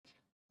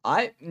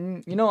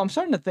I'm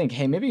starting to think,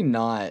 hey, maybe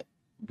not.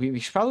 We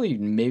should probably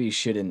maybe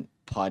shouldn't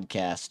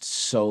podcast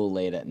so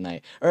late at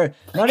night, or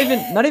not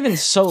even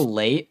so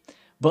late,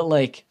 but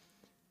like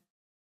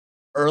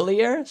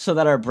earlier so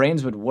that our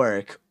brains would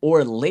work,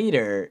 or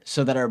later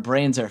so that our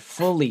brains are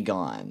fully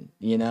gone.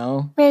 You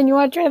know? Man, you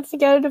want to try this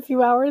again in a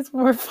few hours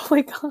when we're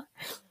fully gone?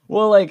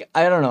 Well, like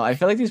I don't know. I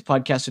feel like these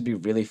podcasts would be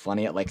really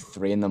funny at like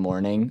 3 in the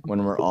morning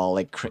when we're all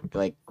like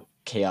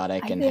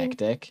chaotic I and think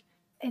hectic.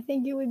 I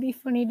think it would be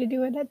funny to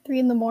do it at 3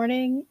 in the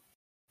morning.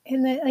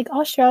 In the like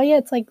Australia,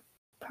 it's like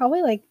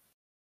probably like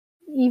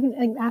even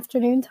like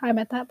afternoon time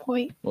at that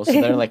point. Well, so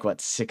they're like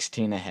what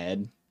 16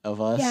 ahead of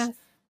us. Yes.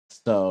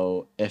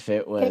 So if it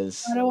Get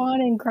was, Grano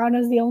on, and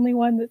Grano's the only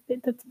one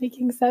that's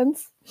making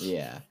sense.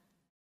 yeah,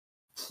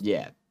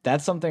 yeah,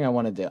 that's something I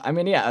want to do. I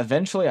mean, yeah,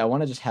 eventually I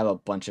want to just have a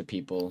bunch of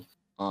people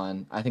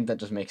on. I think that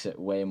just makes it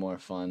way more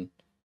fun.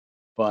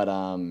 But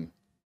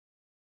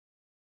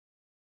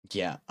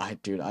yeah,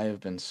 dude, I have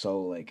been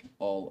so like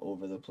all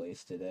over the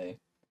place today.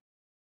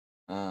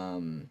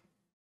 Um,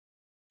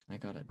 I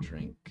got a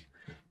drink.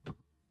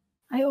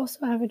 I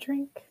also have a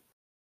drink.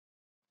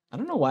 I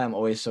don't know why I'm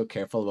always so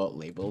careful about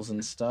labels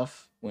and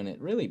stuff when it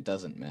really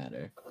doesn't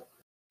matter.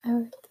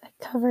 I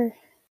cover.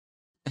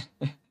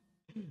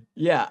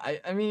 Yeah,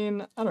 I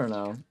mean, I don't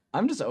know.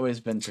 I'm just always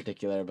been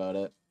particular about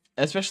it.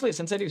 Especially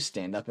since I do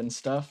stand up and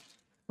stuff.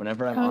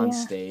 Whenever I'm Oh on yeah.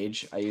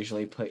 stage, I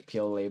usually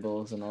peel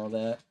labels and all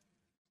that.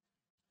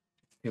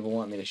 People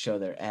want me to show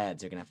their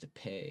ads, they're gonna have to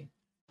pay.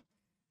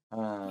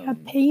 Yeah,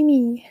 Um, pay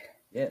me.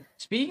 yeah.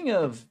 Speaking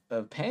of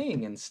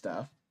paying and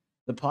stuff,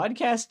 the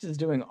podcast is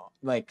doing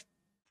like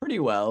pretty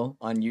well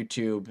on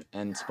YouTube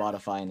and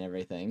Spotify and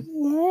everything.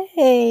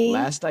 Yay.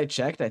 Last I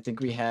checked, I think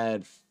we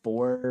had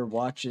 4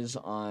 watches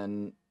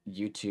on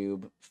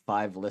YouTube,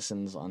 5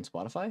 listens on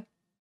Spotify.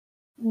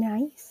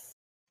 Nice.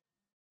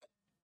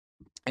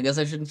 I guess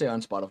I shouldn't say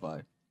on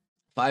Spotify.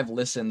 5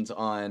 listens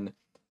on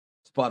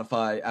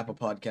Spotify, Apple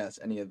Podcasts,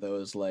 any of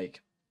those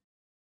like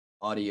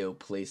audio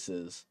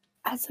places.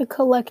 As a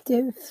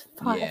collective,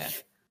 Yeah.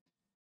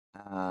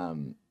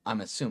 5.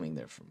 I'm assuming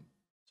they're from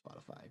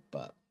Spotify,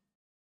 but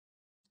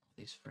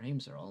these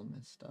frames are all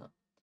messed up.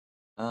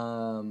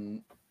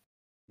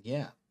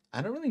 Yeah.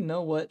 I don't really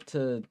know what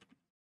to.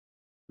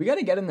 We got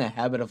to get in the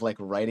habit of like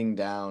writing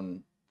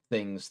down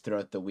things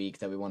throughout the week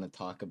that we want to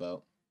talk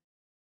about.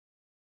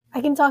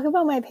 I can talk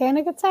about my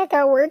panic attack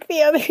at work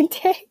the other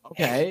day.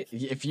 Okay,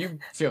 if you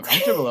feel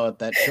comfortable with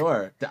that,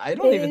 sure. I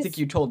don't even think Is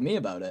you told me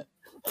about it.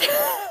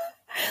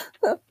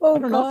 I oh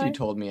don't know if you god.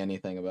 told me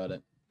anything about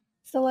it.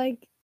 So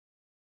like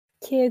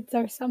kids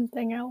are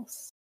something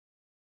else.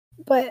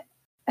 But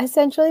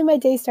essentially my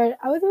day started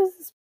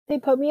they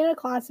put me in a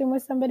classroom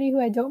with somebody who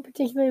I don't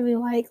particularly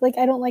like. Like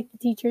I don't like the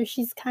teacher.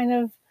 She's kind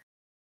of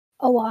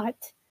a lot.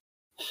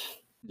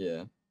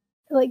 Yeah.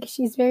 Like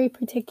she's very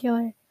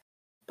particular.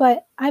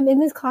 But I'm in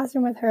this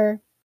classroom with her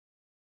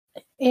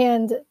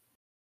and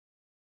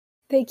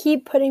they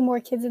keep putting more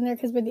kids in there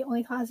because we're the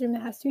only classroom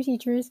that has 2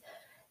 teachers.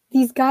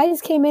 These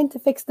guys came in to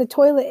fix the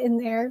toilet in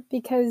there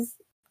because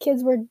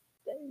kids were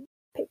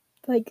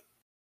like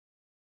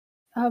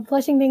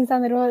flushing things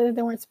down the toilet that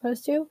they weren't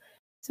supposed to.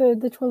 So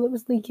the toilet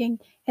was leaking,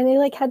 and they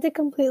like had to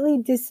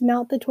completely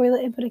dismount the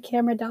toilet and put a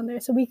camera down there.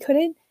 So we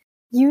couldn't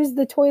use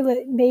the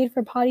toilet made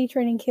for potty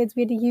training kids.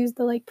 We had to use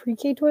the like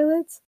pre-K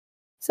toilets.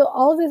 So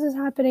all of this was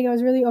happening. I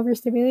was really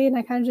overstimulated, and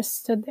I kind of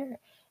just stood there.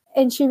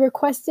 And she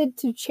requested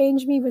to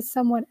change me with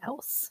someone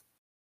else.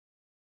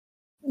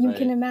 You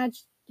can Right.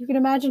 imagine. You can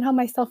imagine how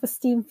my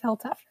self-esteem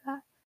felt after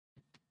that.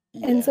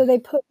 And Yeah. so they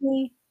put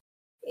me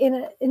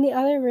in the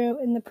other room,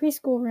 in the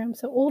preschool room,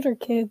 so older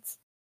kids,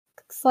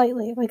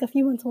 slightly, like a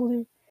few months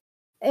older.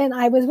 And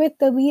I was with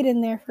the lead in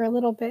there for a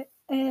little bit,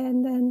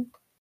 and then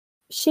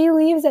she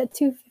leaves at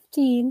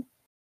 2:15,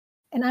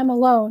 and I'm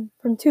alone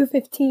from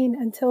 2:15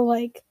 until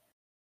like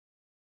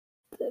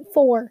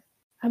 4.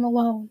 I'm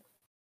alone,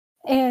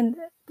 and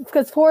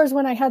because 4 is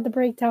when I had the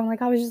breakdown,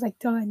 like I was just like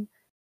done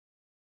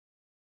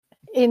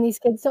in these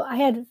kids. So I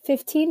had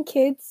 15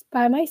 kids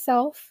by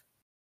myself,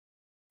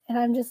 and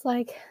I'm just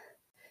like,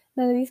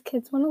 none of these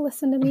kids want to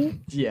listen to me,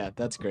 Yeah,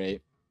 that's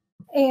great.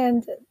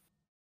 and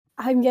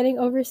I'm getting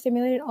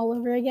overstimulated all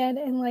over again.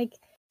 And like,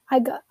 I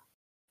got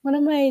one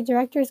of my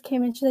directors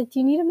came in. She's like, "Do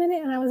you need a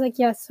minute?" And I was like,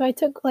 "Yes." So I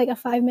took like a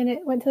 5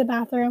 minute, went to the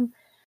bathroom,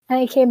 and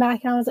I came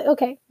back and I was like,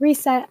 "Okay,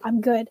 reset.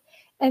 I'm good."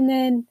 And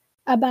then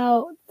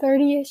about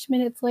 30-ish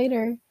minutes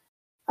later,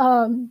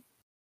 um,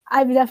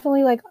 I've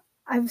definitely like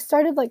I've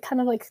started like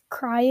kind of like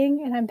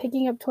crying, and I'm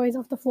picking up toys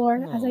off the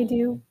floor as I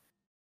do. Oh.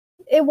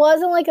 It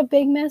wasn't like a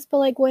big mess, but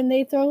like when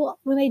they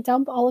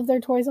dump all of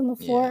their toys on the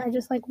floor, Yeah. I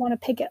just like want to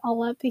pick it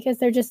all up because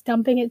they're just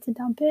dumping it to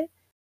dump it.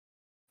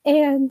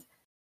 And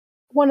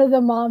one of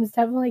the moms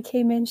definitely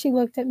came in. She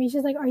looked at me.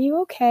 She's like, "Are you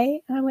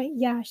okay?" And I'm like,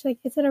 "Yeah." She's like,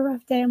 "Is it a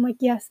rough day?" I'm like,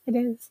 "Yes, it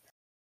is."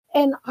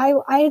 And I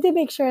had to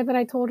make sure that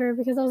I told her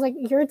because I was like,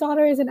 "Your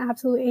daughter is an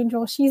absolute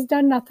angel. She's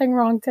done nothing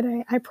wrong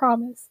today. I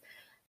promise."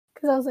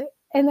 Because I was like,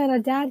 and then a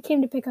dad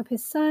came to pick up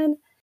his son,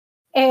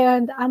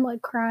 and I'm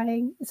like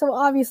crying. So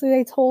obviously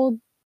they told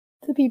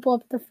the people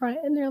up at the front,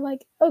 and they're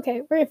like,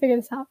 okay, we're gonna figure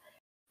this out.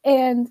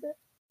 And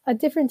a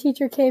different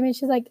teacher came and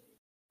she's like,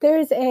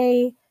 there's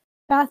a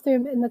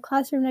bathroom in the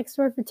classroom next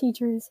door for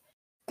teachers.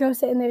 Go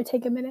sit in there,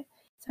 take a minute.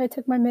 So I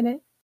took my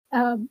minute.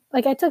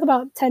 I took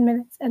about 10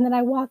 minutes, and then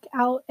I walk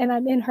out and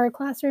I'm in her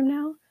classroom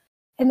now,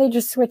 and they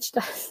just switched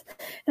us.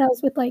 And I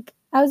was with like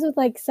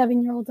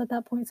 7-year-olds at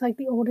that point, so like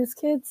the oldest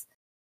kids.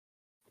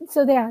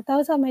 So yeah, that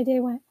was how my day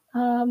went.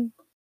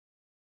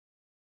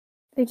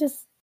 They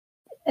just,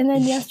 and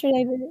then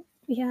yesterday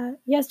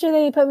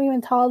they put me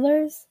in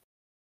toddlers,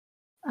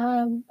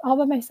 all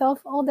by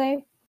myself all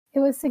day. It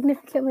was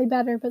significantly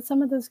better, but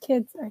some of those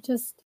kids are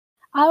just,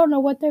 I don't know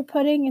what they're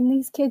putting in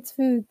these kids'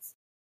 foods,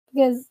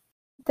 because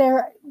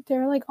they're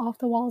like off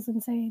the walls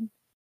insane.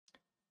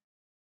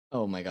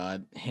 Oh my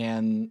god.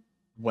 Han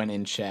went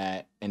in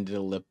chat and did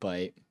a lip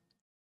bite.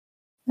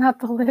 Not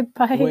the lip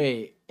bite.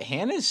 Wait,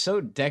 Han is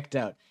so decked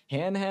out.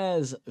 Han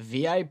has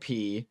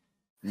VIP,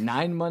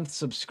 9-month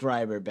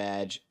subscriber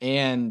badge,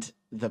 and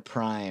the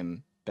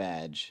Prime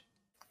badge.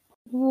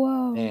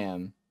 Whoa.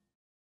 Damn.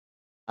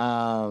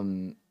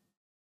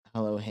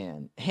 Hello,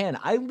 Han. Han,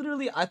 I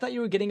thought you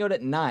were getting out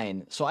at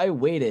 9, so I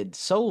waited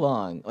so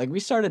long. Like,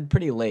 we started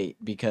pretty late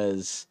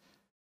because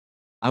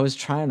I was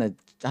trying to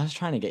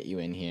get you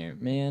in here,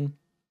 man.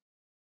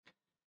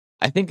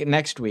 I think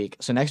next week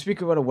we're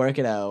going to work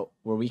it out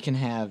where we can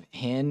have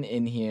Han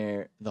in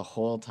here the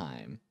whole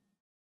time.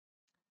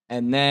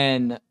 And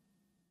then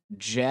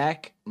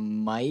Jack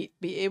might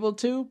be able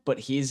to, but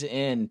he's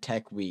in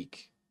Tech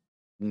Week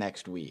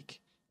next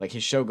week. Like,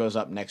 his show goes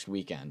up next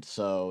weekend,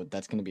 so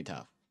that's going to be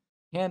tough.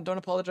 Han, don't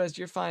apologize.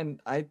 You're fine.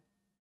 I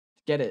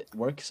get it.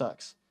 Work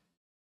sucks.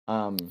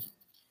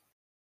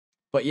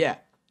 But yeah.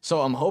 So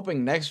I'm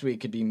hoping next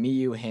week could be me,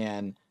 you,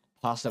 Han,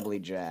 possibly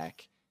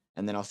Jack,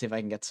 and then I'll see if I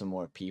can get some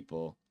more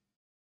people.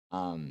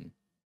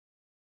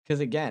 Because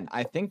again,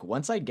 I think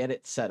once I get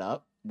it set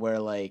up where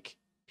like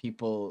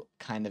people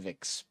kind of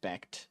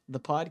expect the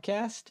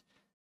podcast,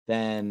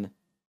 then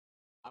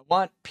I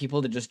want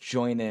people to just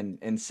join in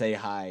and say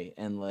hi,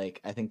 and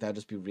like I think that would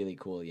just be really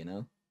cool, you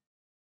know?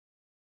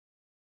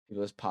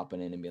 People just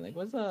popping in and being like,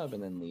 "What's up?"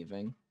 and then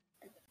leaving.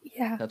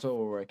 Yeah. That's what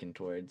we're working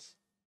towards.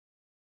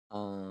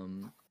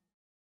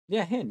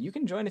 Yeah, Han, you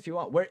can join if you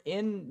want. We're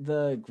in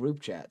the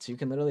group chat, so you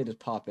can literally just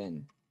pop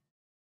in.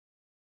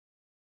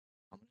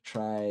 I'm gonna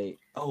try.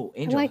 Oh,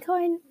 Angel. I like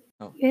how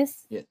Oh,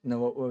 yes. Yeah. No.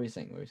 What were we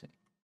saying? What were we saying?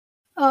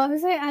 Oh, I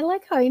was saying, I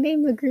like how you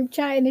named the group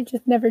chat and it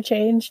just never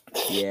changed.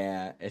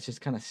 Yeah, it's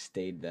just kind of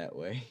stayed that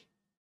way.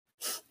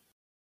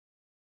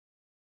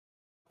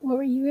 What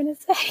were you gonna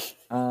say?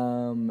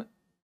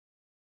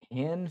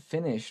 Han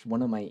finished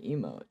one of my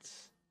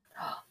emotes.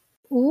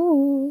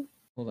 Ooh.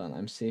 Hold on,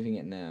 I'm saving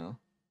it now.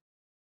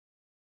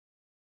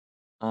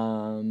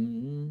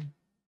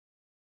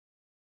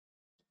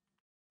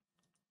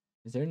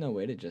 Is there no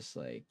way to just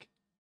like,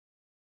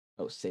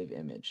 oh, save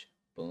image?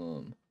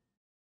 Boom.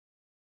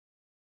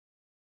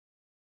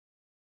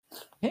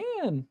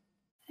 Han.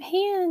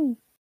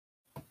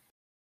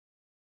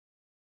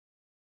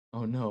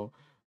 Oh no.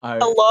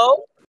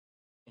 Hello?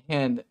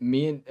 Han,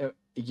 me and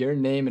your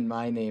name and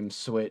my name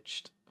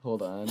switched.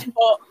 Hold on.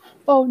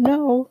 Oh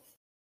no.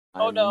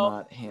 I'm no.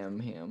 not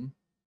Ham.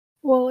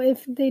 Well,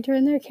 if they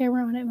turn their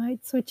camera on, it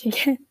might switch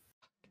again.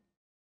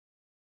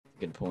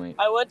 Good point.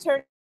 I would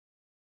turn.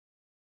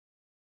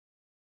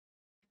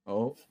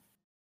 Oh.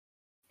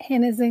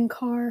 Hannah's in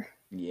car.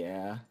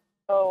 Yeah.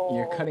 Oh,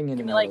 You're cutting in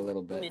give and me out like a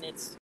little bit.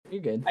 minutes.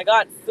 You're good. I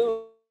got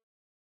food.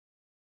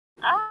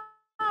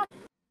 Ah.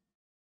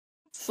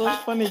 It's so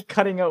funny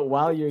cutting out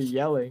while you're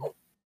yelling.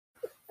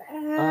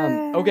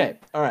 Okay.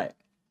 All right.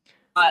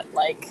 Not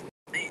like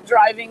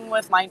driving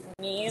with my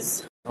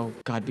knees. Oh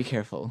God, be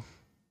careful.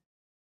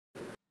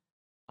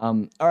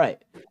 All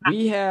right.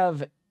 We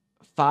have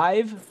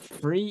 5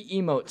 free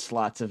emote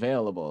slots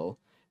available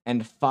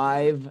and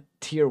 5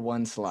 tier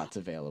 1 slots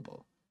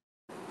available.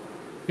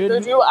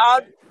 Could you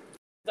add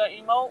the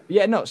emote?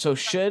 Yeah, no. So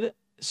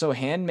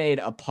Han made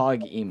a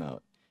Pog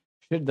emote.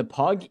 Should the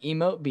Pog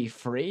emote be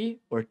free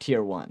or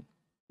tier 1?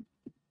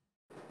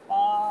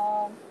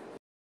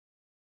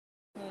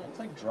 Let's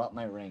like drop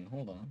my ring.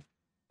 Hold on.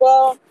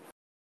 Well,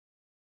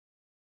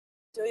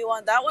 do we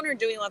want that one or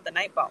do we want the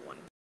Nightbot one?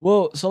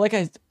 Well, so like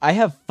I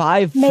have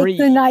 5 Make free.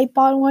 the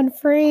Nightbot one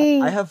free.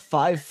 I have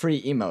 5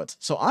 free emotes.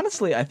 So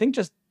honestly, I think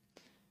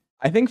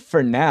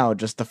for now,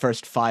 just the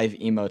first 5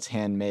 emotes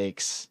Han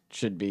makes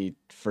should be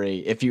free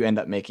if you end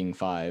up making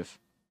 5.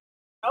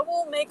 I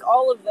will make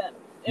all of them.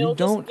 You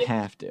don't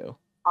have to.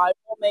 I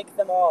will make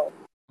them all.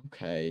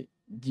 Okay.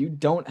 You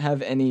don't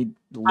have any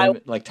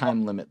limit, like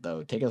time limit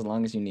though. Take as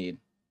long as you need.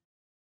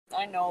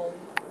 I know.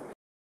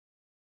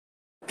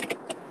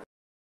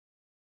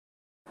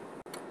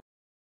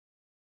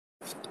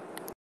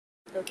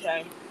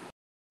 Okay.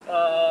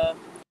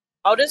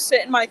 I'll just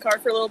sit in my car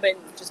for a little bit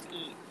and just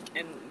eat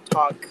and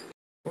talk.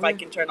 If I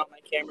can turn on my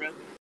camera.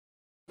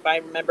 If I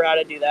remember how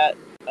to do that.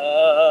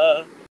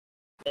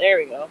 There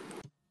we go.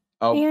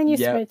 Oh, and you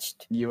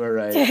switched. You were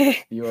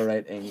right. You were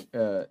right,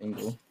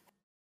 Ingle.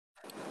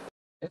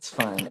 It's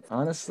fine.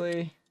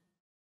 Honestly,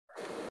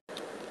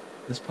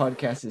 This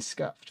podcast is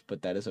scuffed,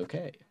 but that is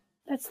okay.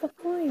 That's the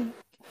point.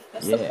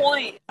 That's the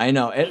point. I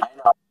know it.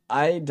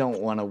 I don't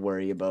want to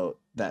worry about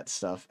that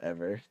stuff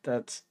ever.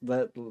 That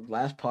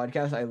last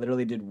podcast. I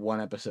literally did one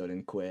episode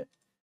and quit.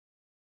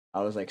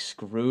 I was like,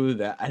 screw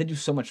that. I had to do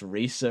so much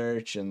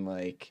research and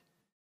like,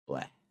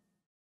 blah.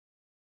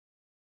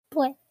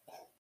 Play.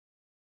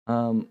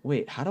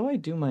 Wait. How do I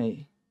do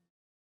my?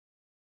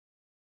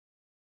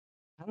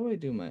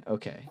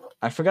 Okay.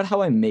 I forgot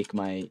how I make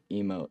my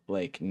emote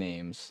like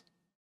names.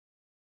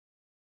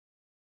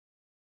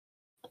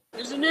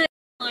 Isn't it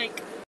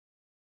like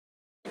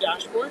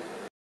dashboard?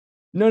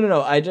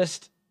 No. I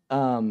just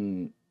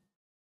I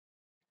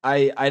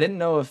didn't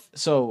know if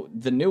so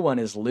the new one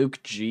is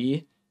Luke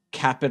G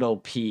capital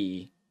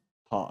P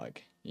Pog,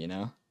 you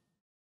know?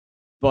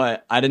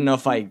 But I didn't know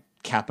if I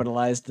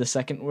capitalized the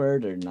second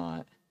word or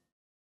not.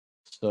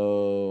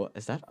 So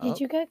is that up? Did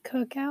you get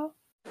cookout?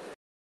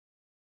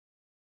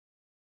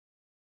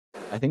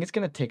 I think it's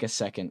gonna take a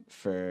second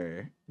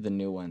for the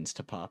new ones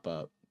to pop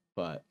up,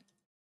 but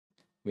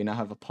we now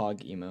have a Pog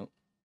emote.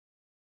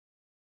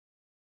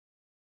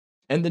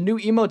 And the new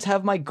emotes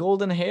have my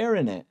golden hair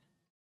in it.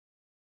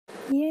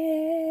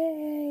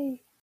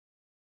 Yay!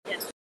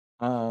 Yes.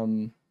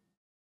 Hello,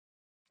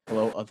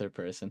 other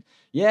person.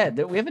 Yeah,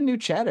 we have a new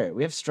chatter.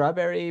 We have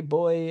Strawberry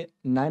Boy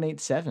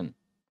 987.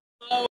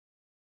 Oh.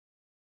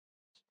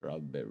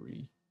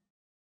 Strawberry.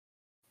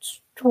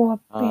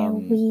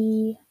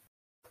 Strawberry.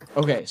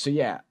 Okay, so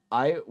yeah,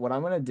 what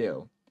I'm gonna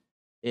do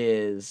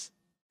is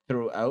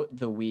throughout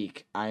the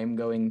week I'm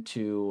going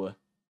to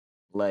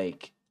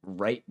like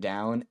write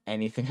down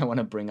anything I want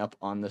to bring up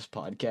on this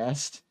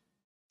podcast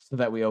so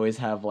that we always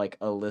have like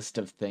a list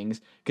of things.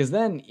 Because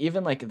then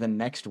even like the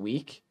next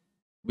week,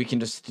 we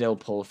can just still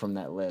pull from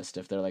that list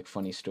if they're like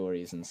funny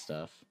stories and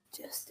stuff.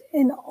 Just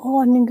an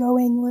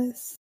ongoing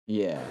list.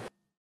 Yeah.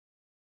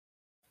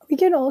 We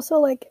could also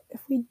like if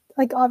we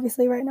like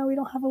obviously right now we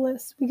don't have a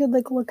list. We could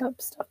like look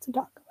up stuff to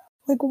talk about.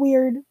 Like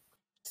weird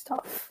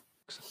stuff.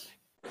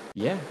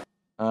 Yeah.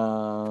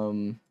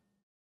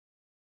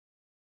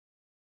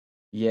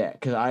 Yeah,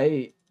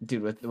 because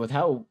dude, with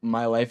how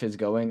my life is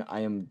going,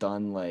 I am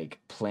done like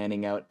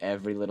planning out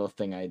every little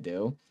thing I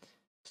do.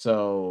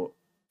 So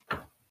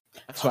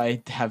that's why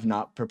I have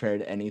not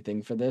prepared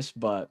anything for this,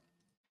 but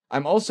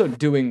I'm also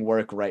doing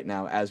work right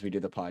now as we do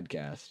the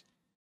podcast.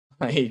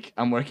 Like,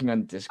 I'm working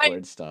on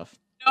Discord stuff.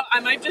 No, I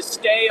might just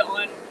stay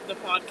on the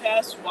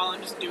podcast while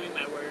I'm just doing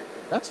my work.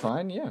 That's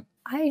fine, yeah.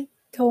 I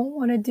don't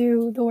want to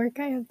do the work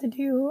I have to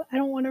do. I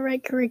don't want to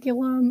write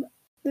curriculum.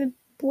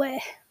 Bleh.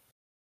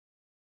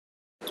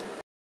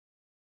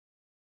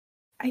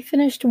 I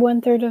finished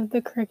 1/3 of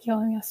the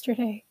curriculum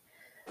yesterday.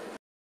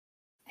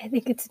 I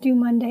think it's due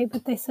Monday,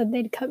 but they said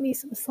they'd cut me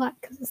some slack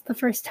because it's the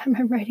first time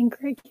I'm writing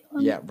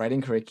curriculum. Yeah,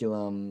 writing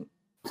curriculum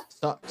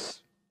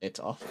sucks. It's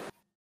awful.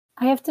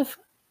 I have to,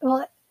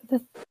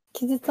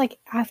 because it's like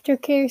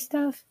aftercare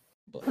stuff.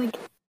 Like,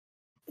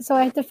 so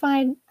I have to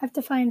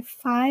find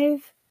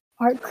 5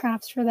 art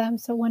crafts for them.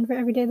 So one for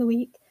every day of the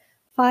week,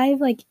 5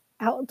 like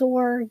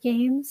outdoor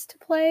games to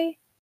play,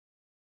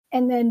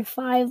 and then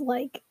 5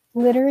 like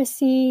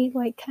literacy,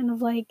 like kind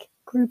of like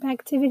group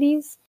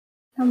activities.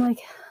 And I'm like,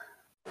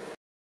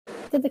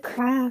 did the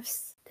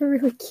crafts? They're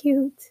really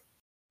cute.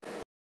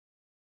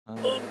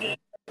 Okay.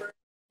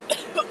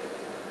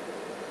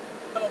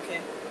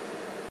 Okay.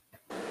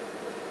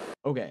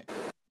 Okay,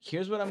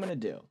 here's what I'm gonna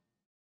do.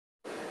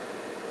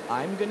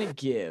 I'm gonna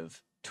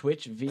give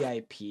Twitch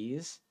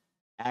VIPs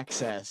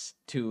access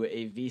to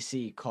a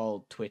VC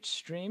called Twitch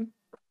Stream.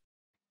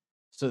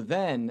 So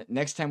then,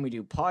 next time we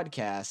do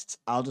podcasts,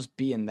 I'll just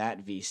be in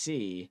that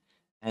VC,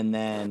 and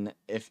then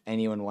if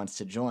anyone wants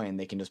to join,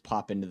 they can just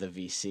pop into the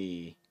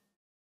VC,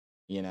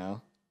 you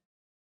know?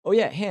 Oh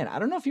yeah, Han, I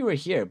don't know if you were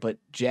here, but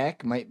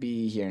Jack might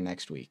be here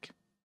next week.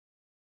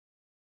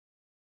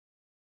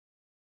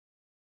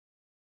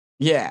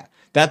 Yeah,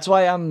 that's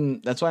why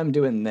I'm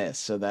doing this,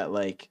 so that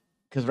like,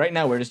 because right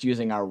now we're just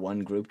using our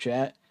one group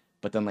chat,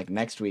 but then like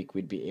next week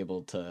we'd be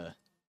able to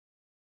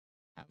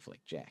have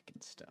like Jack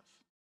and stuff.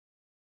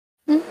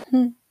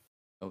 Mm-hmm.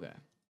 Okay.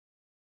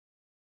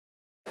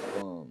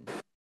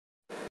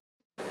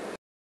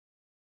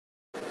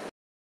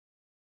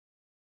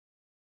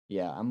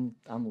 Yeah, I'm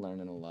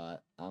learning a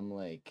lot. I'm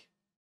like,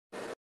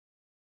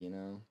 you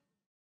know,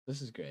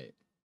 this is great.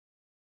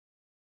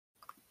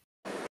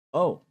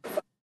 Oh,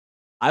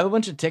 I have a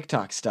bunch of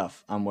TikTok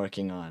stuff I'm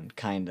working on,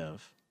 kind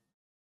of.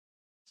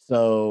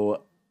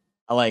 So,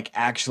 like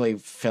actually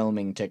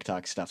filming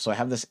TikTok stuff. So I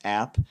have this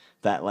app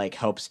that like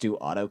helps do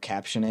auto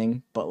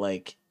captioning, but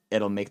like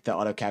it'll make the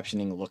auto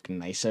captioning look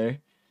nicer.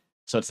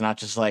 So it's not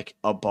just like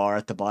a bar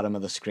at the bottom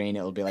of the screen,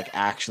 it'll be like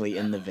actually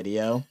in the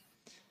video.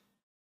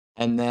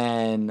 And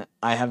then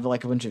I have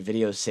like a bunch of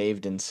videos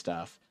saved and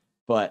stuff.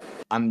 But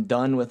I'm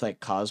done with like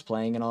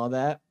cosplaying and all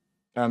that.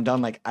 Or I'm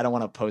done, like, I don't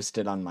want to post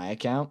it on my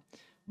account,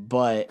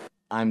 but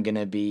I'm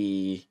gonna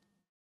be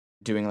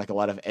doing like a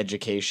lot of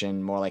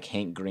education, more like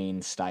Hank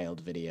Green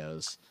styled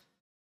videos,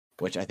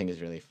 which I think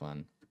is really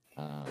fun.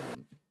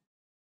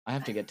 I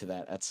have to get to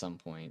that at some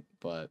point,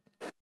 but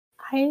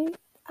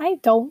I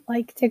don't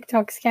like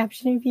TikTok's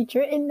captioning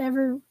feature. It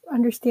never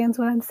understands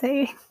what I'm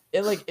saying.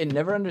 It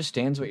never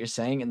understands what you're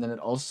saying, and then it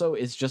also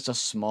is just a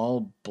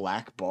small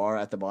black bar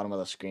at the bottom of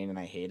the screen, and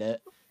I hate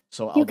it.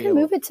 So I'll You be can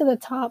able. move it to the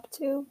top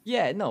too,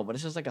 Yeah, no, but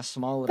it's just like a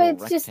small but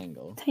little it's just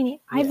rectangle.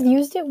 tiny. Yeah. I've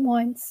used it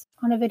once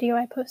on a video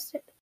I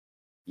posted. I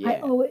Yeah.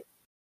 owe it.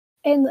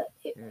 And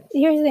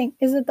here's the thing: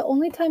 is that the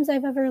only times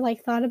I've ever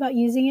like thought about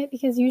using it,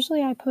 because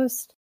usually I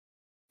post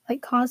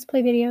like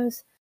cosplay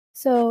videos,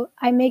 so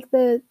I make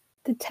the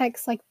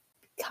text like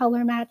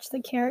color match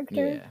the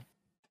character. Yeah.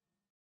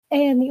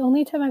 And the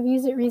only time I've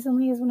used it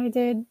recently is when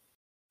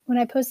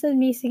I posted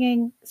me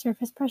singing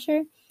Surface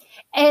Pressure,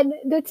 and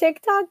the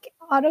TikTok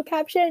auto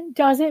caption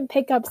doesn't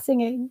pick up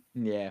singing.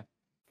 Yeah.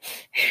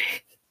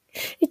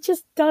 It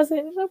just doesn't.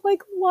 And I'm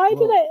like, why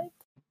did I?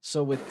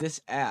 So with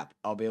this app,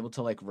 I'll be able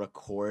to like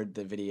record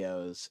the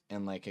videos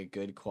in like a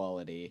good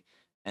quality,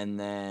 and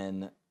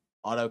then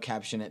auto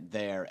caption it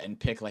there and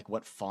pick like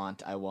what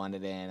font I want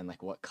it in and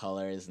like what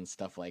colors and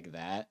stuff like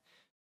that.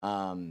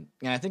 And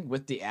I think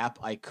with the app,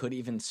 I could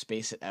even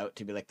space it out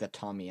to be like the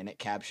Tommy Innit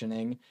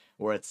captioning,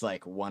 where it's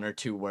like 1 or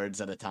 2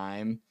 words at a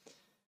time.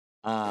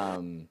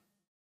 But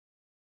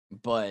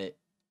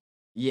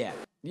yeah,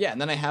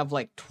 and then I have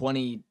like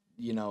 20,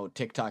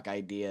 TikTok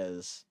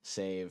ideas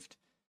saved.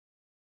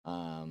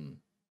 And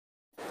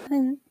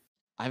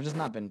I've just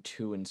not been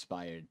too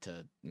inspired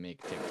to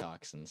make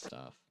TikToks and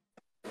stuff.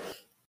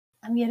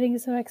 I'm getting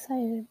so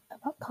excited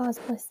about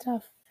cosplay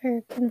stuff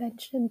for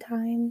convention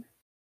time.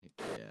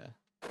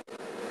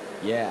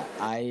 Yeah,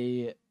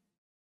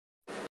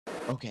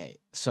 okay,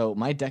 so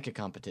my DECA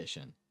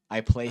competition,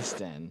 I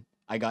placed in.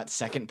 I got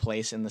 2nd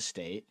place in the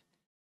state,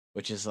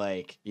 which is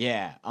like,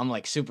 yeah, I'm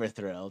like super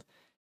thrilled.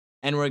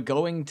 And we're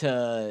going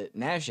to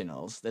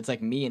nationals. That's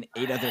like me and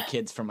 8 other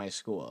kids from my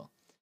school.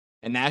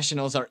 And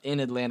nationals are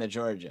in Atlanta,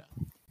 Georgia.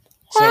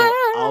 So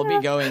I'll be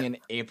going in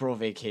April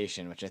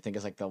vacation, which I think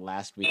is like the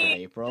last week of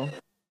April.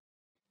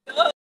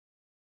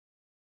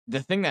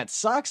 The thing that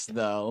sucks,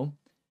 though,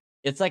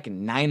 it's like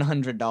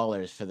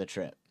 $900 for the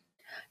trip.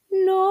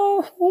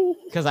 No.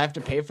 Because I have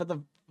to pay for the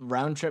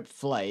round trip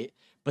flight,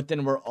 but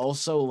then we're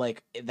also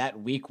like, that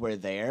week we're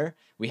there,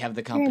 we have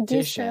the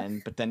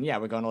competition, but then, yeah,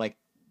 we're going to like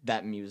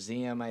that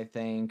museum, I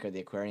think, or the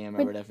aquarium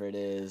or whatever it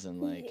is,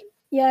 and like.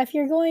 Yeah, if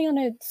you're going on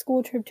a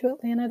school trip to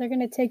Atlanta, they're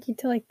going to take you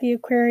to like the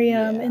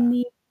aquarium and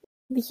the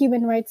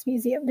Human Rights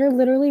Museum. They're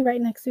literally right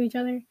next to each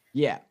other.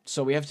 Yeah,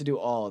 so we have to do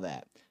all of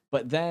that.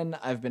 But then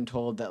I've been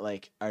told that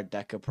like our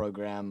DECA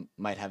program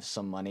might have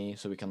some money,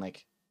 so we can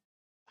like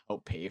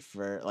help pay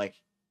for like,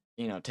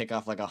 take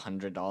off like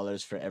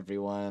 $100 for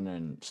everyone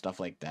and stuff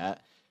like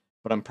that.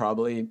 But I'm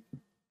probably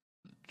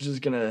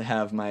just gonna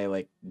have my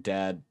like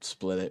dad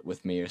split it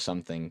with me or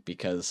something,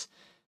 because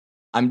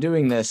I'm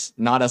doing this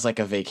not as like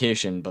a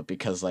vacation, but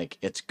because like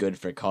it's good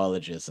for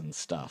colleges and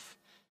stuff.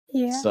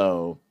 Yeah.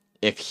 So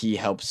if he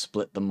helps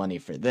split the money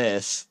for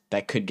this,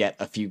 that could get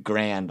a few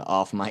grand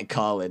off my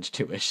college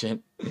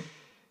tuition.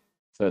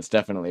 So it's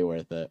definitely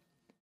worth it.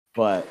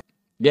 But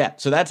yeah,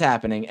 so that's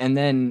happening. And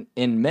then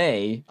in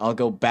May, I'll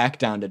go back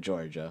down to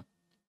Georgia.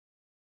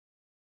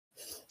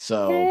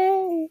 So,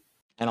 Yay.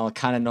 And I'll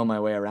kind of know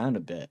my way around a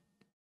bit.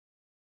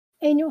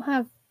 And you'll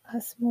have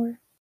us more.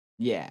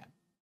 Yeah.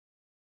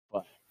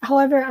 But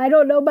however, I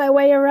don't know my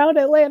way around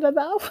Atlanta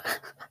now.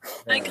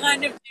 I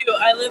kind of do.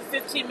 I live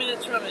 15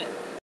 minutes from it.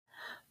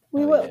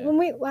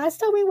 Last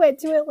time we went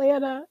to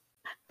Atlanta,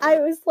 I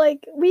was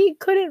like, we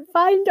couldn't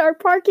find our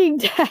parking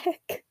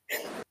deck.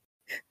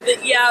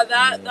 Yeah,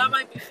 that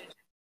might be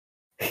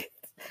it.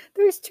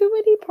 There's too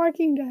many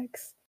parking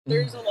decks.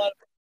 There's a lot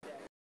of.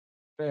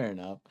 Fair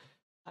enough.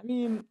 I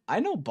mean, I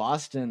know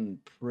Boston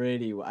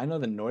pretty well. I know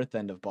the north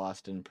end of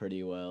Boston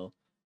pretty well,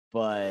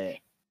 but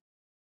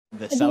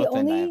the south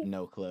end I have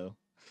no clue.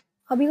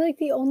 I'll be like,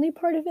 the only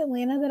part of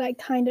Atlanta that I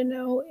kind of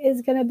know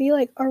is going to be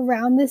like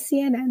around the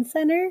CNN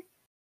Center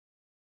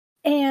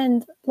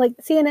and like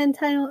CNN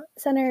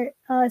Center,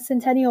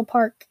 Centennial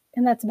Park,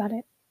 and that's about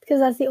it, because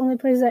that's the only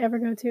place I ever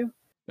go to.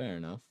 Fair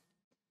enough.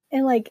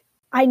 And like,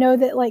 I know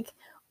that like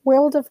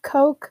World of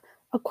Coke,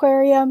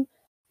 Aquarium,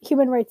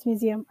 Human Rights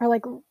Museum are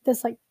like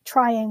this like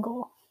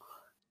triangle.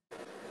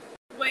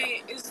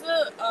 Wait, is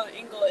the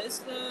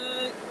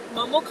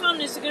MomoCon,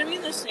 is it going to be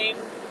in the same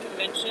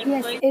convention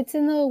place? Yes, it's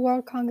in the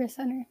World Congress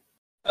Center.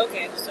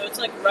 Okay, so it's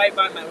like right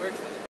by my work.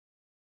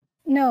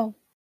 No,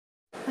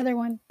 other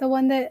one. The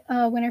one that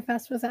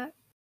Winterfest was at.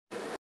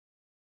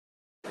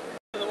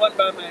 The one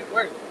by my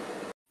work.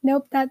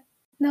 Nope,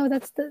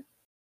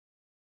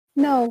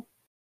 No.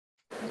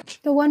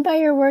 The one by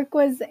your work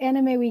was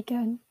Anime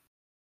Weekend.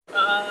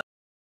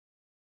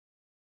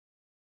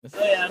 This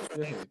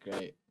is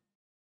great.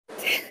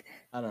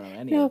 I don't know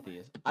any of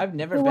these. I've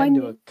never been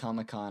to a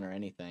Comic-Con or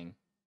anything.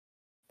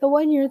 The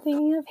one you're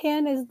thinking of,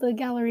 Han, is the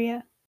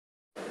Galleria.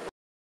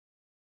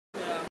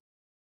 Yeah.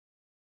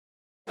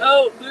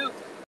 Oh, Luke.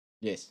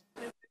 Yes.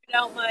 I figured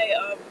out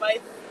my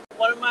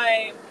one of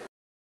my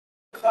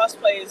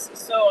cosplays.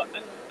 So I'm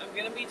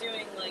gonna be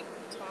doing like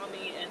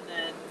Tommy and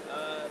then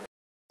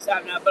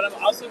Stop now, but I'm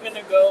also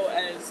gonna go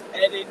as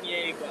Eden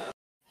Yeager.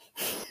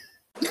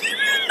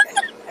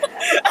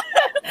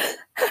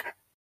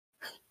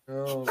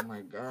 Oh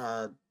my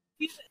god.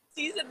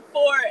 Season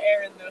 4,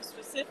 Aaron, though,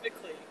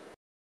 specifically.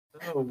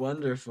 Oh,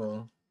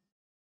 wonderful.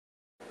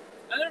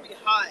 I'm gonna be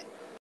hot.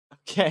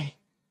 Okay.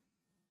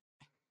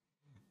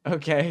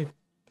 Okay.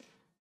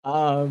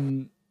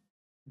 Do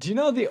you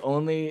know the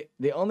only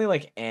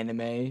like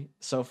anime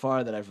so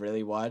far that I've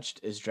really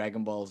watched is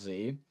Dragon Ball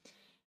Z,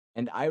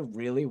 and I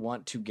really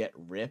want to get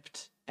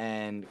ripped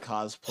and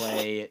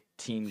cosplay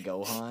Teen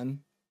Gohan,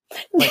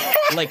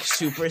 like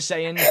Super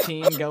Saiyan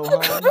Teen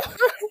Gohan.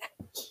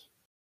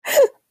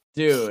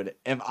 Dude,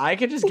 if I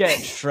could just get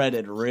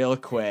shredded real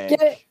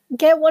quick.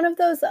 Get one of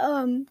those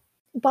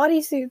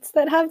bodysuits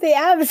that have the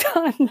abs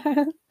on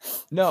them.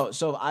 No,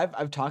 so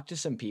I've talked to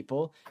some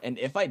people, and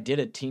if I did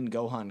a Teen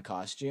Gohan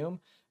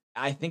costume,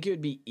 I think it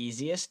would be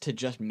easiest to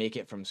just make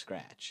it from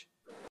scratch.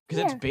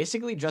 Because it's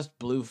basically just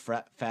blue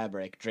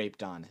fabric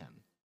draped on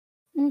him.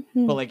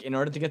 Mm-hmm. But like in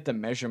order to get the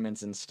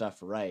measurements and stuff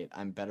right,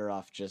 I'm better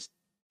off just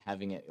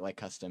having it like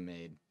custom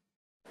made.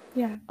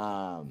 Yeah.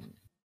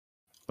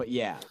 But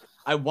yeah,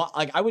 I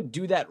would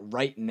do that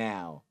right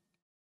now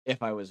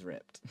if I was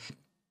ripped.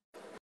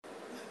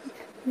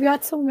 We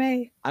got so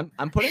May.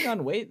 I'm putting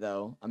on weight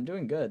though. I'm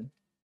doing good.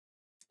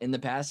 In the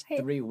past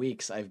 3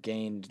 weeks, I've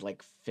gained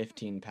like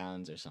 15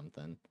 pounds or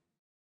something.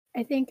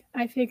 I think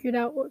I figured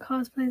out what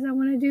cosplays I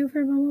want to do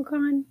for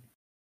MomoCon.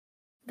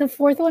 The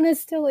fourth one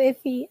is still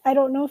iffy. I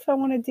don't know if I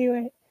want to do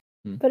it,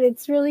 but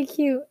it's really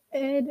cute,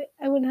 and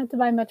I wouldn't have to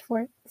buy much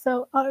for it.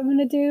 So I'm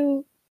gonna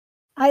do.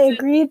 I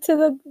agreed to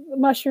the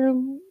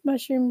mushroom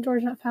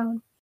George Not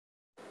Found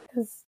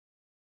because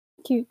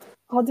cute.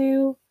 I'll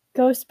do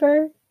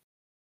Ghostbur,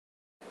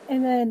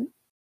 and then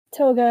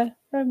Toga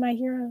from My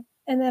Hero.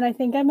 And then I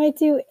think I might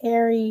do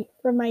Aerie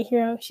from My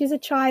Hero. She's a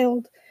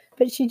child,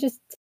 but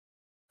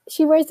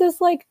she wears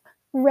this like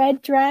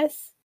red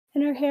dress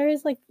and her hair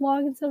is like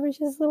long and silver.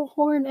 She has a little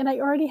horn, and I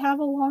already have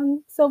a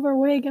long silver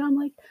wig, and I'm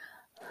like,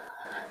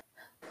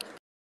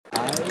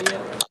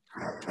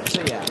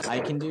 I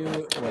can do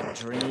what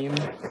Dream,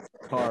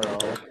 Carl.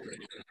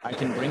 I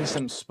can bring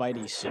some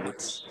Spidey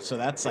suits, so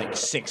that's like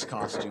 6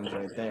 costumes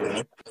right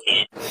there.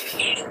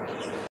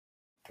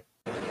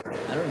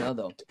 I don't know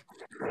though.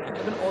 I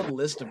have an old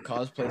list of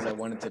cosplays I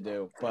wanted to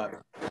do, but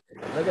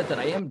like I said,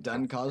 I am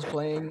done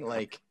cosplaying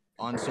like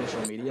on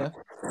social media,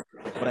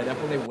 but I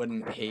definitely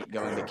wouldn't hate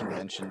going to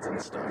conventions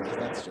and stuff.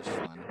 That's just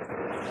fun.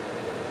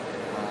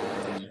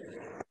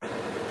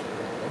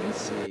 Let me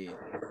see.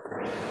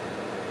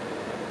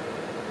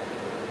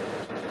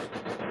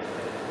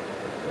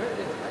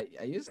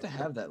 I used to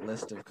have that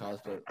list of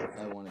cosplay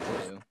I wanted to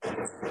do.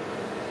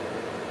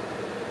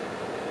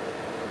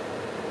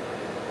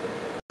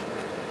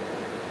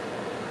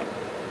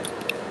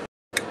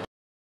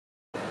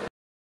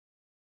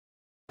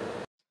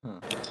 Huh.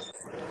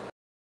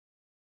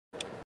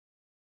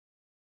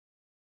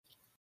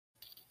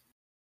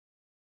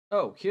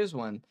 Oh, here's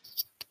one.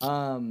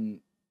 Oh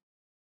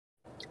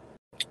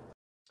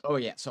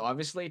yeah, so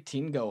obviously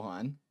Teen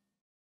Gohan.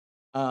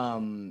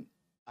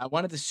 I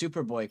wanted the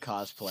Superboy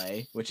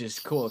cosplay, which is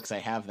cool because I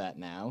have that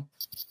now.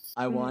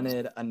 I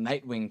wanted a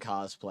Nightwing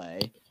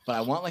cosplay, but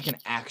I want like an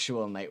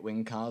actual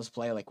Nightwing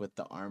cosplay, like with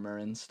the armor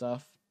and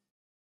stuff.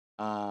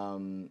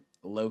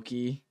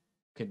 Loki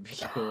could be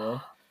cool.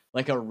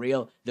 Like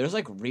there's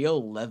like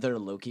real leather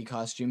Loki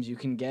costumes you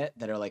can get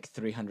that are like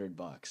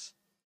 $300.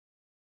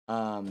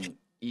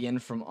 Ian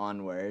from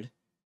Onward.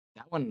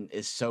 That one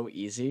is so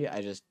easy.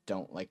 I just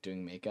don't like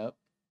doing makeup.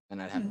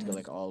 And I'd have to go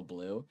like all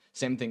blue.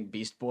 Same thing,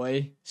 Beast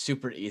Boy,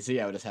 super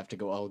easy. I would just have to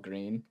go all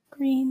green.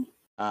 Green.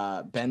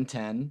 Ben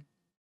 10,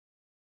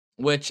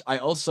 which I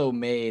also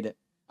made.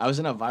 I was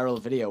in a viral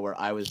video where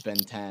I was Ben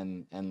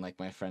 10 and like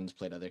my friends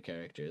played other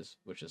characters,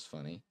 which is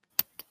funny.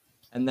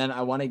 And then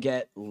I want to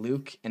get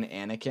Luke and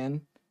Anakin,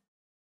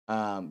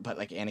 but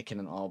like Anakin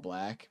in all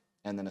black,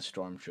 and then a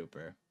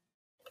Stormtrooper.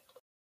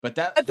 But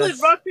I played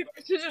rock paper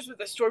scissors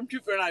with a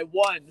Stormtrooper and I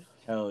won.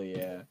 Hell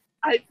yeah!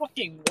 I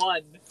fucking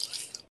won.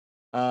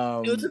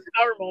 It was a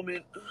power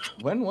moment.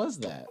 When was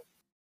that?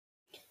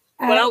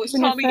 When I was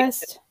Tommy in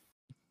it.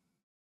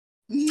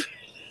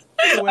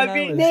 When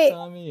I was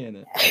Tommy in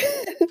it.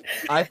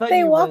 I thought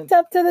they walked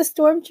up to the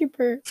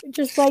Stormtrooper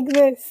just like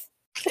this.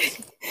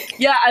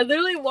 Yeah, I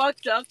literally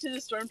walked up to the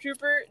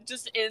Stormtrooper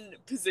just in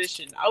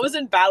position. I was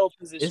in battle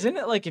position. Isn't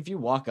it like if you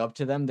walk up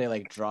to them, they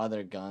like draw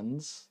their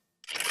guns?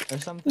 Or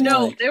something?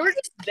 No, like... they were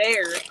just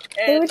there.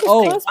 And... They were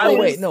just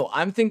wait, no,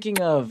 I'm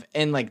thinking of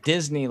in like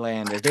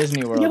Disneyland or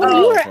Disney World. No,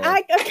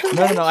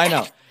 No, I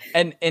know.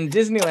 And in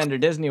Disneyland or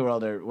Disney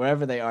World or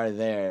wherever they are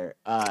there,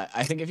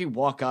 I think if you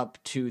walk up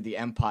to the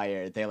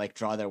Empire, they like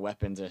draw their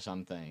weapons or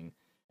something,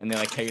 and they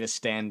like tell you to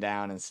stand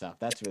down and stuff.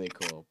 That's really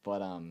cool.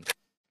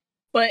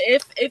 But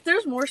if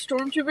there's more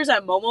Stormtroopers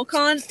at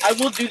MomoCon, I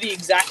will do the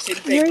exact same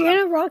thing. You're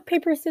gonna rock,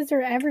 paper,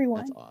 scissors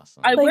everyone. That's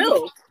awesome. I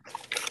will.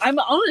 I'm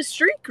on a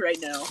streak right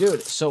now.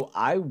 Dude, so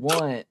I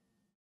want...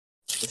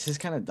 This is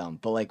kind of dumb,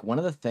 but like one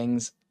of the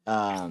things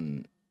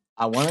I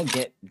I want to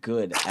get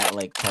good at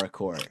like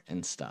parkour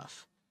and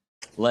stuff.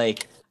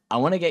 Like I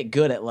want to get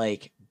good at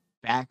like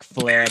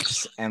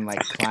backflips and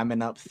like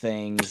climbing up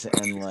things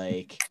and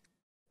like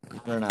I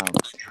don't know.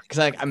 Cause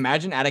like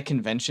imagine at a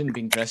convention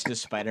being dressed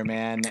as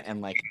Spider-Man and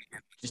like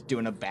just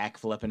doing a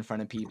backflip in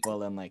front of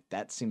people and like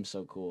that seems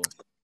so cool.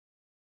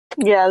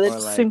 Yeah, Or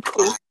that's like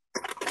simple.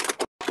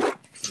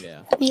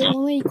 yeah. The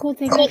only cool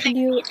thing I can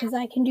do is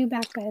I can do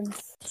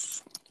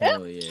backbends.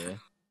 Hell yeah.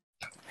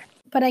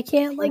 But I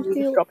can't like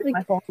do like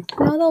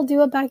they'll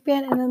do a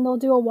backbend and then they'll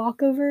do a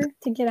walkover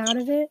to get out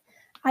of it.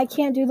 I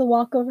can't do the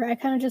walkover. I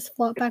kind of just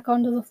flop back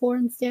onto the floor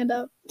and stand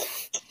up.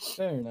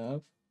 Fair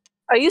enough.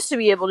 I used to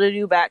be able to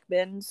do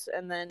backbends,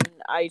 and then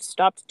I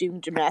stopped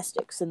doing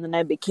gymnastics, and then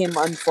I became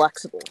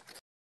unflexible.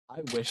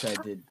 I wish I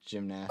did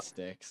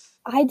gymnastics.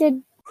 I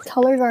did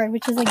color guard,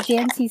 which is like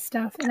dancey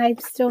stuff, and I'm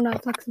still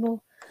not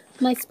flexible.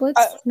 My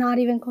splits not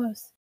even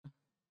close.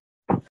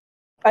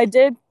 I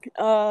did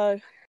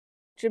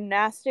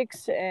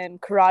gymnastics and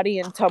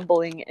karate and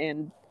tumbling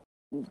and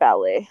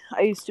ballet.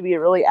 I used to be a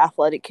really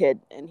athletic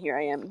kid, and here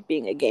I am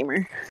being a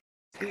gamer.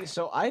 See,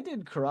 so I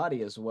did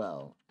karate as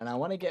well, and I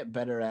want to get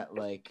better at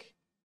like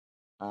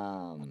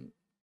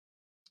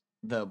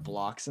the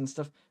blocks and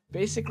stuff.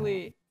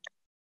 Basically,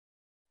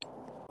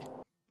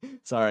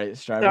 sorry,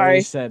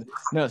 Strawberry said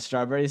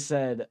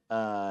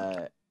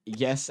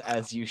yes,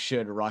 as you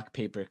should, rock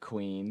paper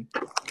queen.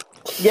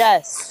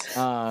 Yes.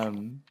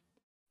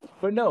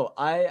 But no,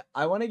 I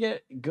want to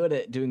get good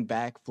at doing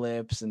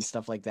backflips and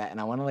stuff like that, and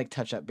I want to like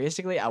touch up.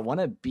 Basically, I want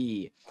to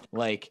be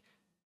like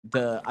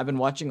I've been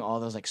watching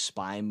all those like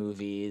spy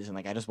movies and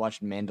like I just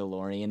watched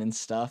Mandalorian and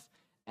stuff,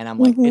 and I'm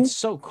like, it's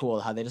so cool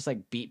how they just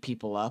like beat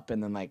people up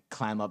and then like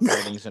climb up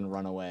buildings and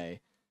run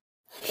away.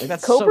 Like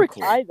that's Cobra so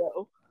cool. Kai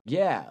though.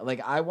 Yeah, like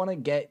I want to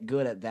get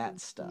good at that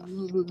stuff. I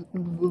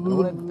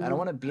don't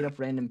want to beat up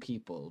random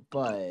people,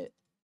 but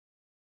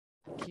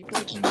keep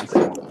like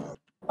messing up.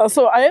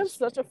 Also, I have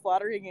such a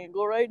flattering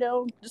angle right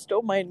now. Just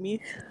don't mind me.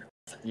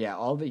 Yeah,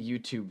 all the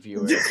YouTube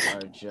viewers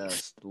are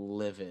just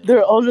livid.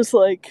 They're all just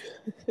like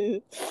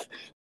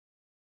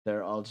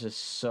they're all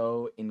just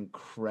so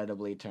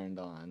incredibly turned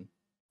on.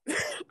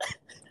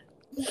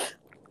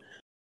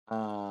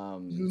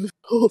 Holy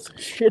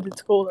shit,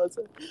 it's cold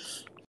outside.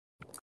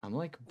 I'm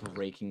like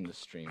breaking the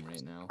stream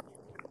right now.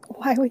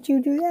 Why would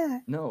you do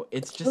that? No,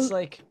 it's just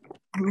like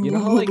you know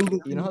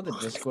how the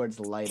Discords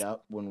light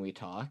up when we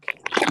talk?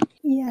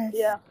 Yes.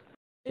 Yeah.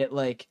 It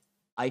like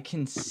I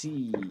can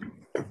see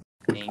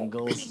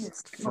angles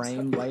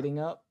frame lighting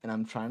up and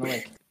I'm trying to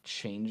like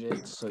change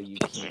it so you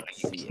can't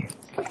see it.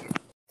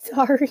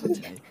 Sorry.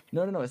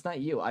 No, it's not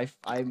you. I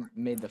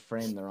made the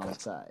frame the wrong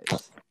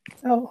size.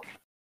 Oh.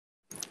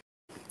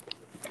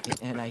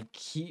 And I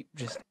keep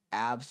just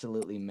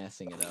absolutely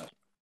messing it up.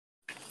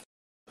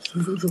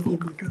 Oh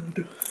my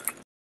god.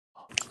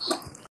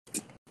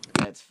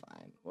 That's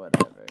fine.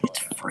 Whatever. It's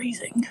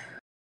freezing.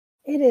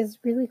 It is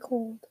really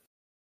cold.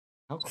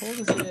 How cold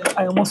is it?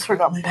 I almost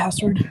forgot my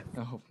password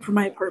for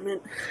my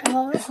apartment.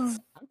 How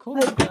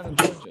cold is it down in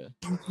Georgia?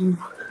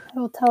 I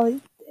will tell you.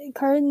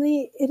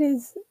 Currently, it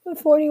is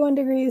 41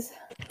 degrees.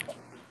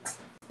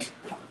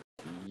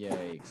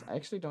 Yikes. I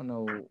actually don't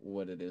know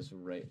what it is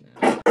right now.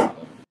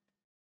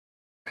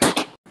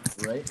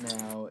 Right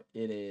now,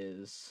 it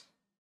is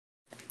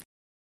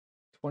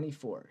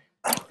 24.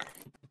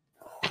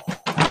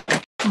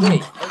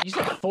 Wait, you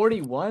said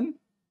 41?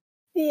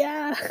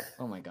 Yeah.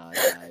 Oh my god,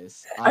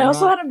 guys. I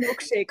also had a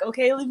milkshake,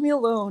 okay? Leave me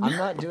alone. I'm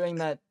not doing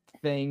that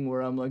thing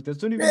where I'm like,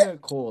 that's not even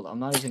that cold. I'm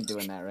not even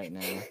doing that right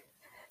now.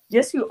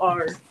 Yes, you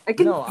are. I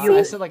can feel I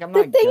it. said like I'm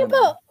not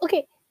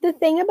the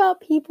thing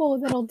about people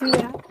that'll do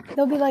that,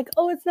 they'll be like,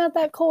 oh, it's not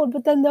that cold,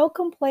 but then they'll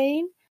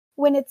complain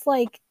when it's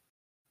like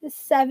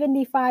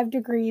 75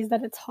 degrees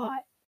that it's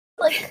hot.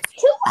 Like,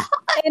 too hot.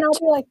 And I'll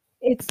be like,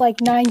 it's like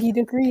 90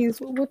 degrees.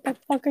 What the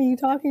fuck are you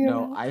talking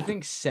about? No, I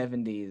think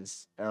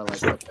 70s are like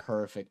the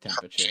perfect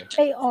temperature.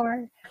 They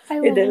are. I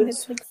love when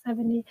it's like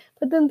 70.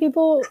 But then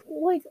people,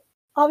 like,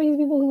 obviously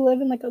people who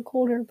live in like a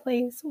colder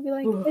place will be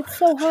like, it's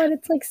so hot,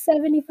 it's like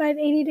 75,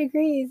 80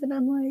 degrees. And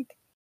I'm like,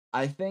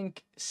 I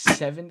think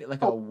 70,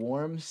 like a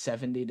warm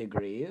 70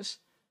 degrees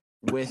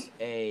with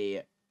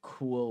a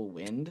cool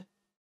wind,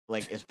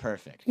 like is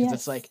perfect.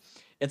 Because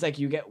it's like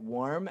you get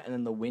warm and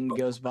then the wind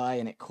goes by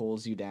and it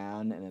cools you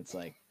down and it's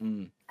like,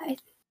 The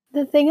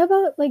thing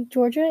about like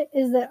Georgia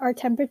is that our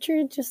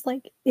temperature just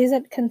like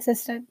isn't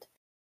consistent.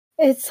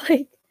 It's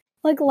like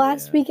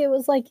last week it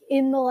was like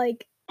in the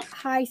like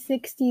high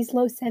 60s,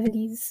 low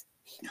 70s,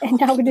 and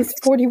now it is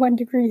 41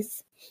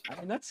 degrees. I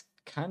mean, that's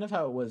kind of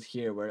how it was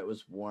here, where it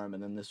was warm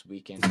and then this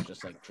weekend it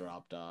just like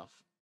dropped off.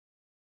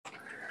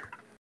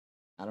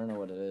 I don't know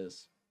what it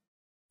is.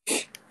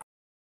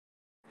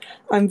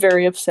 I'm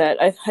very upset.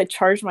 I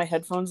charged my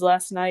headphones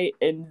last night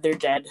and they're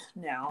dead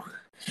now.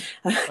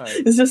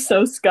 It's just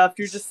so scuffed.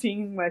 You're just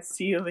seeing my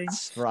ceiling.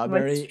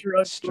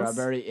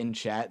 Strawberry in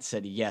chat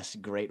said yes,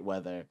 great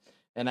weather.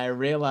 And I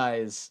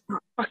realize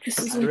Fuck, this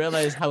is I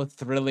realize how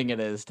thrilling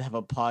it is to have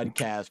a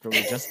podcast where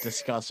we just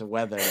discuss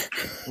weather.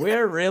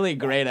 We're really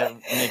great at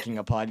making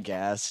a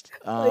podcast.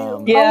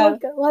 Yeah.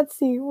 Let's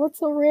see.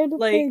 What's a random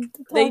Like, thing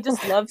to they talk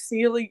just about?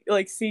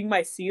 love seeing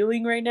my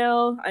ceiling right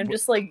now. I'm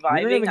just like We don't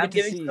vibing. even I'm get to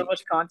getting see. so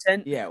much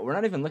content. Yeah, we're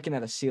not even looking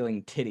at a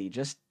ceiling titty.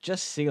 Just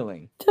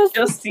ceiling.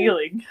 Just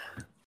ceiling.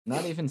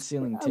 Not even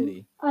ceiling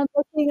titty. I'm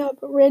looking up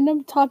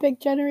random topic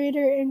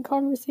generator and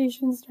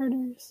conversation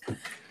starters.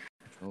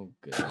 Oh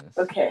goodness.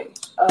 Okay.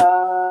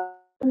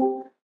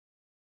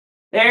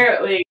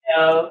 There we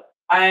go.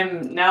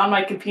 I'm now on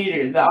my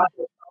computer. The audio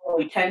is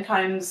probably 10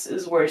 times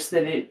is worse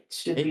than it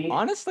should be.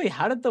 Honestly,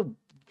 how did the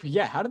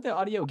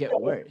audio get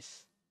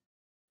worse?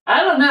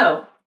 I don't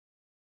know.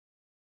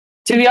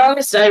 To be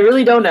honest, I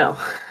really don't know.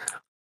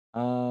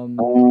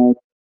 Hold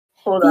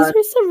These on.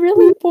 are some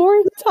really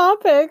boring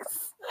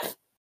topics.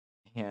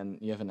 And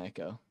you have an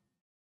echo.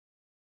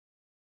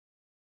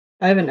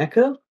 I have an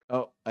echo?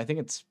 Oh, I think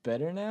it's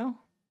better now.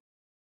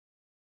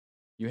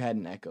 You had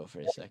an echo for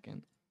a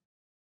second.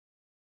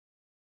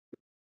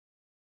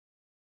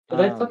 Did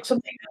I fuck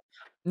something up?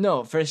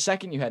 No, for a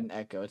second you had an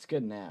echo. It's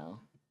good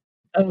now.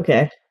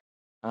 Okay.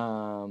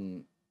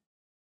 Also,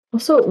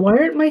 why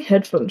aren't my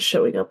headphones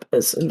showing up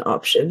as an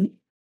option?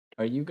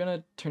 Are you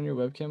gonna turn your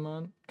webcam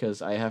on?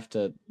 Because I have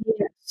to.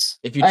 Yes.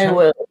 If you I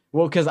will.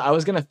 Well, because I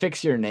was gonna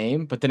fix your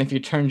name, but then if you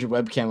turned your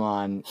webcam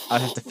on, I'd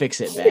have to fix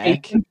it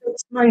back.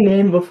 Fix my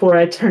name before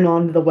I turn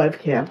on the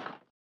webcam.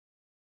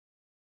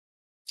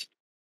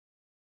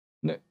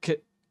 No,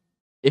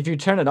 if you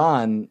turn it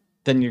on,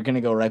 then you're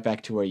gonna go right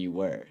back to where you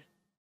were.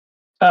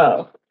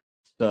 Oh.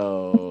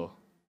 So.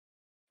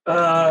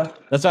 That's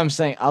what I'm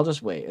saying. I'll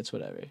just wait. It's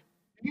whatever.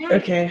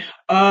 Okay.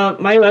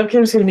 My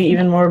webcam's gonna be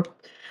even more.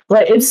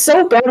 Like, it's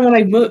so bad when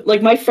I move.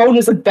 Like, my phone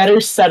is a better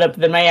setup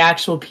than my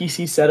actual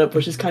PC setup,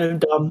 which is kind of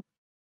dumb.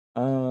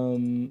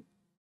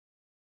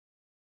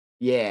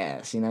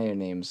 Yeah. See, now your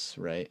name's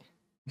right.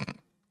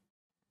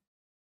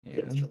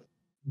 Yeah.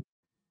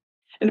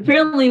 And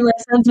apparently, my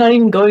sound's not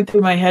even going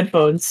through my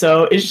headphones,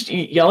 so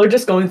y'all are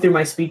just going through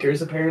my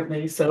speakers,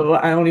 apparently. So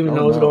I don't even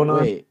know what's going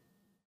on. Wait.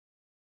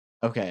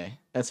 Okay,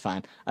 that's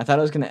fine. I thought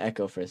I was gonna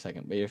echo for a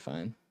second, but you're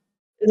fine.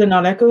 Is it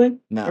not echoing?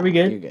 No, are we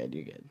good? You're good.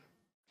 You're good.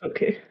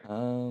 Okay.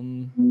 All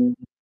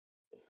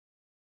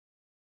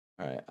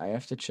right, I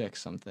have to check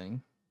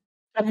something.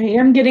 But I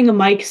am getting a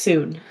mic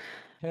soon.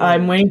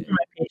 I'm waiting for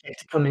my paycheck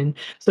to come in.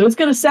 So it's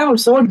gonna sound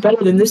so much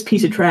better than this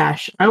piece of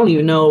trash. I don't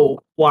even know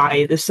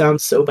why this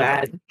sounds so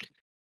bad.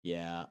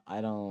 Yeah,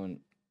 I don't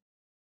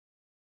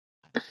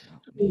know,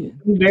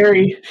 man.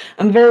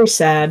 I'm very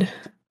sad.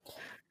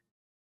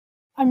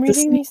 I'm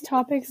reading these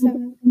topics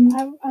and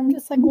I'm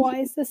just like,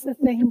 why is this a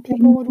thing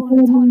people would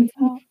want to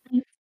talk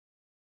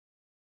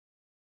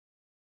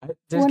about?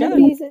 There's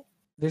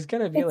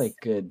gotta be like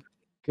good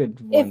ones.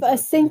 If a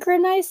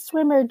synchronized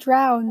swimmer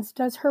drowns,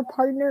 does her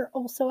partner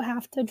also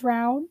have to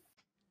drown?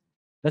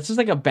 That's just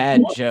like a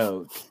bad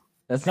joke.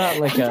 That's not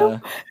like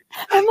a.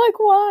 I'm like,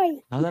 why?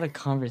 How's that a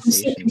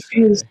conversation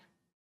starter?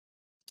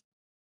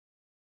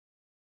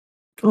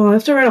 Oh, I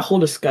have to write a whole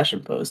discussion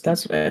post.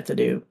 That's what I have to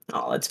do.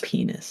 Oh, that's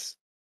penis.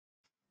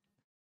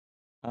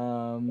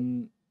 All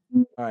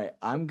right,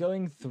 I'm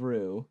going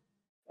through,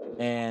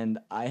 and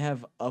I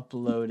have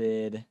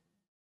uploaded.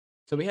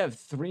 So we have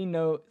three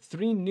new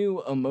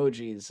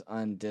emojis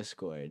on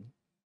Discord,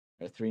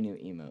 or 3 new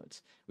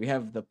emotes. We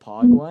have the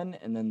pog one,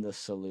 and then the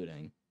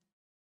saluting.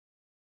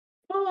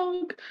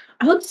 Pog.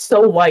 I look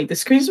so white. The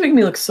screen's making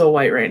me look so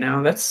white right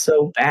now. That's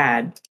so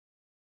bad.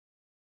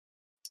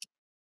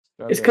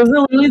 It's because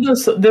literally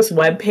this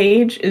web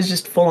page is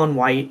just full on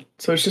white,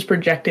 so it's just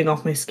projecting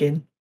off my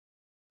skin.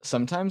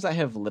 Sometimes I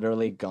have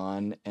literally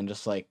gone and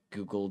just like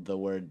Googled the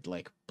word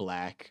like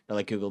black, or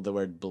like Googled the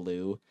word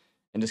blue,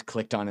 and just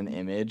clicked on an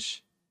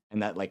image,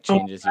 and that like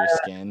changes your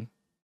skin.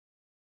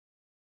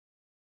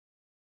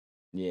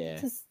 Yeah.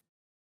 Just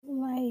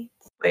light.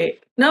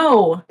 Wait,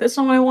 no, that's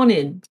not what I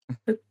wanted.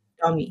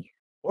 Dummy.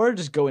 Or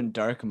just go in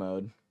dark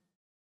mode.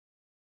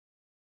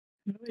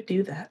 How do I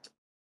do that?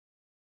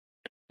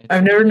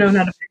 I've never known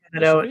how to figure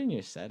that out. It should be in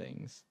your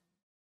settings.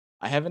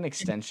 I have an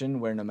extension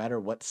where no matter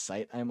what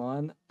site I'm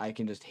on, I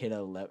can just hit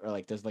or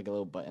like there's like a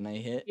little button I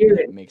hit, and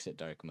it makes it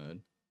dark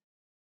mode.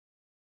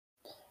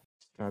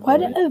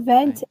 What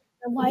event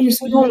in your life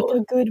would make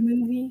a good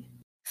movie?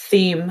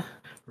 Theme.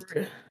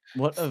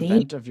 What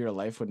event of your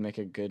life would make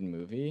a good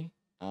movie?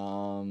 I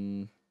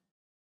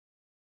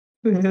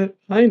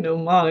know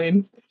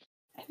mine.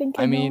 I think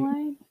I know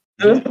mine.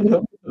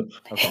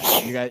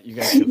 Okay, you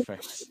guys go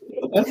first.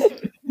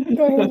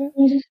 Go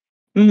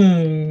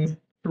ahead.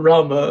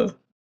 Drama.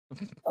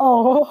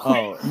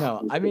 Oh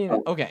no! I mean,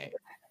 okay.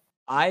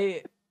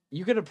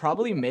 You could have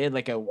probably made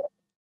like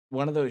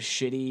one of those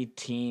shitty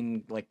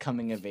teen like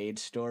coming of age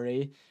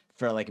story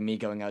for like me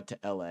going out to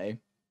LA.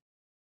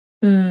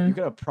 You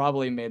could have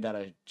probably made that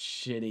a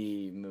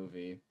shitty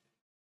movie.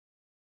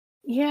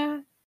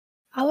 Yeah,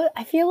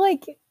 I feel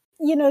like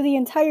the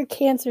entire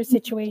cancer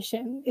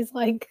situation is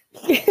like.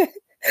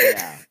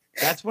 Yeah.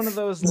 That's one of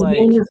those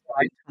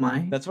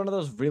that's one of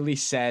those really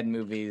sad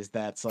movies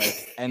that's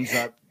like ends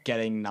up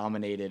getting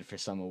nominated for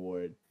some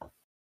award.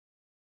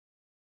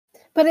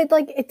 But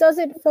it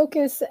doesn't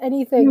focus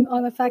anything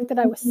on the fact that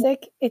I was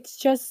sick. It's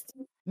just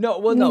No,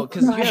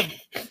 because you have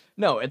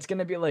it's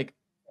gonna be like.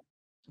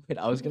 Wait,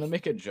 I was gonna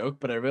make a joke,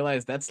 but I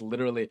realized that's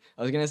literally.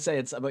 I was gonna say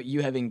it's about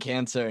you having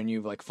cancer and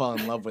you like fall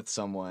in love with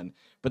someone,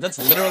 but that's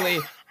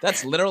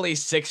literally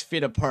 6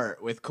 feet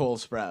apart with Cole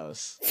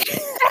Sprouse.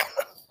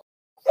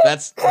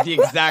 That's the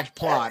exact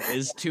plot: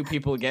 is 2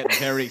 people get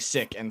very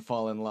sick and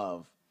fall in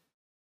love.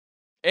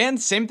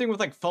 And same thing with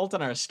like Fault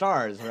in Our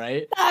Stars,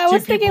 right? I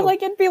was thinking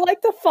like it'd be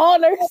like The Fault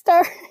in Our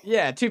Stars.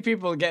 Yeah, 2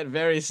 people get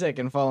very sick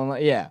and fall in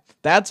love. Yeah,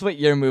 that's what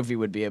your movie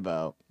would be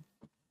about.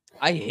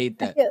 I hate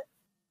that.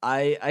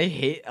 I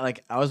hate,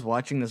 like, I was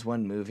watching this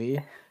one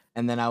movie,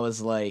 and then I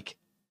was like,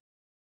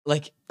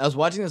 I was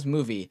watching this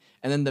movie,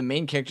 and then the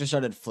main character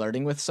started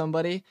flirting with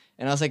somebody,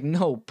 and I was like,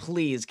 no,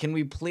 please, can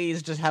we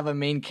please just have a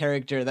main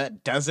character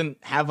that doesn't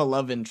have a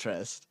love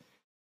interest?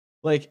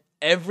 Like,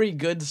 every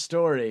good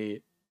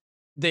story,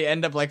 they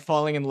end up, like,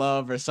 falling in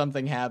love or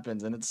something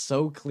happens, and it's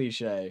so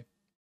cliche.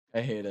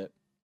 I hate it.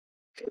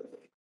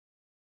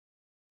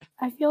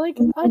 I feel like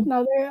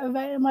another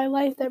event in my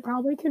life that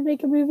probably could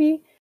make a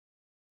movie,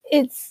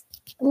 it's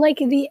like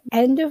the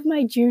end of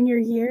my junior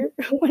year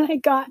when I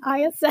got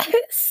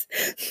ISS.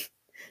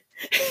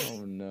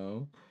 Oh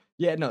no.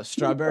 Yeah, no,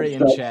 Strawberry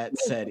in chat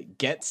said,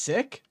 get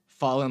sick,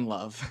 fall in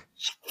love.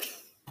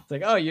 It's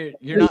like, oh, you're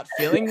not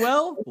feeling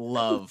well?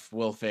 Love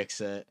will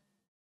fix it.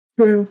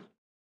 True.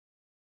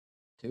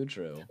 Too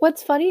true.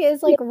 What's funny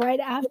is like right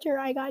after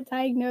I got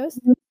diagnosed,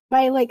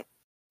 my like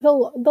the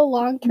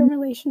long-term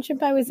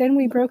relationship I was in,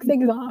 we broke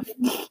things off.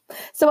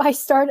 So I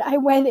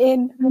went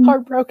in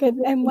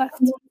heartbroken and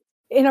left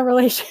in a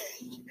relationship.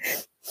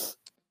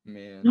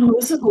 Man. No,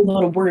 this is a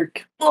lot of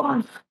work.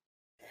 Ugh.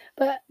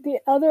 But the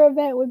other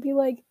event would be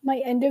like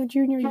my end of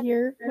junior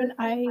year when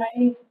end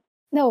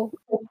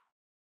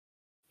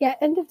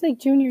of like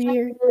junior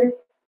year.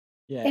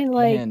 Yeah, and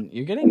like Han,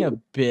 you're getting a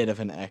bit of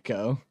an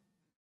echo.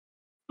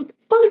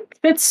 Fuck,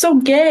 that's so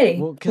gay.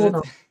 Well,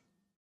 because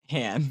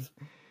Han,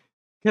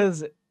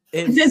 because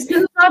it's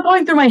not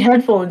going through my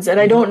headphones, and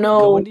I don't know.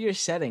 Go into your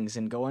settings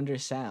and go under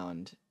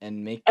sound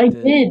and make. I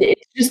did.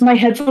 It's just my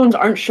headphones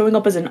aren't showing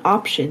up as an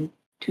option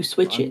to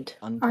switch it.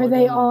 Are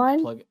they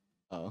on?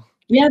 Oh.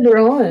 Yeah, they're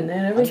on and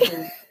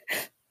everything.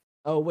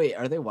 Oh wait,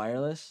 are they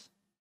wireless?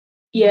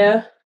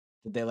 Yeah.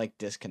 Did they like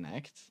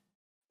disconnect?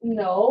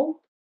 No.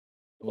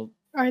 Well,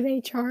 are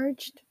they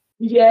charged?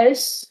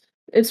 Yes.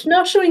 It's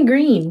not showing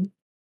green.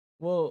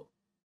 Well,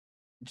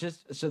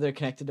 just so they're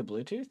connected to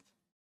Bluetooth?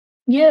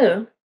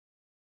 Yeah.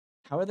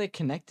 How are they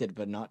connected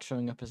but not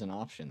showing up as an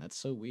option? That's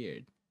so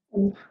weird.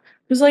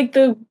 Because like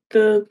the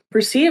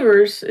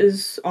receivers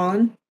is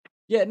on.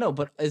 Yeah, no,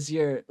 but is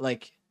your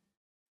like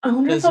I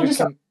wonder if I'll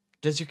just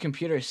does your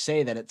computer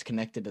say that it's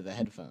connected to the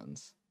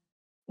headphones?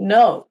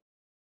 No.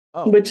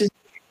 Oh. Which is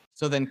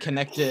so then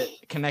connect the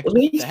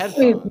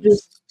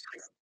headphones.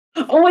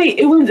 Oh wait,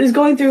 it's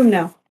going through them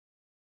now.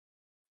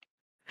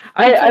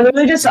 I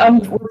literally just I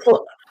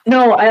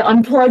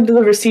unplugged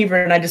the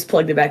receiver and I just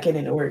plugged it back in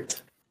and it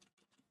worked.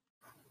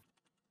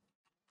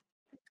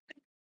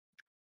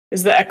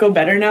 Is the echo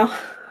better now?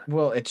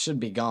 Well, it should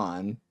be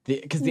gone.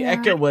 Because the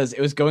echo was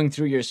going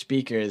through your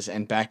speakers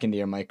and back into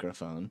your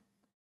microphone.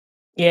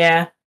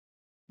 Yeah.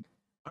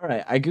 All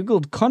right, I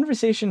googled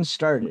conversation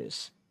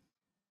starters.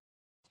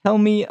 Tell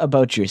me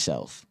about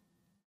yourself.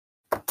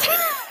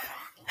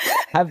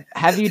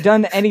 Have you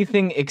done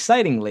anything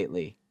exciting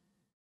lately?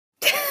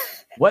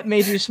 What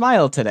made you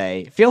smile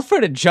today? Feel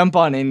free to jump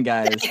on in,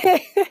 guys.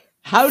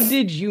 How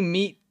did you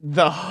meet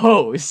the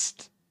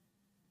host?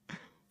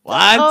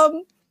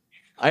 What?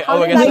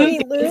 How did I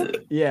meet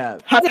Luke? Yeah.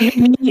 How did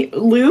you meet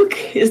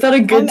Luke? Is that a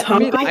good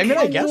topic?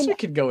 I guess we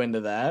could go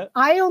into that.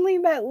 I only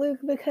met Luke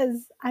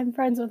because I'm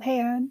friends with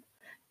Han.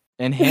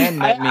 And Han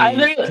met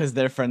me because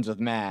they're friends with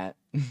Matt.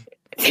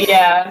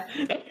 Yeah.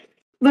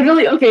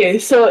 Literally, okay,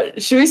 so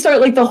should we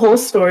start like the whole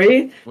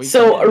story?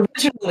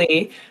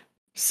 Originally,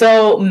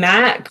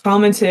 Matt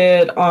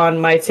commented on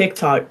my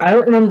TikTok. I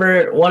don't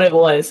remember what it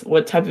was,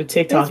 what type of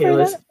TikTok it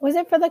was. Was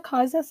it for the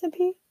cause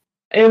recipe?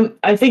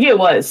 I think it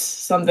was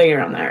something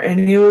around there.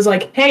 And he was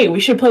like, hey, we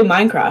should play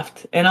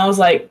Minecraft. And I was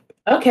like,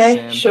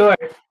 okay, sure.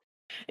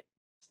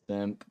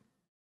 Simp.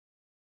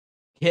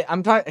 Yeah,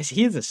 I'm talking.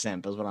 He's a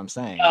simp, is what I'm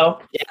saying.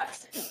 Oh, yeah.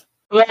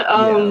 But,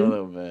 yeah, a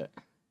little bit.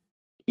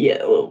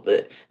 Yeah, a little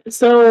bit.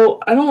 So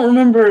I don't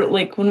remember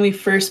like when we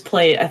first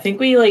played. I think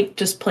we like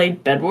just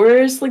played Bed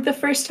Wars like the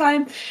first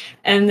time,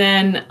 and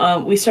then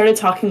we started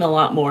talking a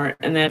lot more.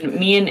 And then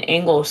me and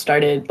Angle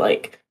started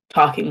like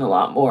talking a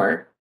lot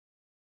more.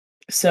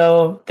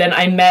 So then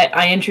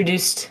I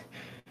introduced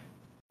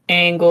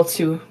Angle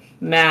to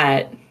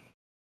Matt.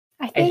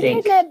 I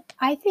think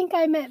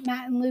I met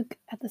Matt and Luke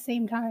at the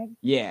same time.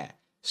 Yeah.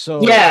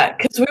 So Yeah,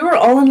 because we were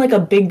all in like a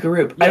big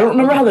group. I Yeah, don't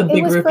remember how the It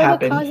big was group for the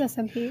happened. cause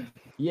SMP.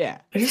 yeah.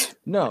 I just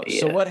No,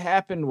 so Yeah. what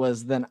happened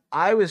was then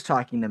I was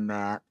talking to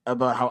Matt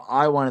about how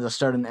I wanted to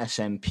start an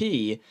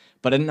SMP,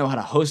 but I didn't know how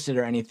to host it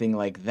or anything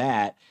like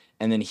that.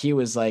 And then he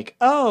was like,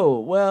 "Oh,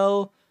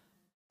 well,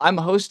 I'm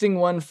hosting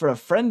one for a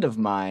friend of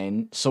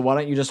mine, so why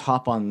don't you just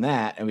hop on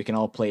that and we can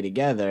all play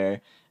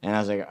together?" And I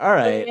was like, "All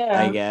right,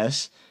 I yeah.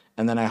 guess."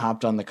 And then I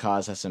hopped on the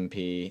cause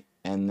SMP,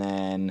 and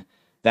then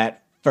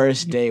that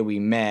first day we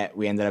met,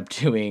 we ended up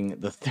doing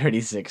the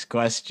 36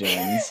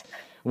 questions.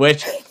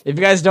 Which, if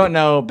you guys don't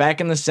know, back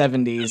in the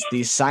 70s,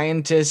 these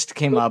scientists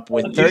came up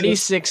with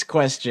 36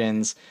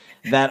 questions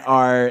that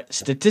are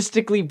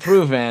statistically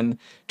proven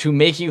to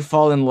make you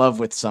fall in love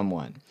with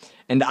someone.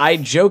 And I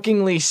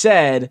jokingly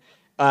said,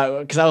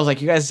 because I was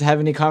like, "You guys have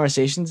any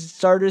conversation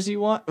starters you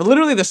want?"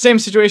 Literally the same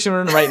situation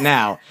we're in right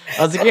now.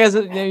 I was like, "You guys,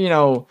 you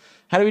know,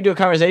 how do we do a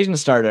conversation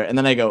starter?" And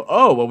then I go,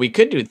 "Oh, well, we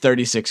could do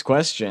 36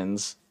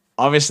 questions."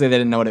 Obviously, they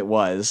didn't know what it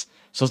was.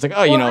 So it's like,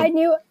 "Oh, you Well,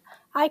 know,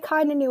 I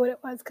kind of knew what it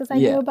was because I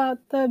yeah. knew about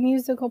the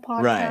musical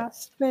Right.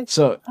 podcast with,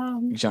 So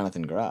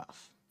Jonathan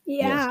Groff.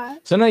 yeah. Yes.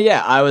 So no,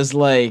 yeah, I was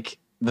like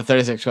the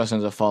 36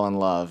 questions of fall in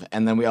love,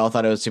 and then we all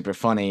thought it was super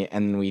funny,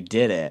 and we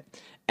did it.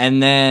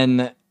 And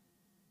then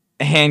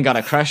Han got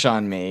a crush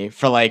on me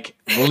for like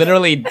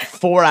literally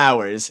 4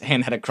 hours.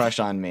 Han had a crush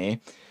on me.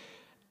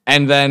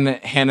 And then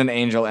Han and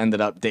Angel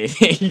ended up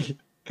dating.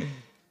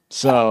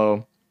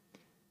 So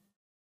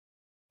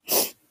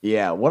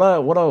yeah, what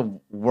a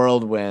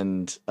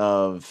whirlwind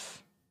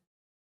of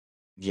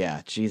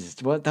yeah,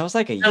 Jesus. What that was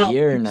like a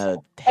year and a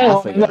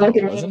half ago,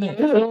 wasn't it?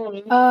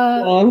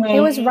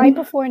 It was right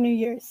before New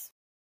Year's.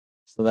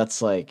 So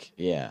that's like,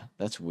 yeah,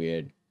 that's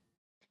weird.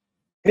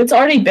 It's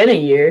already been a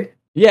year.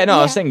 Yeah, no,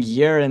 I was Yeah. saying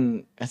year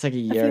and it's like a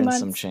year few and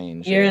some months.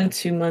 change. Year yeah. and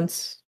 2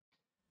 months.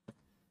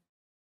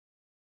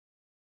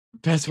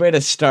 Best way to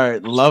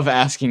start. Love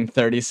asking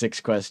 36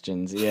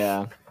 questions.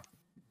 Yeah.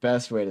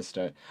 Best way to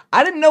start.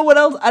 I didn't know what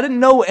else. I didn't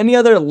know any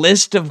other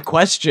list of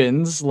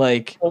questions.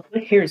 Like, Oh,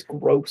 my hair is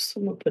gross.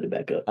 I'm gonna put it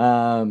back up.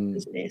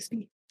 It's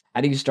nasty.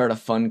 how do you start a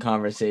fun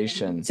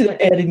conversation? See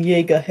the Ed and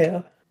Yeager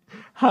hair.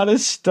 How to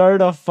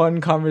start a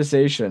fun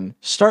conversation?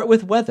 Start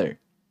with weather.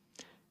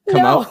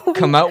 Come No,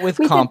 out with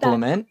we did that.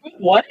 compliment.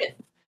 What?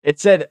 It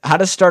said how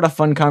to start a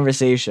fun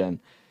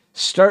conversation.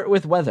 Start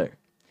with weather.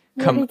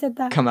 We already did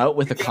that. Come out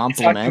with a Talking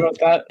compliment. about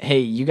that. Hey,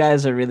 you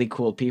guys are really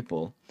cool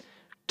people.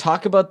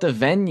 Talk about the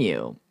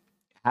venue.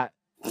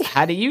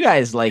 How do you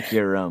guys like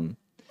your room?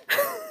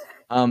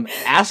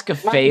 Ask a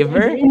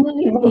favor.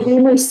 My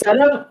gamer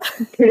setup.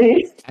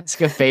 Pretty. Ask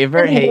a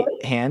favor. Hey,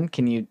 Han,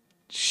 can you?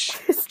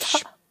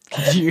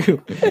 Can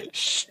you?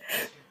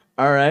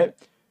 All right.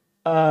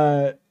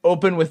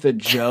 Open with a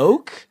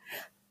joke.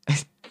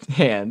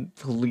 Han,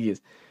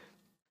 please.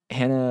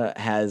 Hannah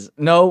has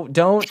no.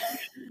 Don't.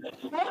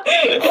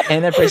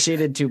 Hannah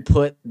proceeded to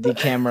put the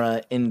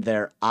camera in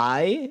their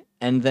eye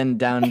and then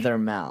down their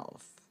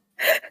mouth.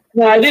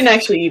 No, I didn't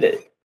actually eat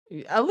it.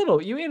 A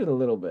little. You ate it a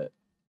little bit.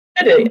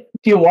 I did.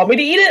 Do you want me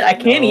to eat it? I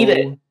can't eat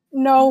it.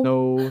 No.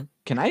 No.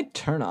 Can I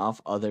turn off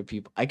other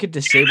people? I could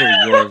disable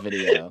your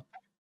video.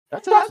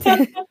 That's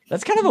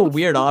kind of a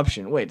weird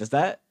option. Wait, does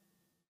that?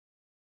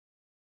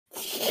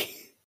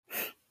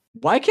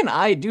 Why can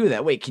I do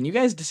that? Wait, can you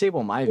guys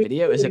disable my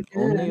video? Is it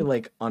only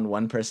like on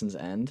one person's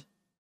end?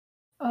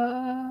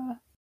 No.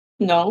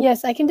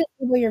 Yes, I can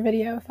disable your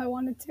video if I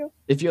wanted to.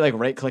 If you like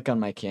right click on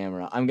my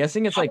camera. I'm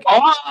guessing it's like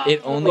Oh.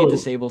 it only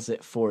disables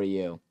it for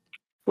you.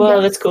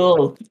 Well, that's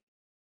cool.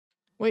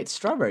 Wait,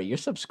 Strawberry, you're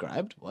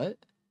subscribed? What?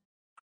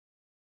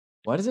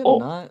 Why does it Oh.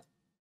 not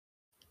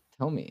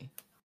tell me?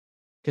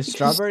 Because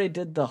Strawberry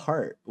did the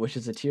heart, which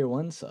is a tier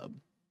 1 sub.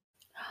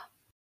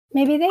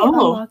 Maybe they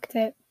unlocked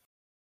it.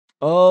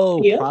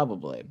 Oh, Yeah.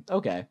 probably.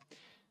 Okay.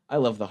 I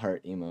love the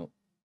heart emote.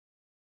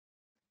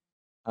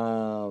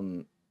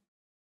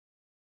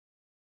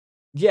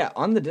 Yeah,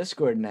 on the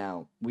Discord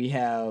now, we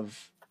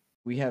have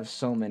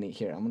so many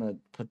here. I'm gonna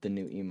put the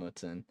new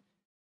emotes in.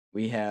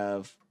 We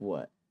have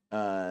what?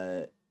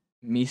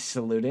 Me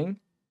saluting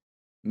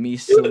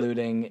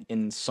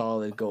in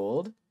solid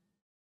gold,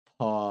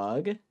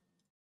 Pog,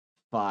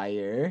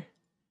 fire,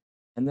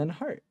 and then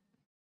heart.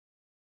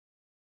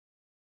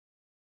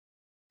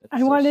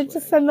 I wanted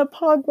to send the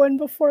Pog one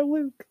before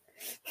Luke.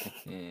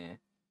 Yeah.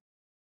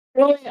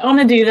 Really, I want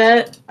to do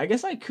that. I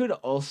guess I could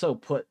also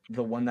put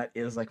the one that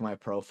is like my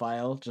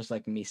profile, just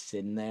like me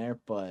sitting there,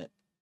 but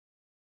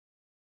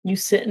You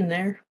sitting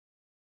there?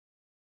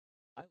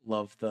 I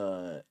love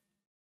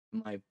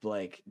my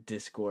like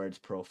Discord's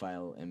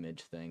profile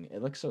image thing.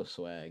 It looks so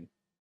swag.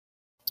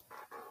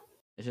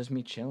 It's just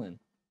me chilling.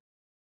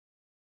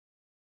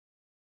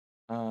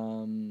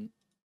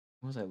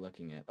 What was I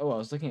looking at? Oh, I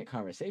was looking at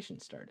conversation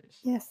starters.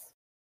 Yes.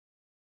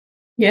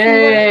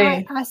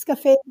 Yay! Ask a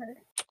favor.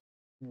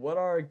 What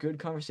are good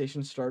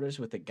conversation starters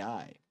with a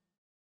guy?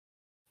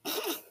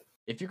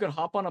 If you could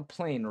hop on a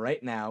plane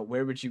right now,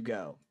 where would you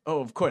go? Oh,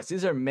 of course,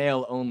 these are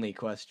male only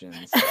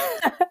questions.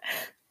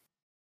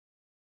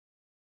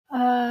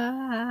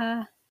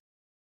 I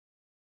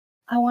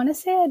I want to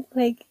say I'd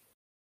like.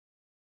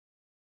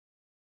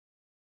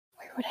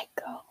 Where would I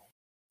go?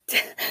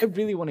 I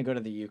really want to go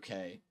to the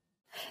UK.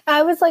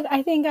 I was like,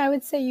 I think I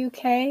would say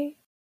UK,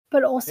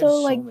 but also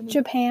so like many-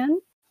 Japan.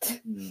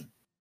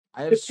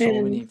 I have so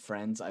Japan. many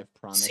friends I've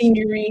promised.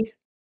 Scenery.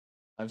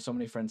 I have so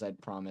many friends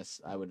I'd promise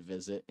I would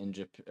visit in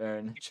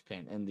Japan,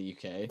 in the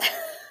UK.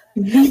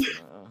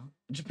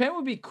 Japan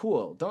would be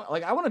cool.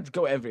 I want to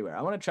go everywhere.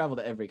 I want to travel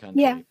to every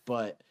country. Yeah.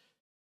 But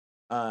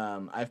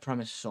I've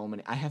promised so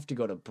many. I have to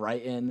go to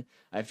Brighton.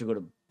 I have to go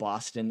to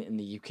Boston in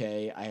the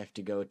UK. I have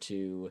to go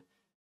to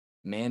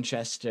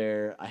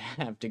Manchester. I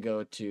have to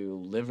go to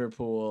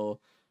Liverpool.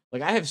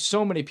 Like, I have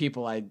so many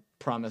people I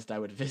promised I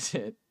would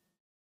visit.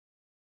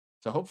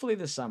 So hopefully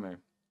this summer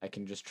I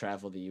can just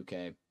travel the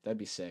UK. That'd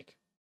be sick.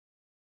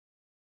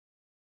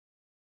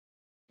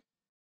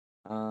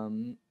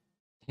 Hen,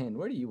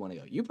 where do you want to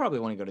go? You probably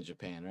want to go to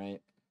Japan, right?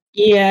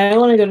 Yeah, I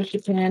want to go to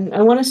Japan.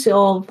 I want to see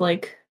all of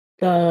like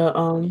the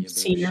Weeaboo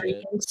scenery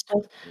shit. and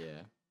stuff.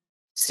 Yeah.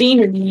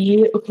 Scenery,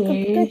 The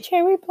okay.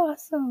 cherry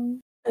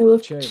blossom. I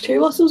love Cherry cherry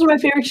blossoms are my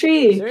favorite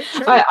tree. Is there a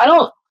cherry? I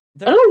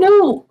don't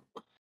know.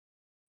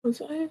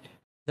 Was I?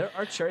 There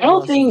are cherry I don't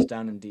blossoms think-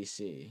 down in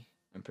DC.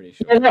 I'm pretty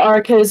sure. Yeah, there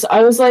are, because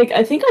I was like,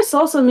 I think I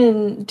saw some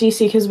in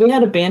DC because we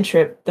had a band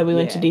trip that we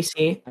went to Yeah.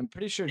 DC, I'm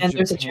pretty sure and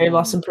there's a cherry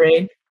blossom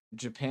parade.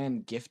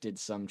 Japan gifted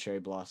some cherry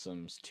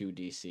blossoms to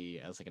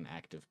DC as like an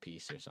active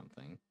piece or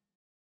something.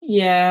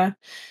 Yeah.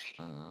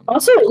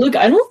 Also, look,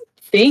 I don't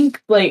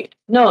think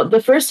no. The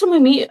first time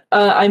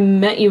I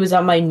met you was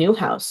at my new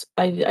house.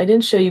 I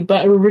didn't show you,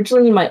 but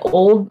originally in my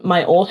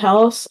old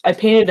house, I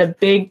painted a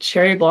big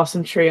cherry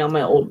blossom tree on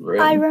my old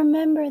room. I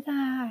remember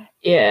that.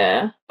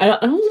 Yeah, I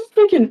don't know if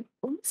I can.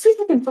 Let's see if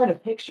I can find a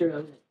picture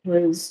of it.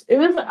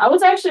 I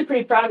was actually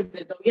pretty proud of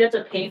it, though. We had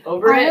to paint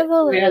over I it. have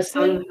a We had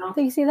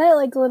do you see that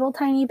like little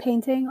tiny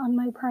painting on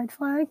my pride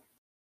flag?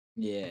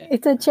 Yeah.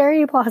 It's a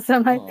cherry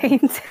blossom I Aw.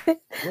 painted.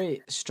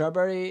 Wait,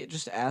 Strawberry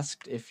just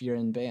asked if you're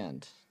in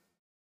band.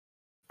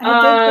 I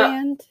did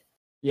band.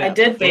 Yeah,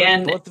 did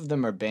band. Both of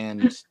them are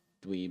band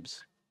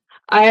dweebs.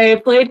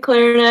 I played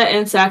clarinet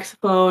and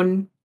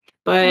saxophone,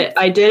 but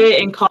I did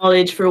it in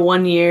college for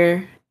 1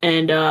 year,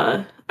 and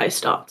I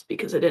stopped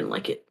because I didn't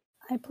like it.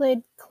 I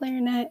played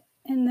clarinet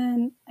and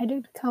then I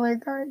did color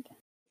guard.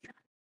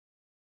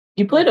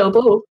 You played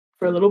oboe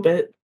for a little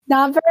bit.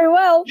 Not very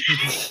well.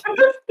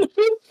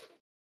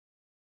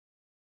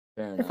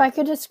 Fair enough. If I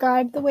could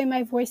describe the way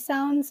my voice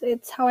sounds,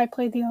 it's how I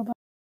play the oboe.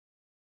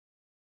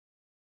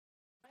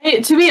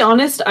 To be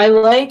honest, I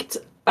liked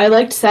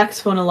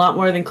saxophone a lot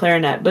more than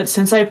clarinet, but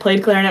since I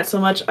played clarinet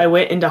so much, I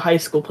went into high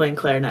school playing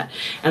clarinet,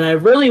 and I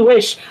really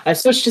wish I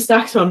switched to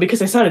saxophone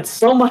because I sounded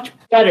so much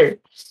better.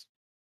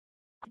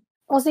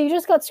 Also, you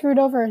just got screwed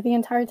over the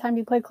entire time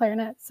you played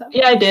clarinet, so.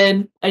 Yeah, I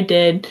did.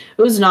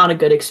 It was not a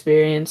good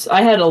experience.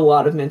 I had a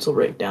lot of mental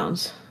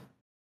breakdowns.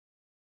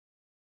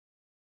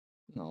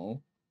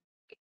 No.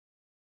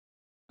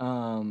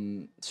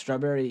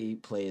 Strawberry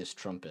plays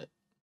trumpet.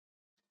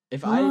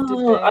 If I did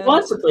band, I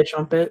wanted to play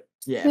trumpet.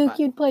 Yeah. Luke,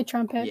 you'd play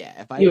trumpet. Yeah,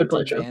 if I You did would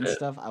play band trumpet.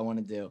 stuff, I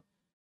want to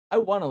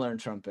learn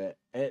trumpet.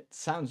 It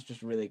sounds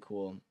just really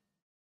cool.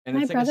 And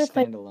My it's like a brother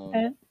played standalone.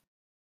 trumpet.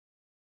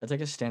 It's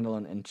like a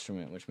standalone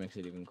instrument, which makes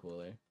it even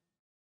cooler.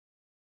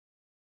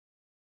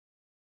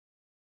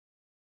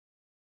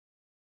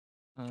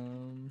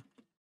 I'm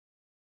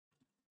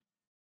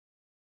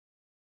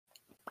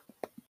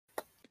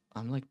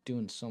like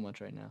doing so much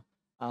right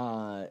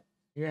now.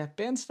 Yeah,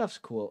 band stuff's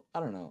cool.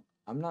 I don't know.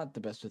 I'm not the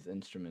best with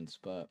instruments,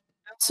 but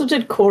I also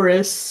did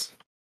chorus.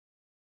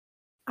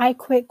 I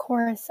quit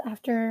chorus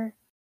after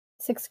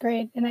 6th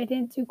grade, and I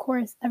didn't do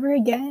chorus ever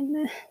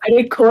again. I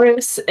did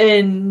chorus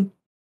in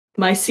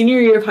my senior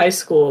year of high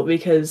school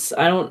because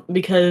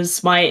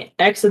my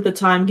ex at the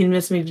time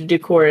convinced me to do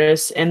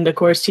chorus, and the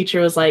chorus teacher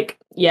was like,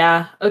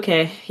 "Yeah,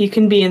 okay, you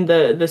can be in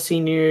the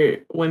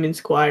senior women's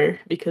choir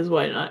because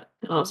why not?"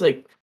 And I was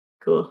like,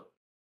 "Cool."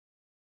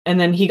 And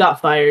then he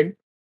got fired.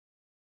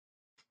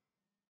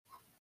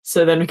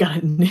 So then we got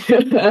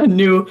a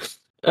new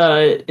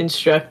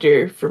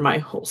instructor for my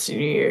whole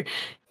senior year.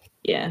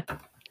 Yeah.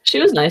 She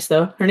was nice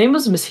though. Her name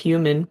was Miss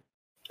Human.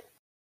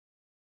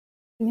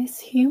 Miss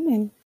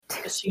Human.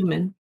 Miss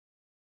Human.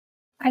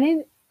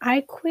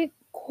 I quit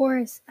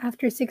chorus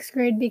after 6th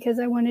grade because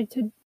I wanted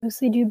to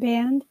mostly do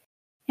band.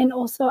 And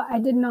also I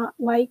did not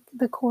like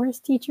the chorus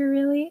teacher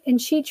really. And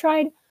she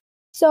tried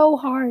so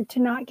hard to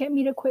not get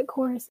me to quit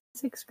chorus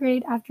in 6th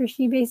grade after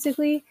she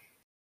basically,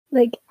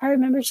 like, I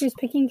remember she was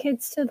picking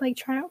kids to like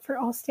try out for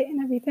All-State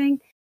and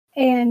everything.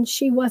 And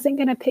she wasn't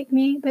going to pick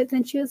me, but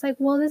then she was like,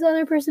 well, this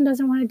other person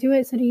doesn't want to do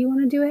it, so do you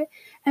want to do it?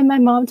 And my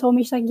mom told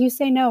me, she's like, you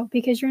say no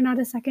because you're not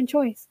a second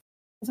choice.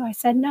 So I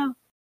said no.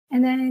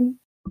 And then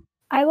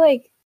I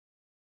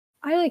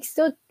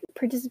still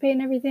participate in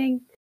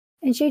everything.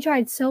 And she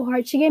tried so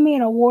hard. She gave me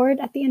an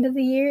award at the end of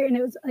the year, and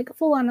it was like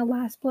full on a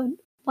last blood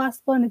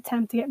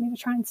attempt to get me to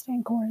try and stay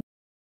in chorus.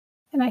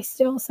 And I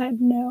still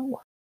said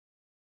no.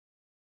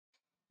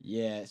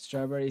 yeah,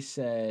 Strawberry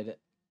said,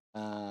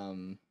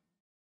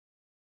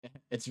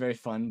 it's very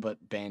fun,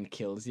 but band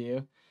kills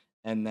you.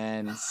 and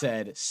then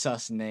said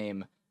sus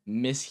name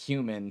Miss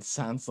Human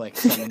sounds like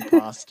some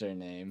imposter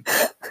name.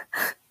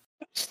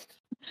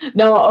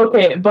 No,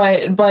 okay,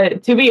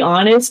 but to be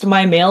honest,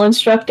 my male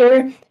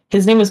instructor,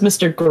 his name was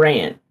Mr.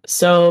 Grant.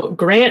 So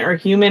Grant or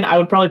Human, I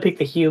would probably pick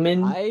the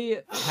Human.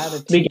 I had a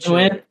begin teacher.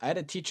 with. I had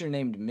a teacher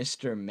named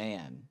Mr.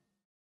 Man.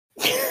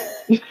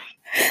 Mr.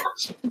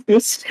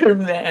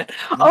 Man. Mr.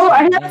 Oh,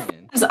 I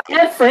Man.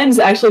 had friends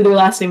actually. Their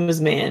last name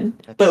was Man,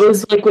 but it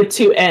was like with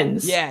 2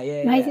 N's.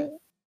 Yeah. My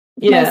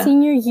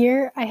senior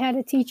year, I had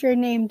a teacher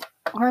named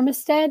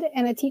Armistead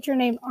and a teacher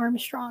named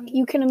Armstrong.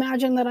 You can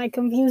imagine that I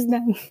confused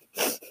them.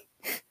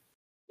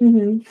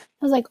 Mm-hmm.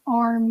 I was like,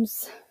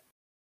 Arms.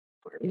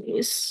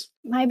 Yes.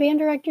 My band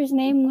director's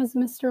name was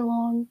Mr.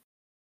 Long.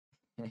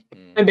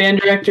 My band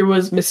director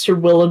was Mr.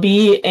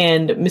 Willoughby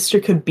and Mr.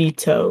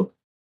 Kabito.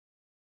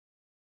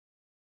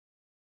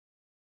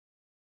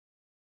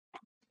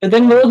 But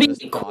then Willoughby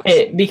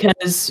quit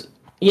because,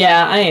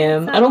 yeah, I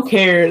am. I don't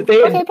care. Okay,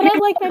 but I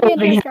like my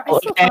band director. I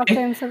still talk to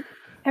him. So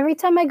every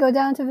time I go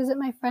down to visit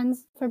my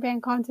friends for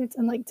band concerts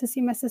and like to see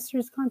my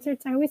sister's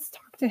concerts, I always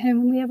talk to him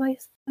and we have like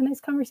a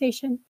nice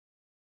conversation.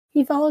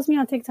 He follows me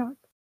on TikTok.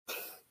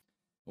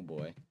 Oh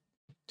boy.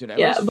 Dude,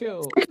 I always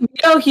feel...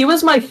 he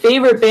was my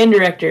favorite band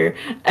director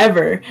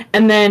ever.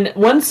 And then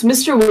once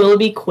Mr.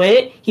 Willoughby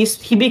quit,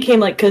 he became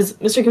like, because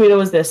Mr. Kabito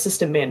was the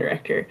assistant band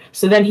director.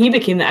 So then he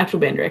became the actual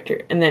band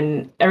director. And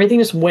then everything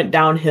just went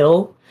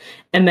downhill.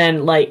 And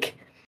then like,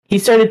 he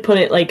started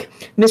putting like,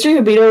 Mr.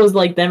 Kabito was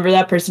like never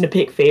that person to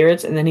pick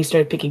favorites. And then he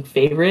started picking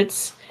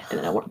favorites. And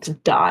then I wanted to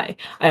die.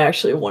 I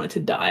actually wanted to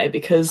die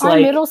because our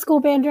middle school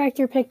band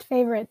director picked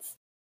favorites.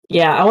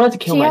 Yeah, I wanted to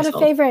kill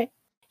myself.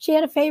 She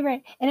had a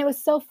favorite, and it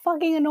was so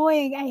fucking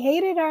annoying. I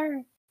hated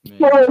her.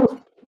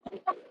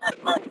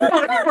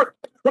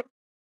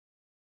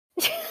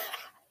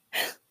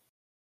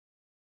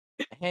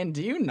 And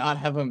do you not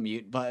have a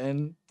mute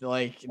button?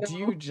 Like, do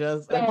you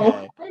just...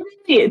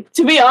 Okay.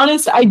 To be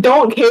honest, I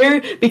don't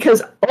care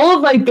because all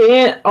of my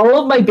band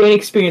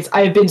experience,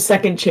 I have been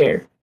second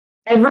chair.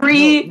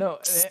 Every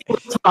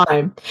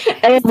time.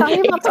 And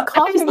talking about the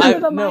coughing into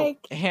the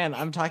mic. Han,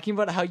 I'm talking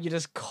about how you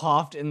just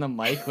coughed in the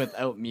mic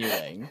without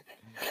muting.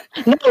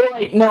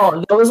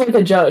 No, that was like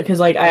a joke because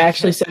like I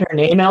actually said her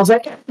name and I was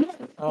like, we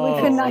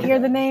could not hear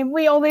the name.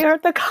 We only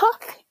heard the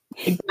cough.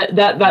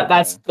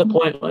 That's the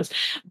point was.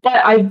 But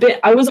I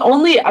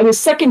was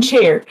second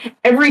chair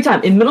every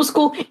time in middle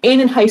school and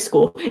in high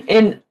school,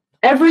 and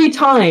every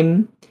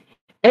time,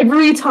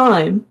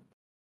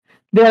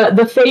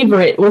 the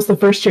favorite was the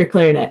first chair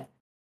clarinet.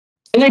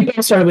 And they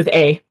both started with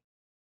A.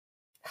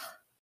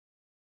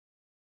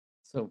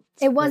 So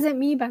it wasn't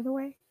me, by the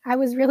way. I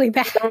was really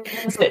bad.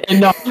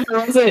 No, it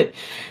wasn't.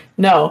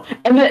 No.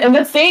 And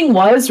the thing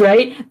was,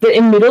 right, that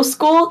in middle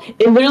school,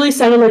 it literally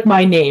sounded like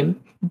my name.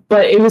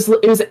 But it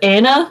was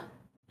Anna.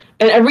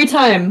 And every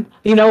time,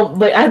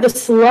 like I had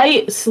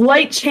the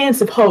slight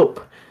chance of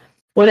hope.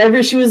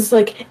 Whenever she was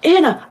like,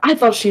 Anna, I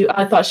thought she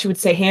would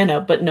say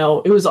Hannah, but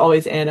no, it was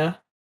always Anna.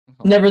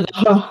 Never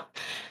the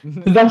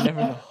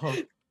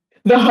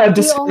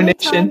The only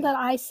time that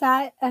I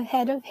sat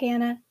ahead of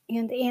Hannah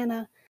and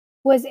Anna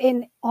was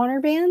in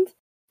honor band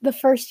the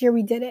first year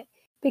we did it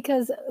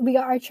because we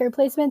got our chair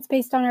placements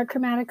based on our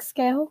chromatic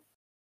scale.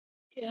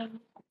 Yeah.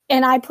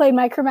 And I played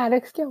my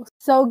chromatic scale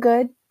so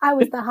good. I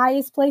was the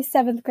highest placed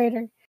 7th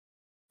grader.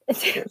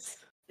 Yes.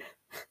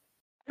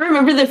 I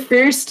remember the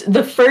first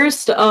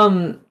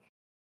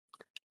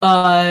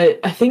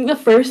I think the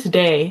first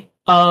day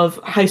of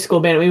high school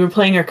band, we were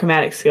playing our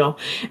chromatic scale,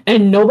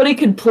 and nobody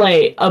could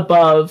play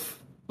above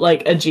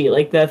like a G,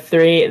 like the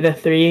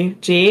 3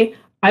 G.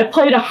 I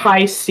played a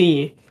high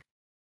C.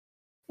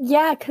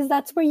 Yeah, because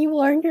that's where you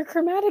learn your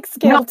chromatic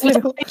scale too.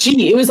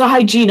 It was a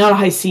high G, not a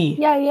high C.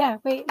 Yeah.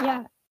 Wait,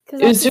 yeah.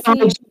 It was a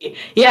high G.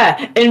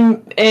 Yeah,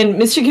 and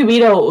Mr.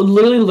 Kabito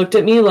literally looked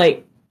at me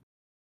like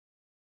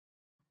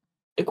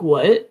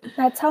what?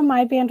 That's how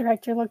my band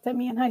director looked at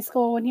me in high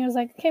school when he was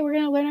like, "Okay, we're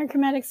gonna learn our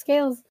chromatic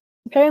scales."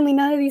 Apparently,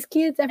 none of these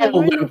kids ever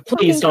learned their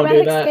fucking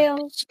chromatic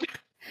scales.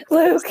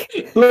 Luke,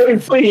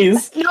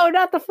 please. No,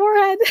 not the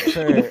forehead.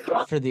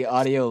 For the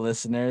audio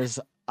listeners,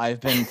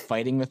 I've been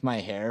fighting with my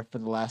hair for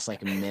the last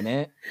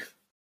minute,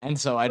 and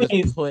so I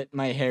just put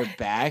my hair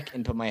back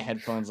and put my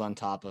headphones on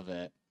top of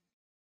it.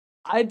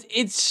 I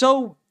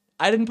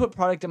didn't put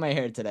product in my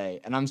hair today,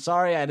 and I'm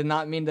sorry. I did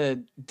not mean to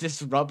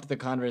disrupt the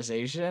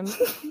conversation.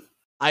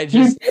 My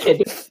hair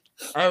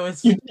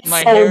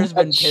has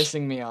been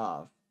pissing me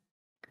off.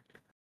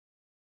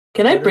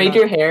 Can I braid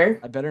your hair?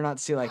 I better not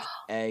see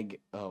egg.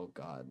 Oh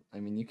God! I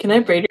mean, you can. I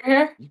braid your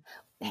hair?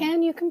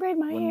 Han, you can braid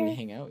my hair. When we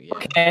hang out, yeah.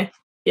 Okay.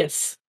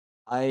 Yes.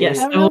 Yes.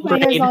 I don't know if my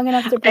hair's long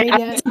enough to braid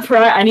yet.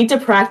 I need to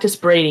practice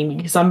braiding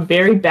because I'm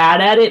very bad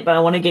at it, but I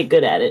want to get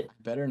good at it. I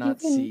better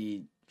not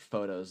see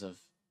photos of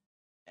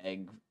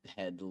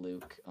Egghead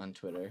Luke on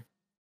Twitter.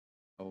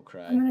 Oh,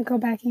 cry. I'm gonna go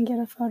back and get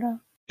a photo.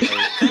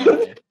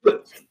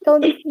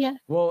 Yeah.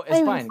 Well,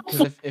 it's fine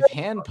because if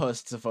Han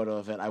posts a photo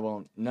of it, I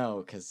won't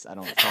know because I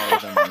don't follow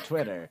them on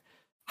Twitter.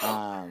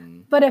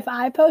 But if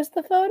I post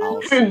the photo,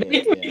 I'll see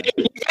it,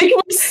 yeah.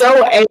 It was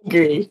so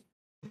angry.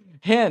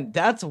 Han,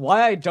 that's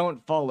why I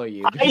don't follow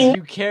you, I because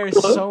you care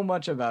so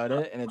much about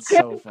it, and it's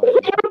so funny.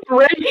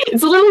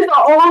 It's literally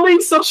the only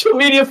social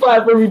media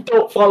platform you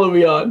don't follow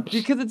me on.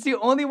 Because it's the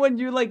only one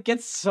you like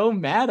get so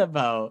mad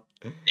about.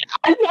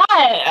 I'm not.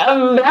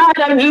 I'm mad.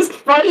 I'm just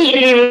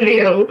frustrated with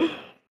you.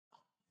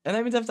 And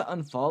that means I have to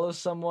unfollow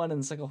someone,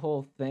 and it's like a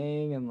whole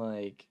thing, and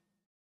like.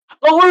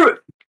 Oh,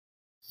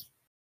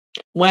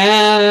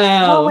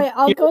 wow. Oh wait,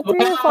 I'll go through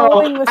your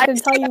following list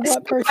and tell you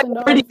what person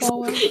to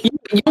unfollow.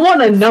 You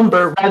want a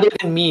number rather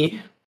than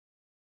me.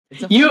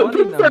 It's a You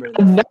funny prefer number, a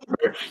though.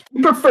 number.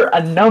 You prefer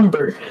a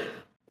number.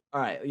 All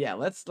right, yeah.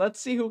 Let's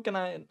see who can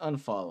I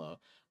unfollow.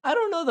 I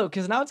don't know though,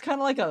 because now it's kind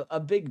of like a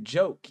big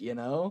joke, you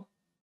know.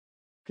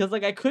 Because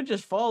like I could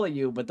just follow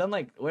you, but then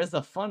like, where's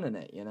the fun in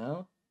it, you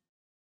know?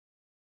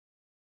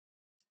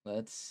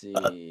 Let's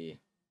see.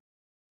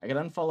 I could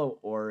unfollow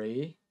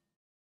Ori.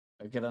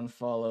 I could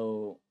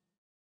unfollow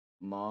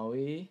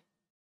Maui,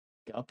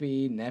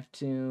 Guppy,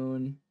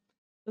 Neptune.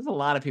 There's a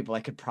lot of people I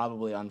could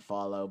probably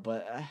unfollow,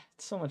 but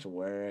it's so much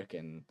work,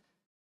 and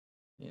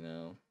you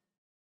know.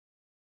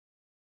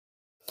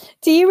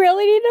 Do you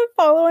really need to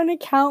follow an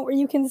account where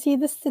you can see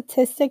the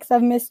statistics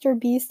of Mr.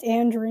 Beast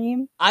and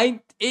Dream?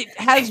 It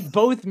has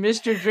both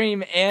Mr.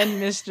 Dream and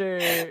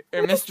Mr.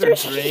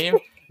 Dream.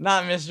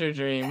 Not Mr.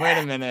 Dream. Wait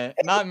a minute.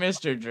 Not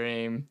Mr.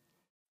 Dream.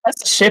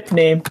 That's a ship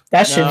name.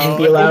 That shouldn't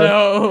be allowed.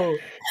 No.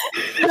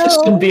 That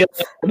shouldn't be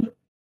allowed.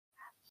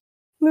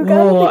 Luke, I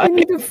don't think you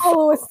need to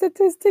follow a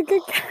statistic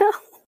account.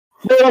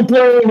 No, I'm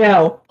blurry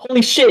now.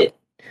 Holy shit.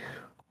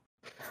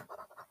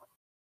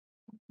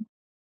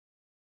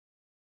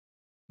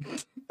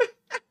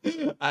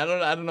 I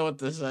don't know what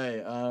to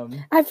say.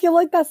 I feel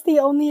like that's the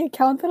only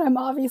account that I'm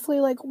obviously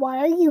like, why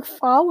are you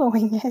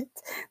following it?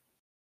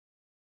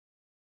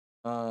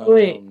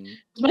 Wait,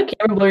 is my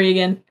camera blurry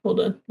again? Hold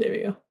on, there we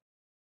go.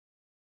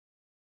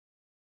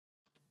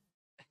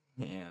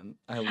 Man,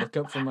 I look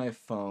up from my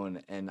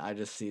phone and I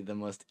just see the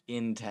most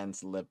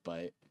intense lip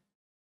bite.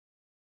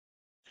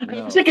 I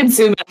have to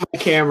consume it on my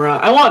camera.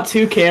 I want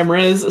 2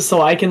 cameras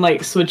so I can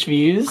like switch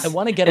views. I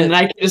want to get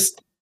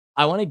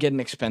I want to get an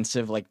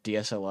expensive like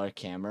DSLR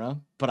camera,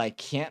 but I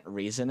can't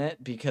reason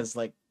it because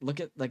like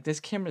look at like this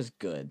camera's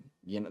good.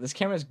 You know, this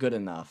camera's good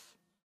enough.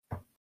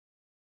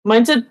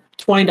 Mine's a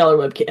 $20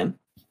 webcam.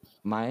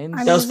 Mine's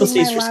I'm that was supposed to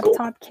using use my for school.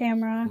 laptop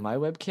camera. My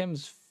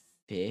webcam's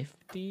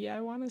 50, I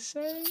want to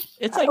say.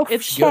 It's like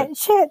it's good.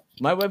 Shit.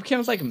 My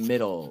webcam's like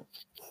middle.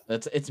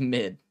 It's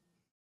mid.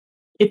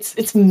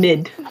 It's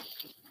mid.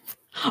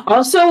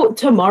 Also,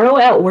 tomorrow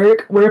at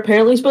work, we're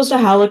apparently supposed to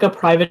have like a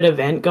private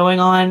event going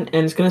on,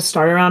 and it's gonna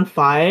start around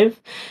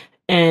 5.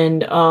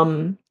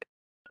 And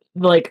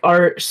like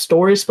our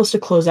store is supposed to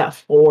close at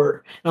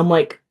 4. And I'm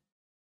like,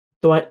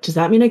 does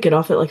that mean I get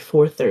off at like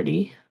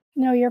 4:30?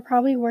 No, you're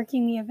probably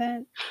working the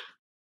event.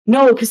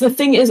 No, because the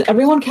thing is,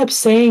 everyone kept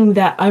saying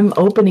that I'm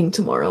opening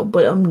tomorrow,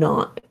 but I'm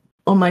not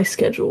on my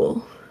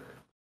schedule.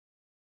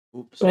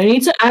 Oops. But I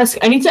need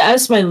to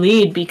ask my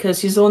lead because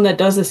he's the one that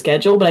does the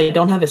schedule, but I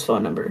don't have his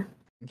phone number.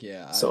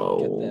 Yeah, so I'll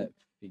get that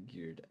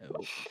figured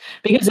out.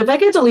 Because if I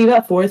get to leave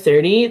at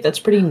 4:30, that's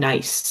pretty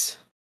nice.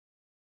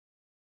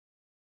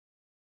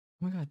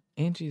 Oh my god,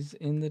 Angie's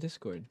in the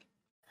Discord.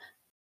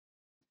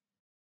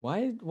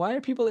 Why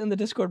are people in the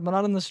Discord but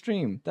not in the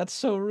stream? That's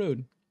so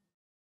rude.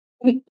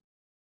 From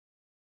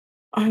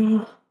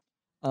the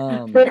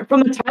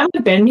time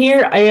I've been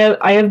here,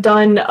 I have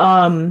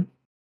done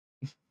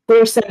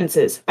 4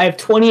 sentences. I have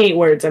 28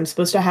 words. I'm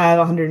supposed to have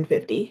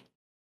 150.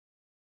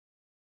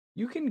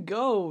 You can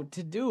go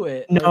to do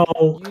it. No.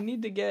 Like, you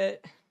need to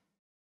get...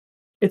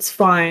 It's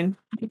fine.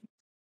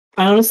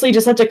 I honestly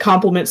just have to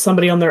compliment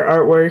somebody on their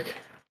artwork.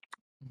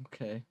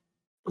 Okay.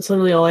 That's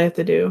literally all I have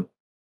to do.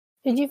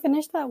 Did you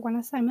finish that one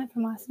assignment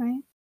from last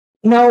night?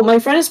 No, my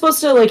friend is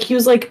supposed to, like, he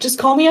was like, just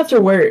call me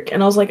after work.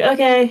 And I was like,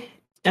 okay.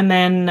 And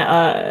then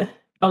I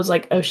was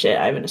like, oh shit,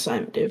 I have an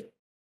assignment due.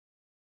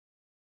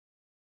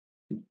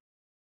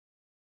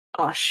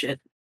 Oh shit.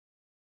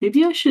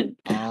 Maybe I should...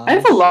 I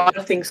have a lot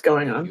of things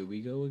going on. Here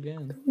we go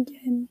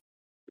again.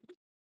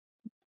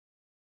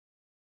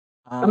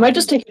 I might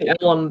just take an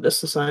L on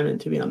this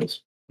assignment, to be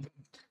honest.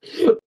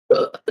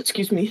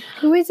 Excuse me.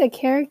 Who is a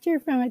character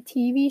from a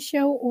TV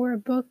show or a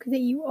book that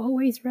you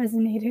always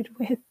resonated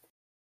with?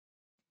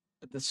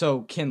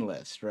 So, kin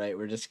list, right?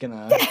 We're just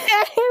gonna...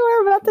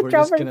 We're about to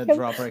drop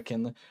our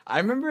kin list. I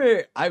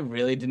remember I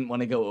really didn't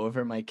want to go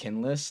over my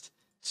kin list,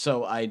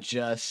 so I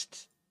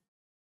just...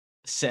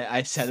 set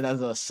it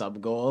as a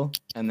sub goal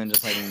and then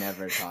just like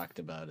never talked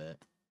about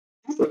it.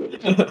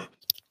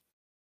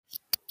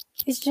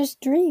 It's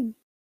just Dream.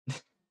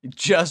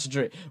 Just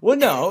Dream. Well,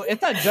 no,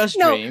 it's not just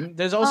Dream.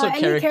 There's also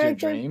character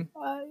Dream.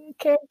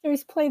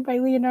 Characters played by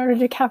Leonardo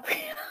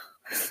DiCaprio.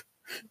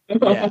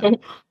 Yeah.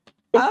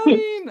 I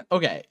mean,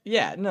 okay,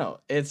 yeah, no,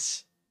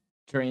 it's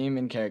Dream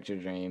and character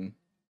Dream,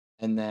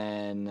 and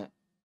then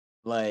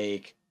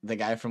like the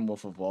guy from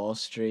Wolf of Wall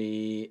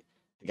Street,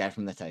 the guy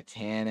from the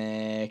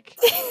Titanic.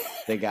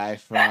 The guy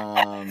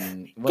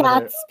from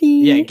Gatsby.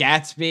 Yeah,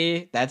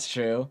 Gatsby. That's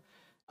true.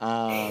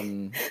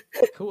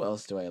 Who Who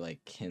else do I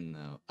like kin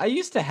though? I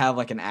used to have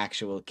like an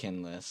actual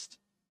kin list,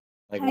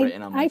 like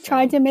written on my I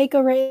tried to phone. make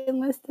a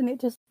written list and it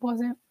just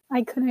wasn't.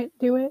 I couldn't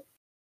do it.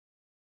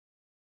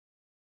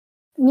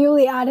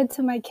 Newly added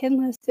to my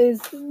kin list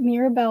is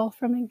Mirabelle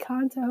from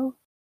Encanto.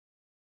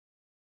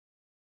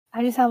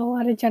 I just have a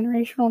lot of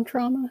generational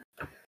trauma.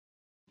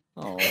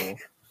 Oh,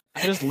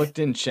 I just looked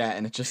in chat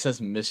and it just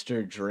says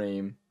Mr.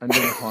 Dream. I'm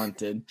being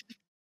haunted.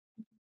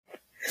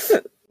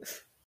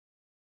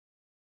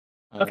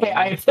 Okay,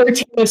 I have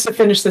 13 minutes to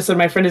finish this, and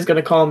my friend is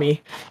gonna call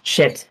me.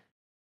 Shit,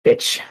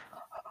 bitch.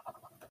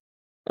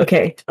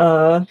 Okay.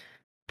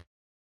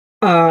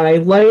 I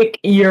like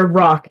your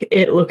rock.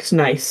 It looks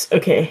nice.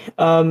 Okay.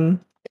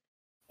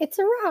 It's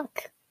a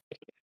rock.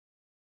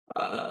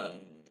 Uh,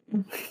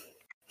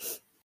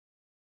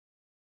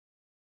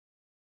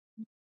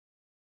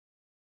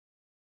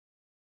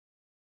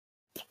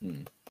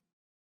 Hmm.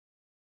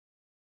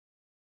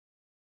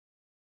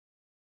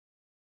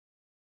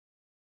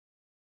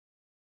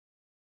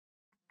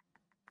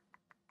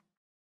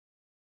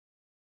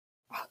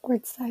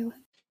 Awkward silence.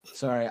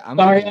 Sorry, I'm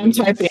Sorry, like I'm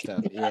reading typing.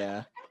 stuff.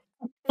 Yeah,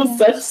 I'm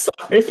so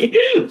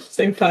sorry.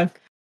 Same time.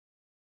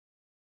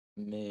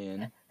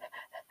 man.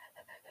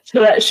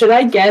 Should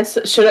I guess?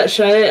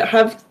 Should I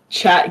have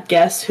chat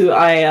guess who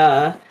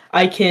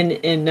I can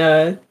in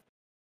the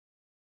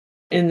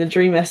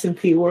Dream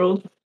SMP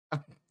world?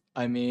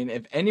 I mean,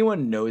 if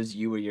anyone knows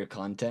you or your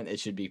content, it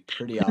should be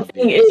pretty The obvious.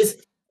 thing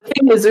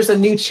is, there's a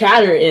new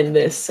chatter in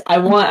this. I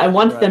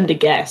want them to Right.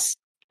 guess.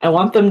 I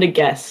want them to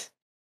guess.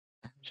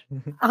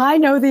 I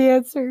know the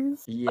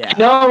answers. Yeah.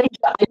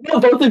 I know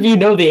both of you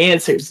know the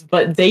answers,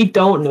 but they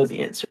don't know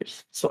the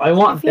answers. So I I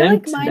want feel them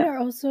like to mine know. are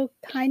also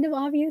kind of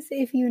obvious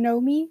if you know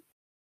me,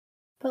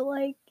 but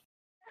like,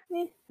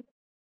 eh.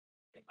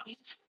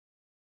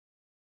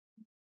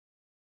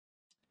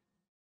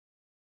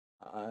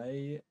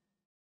 I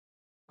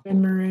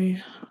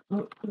Memory.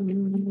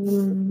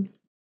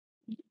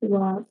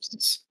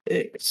 Lots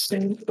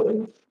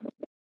example.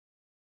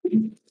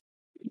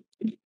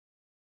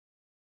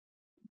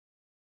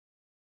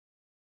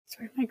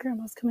 Sorry, my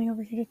grandma's coming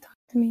over here to talk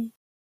to me.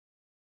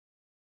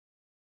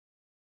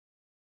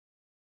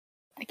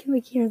 I can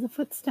like hear the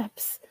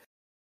footsteps.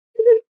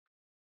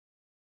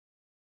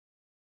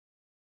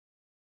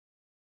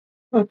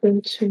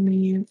 Happened to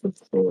me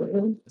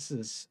before. This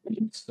is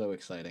so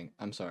exciting.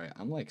 I'm sorry.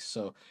 I'm like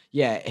so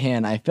yeah,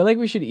 Han, I feel like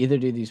we should either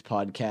do these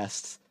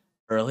podcasts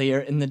earlier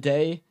in the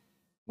day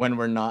when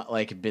we're not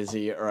like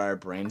busy or our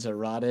brains are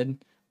rotted,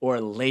 or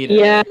later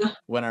Yeah.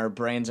 when our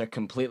brains are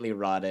completely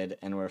rotted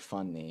and we're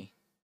funny.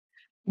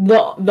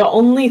 The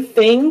only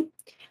thing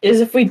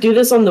is if we do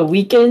this on the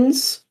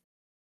weekends,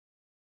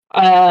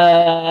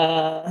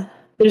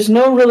 there's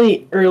no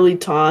really early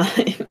time.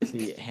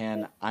 See,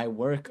 Han, I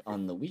work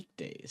on the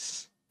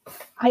weekdays.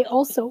 I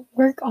also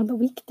work on the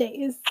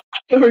weekdays.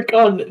 I work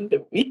on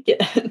the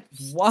weekend.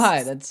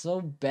 Why? That's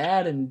so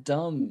bad and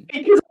dumb.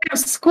 Because I have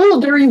school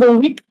during the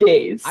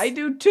weekdays. I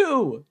do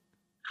too.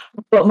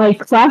 But my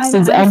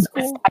classes I'm out of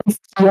end at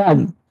school. 5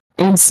 p.m.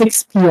 and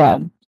 6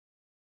 p.m.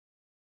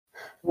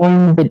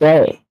 during the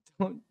day.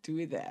 Don't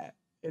do that.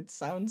 It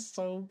sounds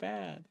so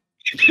bad.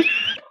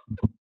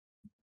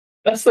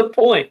 That's the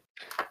point.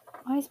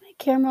 Why is my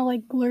camera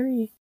like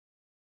blurry?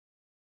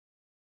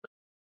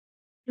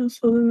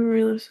 Also, let me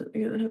realize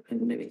something that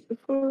happened maybe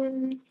before.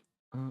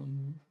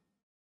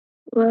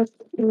 Left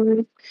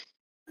The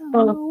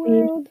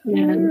world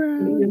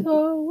around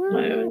the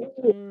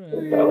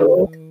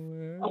world.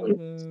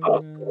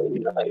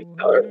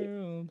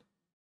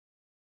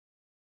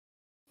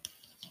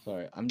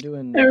 Sorry, I'm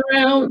doing.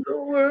 Around the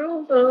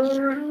world,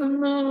 around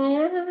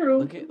the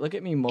world. Look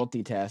at me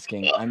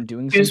multitasking. I'm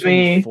doing Excuse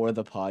something me. for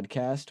the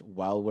podcast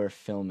while we're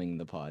filming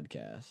the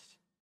podcast.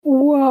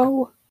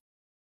 Whoa.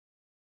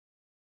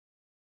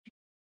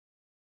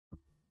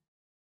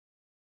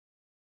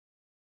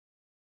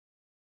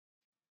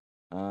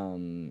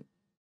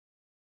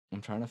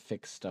 I'm trying to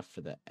fix stuff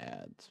for the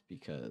ads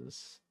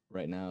because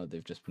right now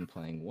they've just been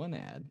playing one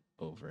ad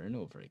over and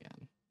over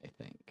again, I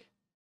think.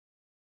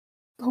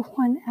 The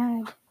one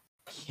ad.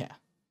 Yeah.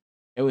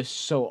 It was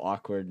so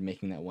awkward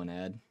making that one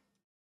ad.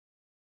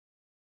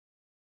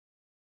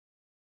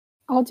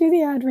 I'll do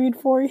the ad read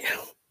for you.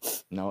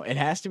 No, it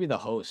has to be the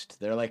host.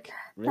 They're like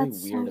really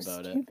That's weird so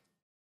about stupid. it.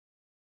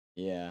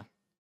 Yeah.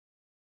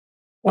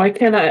 Why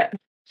can't I?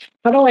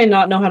 How do I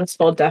not know how to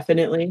spell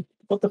definitely?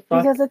 What the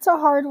fuck? Because it's a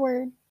hard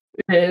word.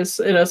 It is.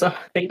 It is.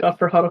 Thank God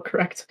for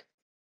autocorrect.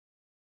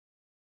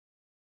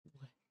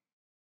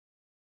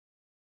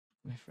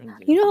 My friends are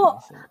You know,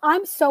 decent.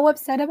 I'm so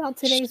upset about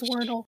today's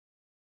Wordle.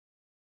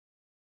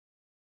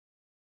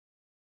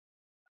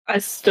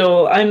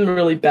 I'm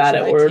really bad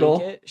Should at I Wordle.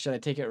 take it? Should I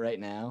take it right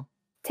now?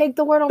 Take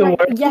the Wordle The right.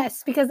 Wordle?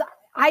 Yes, because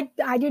I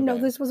didn't know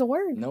Okay. this was a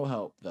word. No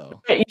help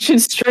though. You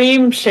should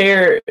screen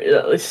share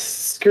your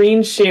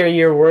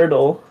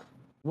Wordle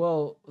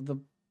Well, so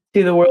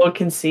the world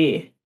can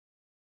see.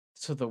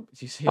 you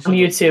say On so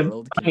the YouTube.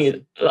 world can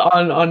see?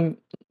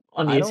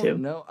 On I YouTube.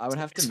 don't know. I would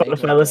have to make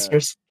Spotify like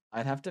listeners.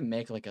 I'd have to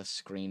make like a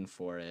screen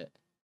for it.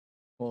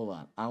 Hold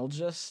on. I'll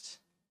just.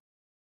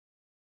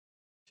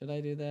 Should I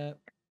do that?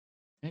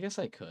 I guess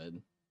I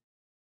could.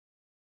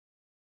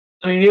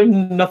 I mean, you have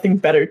nothing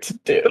better to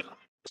do.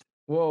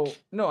 Well,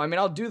 no, I mean,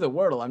 I'll do the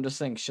Wordle. I'm just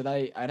saying, should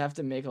I? I'd have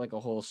to make like a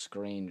whole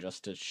screen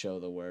just to show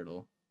the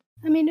Wordle.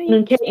 I mean,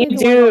 no, Can just you do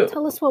the do- word.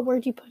 Tell us what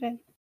word you put in.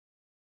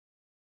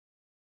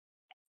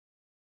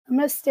 I'm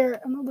gonna stare.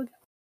 I'm gonna look.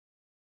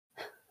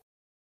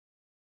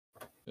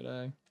 Should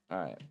I? All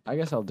right. I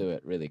guess I'll do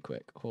it really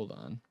quick. Hold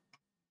on.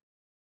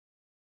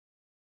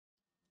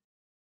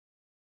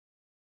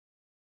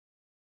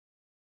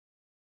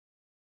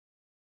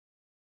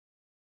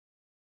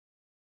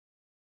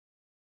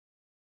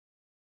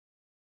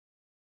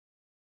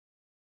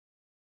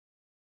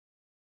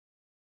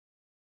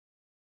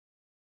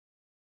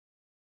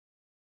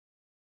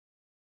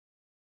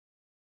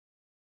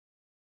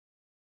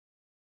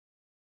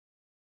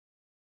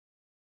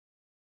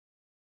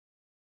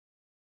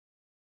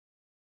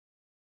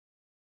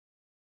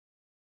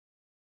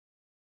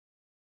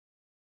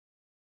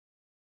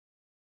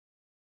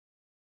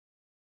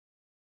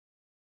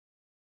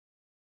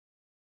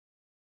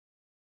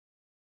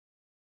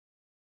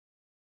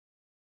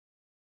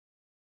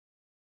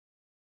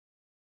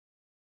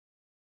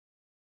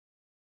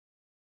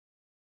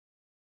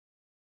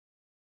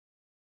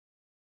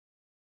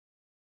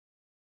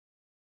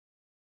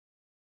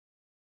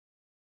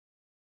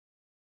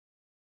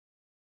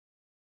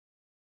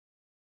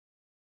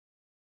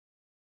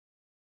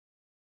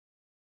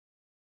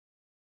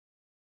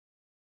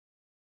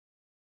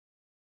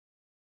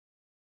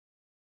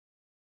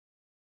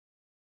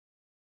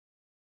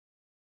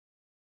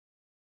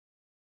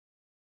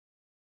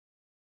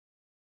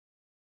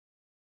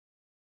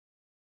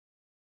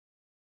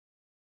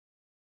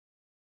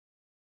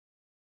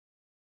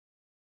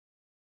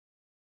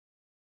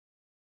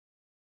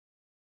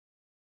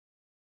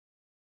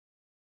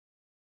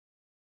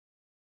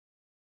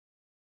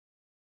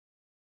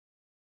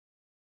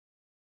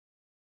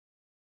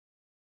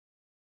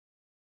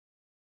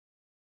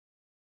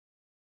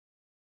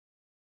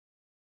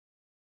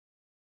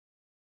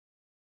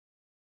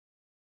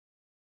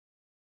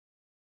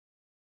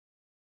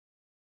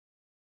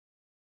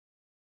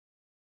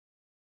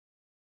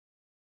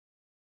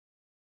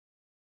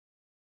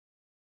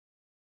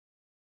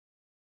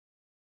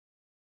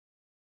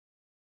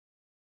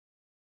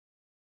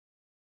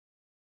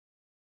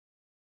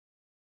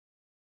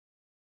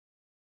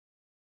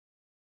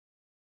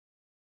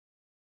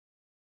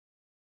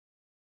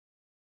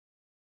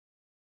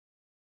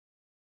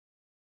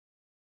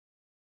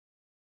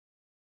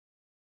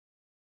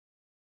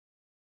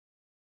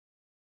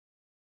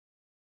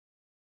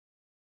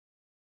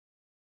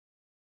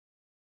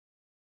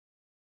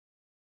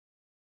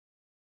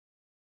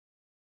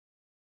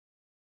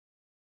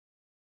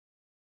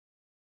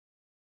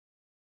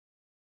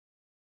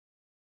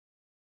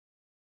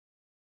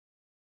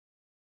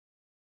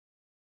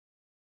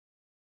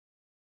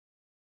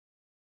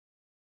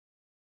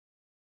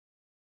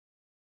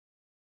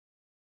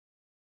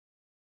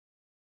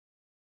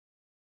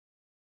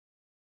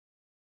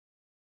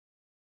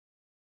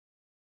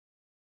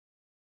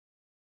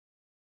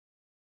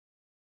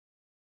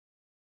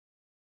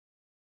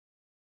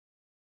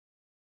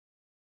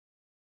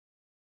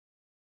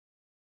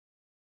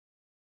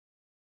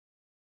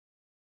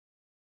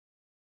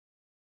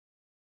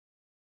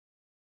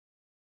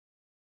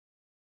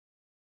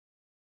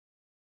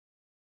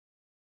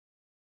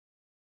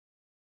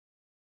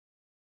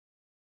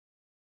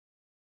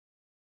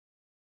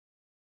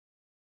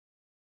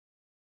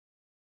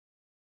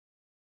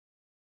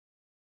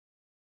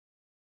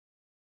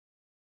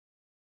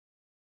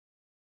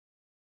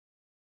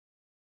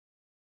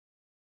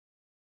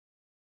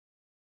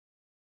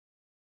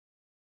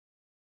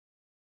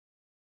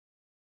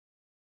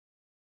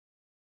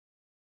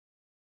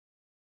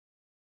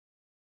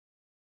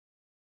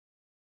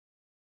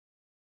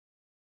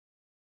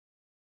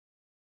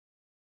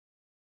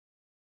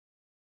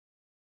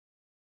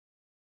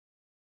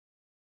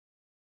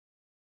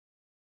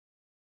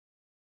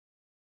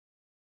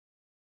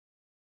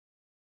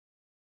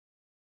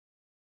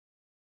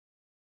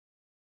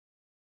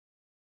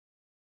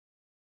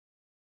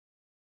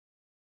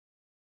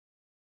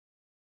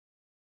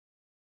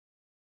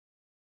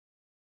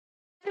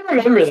 I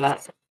remember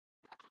that.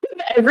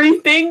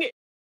 Everything.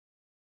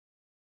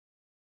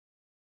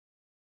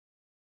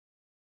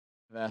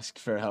 I've asked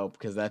for help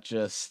because that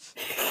just.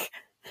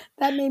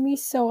 That made me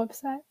so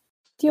upset.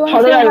 Do you want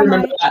How to did hear I how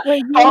remember mine? that?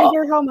 Wait, do you want to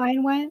hear how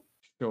mine went?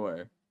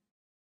 Sure.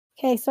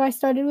 Okay, so I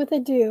started with a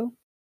do,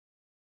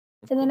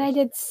 Of and then I course.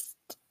 did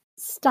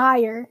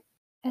stire,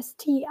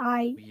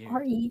 STIRE.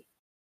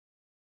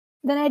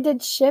 Then I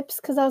did ships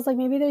because I was like,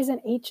 maybe there's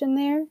an H in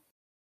there,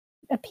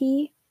 a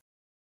P,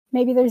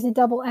 maybe there's a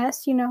double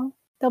S, double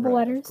Right,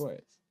 letters. of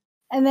course.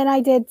 And then I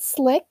did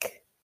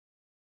slick,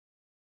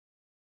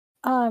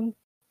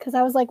 because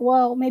I was like,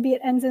 well, maybe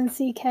it ends in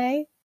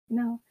CK.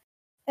 No.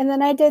 And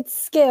then I did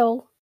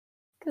skill,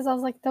 because I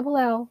was like, double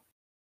L,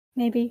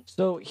 maybe.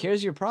 So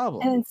here's your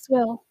problem. And then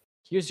swill.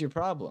 Here's your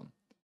problem.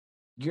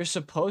 You're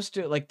supposed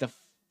to, like, the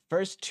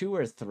first 2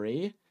 or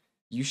 3,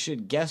 you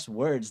should guess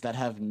words that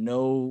have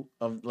none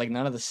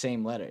of the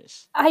same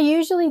letters. I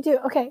usually do.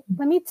 Okay,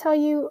 let me tell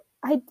you.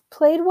 I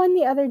played one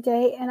the other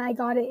day and I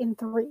got it in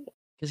 3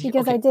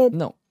 because I did.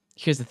 No,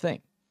 here's the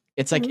thing.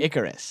 It's like Mhm.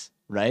 Icarus,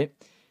 right?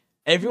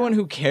 Everyone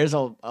who cares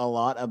a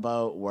lot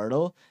about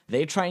Wordle,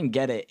 they try and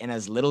get it in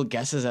as little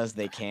guesses as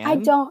they can.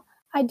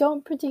 I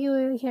don't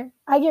particularly care.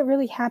 I get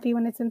really happy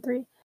when it's in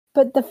 3.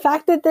 But the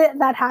fact that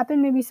that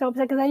happened made me so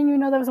upset because I didn't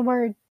even know that was a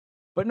word.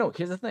 But no,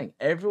 here's the thing.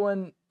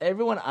 Everyone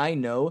I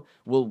know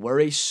will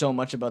worry so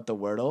much about the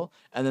Wordle,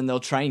 and then they'll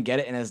try and get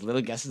it in as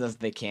little guesses as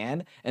they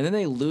can, and then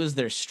they lose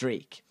their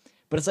streak.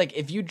 But it's like,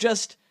 if you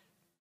just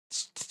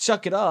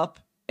chuck it up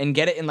and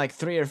get it in like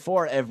 3 or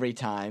 4 every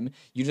time,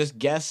 you just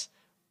guess.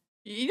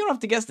 You don't have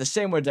to guess the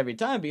same words every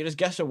time, but you just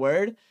guess a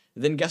word,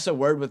 then guess a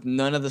word with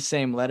none of the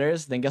same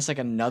letters, then guess like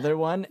another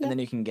one, and then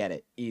you can get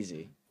it.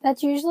 Easy.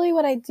 That's usually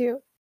what I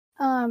do.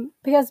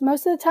 Because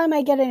most of the time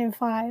I get it in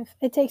 5.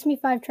 It takes me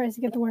 5 tries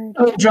to get the word.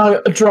 Oh,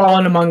 draw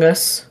on Among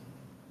Us.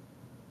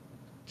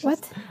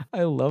 What?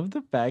 I love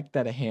the fact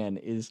that Han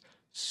is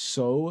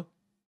so...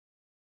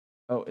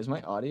 Oh, is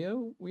my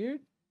audio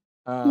weird?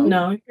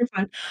 No, you're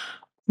fine.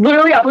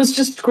 Literally, I was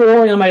just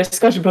scrolling on my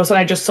discussion post and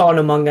I just saw an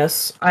Among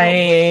Us.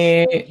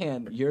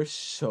 Han, you're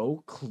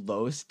so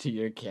close to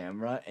your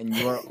camera and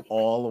you are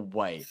all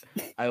white.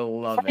 I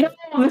love it.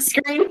 The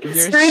screen You're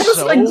is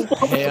so like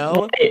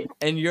pale white.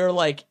 and you're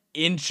like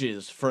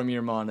inches from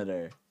your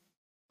monitor.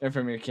 Or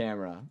from your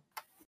camera.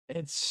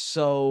 It's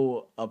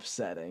so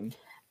upsetting.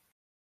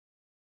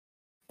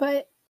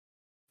 But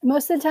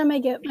most of the time I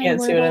get my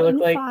Can't see what I Wordle look in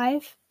like.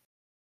 5.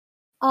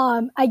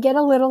 I get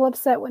a little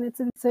upset when it's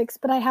in 6,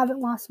 but I haven't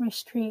lost my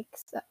streak,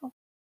 so.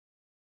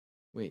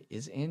 Wait,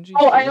 is Angie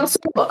Oh, I here?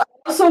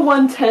 also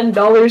won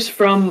 $10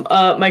 from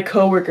my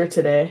coworker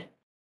today.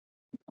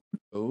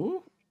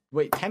 Ooh?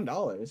 Wait,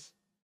 $10?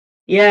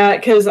 Yeah,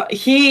 because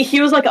he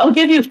was like, I'll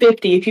give you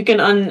 50 if you can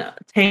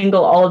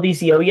untangle all of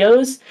these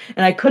yo-yos.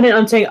 And I couldn't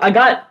untangle. I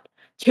got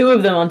 2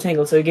 of them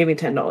untangled, so he gave me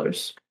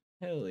 $10.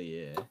 Hell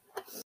yeah.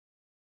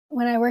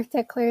 When I worked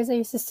at Claire's, I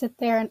used to sit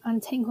there and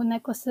untangle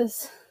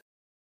necklaces.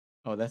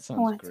 Oh, that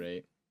sounds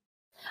great.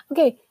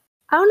 Okay,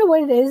 I don't know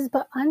what it is,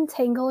 but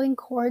untangling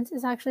cords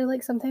is actually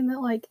like something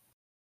that like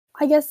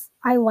I guess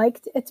I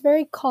liked. It's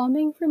very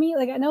calming for me.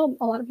 Like I know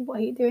a lot of people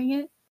hate doing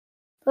it,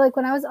 but like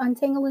when I was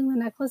untangling the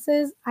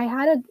necklaces,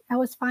 I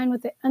was fine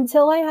with it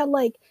until I had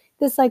like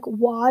this like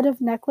wad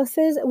of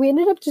necklaces. We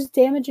ended up just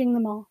damaging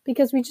them all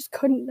because we just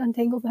couldn't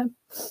untangle them.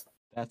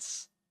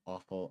 That's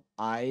awful.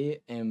 I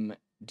am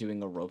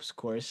doing a ropes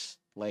course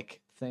like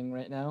thing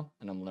right now,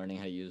 and I'm learning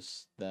how to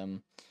use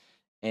them.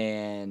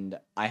 And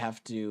I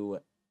have to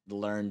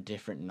learn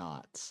different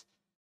knots,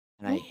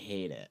 and I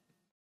hate it.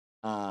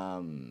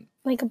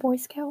 Like a Boy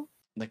Scout.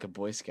 Like a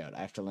Boy Scout, I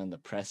have to learn the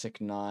pressic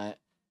knot,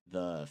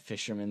 the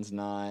fisherman's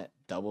knot,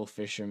 double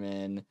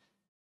fisherman,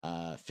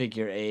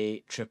 figure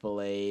 8, triple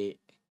 8.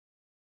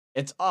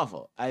 It's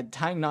awful.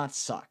 Tying knots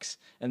sucks,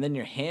 and then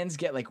your hands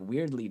get like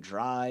weirdly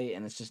dry,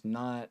 and it's just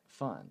not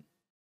fun.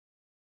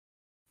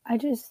 I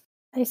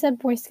said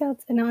Boy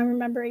Scouts, and now I'm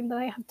remembering that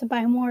I have to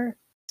buy more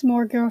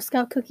Girl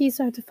Scout cookies,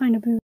 so I have to find a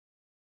booth.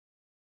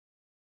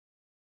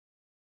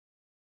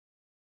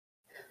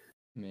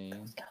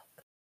 Man.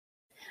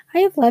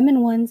 I have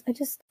lemon ones.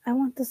 I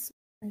want the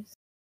s'mores.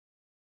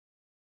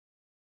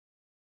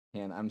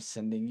 And I'm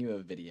sending you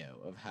a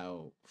video of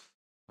how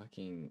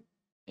fucking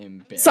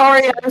embarrassing.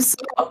 Sorry,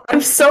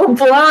 I'm so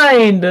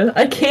blind.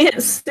 I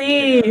can't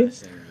see.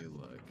 Embarrassing you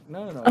look.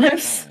 No. I'm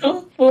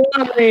so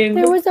blind.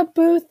 There was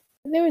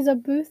a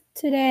booth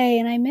today,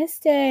 and I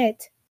missed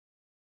it.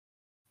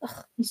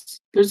 Ugh.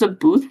 There's a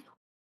booth?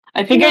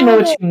 I think I know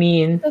what you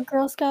mean. The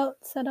Girl Scout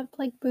set up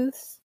like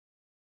booths.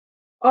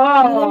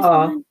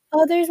 Oh.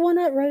 There's one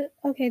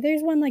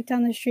there's one like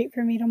down the street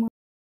for me tomorrow.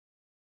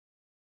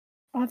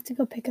 I'll have to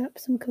go pick up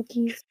some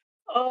cookies.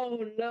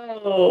 Oh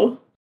no.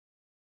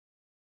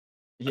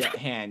 Yeah,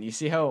 Han, you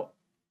see how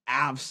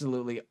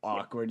absolutely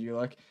awkward you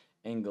look?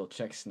 Angle,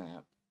 check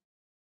snap.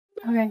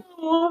 Okay.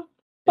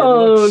 It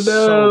looks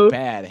so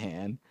bad,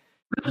 Han.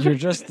 You're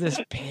just this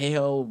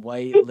pale,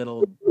 white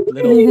little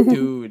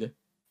dude.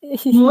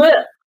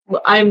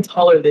 I'm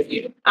taller than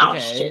you. Ow, Okay.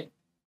 shit.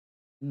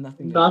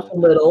 Nothing. Not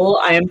little.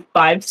 I am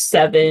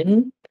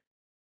 5'7".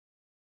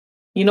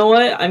 You know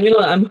what?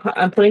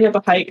 I'm putting up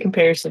a height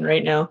comparison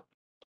right now.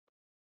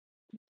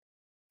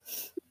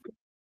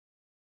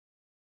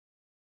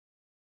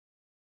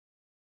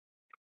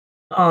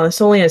 Oh,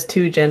 this only has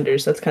 2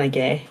 genders. That's kind of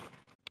gay.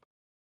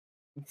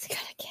 It's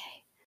kind of gay.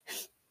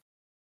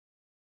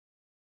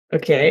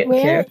 Okay.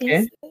 Where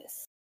is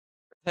this?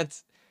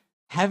 That's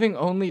having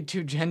only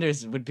 2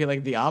 genders would be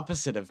like the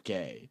opposite of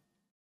gay.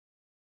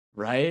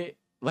 Right?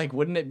 Like,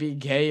 wouldn't it be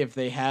gay if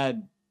they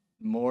had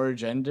more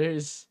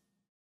genders?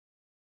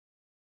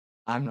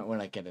 We're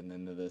not getting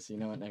into this. You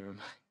know what? Never mind.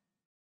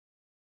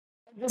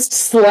 Just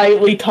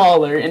slightly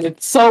taller, and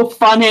it's so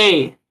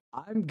funny.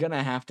 I'm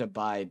gonna have to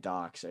buy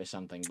Docs or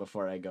something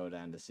before I go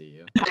down to see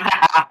you.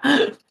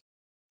 How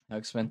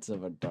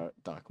expensive are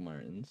Doc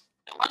Martens?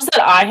 ones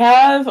that I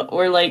have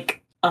were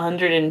like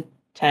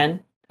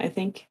 110, I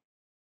think.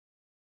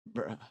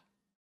 Bruh.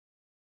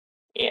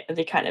 Yeah,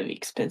 they're kind of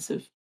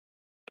expensive.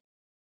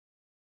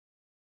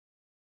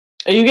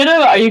 Are you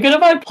gonna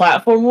buy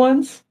platform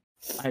ones?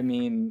 I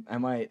mean, I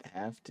might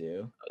have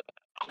to.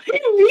 What do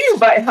you mean you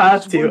might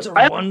have These to? ones are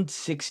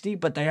 160,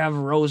 but they have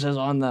roses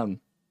on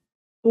them.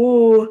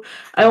 Ooh,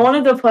 I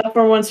wanted the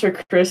platform ones for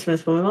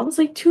Christmas, but my mom was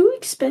like, too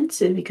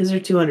expensive because they're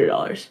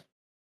 $200.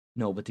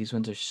 No, but these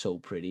ones are so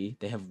pretty.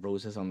 They have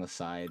roses on the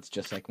sides,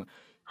 just like my...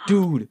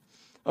 Dude,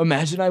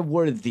 imagine I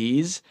wore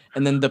these,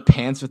 and then the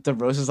pants with the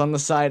roses on the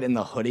side, and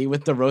the hoodie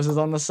with the roses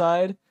on the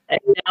side. I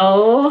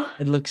know.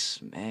 It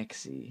looks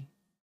maxy.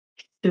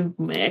 The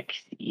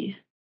maxi.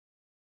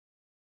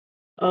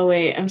 Oh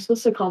wait, I'm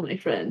supposed to call my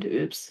friend.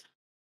 Oops.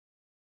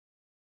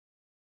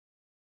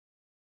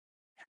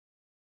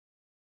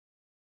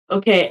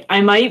 Okay,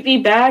 I might be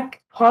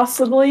back,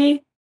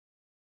 possibly,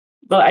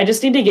 but I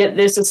just need to get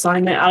this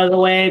assignment out of the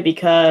way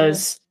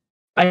because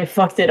I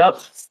fucked it up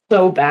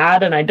so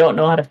bad and I don't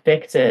know how to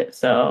fix it,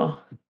 so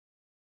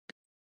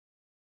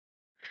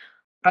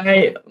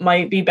I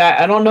might be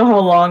back. I don't know how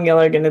long y'all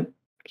are gonna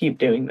keep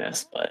doing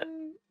this, but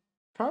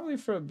Probably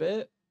for a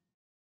bit.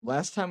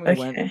 Last time we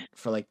went okay,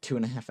 for like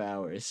 2.5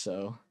 hours,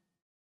 so...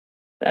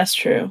 that's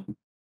true.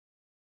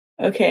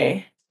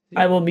 Okay,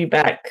 I will be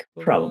back,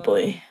 Bye-bye.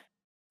 probably.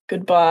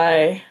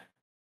 Goodbye.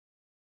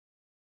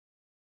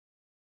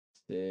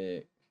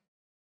 Sick.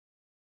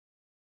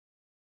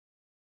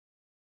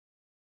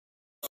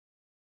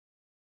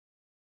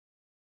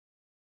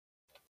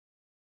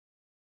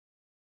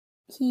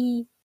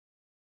 He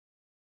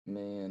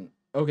Man.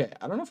 Okay,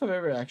 I don't know if I've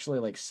ever actually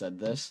like said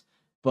this,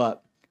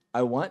 but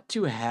I want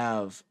to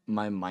have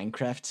my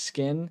Minecraft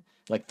skin,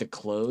 like the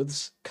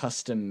clothes,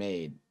 custom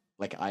made,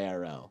 like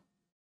IRL.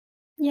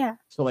 yeah.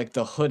 So like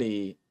the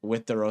hoodie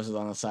with the roses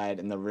on the side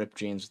and the ripped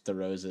jeans with the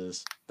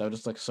roses. That would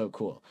just look so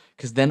cool.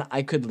 Cause then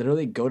I could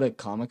literally go to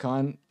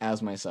Comic-Con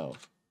as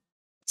myself.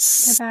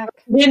 They're back.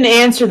 Didn't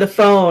answer the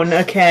phone.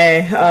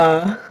 Okay.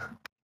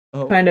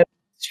 Oh, Kind of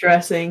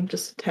stressing,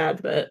 just a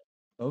tad bit.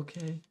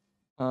 okay.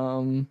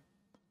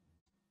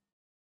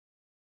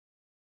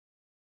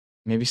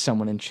 Maybe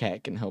someone in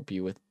chat can help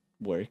you with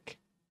work.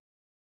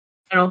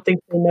 I don't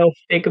think they know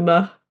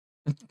Figma.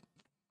 That's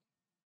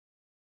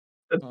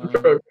the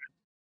program.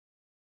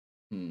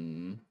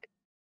 Hmm.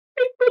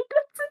 Figma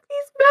doesn't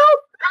use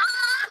mouth.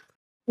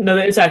 No,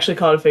 it's actually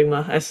called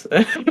Figma.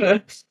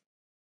 Figma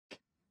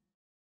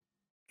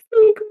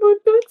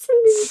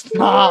doesn't use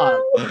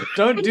Stop! mouth.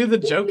 Don't do the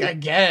joke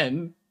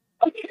again.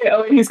 Okay,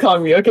 oh, he's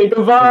calling me. Okay,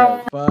 goodbye.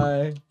 Okay,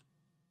 bye.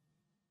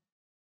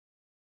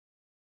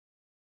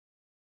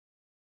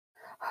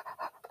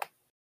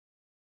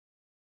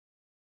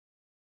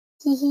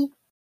 Hee hee.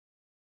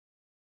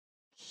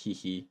 Hee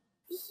hee.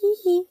 Hee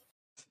hee.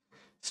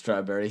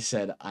 Strawberry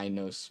said, I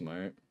know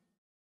smart.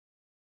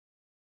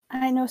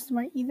 I know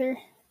smart either.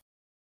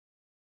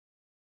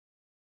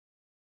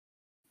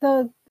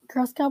 The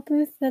Girl Scout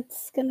booth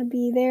that's gonna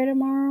be there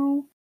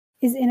tomorrow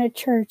is in a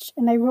church,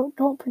 and I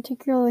don't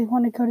particularly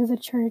want to go to the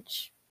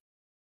church.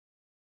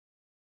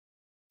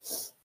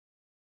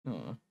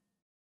 Oh.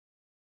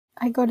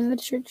 I go to the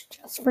church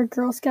just for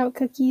Girl Scout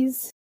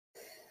cookies.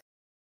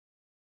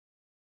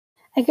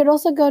 I could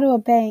also go to a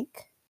bank.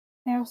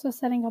 They're also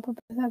setting up a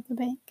booth at the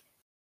bank.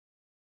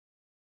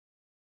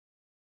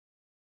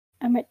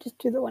 I might just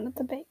do the one at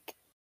the bank.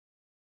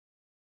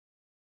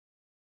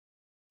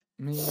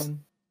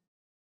 Man.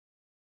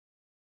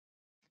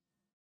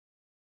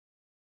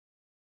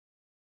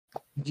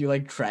 Do you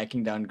like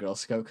tracking down Girl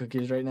Scout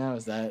cookies right now?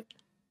 Is that...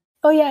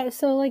 Oh yeah,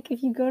 so like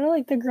if you go to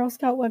like the Girl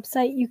Scout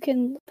website, you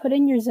can put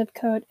in your zip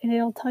code and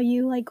it'll tell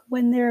you like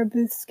when their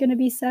booth's gonna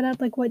be set up,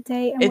 like what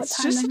day and what It's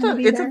time just they're gonna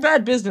be it's there. a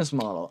bad business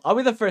model. I'll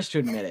be the first to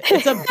admit it.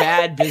 It's a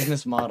bad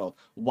business model.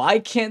 Why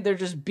can't there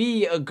just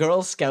be a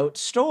Girl Scout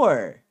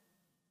store?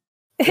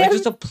 Like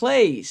just a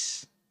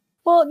place.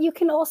 Well, you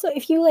can also,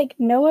 if you like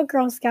know a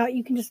Girl Scout,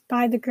 you can just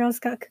buy the Girl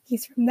Scout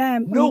cookies from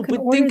them. Or No, you can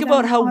but order think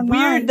about them how online.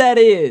 weird that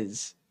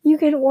is. You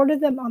can order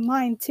them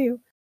online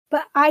too.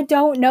 But I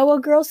don't know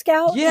a Girl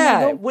Scout. And I Yeah,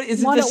 don't what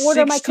is it, want the to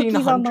order my cookies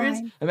 1600s?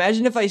 online.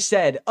 Imagine if I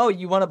said, "Oh,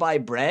 you want to buy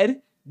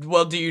bread?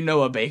 Well, do you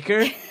know a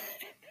baker?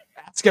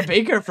 Ask a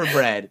baker for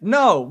bread."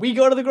 No, we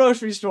go to the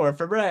grocery store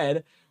for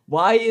bread.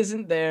 Why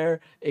isn't there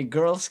a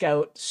Girl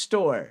Scout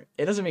store?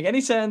 It doesn't make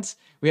any sense.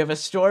 We have a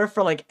store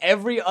for like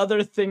every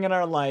other thing in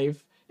our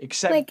life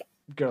except Like,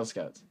 Girl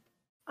Scouts.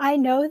 I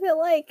know that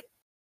like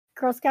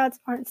Girl Scouts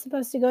aren't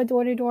supposed to go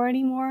door to door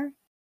anymore.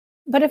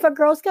 But if a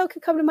Girl Scout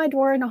could come to my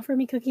door and offer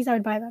me cookies, I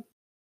would buy them.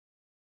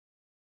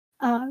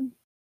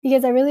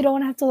 Because I really don't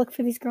want to have to look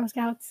for these Girl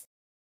Scouts.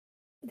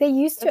 They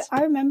used to.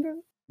 I remember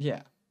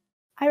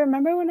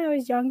when I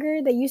was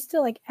younger, they used to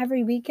like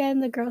every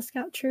weekend the Girl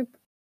Scout troop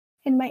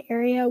in my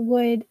area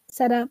would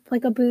set up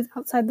like a booth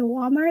outside the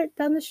Walmart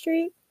down the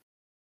street.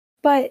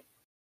 But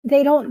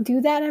they don't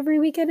do that every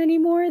weekend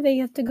anymore. They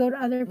have to go to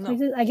other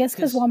places. I guess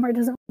because Walmart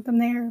doesn't want them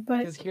there. But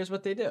because here's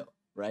what they do,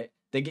 right?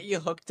 They get you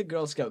hooked to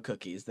Girl Scout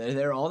cookies. They're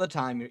there all the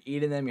time. You're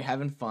eating them. You're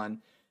having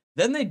fun.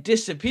 then they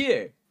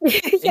disappear. And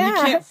you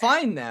Yeah. can't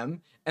find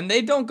them, and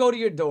they don't go to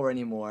your door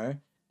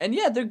anymore. And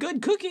yeah, they're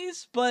good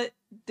cookies, but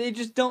they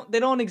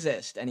don't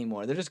exist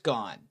anymore. They're just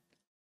gone.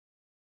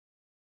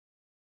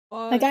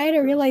 Like, I had a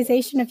Girl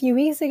realization a Scouts. few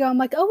weeks ago. I'm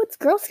like, oh, it's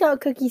Girl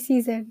Scout cookie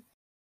season.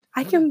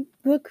 I Oh, yeah. can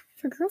look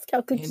for Girl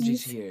Scout cookies.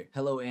 Angie's here.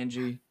 Hello,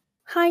 Angie.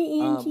 Hi,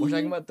 Angie. We're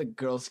talking about the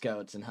Girl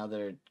Scouts and how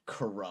they're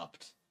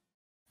corrupt.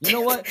 You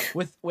know what?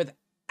 with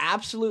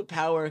absolute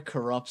power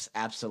corrupts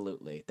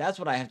absolutely. That's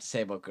what I have to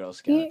say about Girl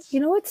Scouts. You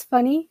know what's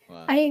funny?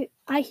 What?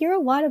 I hear a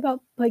lot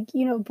about, like,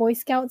 you know, Boy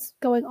Scouts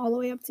going all the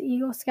way up to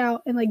Eagle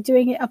Scout and, like,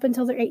 doing it up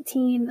until they're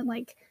 18 and,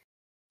 like,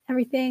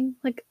 everything.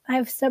 Like, I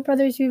have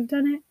stepbrothers who've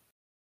done it.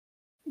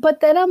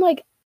 But then I'm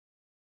like,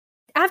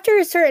 after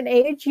a certain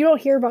age, you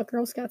don't hear about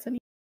Girl Scouts anymore.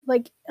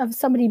 Like, of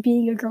somebody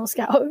being a Girl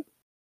Scout.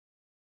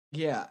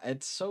 Yeah,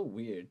 it's so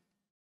weird.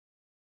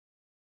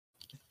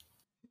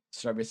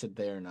 Strawberry said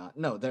they are not.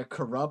 No, they're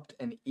corrupt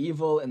and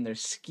evil, and they're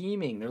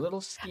scheming. They're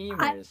little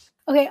schemers.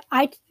 Okay,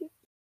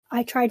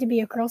 I tried to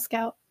be a Girl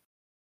Scout.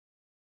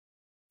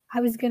 I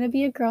was gonna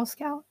be a Girl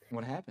Scout.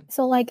 What happened?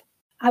 So, like,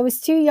 I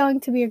was too young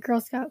to be a Girl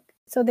Scout.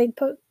 So they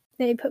put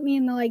me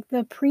in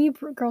the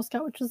pre-Girl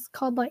Scout, which was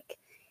called, like,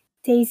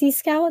 Daisy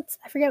Scouts.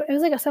 I forget. It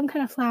was like some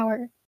kind of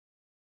flower.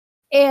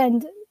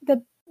 And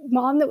the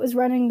mom that was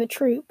running the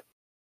troop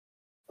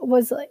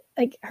was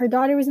like her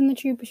daughter was in the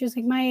troop, but she was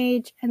like my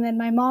age, and then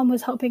my mom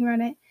was helping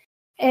run it.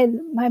 And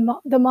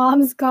the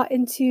moms got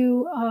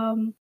into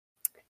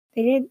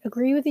they didn't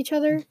agree with each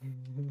other.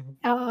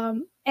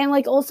 And,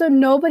 like, also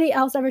nobody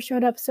else ever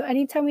showed up. So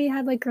anytime we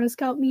had, like, Girl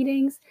Scout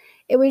meetings,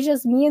 it was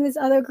just me and this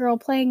other girl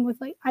playing with,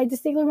 like, I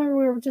distinctly remember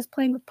we were just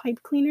playing with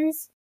pipe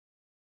cleaners.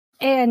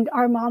 And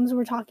our moms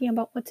were talking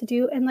about what to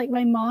do. And, like,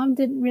 my mom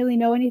didn't really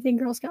know anything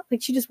Girl Scout.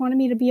 Like, she just wanted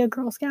me to be a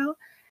Girl Scout.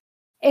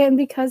 And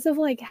because of,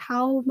 like,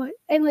 how much,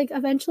 and, like,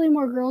 eventually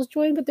more girls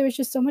joined, but there was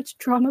just so much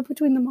drama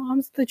between the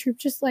moms, the troop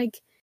just,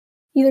 like,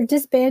 either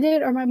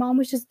disbanded or my mom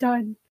was just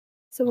done.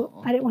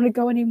 So I didn't want to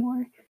go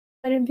anymore.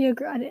 I didn't be a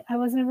girl. I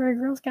wasn't ever a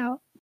Girl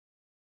Scout.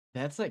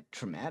 That's, like,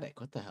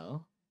 traumatic. What the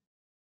hell?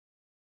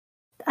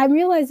 I'm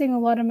realizing a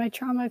lot of my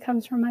trauma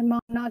comes from my mom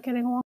not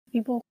getting along with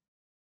people.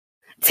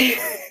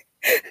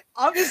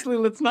 Obviously,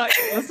 let's not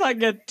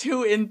get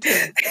too into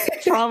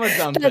trauma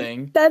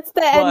dumping. That's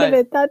the end of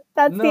it. That's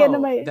the end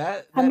of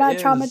my. I'm not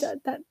trauma.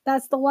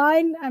 That's the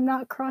line. I'm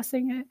not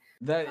crossing it.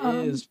 That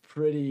is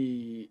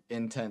pretty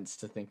intense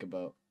to think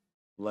about.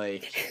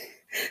 Like,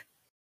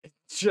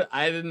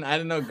 I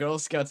didn't know Girl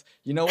Scouts.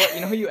 You know what?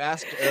 You know how you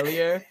asked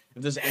earlier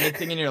if there's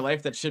anything in your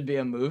life that should be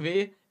a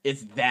movie?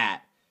 It's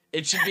that.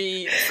 It should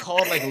be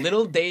called, like,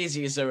 Little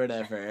Daisies or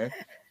whatever.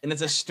 And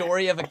it's a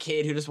story of a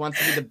kid who just wants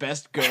to be the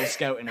best Girl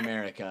Scout in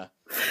America.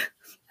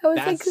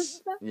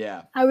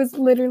 Yeah. I was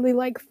literally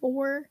like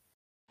 4.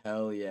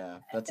 Hell yeah.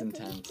 That's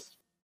intense.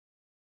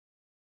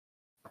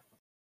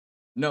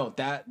 No,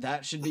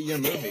 that should be your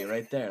movie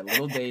right there.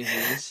 Little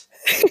Daisies.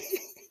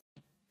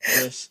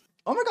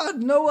 Oh my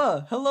god,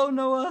 Noah! Hello,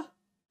 Noah!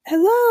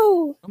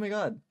 Hello! Oh my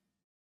god.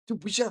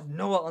 Dude, we should have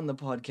Noah on the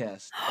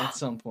podcast at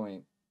some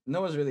point.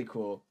 Noah's really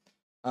cool.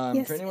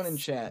 For anyone in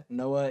chat,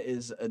 Noah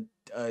is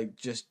a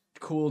just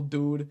cool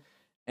dude,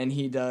 and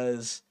he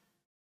does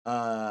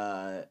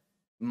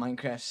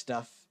Minecraft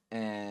stuff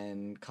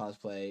and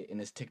cosplay, and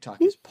his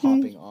TikTok is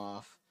popping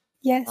off.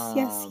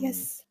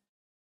 Yes.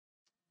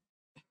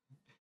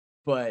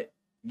 But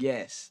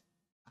yes,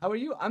 how are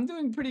you? I'm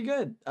doing pretty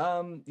good.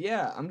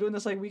 Yeah, I'm doing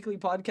this, like, weekly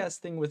podcast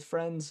thing with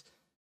friends,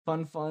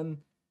 fun.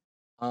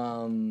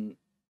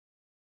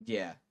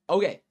 Yeah.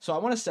 Okay, so I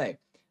want to say,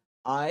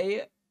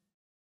 I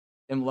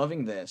am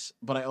loving this,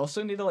 but I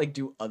also need to, like,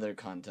 do other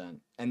content,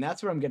 and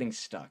that's where I'm getting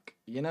stuck,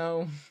 you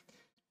know?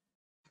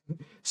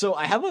 So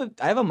I have a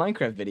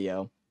Minecraft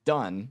video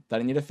done that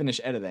I need to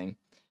finish editing,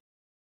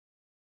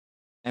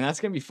 and that's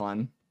gonna be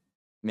fun.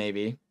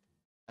 Maybe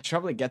I should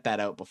probably get that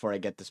out before I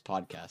get this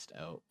podcast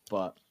out,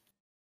 but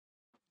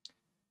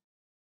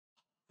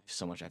there's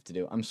so much I have to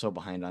do. I'm so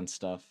behind on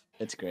stuff.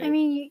 It's great. I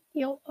mean,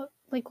 you'll,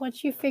 like,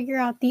 once you figure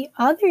out the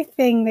other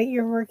thing that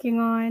you're working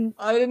on.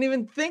 I didn't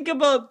even think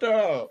about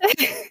that.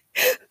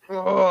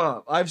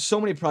 I have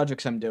so many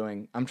projects I'm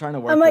doing. I'm trying to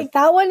work. I'm like,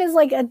 that one is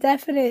like a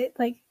definite,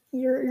 like,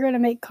 you're gonna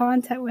make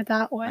content with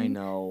that one. I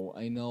know.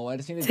 I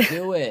just need to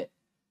do it.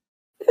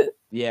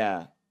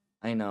 Yeah,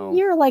 I know.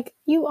 You're like,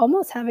 you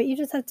almost have it. You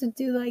just have to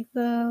do, like,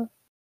 the,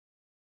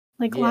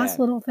 like, last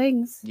little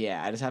things.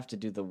 Yeah, I just have to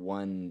do the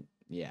one.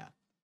 Yeah.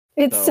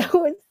 It's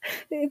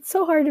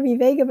so hard to be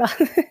vague about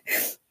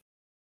it.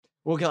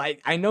 Well, cause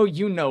I know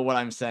you know what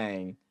I'm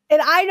saying.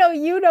 And I know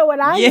you know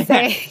what I'm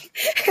saying.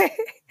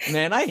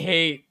 Man, I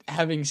hate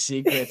having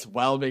secrets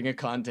while being a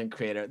content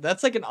creator.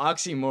 That's like an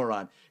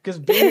oxymoron. Because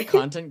being a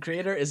content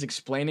creator is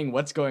explaining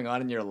what's going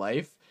on in your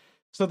life.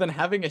 So then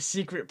having a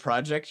secret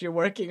project you're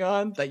working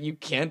on that you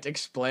can't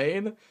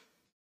explain,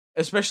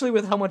 especially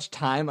with how much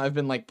time I've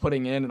been, like,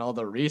 putting in and all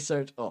the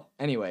research. Oh,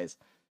 anyways.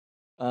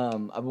 I've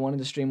been wanting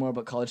to stream more,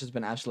 but college has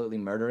been absolutely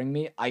murdering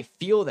me. I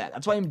feel that.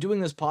 That's why I'm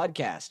doing this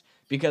podcast.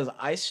 because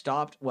I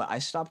stopped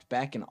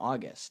back in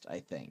August, I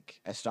think.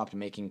 I stopped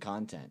making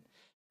content.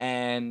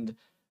 And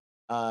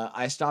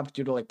I stopped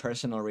due to like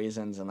personal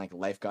reasons and like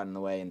life got in the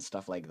way and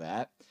stuff like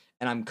that.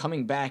 And I'm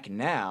coming back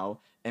now,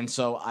 and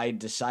so I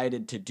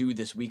decided to do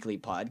this weekly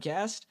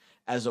podcast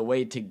as a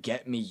way to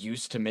get me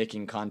used to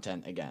making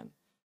content again.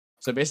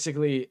 So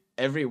basically,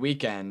 every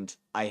weekend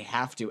I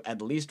have to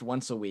at least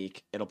once a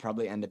week. It'll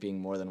probably end up being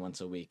more than once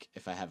a week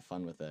if I have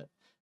fun with it.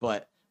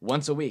 But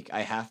once a week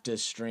I have to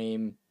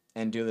stream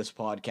and do this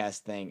podcast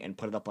thing and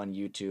put it up on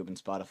YouTube and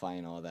Spotify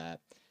and all that.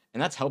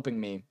 And that's helping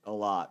me a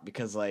lot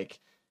because like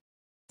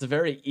it's a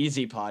very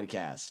easy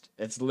podcast.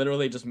 It's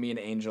literally just me and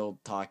Angel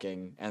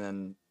talking, and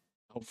then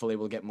hopefully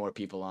we'll get more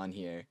people on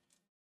here.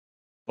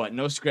 But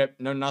no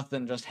script, no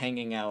nothing, just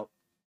hanging out.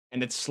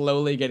 And it's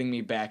slowly getting me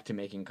back to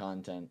making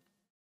content.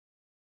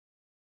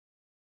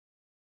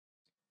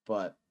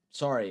 But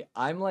sorry,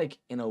 I'm like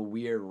in a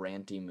weird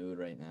ranty mood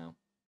right now.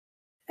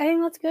 I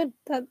think that's good.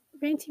 That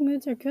ranty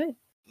moods are good.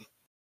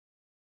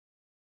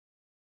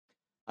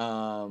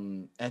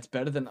 That's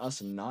better than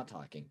us not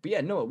talking. But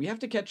yeah, no, we have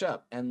to catch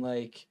up and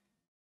like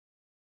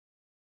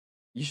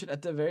you should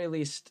at the very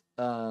least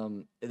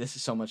this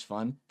is so much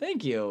fun.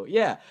 Thank you.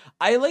 Yeah,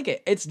 I like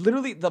it. It's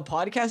literally the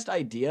podcast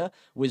idea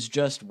was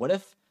just what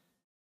if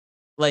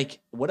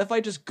I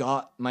just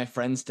got my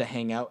friends to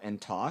hang out and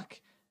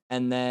talk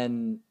and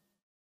then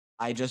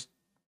I just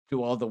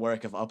do all the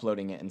work of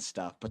uploading it and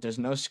stuff, but there's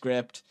no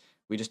script.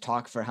 We just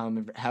talk for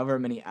however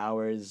many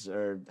hours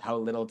or how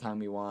little time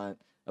we want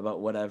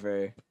about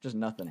whatever, just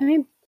nothing. I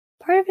mean,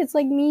 part of it's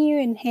like me, you,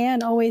 and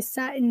Han always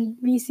sat in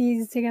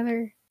VCs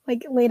together,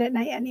 like late at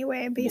night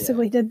anyway, and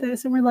basically did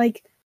this. And we're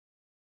like,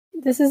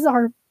 this is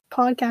our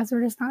podcast.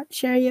 We're just not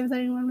sharing it with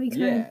anyone we could.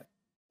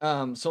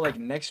 Yeah. So like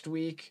next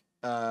week,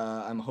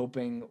 I'm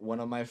hoping one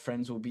of my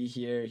friends will be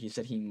here. He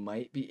said he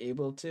might be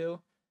able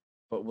to,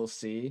 but we'll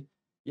see.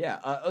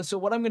 Yeah. So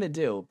what I'm gonna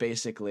do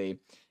basically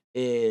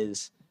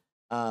is,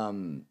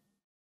 I'm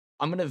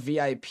gonna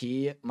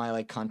VIP my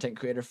like content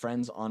creator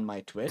friends on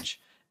my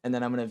Twitch, and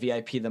then I'm gonna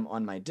VIP them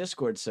on my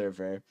Discord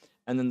server,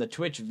 and then the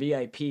Twitch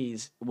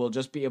VIPs will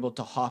just be able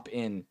to hop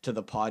in to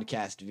the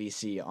podcast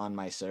VC on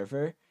my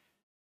server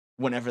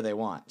whenever they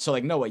want. So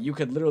like Noah, you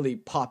could literally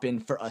pop in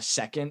for a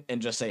second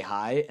and just say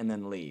hi and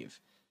then leave.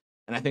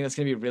 And I think that's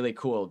gonna be really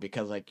cool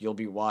because like you'll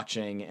be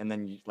watching and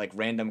then like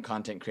random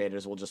content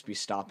creators will just be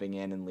stopping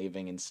in and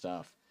leaving and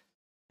stuff.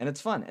 And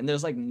it's fun. And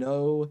there's like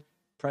no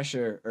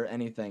pressure or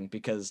anything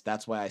because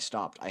that's why I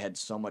stopped. I had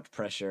so much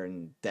pressure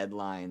and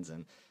deadlines,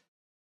 and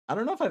I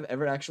don't know if I've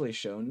ever actually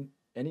shown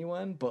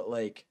anyone, but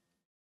like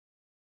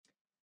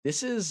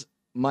this is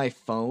my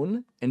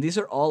phone and these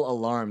are all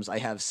alarms I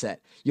have set.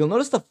 You'll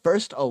notice the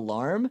first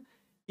alarm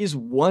is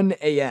 1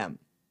 a.m.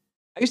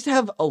 I used to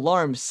have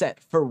alarms set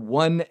for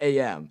 1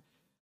 a.m.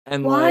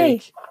 And Why?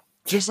 like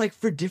just like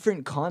for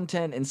different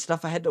content and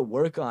stuff I had to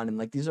work on, and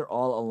like these are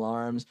all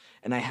alarms,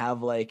 and I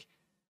have like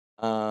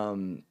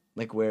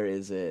where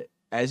is it?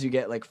 As you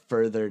get like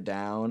further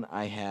down,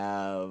 I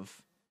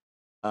have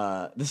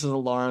this is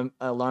alarm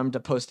to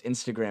post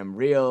Instagram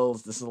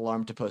Reels, this is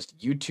alarm to post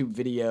YouTube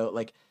video.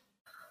 Like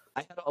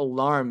I had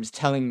alarms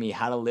telling me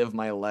how to live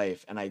my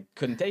life and I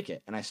couldn't take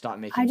it and I stopped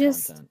making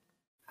content.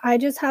 I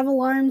just have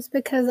alarms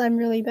because I'm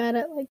really bad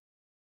at like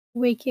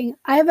waking.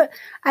 I have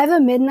a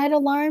midnight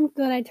alarm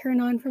that I turn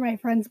on for my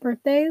friends'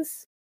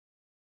 birthdays.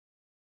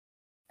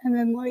 And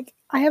then like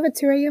I have a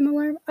 2 a.m.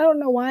 alarm. I don't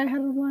know why I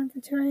had an alarm for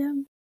 2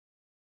 a.m.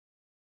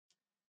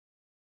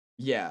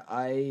 Yeah,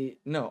 I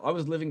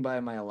was living by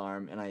my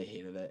alarm and I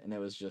hated it, and it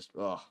was just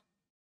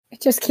It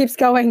just keeps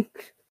going.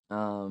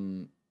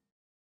 Oh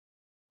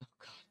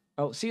god.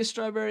 Oh, see you,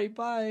 Strawberry.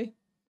 Bye.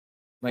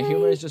 My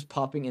humor is just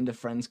popping into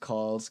friends'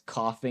 calls,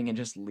 coughing, and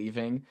just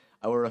leaving.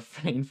 I will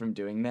refrain from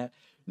doing that.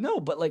 No,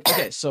 but like,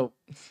 okay, so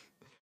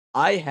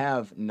I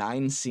have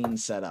 9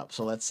 scenes set up.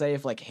 So let's say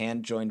if like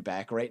Han joined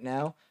back right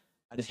now,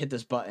 I just hit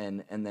this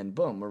button and then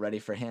boom, we're ready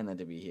for Hannah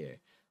to be here.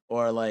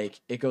 Or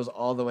like it goes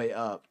all the way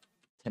up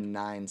to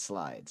 9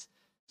 slides.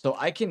 So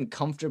I can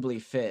comfortably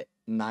fit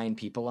 9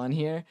 people on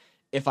here.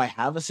 If I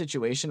have a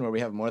situation where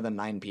we have more than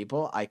 9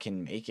 people, I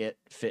can make it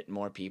fit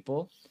more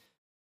people.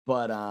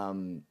 But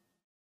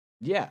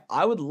yeah,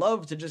 I would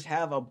love to just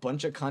have a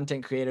bunch of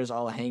content creators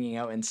all hanging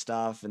out and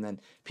stuff, and then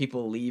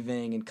people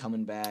leaving and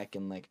coming back,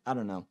 and like, I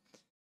don't know.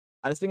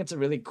 I just think it's a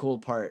really cool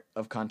part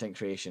of content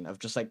creation, of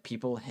just like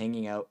people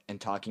hanging out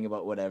and talking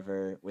about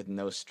whatever with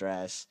no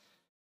stress.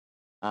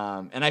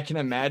 And I can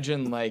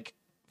imagine like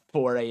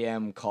 4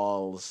 a.m.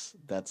 calls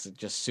that's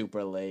just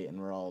super late and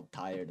we're all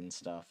tired and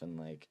stuff, and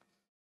like,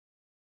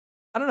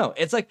 I don't know.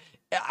 It's like,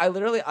 I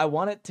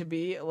want it to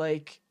be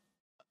like,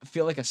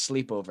 feel like a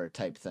sleepover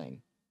type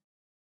thing.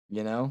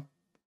 You know,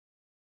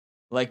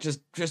 like just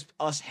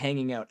us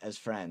hanging out as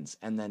friends,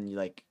 and then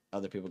like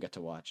other people get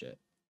to watch it.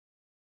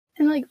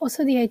 And like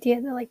also the idea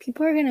that like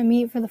people are gonna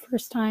meet for the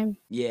first time.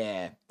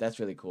 Yeah,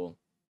 that's really cool.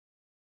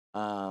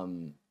 A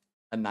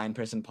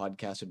 9-person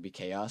podcast would be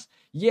chaos.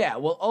 Yeah,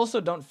 well,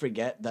 also don't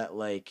forget that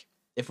like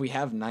if we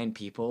have 9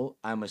 people,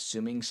 I'm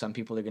assuming some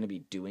people are gonna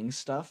be doing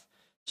stuff.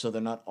 so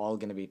they're not all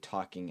going to be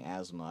talking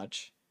as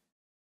much.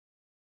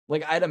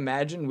 Like, I'd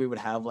imagine we would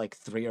have like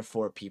 3 or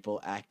 4 people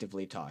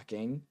actively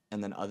talking,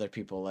 and then other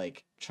people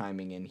like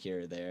chiming in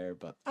here or there.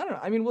 But I don't know.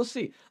 I mean, we'll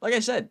see. Like I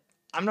said,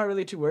 I'm not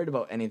really too worried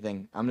about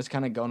anything. I'm just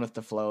kind of going with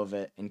the flow of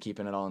it and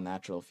keeping it all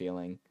natural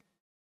feeling.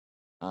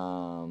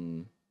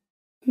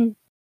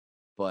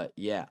 But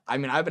yeah, I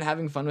mean, I've been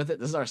having fun with it.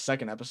 This is our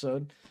 2nd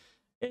episode.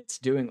 It's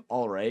doing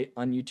all right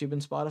on YouTube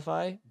and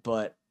Spotify,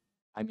 but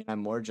I mean, I'm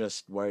more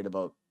just worried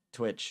about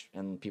Twitch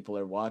and people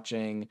are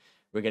watching.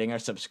 We're getting our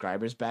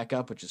subscribers back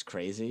up, which is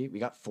crazy. We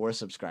got 4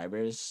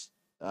 subscribers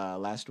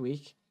last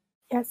week.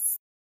 Yes.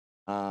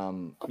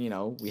 You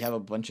know, we have a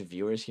bunch of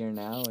viewers here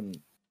now, and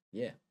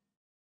yeah,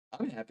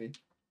 I'm happy.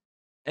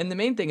 And the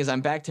main thing is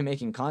I'm back to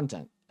making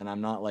content, and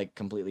I'm not like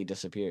completely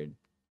disappeared.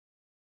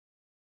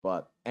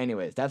 But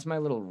anyways, that's my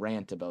little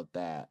rant about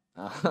that.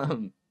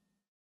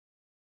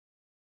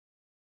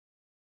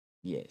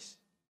 Yes,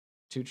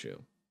 too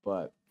true.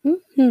 But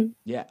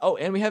yeah. Oh,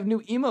 and we have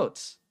new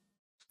emotes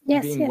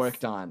being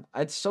worked on.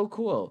 It's so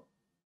cool.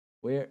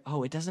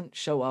 It doesn't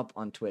show up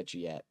on Twitch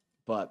yet,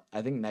 but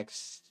I think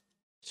next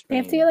stream. They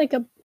have to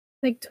get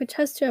like Twitch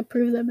has to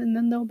approve them, and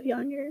then they'll be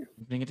on your.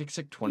 I think it takes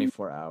like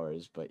 24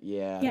 hours, but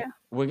yeah. Yeah.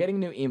 We're getting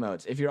new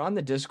emotes. If you're on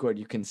the Discord,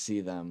 you can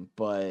see them,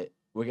 but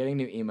we're getting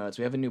new emotes.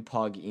 We have a new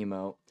Pog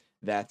emote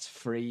that's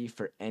free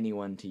for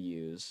anyone to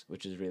use,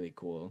 which is really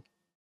cool.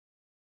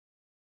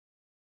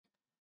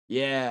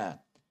 Yeah.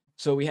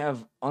 So we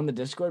have on the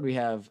Discord, we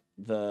have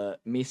the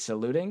me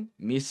saluting,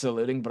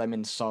 but I'm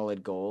in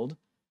solid gold.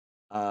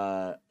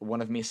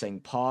 One of me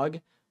saying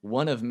Pog,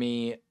 one of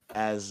me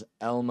as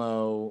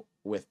Elmo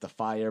with the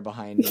fire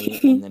behind me,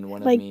 and then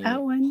one of Like me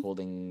that one?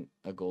 holding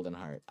a golden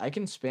heart. I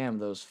can spam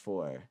those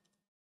 4.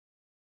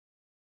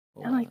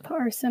 Hold I like on. the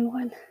arson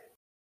one.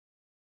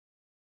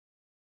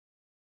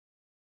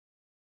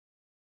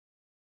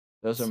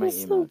 Those are my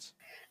emotes.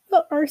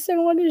 The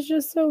arson one is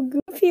just so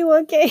goofy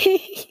looking.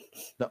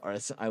 The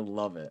arson, I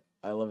love it.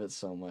 I love it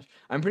so much.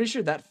 I'm pretty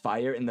sure that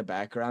fire in the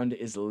background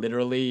is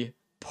literally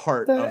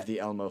part of the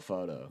Elmo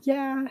photo.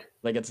 Yeah.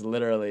 Like, it's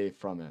literally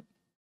from it.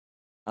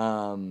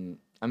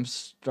 I'm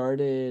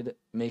started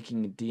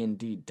making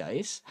D&D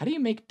dice. How do you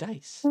make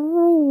dice?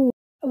 Ooh.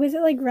 Was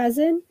it like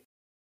resin?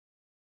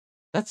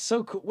 That's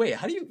so cool. Wait,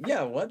 how do you...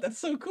 Yeah, what? That's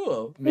so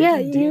cool.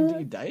 Making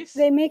D&D dice?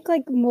 They make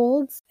like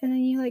molds, and then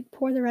you like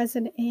pour the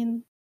resin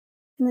in,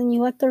 and then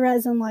you let the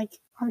resin like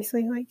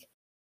obviously like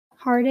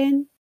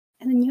harden,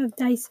 and then you have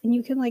dice, and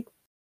you can like,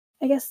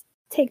 I guess,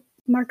 take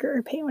marker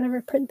or paint,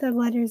 whatever, print the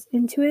letters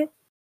into it,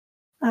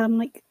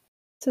 like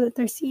so that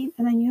they're seen,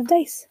 and then you have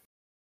dice.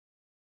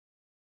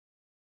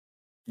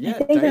 Yeah,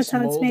 I think that's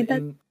how it's made.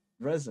 In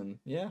resin,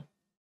 yeah.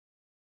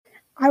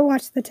 I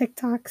watched the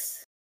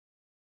TikToks.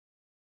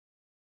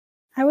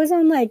 I was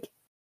on like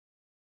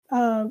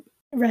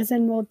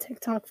resin mold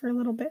TikTok for a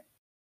little bit.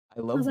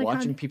 I love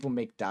watching people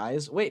make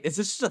dyes. Wait, is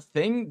this just a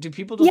thing? Do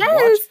people just watch?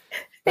 Yes,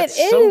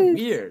 that's so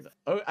weird.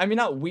 Oh, I mean,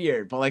 not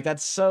weird, but like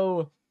that's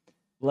so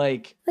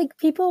like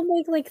people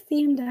make like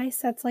themed dice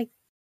sets. Like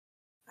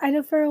I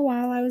know for a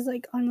while I was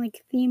like on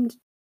like themed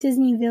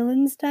Disney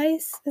villains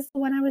dice is the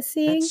one I was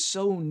seeing. That's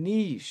so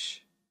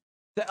niche.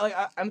 That, like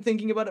I'm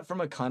thinking about it from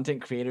a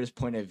content creator's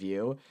point of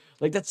view.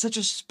 Like that's such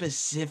a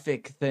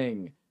specific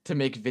thing to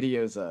make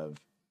videos of.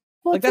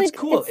 Well, like that's like,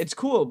 cool. It's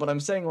cool, but I'm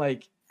saying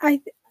like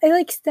it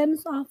like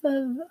stems off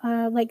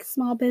of like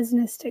small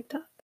business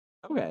TikTok.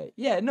 Okay.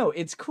 Yeah, no,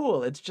 it's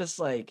cool. It's just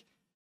like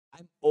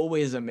I'm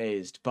always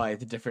amazed by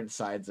the different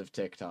sides of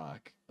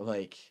TikTok.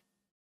 Like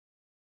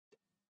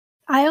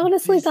I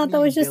honestly thought that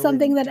was just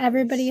something that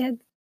everybody had.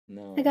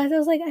 No. Like I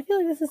was like, I feel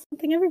like this is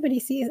something everybody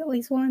sees at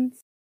least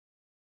once.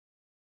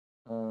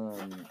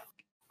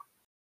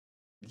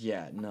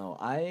 Yeah, no,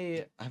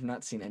 I have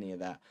not seen any of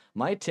that.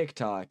 My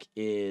TikTok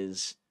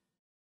is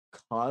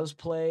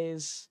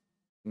cosplays,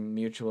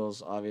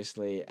 mutuals,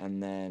 obviously,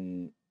 and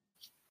then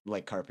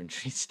like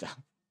carpentry stuff.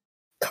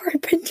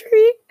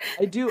 Carpentry?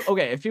 I do.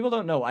 Okay, if people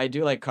don't know, I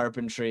do like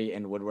carpentry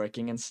and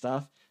woodworking and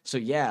stuff. So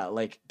yeah,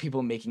 like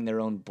people making their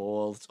own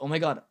bowls. Oh my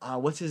god,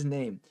 what's his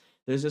name?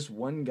 There's this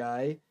one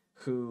guy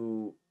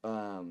who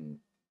hold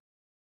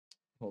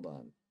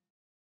on.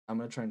 I'm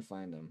gonna try and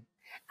find him.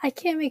 I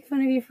can't make fun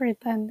of you for it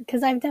then,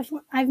 because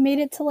I've made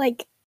it to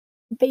like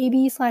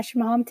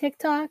baby/mom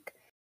TikTok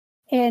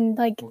and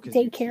like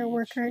daycare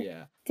worker.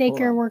 Yeah.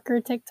 Daycare worker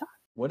TikTok.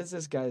 What is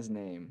this guy's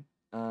name?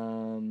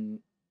 There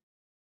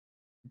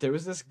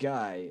was this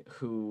guy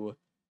who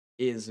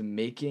is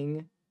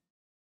making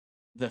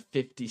the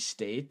 50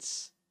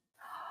 states,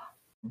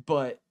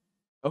 but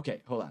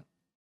okay, hold on.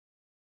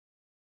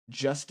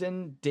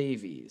 Justin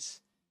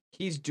Davies.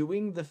 He's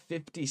doing the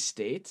 50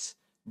 states,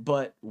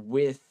 but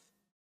with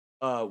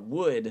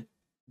wood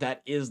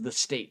that is the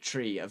state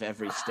tree of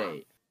every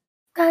state.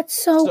 That's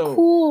so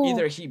cool.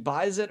 Either he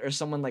buys it or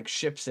someone like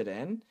ships it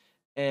in,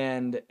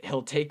 and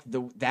he'll take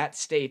that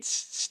state's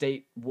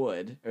state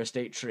wood or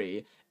state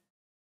tree,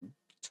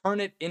 turn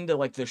it into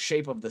like the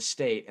shape of the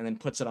state, and then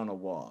puts it on a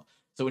wall.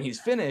 So when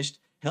he's finished,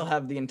 he'll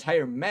have the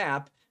entire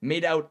map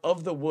made out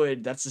of the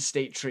wood that's the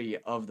state tree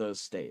of those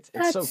states.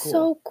 It's That's so cool.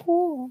 so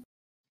cool.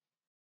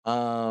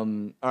 All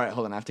right,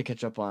 hold on. I have to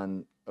catch up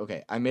on.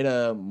 Okay, I made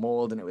a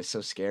mold and it was so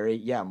scary.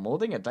 Yeah,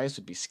 molding a dice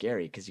would be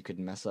scary because you could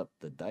mess up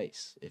the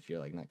dice if you're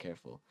like not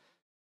careful.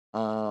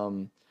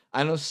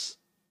 I know.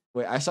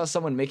 Wait, I saw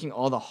someone making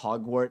all the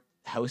Hogwarts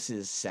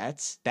houses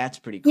sets. That's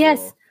pretty cool.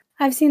 Yes,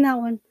 I've seen that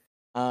one.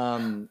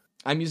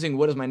 I'm using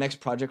wood as my next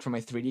project for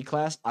my 3D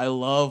class. I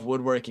love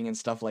woodworking and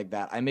stuff like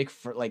that. I make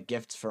like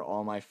gifts for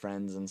all my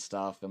friends and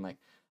stuff, and like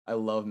I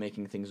love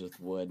making things with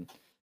wood.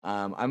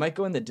 I might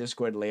go in the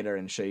Discord later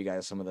and show you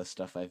guys some of the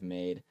stuff I've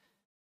made.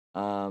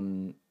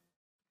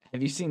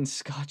 Have you seen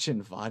Scotch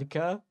and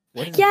Vodka?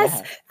 What is Yes,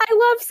 that? I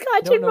love I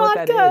Scotch don't and know what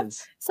vodka. that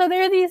is. So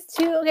there are these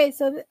two. Okay,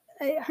 so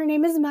her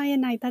name is Maya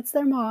Knight. That's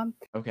their mom,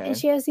 Okay. and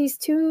she has these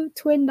two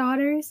twin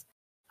daughters.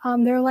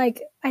 They're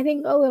like I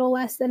think a little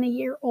less than a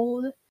year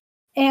old,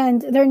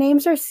 and their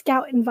names are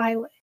Scout and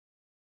Violet.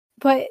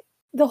 But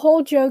the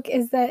whole joke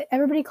is that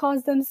everybody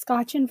calls them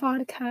Scotch and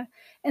Vodka,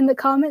 and the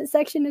comment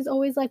section is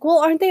always like, "Well,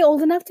 aren't they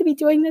old enough to be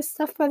doing this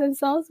stuff by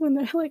themselves?" When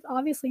they're like,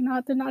 obviously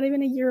not. They're not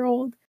even a year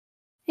old.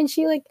 And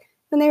she like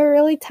when they were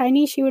really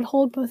tiny, she would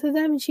hold both of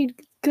them and she'd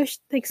gush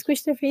like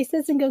squish their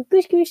faces and go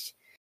goosh goosh.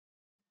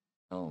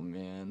 Oh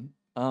man.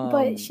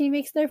 But she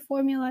makes their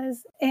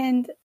formulas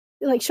and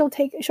like she'll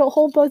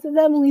hold both of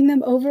them, lean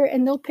them over,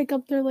 and they'll pick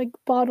up their like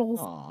bottles.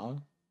 Aw.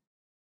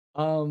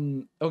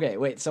 Okay,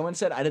 wait, someone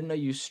said I didn't know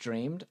you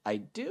streamed. I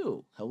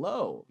do.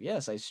 Hello.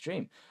 Yes, I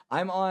stream.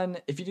 I'm on,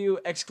 if you do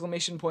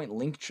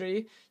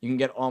 !Linktree, you can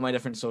get all my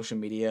different social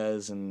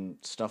medias and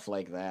stuff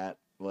like that.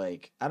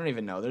 Like, I don't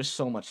even know. There's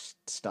so much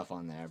stuff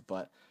on there,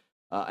 but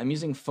I'm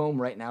using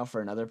foam right now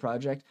for another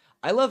project.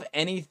 I love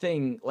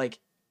anything like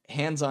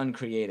hands-on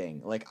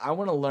creating. Like, I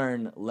want to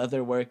learn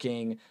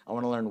leatherworking. I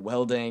want to learn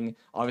welding.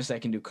 Obviously, I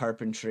can do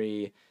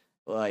carpentry.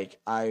 Like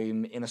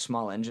I'm in a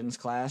small engines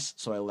class,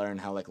 so I learn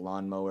how like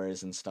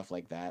lawnmowers and stuff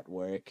like that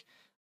work.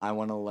 I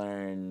want to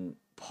learn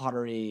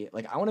pottery.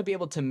 Like I want to be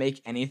able to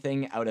make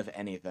anything out of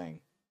anything.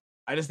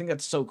 I just think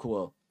that's so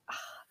cool.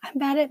 I'm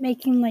bad at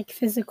making like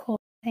physical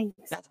things.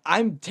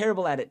 I'm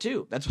terrible at it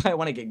too. That's why I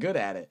want to get good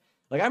at it.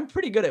 Like I'm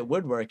pretty good at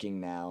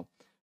woodworking now,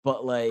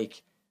 but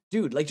like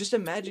dude, like just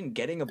imagine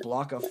getting a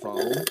block of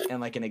foam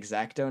and like an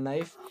X-Acto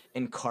knife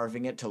and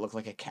carving it to look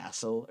like a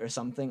castle or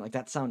something. Like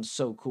that sounds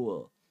so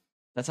cool.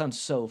 That sounds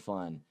so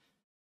fun.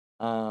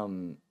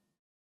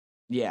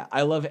 Yeah,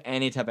 I love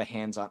any type of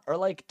hands-on or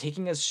like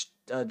taking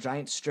a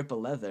giant strip of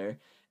leather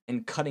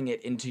and cutting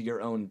it into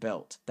your own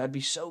belt. That'd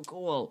be so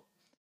cool.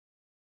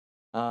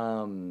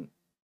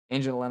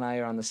 Angela and I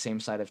are on the same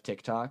side of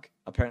TikTok.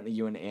 Apparently,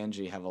 you and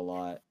Angie have a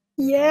lot.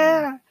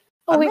 Yeah.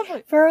 Oh I wait, don't know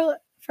if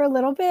for a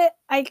little bit,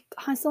 I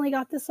constantly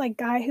got this like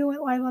guy who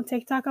went live on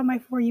TikTok on my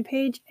For You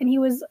page, and he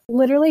was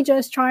literally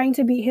just trying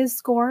to beat his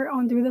score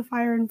on Through the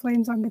Fire and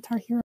Flames on Guitar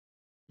Hero.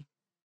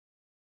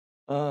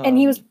 And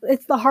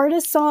it's the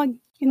hardest song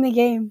in the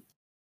game.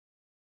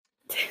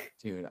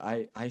 Dude,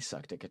 I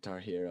sucked at Guitar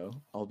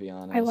Hero. I'll be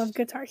honest. I love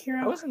Guitar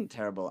Hero. I wasn't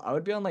terrible. I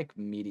would be on like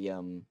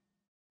medium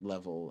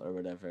level or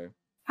whatever.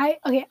 I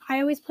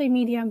always play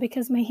medium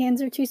because my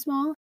hands are too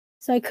small,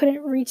 so I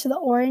couldn't reach the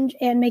orange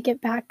and make it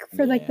back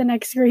for like the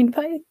next green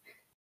button.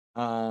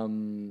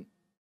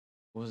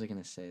 What was I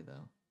gonna say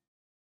though?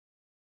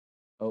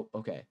 Oh,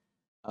 okay.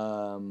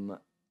 An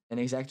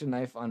X-Acto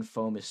knife on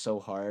foam is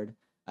so hard.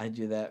 I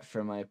do that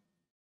for my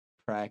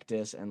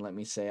practice, and let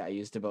me say I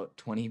used about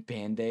 20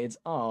 band-aids.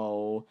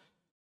 Oh,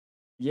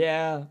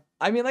 yeah.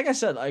 I mean, like I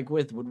said, like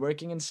with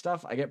woodworking and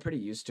stuff, I get pretty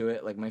used to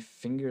it. Like my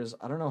fingers,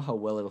 I don't know how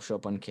well it'll show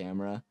up on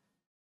camera,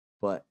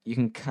 but you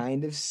can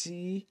kind of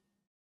see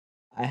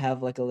I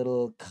have like a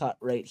little cut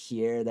right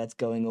here that's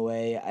going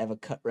away. I have a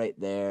cut right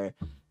there.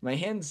 My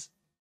hands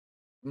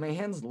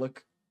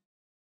look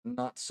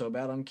not so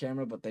bad on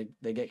camera, but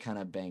they get kind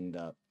of banged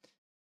up.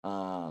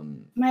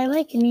 My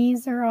like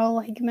knees are all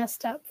like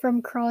messed up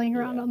from crawling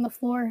around on the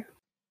floor.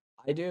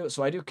 I do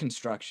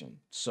construction.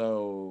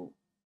 So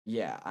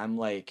yeah, I'm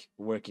like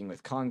working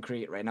with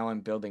concrete. Right now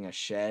I'm building a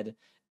shed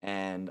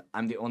and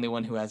I'm the only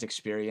one who has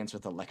experience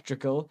with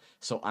electrical,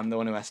 so I'm the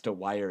one who has to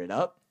wire it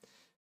up.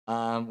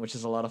 Which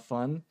is a lot of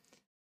fun.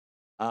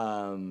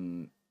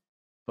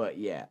 But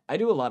yeah, I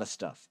do a lot of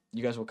stuff.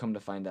 You guys will come to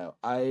find out.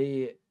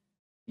 I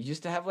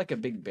used to have like a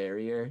big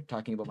barrier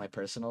talking about my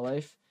personal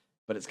life,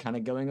 but it's kind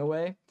of going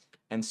away.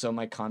 And so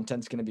my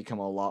content's going to become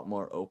a lot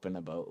more open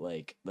about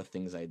like the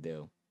things I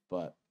do.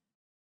 But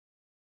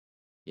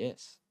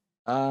yes.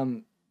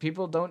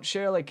 People don't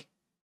share like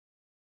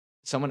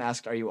someone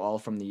asked, "Are you all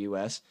from the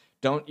US?"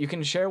 You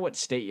can share what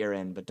state you're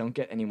in, but don't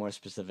get any more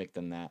specific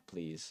than that,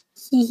 please.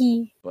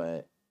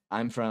 But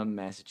I'm from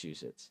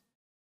Massachusetts.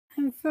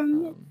 I'm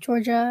from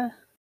Georgia.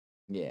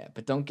 Yeah,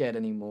 but don't get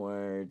any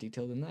more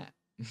detailed than that.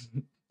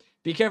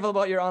 Be careful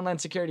about your online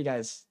security,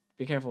 guys.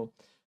 Be careful.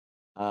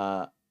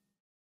 Oh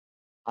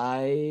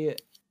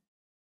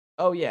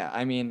yeah,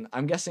 I mean,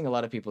 I'm guessing a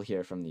lot of people here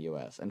are from the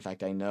US. In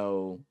fact, I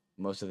know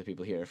most of the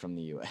people here are from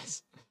the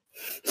US.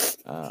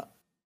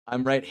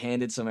 I'm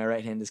right-handed, so my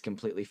right hand is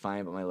completely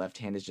fine, but my left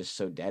hand is just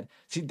so dead.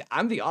 See,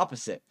 I'm the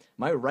opposite.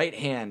 My right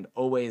hand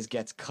always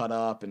gets cut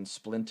up and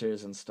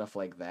splinters and stuff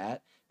like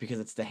that because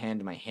it's the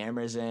hand my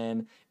hammer's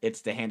in.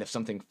 It's the hand if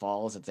something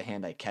falls, it's the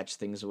hand I catch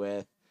things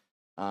with.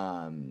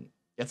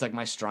 It's like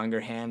my stronger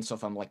hand, so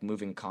if I'm like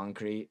moving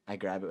concrete, I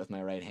grab it with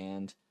my right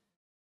hand.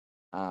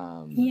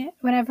 Yeah,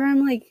 whenever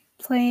I'm like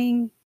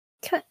playing,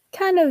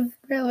 kind of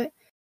really,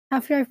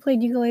 after I've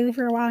played ukulele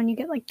for a while and you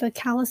get like the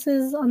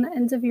calluses on the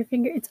ends of your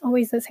finger, it's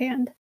always this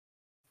hand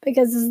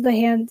because this is the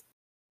hand.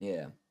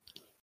 Yeah.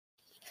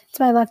 It's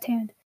my left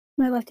hand.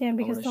 My left hand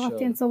I because wanna the left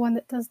show- hand's the one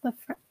that does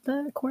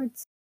the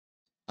chords.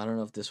 I don't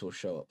know if this will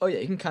show up. Oh yeah,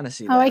 you can kind of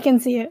see Oh, that. I can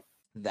see it.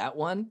 That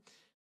one,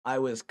 I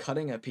was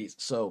cutting a piece.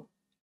 So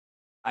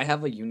I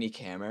have a unique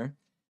hammer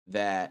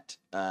that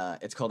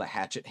it's called a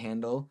hatchet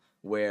handle,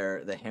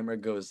 where the hammer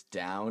goes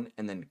down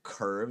and then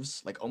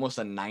curves like almost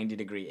a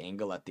 90-degree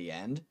angle at the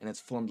end, and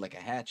it's formed like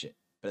a hatchet,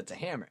 but it's a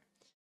hammer.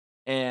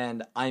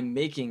 And I'm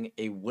making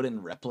a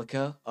wooden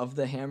replica of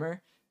the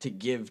hammer to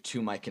give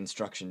to my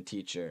construction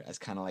teacher as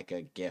kind of like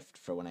a gift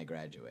for when I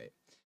graduate.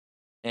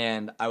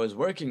 And I was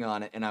working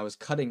on it and I was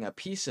cutting a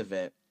piece of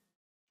it,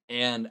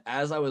 and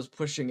as I was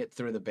pushing it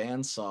through the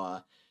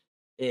bandsaw,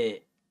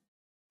 it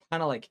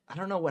kind of like, I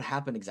don't know what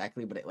happened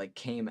exactly, but it like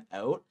came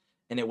out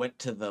and it went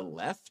to the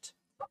left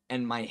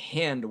and my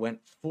hand went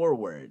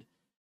forward.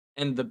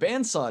 And the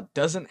bandsaw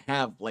doesn't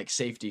have like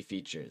safety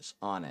features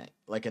on it,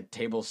 like a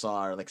table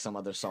saw or like some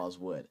other saws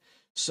would.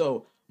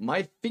 So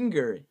my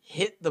finger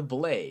hit the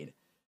blade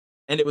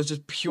and it was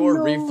just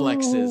pure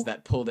reflexes No.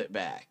 that pulled it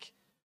back.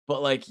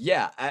 But like,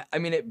 yeah, I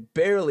mean, it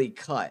barely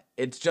cut.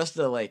 It's just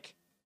a like,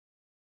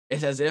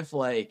 it's as if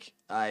like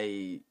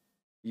like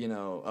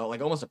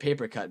almost a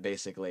paper cut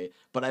basically.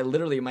 But I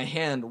literally, my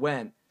hand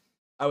went,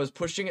 I was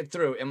pushing it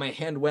through and my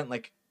hand went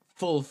like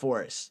full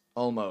force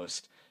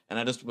almost. And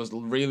I just was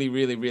really,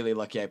 really, really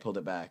lucky I pulled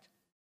it back.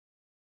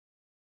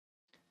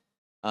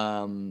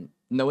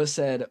 Noah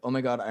said, "Oh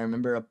my god, I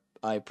remember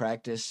I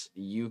practiced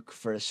uke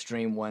for a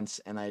stream once,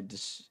 and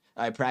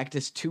I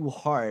practiced too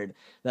hard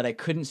that I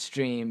couldn't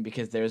stream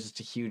because there was just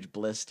a huge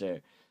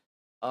blister.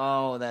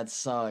 Oh, that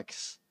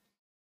sucks.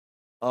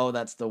 Oh,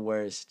 that's the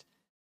worst.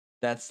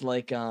 That's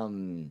like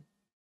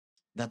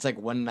that's like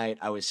one night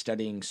I was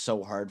studying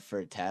so hard for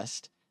a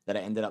test that I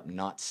ended up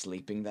not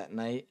sleeping that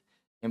night.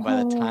 And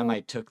by the time I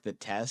took the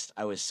test,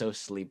 I was so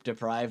sleep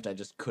deprived, I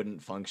just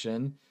couldn't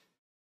function.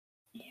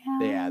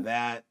 Yeah,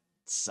 that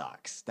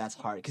sucks. That's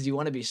hard because you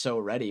want to be so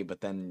ready, but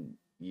then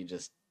you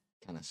just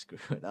kind of screw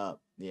it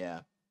up.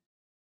 Yeah.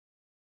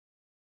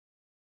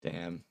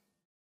 Damn.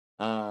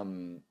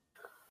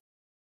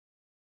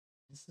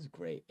 This is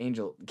great.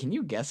 Angel, can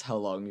you guess how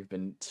long you've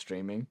been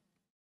streaming?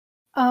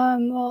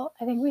 Well,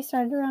 I think we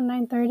started around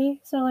 9:30,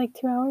 so like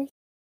 2 hours.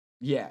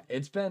 Yeah,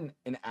 it's been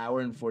an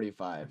hour and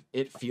 45.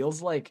 It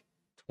feels like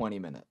 20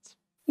 minutes.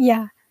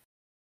 Yeah.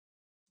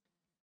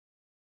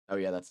 Oh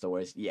yeah, that's the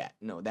worst. Yeah,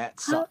 no, that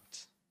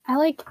sucked. I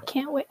like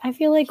can't wait. I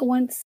feel like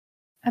once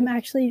I'm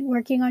actually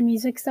working on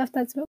music stuff,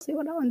 that's mostly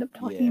what I'll end up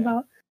talking Yeah.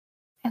 about.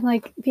 And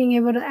like being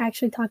able to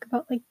actually talk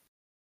about like,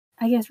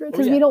 I guess,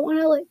 because yeah. we don't want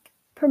to like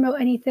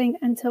promote anything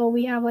until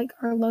we have like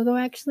our logo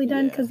actually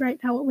done. Yeah. Because right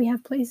now what we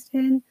have placed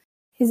in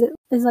is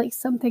like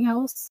something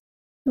else.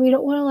 We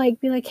don't want to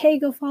like be like, hey,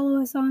 go follow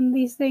us on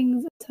these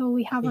things until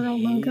we have our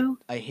own logo.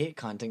 I hate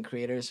content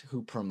creators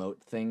who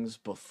promote things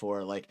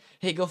before, like,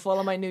 hey, go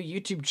follow my new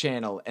YouTube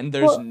channel, and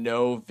there's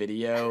no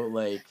video.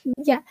 Like,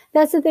 yeah,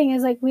 that's the thing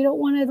is like we don't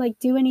want to like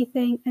do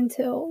anything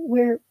until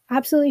we're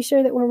absolutely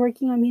sure that we're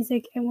working on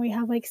music and we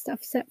have like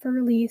stuff set for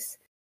release,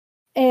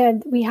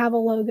 and we have a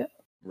logo.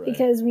 right.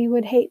 Because we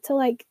would hate to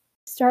like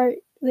start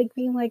like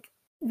being like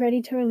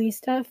ready to release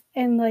stuff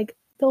and like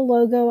the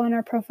logo on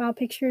our profile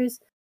pictures,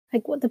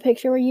 like what the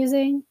picture we're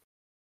using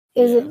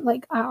isn't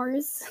like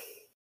ours.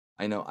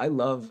 I know. I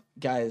love,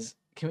 guys,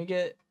 can we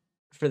get,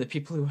 for the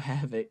people who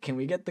have it, can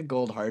we get the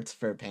gold hearts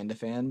for Panda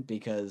Fan?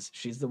 Because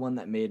she's the one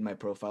that made my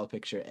profile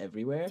picture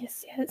everywhere.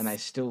 Yes. And I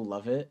still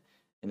love it,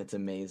 and it's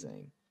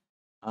amazing.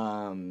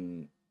 I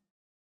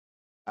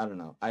don't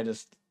know.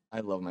 I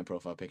love my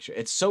profile picture.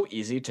 It's so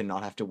easy to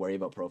not have to worry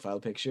about profile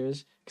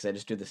pictures because I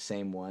just do the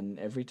same one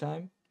every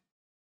time.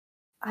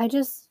 I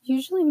just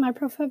usually my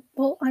profile,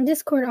 well, on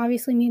Discord,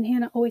 obviously me and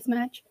Hannah always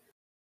match.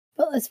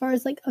 But as far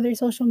as like other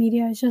social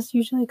media, it's just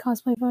usually a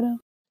cosplay photo.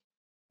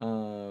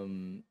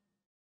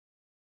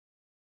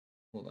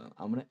 Hold on.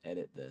 I'm gonna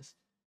edit this.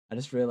 I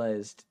just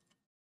realized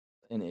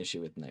an issue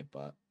with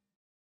Nightbot.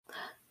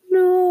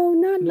 No,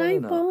 not No.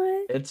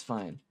 Nightbot. It's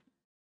fine.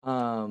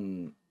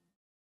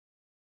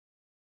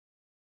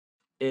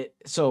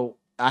 So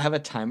I have a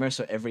timer,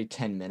 so every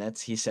 10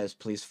 minutes he says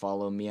please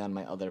follow me on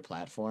my other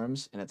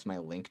platforms, and it's my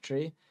link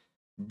tree.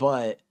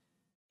 But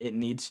it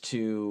needs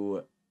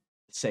to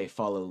say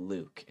follow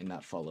Luke and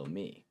not follow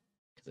me.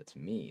 Because it's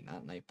me,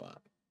 not Nightbot.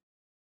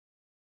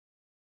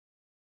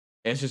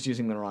 It's just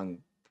using the wrong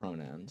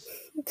pronouns.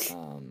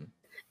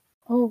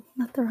 Oh,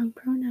 not the wrong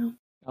pronoun.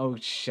 Oh,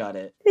 shut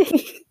it.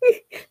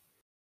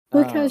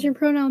 Look, how's your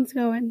pronouns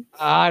going?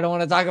 I don't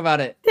want to talk about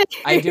it.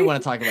 I do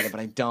want to talk about it, but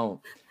I don't.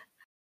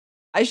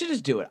 I should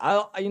just do it.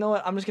 You know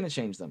what? I'm just gonna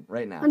change them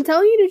right now. I'm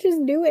telling you to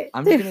just do it.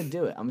 I'm just gonna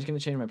do it. I'm just gonna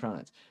change my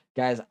pronouns,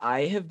 guys.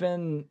 I have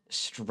been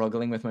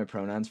struggling with my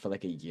pronouns for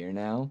like a year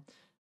now,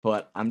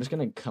 but I'm just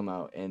gonna come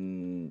out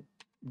and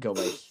go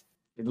by,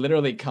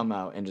 literally come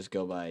out and just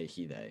go by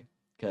he they,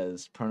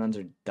 because pronouns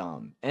are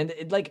dumb, and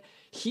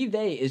he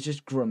they is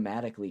just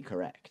grammatically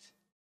correct.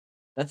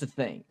 That's the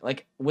thing.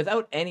 Like,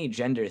 without any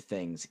gender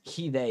things,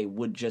 he they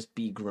would just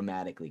be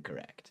grammatically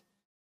correct.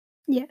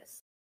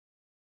 Yes.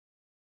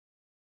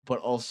 But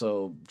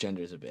also,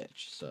 gender's a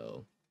bitch,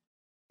 so.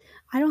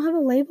 I don't have a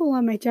label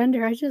on my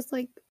gender. I just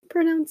like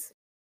pronouns.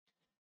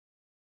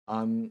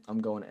 I'm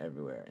going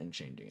everywhere and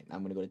changing it.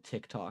 I'm gonna go to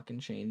TikTok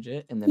and change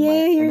it, and then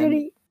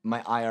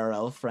my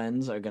IRL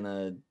friends are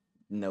gonna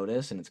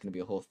notice, and it's gonna be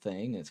a whole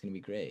thing, and it's gonna be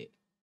great.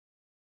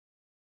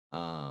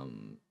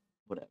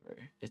 Whatever.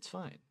 It's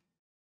fine.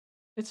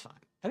 It's fine.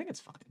 I think it's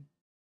fine.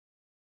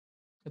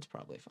 It's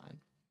probably fine.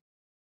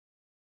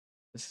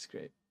 This is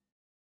great.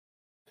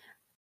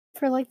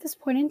 For like this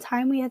point in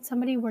time, we had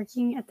somebody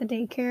working at the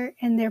daycare,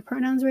 and their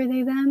pronouns were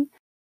they them.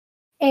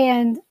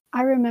 And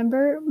I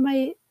remember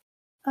my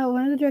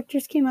one of the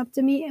directors came up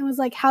to me and was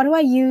like, "How do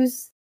I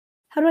use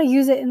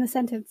it in the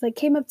sentence?" Like,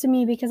 came up to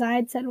me because I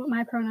had said what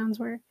my pronouns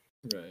were.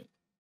 Right.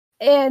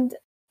 And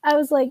I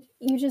was like,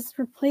 "You just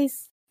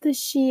replace the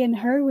she and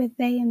her with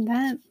they and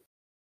them."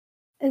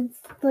 It's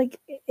like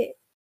it's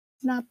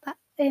not that.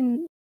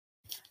 And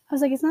I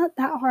was like, "It's not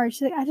that hard."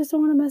 She's like, "I just don't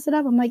want to mess it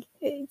up." I'm like,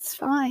 "It's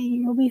fine.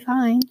 You'll be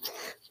fine."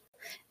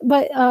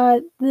 But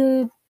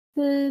the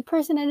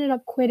person ended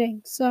up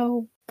quitting.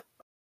 So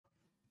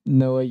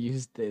Noah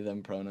used they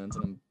them pronouns,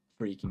 and I'm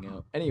freaking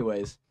out.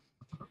 Anyways,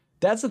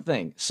 that's the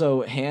thing.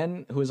 So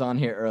Han, who was on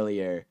here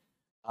earlier,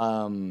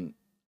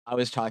 I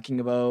was talking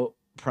about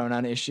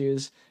pronoun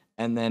issues,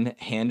 and then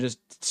Han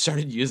just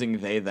started using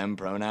they them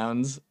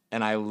pronouns,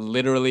 and I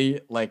literally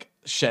I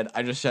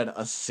just shed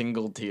a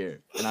single tear,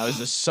 and I was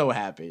just so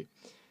happy.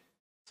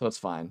 So it's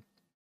fine.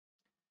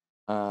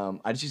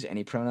 I just use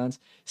any pronouns.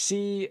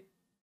 See,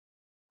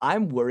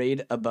 I'm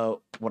worried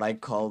about what I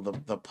call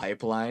the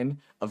pipeline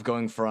of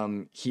going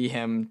from he,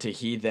 him to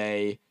he,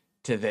 they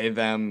to they,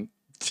 them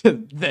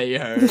to they,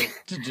 her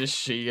to just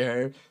she,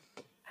 her.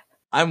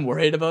 I'm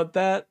worried about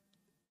that.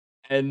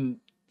 And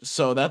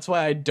so that's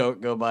why I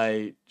don't go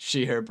by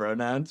she, her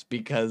pronouns,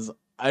 because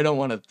I don't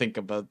want to think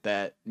about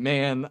that.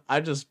 Man,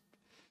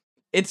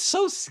 it's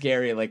so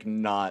scary, like,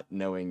 not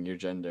knowing your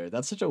gender.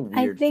 That's such a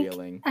weird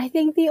feeling. I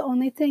think the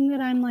only thing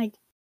that I'm like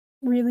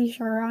really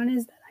sure on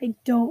is that I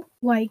don't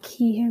like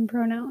he, him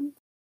pronouns.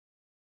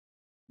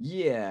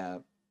 Yeah.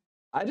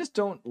 I just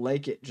don't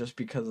like it just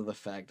because of the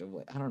fact of,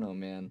 like, I don't know,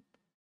 man.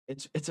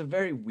 It's a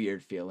very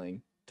weird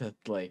feeling to,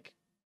 like,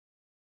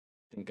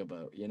 think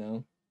about, you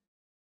know?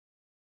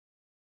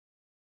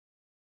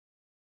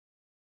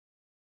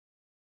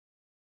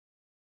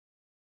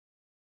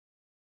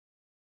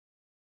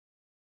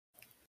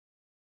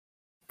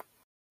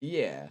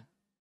 Yeah.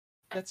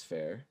 That's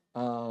fair.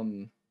 I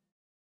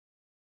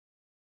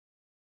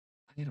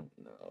don't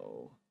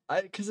know.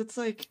 Cuz it's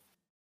like,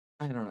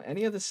 I don't know.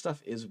 Any of this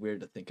stuff is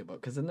weird to think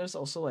about, cuz then there's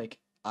also, like,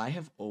 I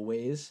have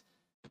always,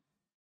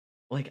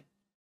 like,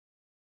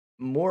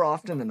 more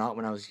often than not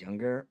when I was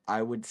younger,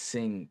 I would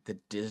sing the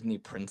Disney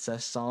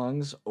princess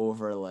songs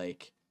over,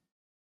 like,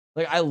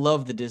 I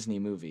love the Disney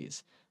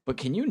movies, but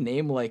can you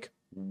name, like,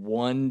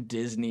 one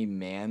Disney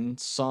man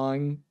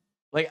song?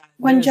 Like,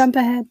 One Jump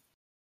Ahead.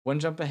 One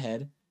Jump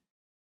Ahead.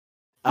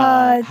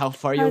 How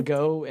Far You'll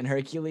Go in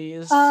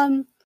Hercules.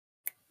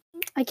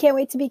 I Can't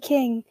Wait to Be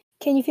King.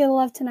 Can You Feel the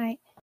Love Tonight?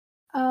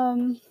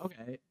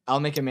 Okay, I'll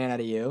Make a Man Out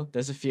of You.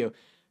 There's a few.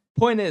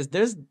 Point is,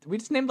 we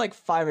just named like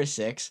 5 or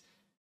 6.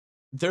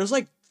 There's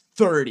like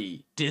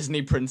 30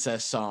 Disney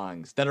princess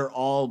songs that are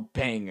all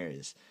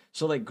bangers.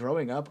 So, like,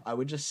 growing up, I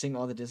would just sing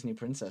all the Disney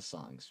princess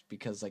songs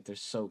because, like, they're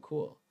so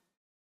cool.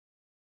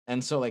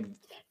 And so, like,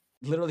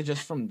 literally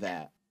just from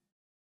that.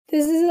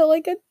 This isn't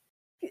like an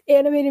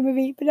animated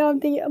movie, but now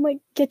I'm like,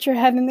 Get Your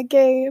Head in the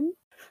Game.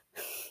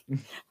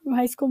 From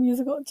High School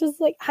Musical. Just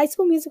like High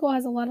School Musical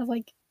has a lot of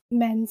like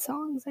men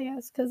songs, I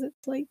guess, because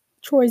it's like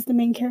Troy's the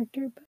main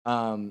character. But...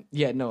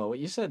 yeah, no, what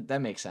you said,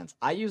 that makes sense.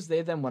 I use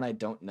they, them when I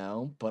don't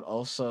know, but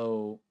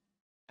also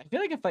I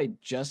feel like if I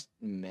just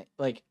met,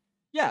 like,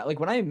 yeah, like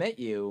when I met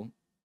you,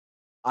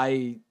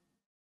 I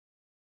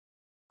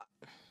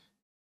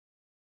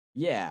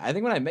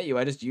think when I met you,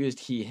 I just used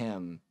he,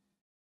 him,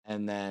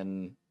 and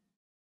then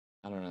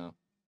I don't know.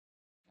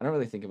 I don't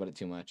really think about it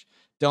too much.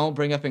 Don't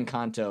bring up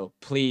Encanto,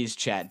 please,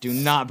 chat. Do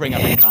not bring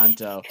up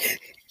Encanto.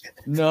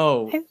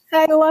 No.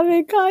 I love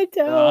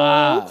Encanto.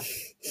 Ah,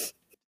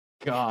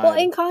 God. Well,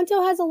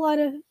 Encanto has a lot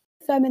of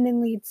feminine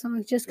lead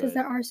songs just because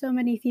there are so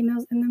many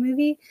females in the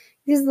movie.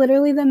 Because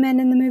literally the men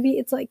in the movie,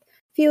 it's like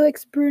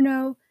Felix,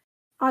 Bruno,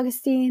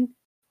 Augustine,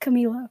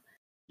 Camilo.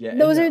 Yeah,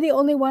 those are the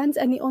only ones,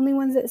 and the only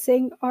ones that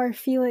sing are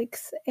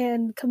Felix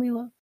and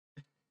Camilo.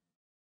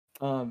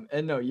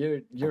 And no,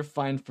 you're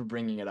fine for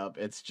bringing it up.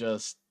 It's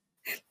just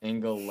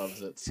Angel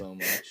loves it so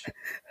much.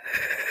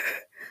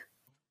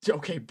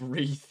 Okay,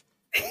 breathe.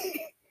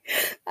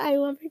 I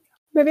love it.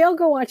 Maybe I'll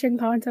go watch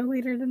Encanto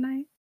later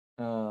tonight.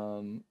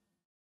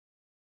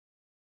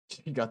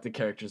 You got the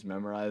characters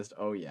memorized.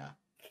 Oh yeah.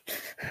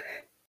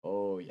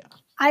 Oh yeah.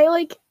 I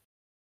like.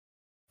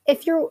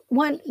 If you're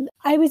one,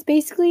 I was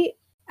basically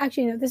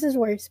actually no. This is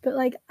worse, but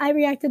like I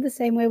reacted the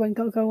same way when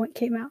Coco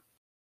came out.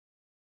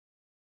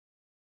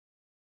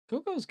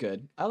 Coco's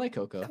good. I like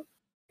Coco.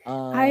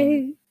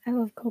 I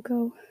love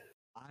Coco.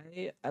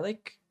 I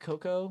like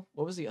Coco.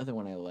 What was the other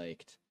one I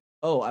liked?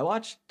 Oh, I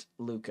watched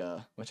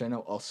Luca, which I know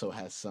also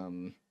has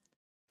some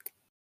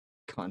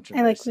I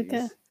controversies. like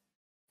Luca.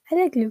 I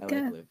like I Luca.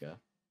 like Luca.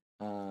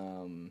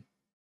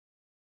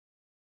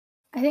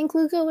 I think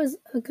Luca was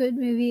a good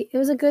movie. It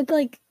was a good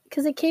like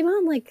because it came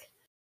out like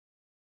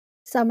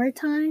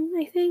summertime.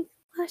 I think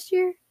last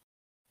year. It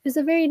was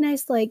a very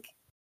nice like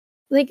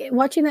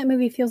watching that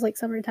movie feels like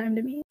summertime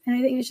to me, and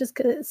I think it's just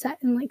because it's set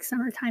in like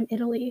summertime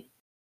Italy.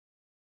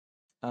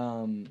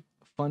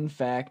 Fun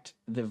fact: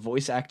 the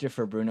voice actor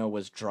for Bruno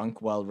was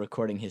drunk while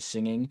recording his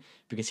singing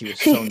because he was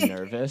so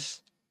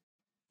nervous.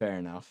 Fair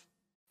enough.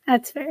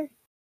 That's fair.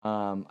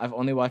 I've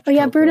only watched. Oh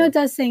yeah, Coco. Bruno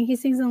does sing. He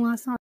sings in the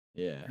last song.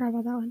 Yeah. Forgot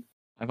about that one.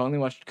 I've only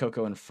watched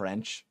Coco in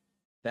French.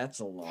 That's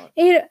a lot.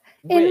 In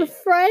Wait,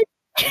 French.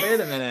 wait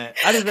a minute.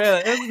 I just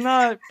realized it's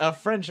not a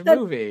French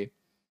movie.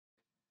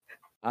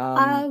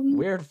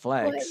 Weird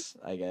flex,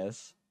 I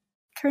guess.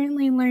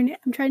 Currently learning.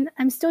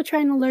 I'm still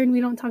trying to learn.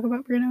 We don't talk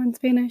about Bruno in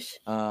Spanish.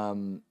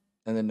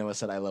 And then Noah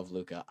said, "I love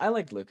Luca." I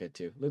liked Luca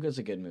too. Luca's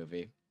a good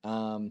movie.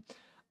 I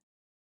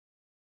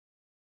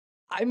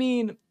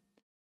mean,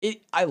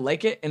 I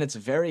like it and it's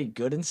very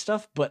good and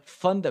stuff, but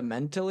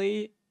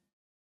fundamentally,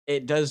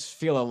 it does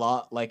feel a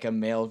lot like a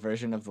male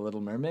version of The Little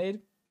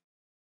Mermaid.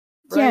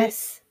 Right?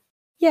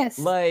 Yes.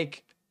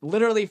 Like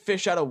literally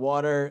fish out of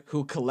water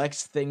who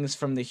collects things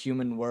from the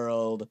human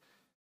world.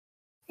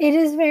 It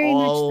is very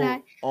much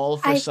that. All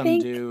for some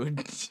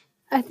dude.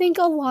 I think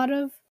a lot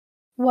of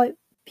what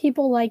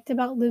people liked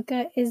about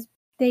Luca is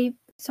they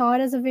saw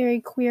it as a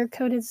very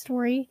queer-coded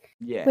story.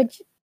 Yeah.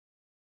 Which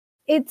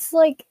it's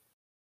like,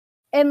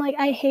 and like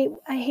I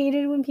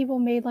hated when people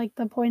made like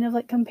the point of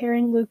like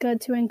comparing Luca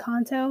to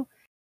Encanto,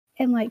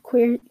 and like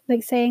queer,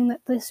 like saying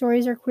that the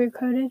stories are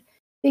queer-coded,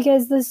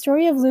 because the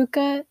story of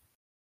Luca,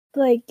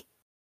 like,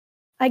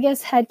 I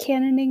guess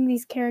headcanoning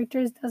these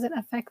characters doesn't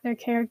affect their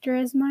character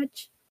as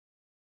much.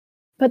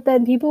 But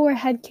then people were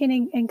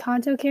headcaning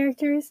Encanto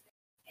characters,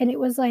 and it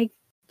was like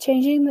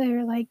changing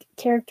their like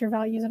character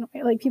values in a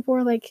way. Like people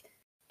were like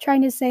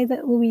trying to say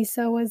that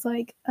Luisa was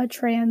like a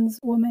trans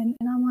woman,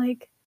 and I'm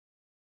like,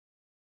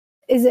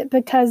 is it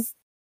because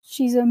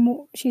she's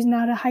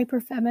not a hyper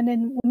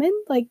feminine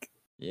woman? Like,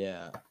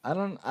 yeah, I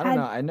don't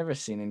know. I've never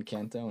seen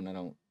Encanto, and I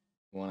don't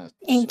want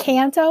to.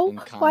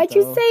 Encanto? Why'd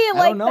you say it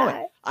like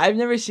that? I've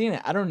never seen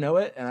it. I don't know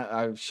it, and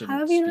I shouldn't. How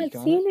have you not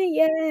seen it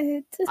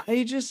yet?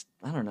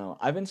 I don't know.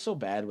 I've been so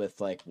bad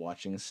with like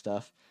watching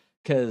stuff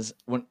because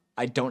when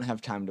I don't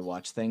have time to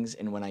watch things,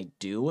 and when I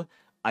do,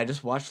 I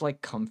just watch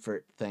like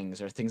comfort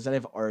things or things that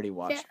I've already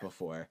watched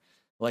before.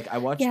 Like I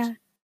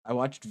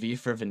watched V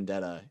for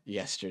Vendetta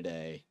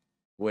yesterday,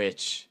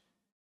 which,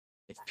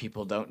 if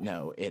people don't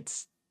know,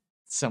 it's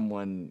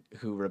someone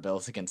who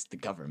rebels against the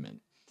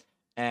government.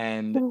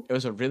 And it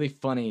was a really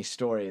funny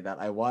story that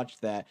I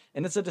watched that,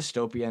 and it's a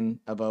dystopian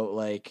about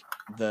like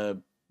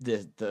the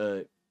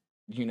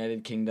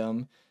United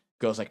Kingdom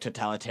goes like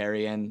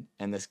totalitarian,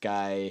 and this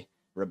guy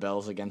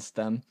rebels against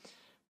them.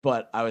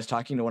 But I was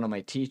talking to one of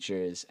my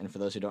teachers, and for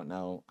those who don't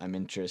know, I'm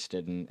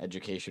interested in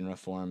education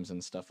reforms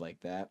and stuff like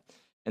that.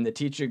 And the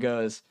teacher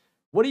goes,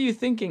 "What are you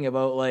thinking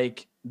about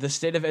like the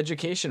state of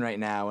education right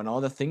now and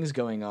all the things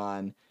going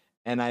on?"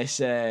 And I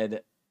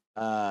said,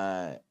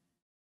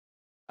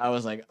 I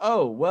was like,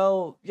 "Oh,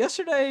 well,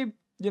 yesterday,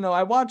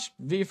 I watched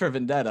V for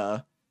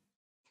Vendetta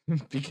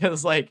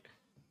because like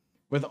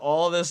with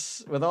all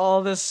this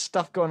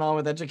stuff going on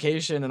with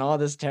education and all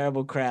this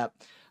terrible crap,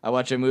 I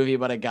watch a movie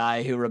about a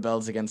guy who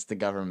rebels against the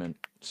government."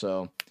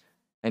 So,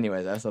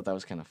 anyways, I thought that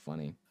was kind of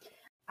funny.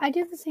 I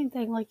do the same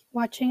thing, like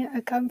watching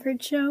a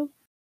comfort show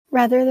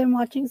rather than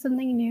watching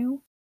something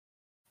new,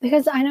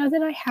 because I know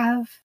that I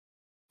have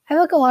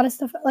like a lot of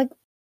stuff. Like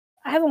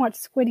I haven't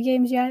watched Squid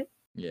Games yet.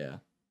 Yeah.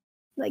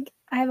 Like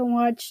I haven't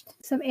watched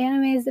some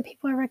animes that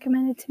people have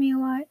recommended to me a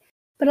lot,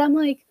 but I'm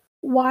like,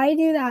 why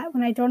do that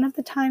when I don't have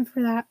the time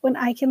for that? When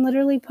I can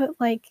literally put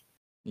like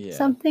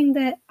something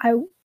that I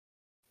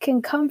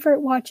can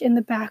comfort watch in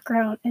the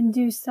background and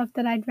do stuff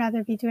that I'd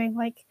rather be doing,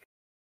 like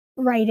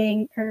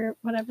writing or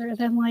whatever,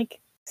 than like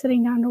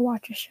sitting down to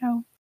watch a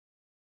show.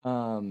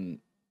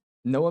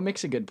 Noah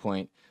makes a good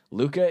point.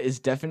 Luca is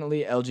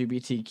definitely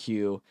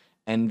LGBTQ,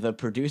 and the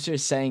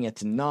producers saying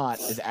it's not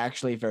is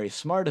actually very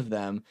smart of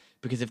them,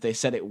 because if they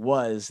said it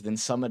was, then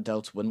some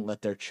adults wouldn't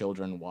let their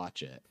children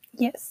watch it.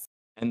 Yes.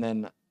 And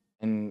then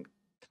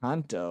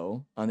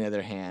Encanto, on the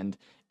other hand,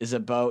 is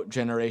about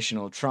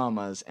generational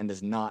traumas and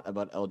is not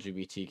about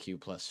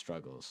LGBTQ plus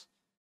struggles.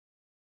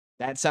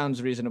 That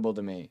sounds reasonable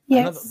to me. I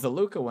know Yes. the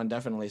Luca one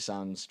definitely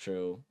sounds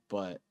true,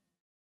 but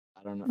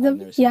I don't know. I've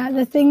never seen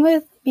The thing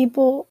with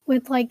people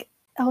with like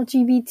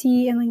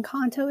LGBT and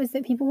Encanto is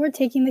that people were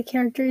taking the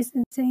characters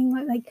and saying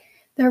like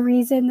the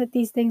reason that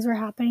these things were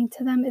happening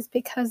to them is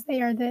because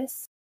they are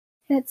this.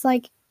 And it's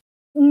like,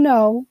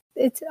 no,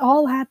 it's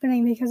all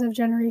happening because of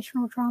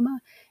generational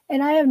trauma.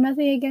 And I have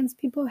nothing against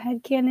people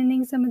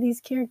headcanoning some of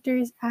these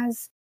characters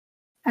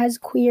as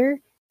queer,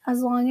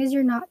 as long as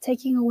you're not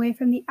taking away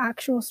from the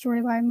actual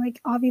storyline.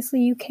 Like, obviously,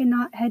 you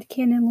cannot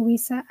headcanon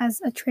Luisa as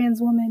a trans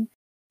woman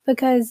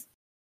because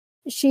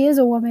she is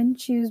a woman.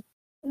 She was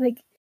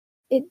like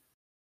it,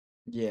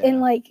 Yeah. and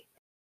like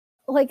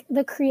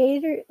the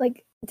creator,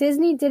 like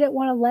Disney didn't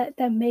want to let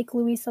them make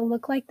Luisa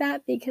look like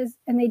that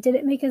and they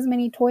didn't make as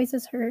many toys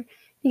as her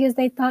because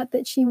they thought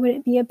that she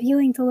wouldn't be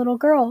appealing to little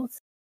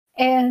girls.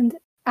 And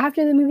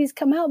after the movies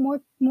come out, more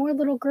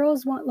little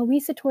girls want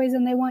Luisa toys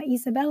than they want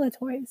Isabella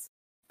toys.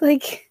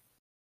 Like,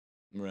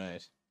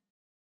 right.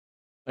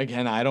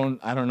 Again, I don't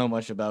know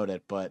much about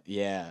it, but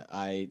yeah,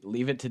 I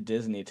leave it to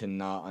Disney to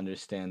not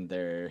understand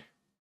their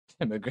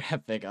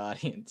demographic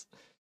audience.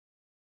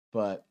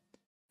 But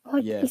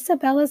like yeah.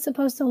 Isabella's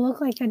supposed to look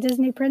like a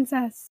Disney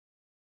princess,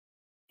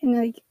 and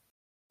like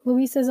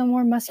Luisa's a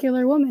more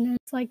muscular woman, and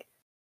it's like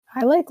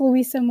I like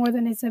Luisa more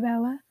than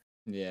Isabella.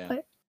 Yeah.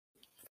 But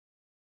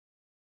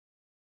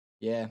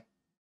yeah.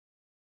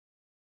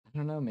 I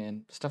don't know,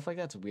 man. Stuff like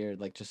that's weird,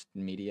 like just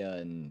media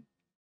and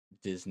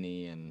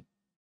Disney, and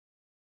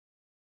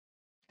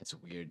it's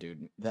weird,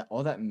 dude. That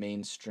all that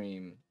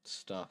mainstream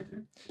stuff.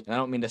 And I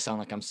don't mean to sound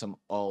like I'm some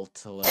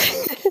alt like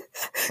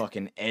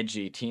fucking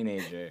edgy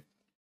teenager,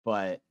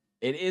 but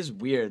it is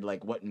weird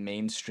like what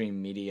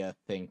mainstream media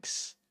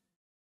thinks,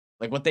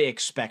 like what they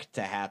expect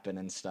to happen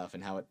and stuff,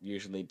 and how it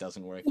usually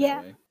doesn't work yeah,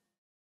 that way.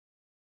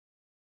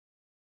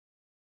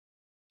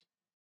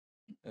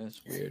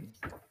 That's weird.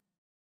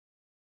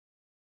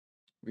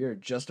 We are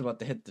just about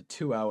to hit the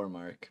 2-hour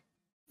mark.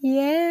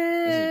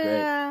 yeah. This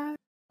is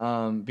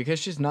great. Because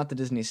she's not the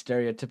Disney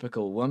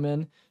stereotypical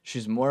woman,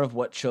 she's more of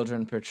what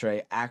children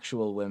portray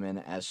actual women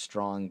as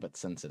strong but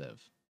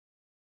sensitive.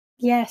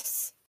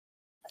 Yes,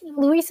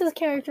 Luisa's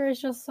character is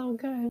just so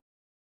good.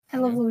 I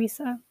love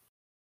Luisa.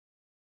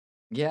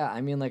 Yeah, I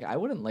mean, like, I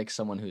wouldn't like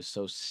someone who's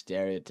so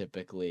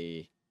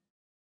stereotypically,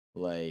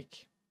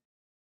 like...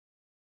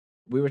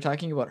 We were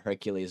talking about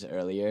Hercules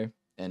earlier,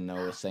 and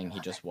Noah was saying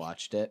he just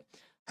watched it.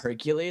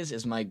 Hercules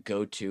is my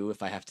go-to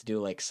if I have to do,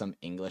 like, some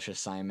English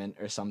assignment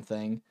or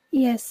something.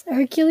 Yes,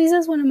 Hercules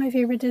is one of my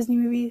favorite Disney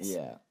movies.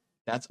 Yeah,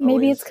 that's Maybe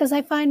always... it's because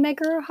I find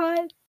Megara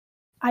hot.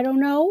 I don't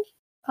know.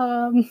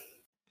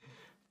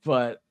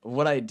 But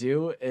what I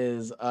do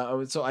is,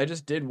 so I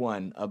just did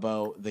one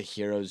about the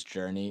hero's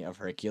journey of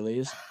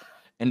Hercules,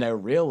 and I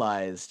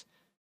realized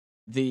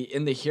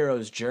in the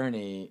hero's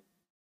journey,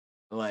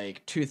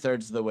 like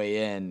 2/3 of the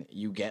way in,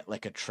 you get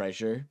like a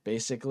treasure,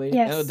 basically.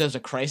 Yes. And there's a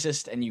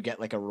crisis, and you get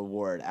like a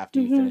reward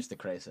after you finish the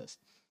crisis.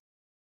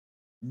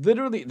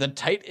 Literally, the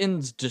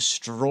Titans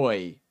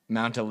destroy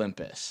Mount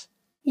Olympus,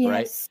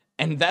 right?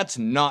 And that's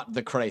not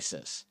the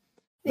crisis.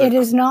 It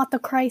is not the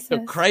crisis.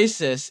 The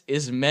crisis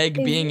is Meg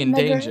being in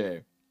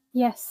danger.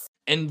 Yes.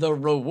 And the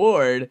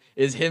reward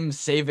is him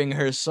saving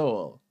her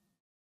soul.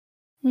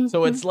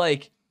 So it's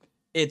like,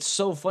 it's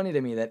so funny to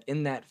me that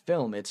in that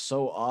film, it's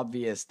so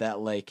obvious that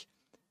like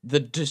the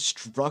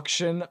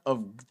destruction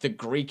of the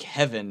Greek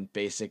heaven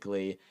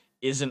basically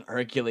isn't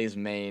Hercules'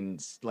 main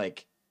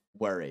like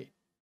worry.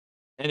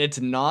 And it's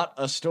not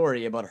a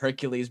story about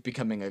Hercules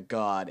becoming a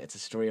god. It's a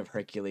story of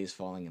Hercules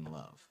falling in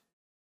love.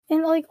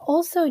 And like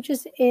also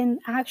just in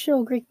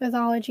actual Greek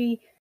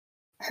mythology,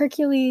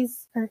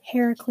 Hercules or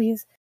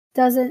Heracles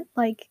doesn't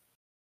like,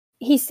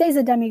 he stays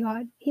a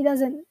demigod. He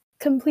doesn't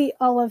complete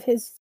all of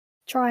his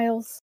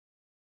trials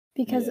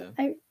because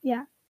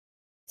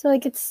So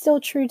like it's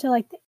still true to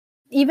like,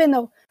 even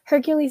though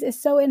Hercules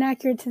is so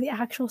inaccurate to the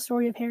actual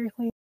story of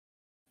Heracles,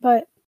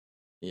 but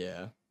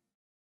yeah.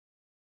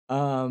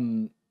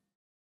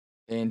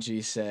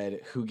 Angie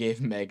said, "Who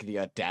gave Meg the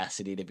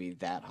audacity to be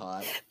that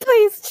hot?"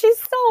 Please, she's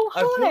so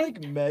hot. I feel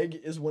like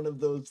Meg is one of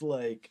those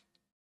like,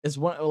 is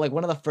one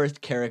of the first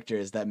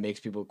characters that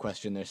makes people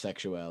question their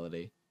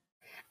sexuality.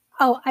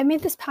 Oh, I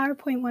made this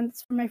PowerPoint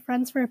once for my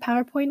friends for a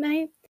PowerPoint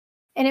night,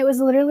 and it was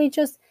literally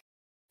just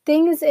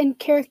things and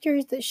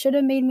characters that should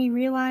have made me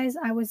realize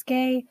I was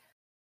gay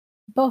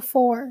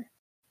before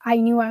I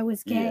knew I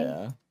was gay.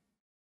 Yeah.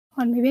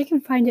 Hold on, maybe I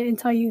can find it and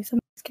tell you some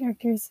of these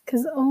characters,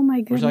 because oh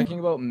my goodness. We're talking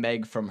about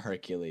Meg from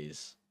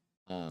Hercules.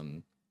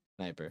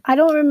 Sniper. I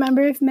don't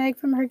remember if Meg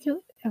from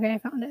Hercules... Okay, I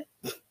found it.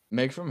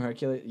 Meg from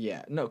Hercules?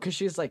 Yeah. No, because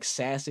she's like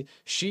sassy.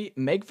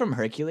 Meg from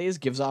Hercules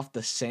gives off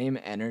the same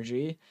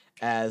energy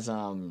as,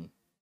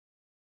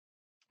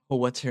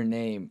 what's her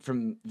name?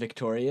 From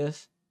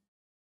Victorious?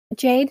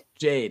 Jade?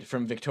 Jade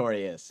from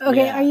Victorious.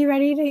 Okay, yeah. Are you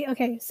ready to...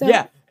 Okay, so...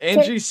 Yeah,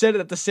 Angie said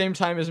it at the same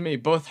time as me.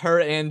 Both her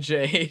and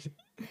Jade.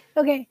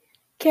 Okay,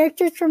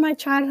 characters from my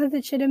childhood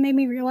that should have made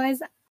me realize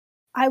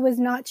I was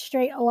not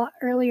straight a lot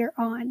earlier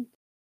on.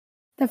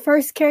 The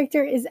first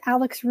character is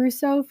Alex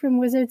Russo from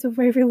Wizards of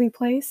Waverly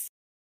Place.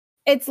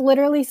 It's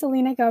literally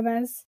Selena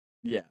Gomez.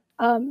 Yeah.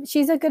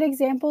 She's a good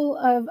example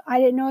of I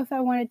didn't know if I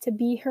wanted to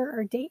be her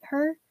or date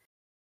her.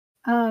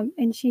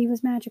 And she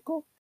was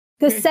magical.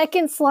 The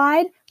second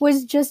slide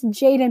was just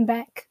Jade and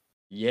Beck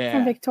from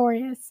Yeah.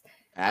 Victorious.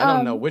 I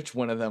don't know which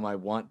one of them I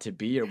want to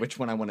be or which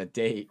one I want to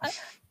date.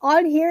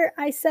 On here,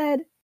 I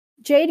said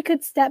Jade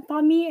could step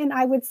on me and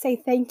I would say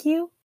thank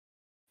you.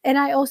 And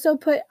I also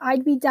put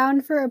I'd be down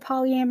for a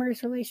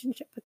polyamorous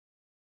relationship with.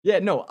 Yeah,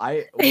 no,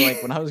 like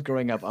when I was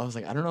growing up, I was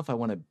like, I don't know if I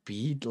want to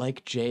be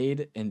like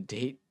Jade and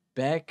date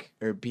Beck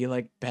or be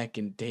like Beck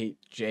and date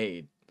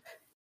Jade.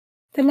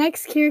 The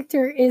next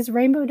character is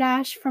Rainbow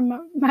Dash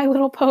from My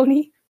Little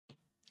Pony.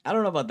 I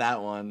don't know about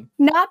that one.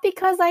 Not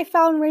because I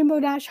found Rainbow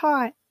Dash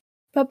hot,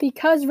 but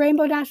because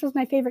Rainbow Dash was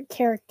my favorite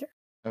character.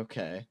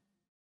 Okay.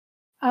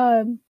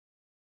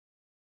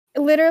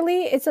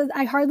 Literally, it says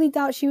I hardly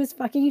doubt she was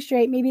fucking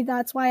straight. Maybe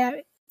that's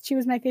why she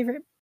was my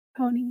favorite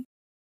pony.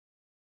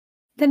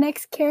 The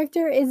next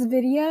character is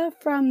Vidya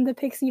from the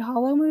Pixie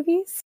Hollow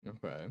movies.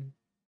 Okay.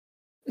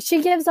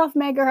 She gives off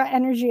Megara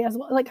energy as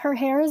well. Like her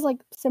hair is like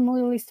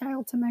similarly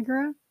styled to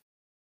Megara.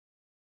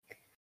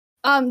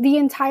 The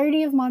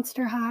entirety of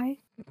Monster High.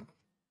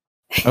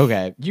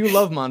 Okay. You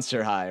love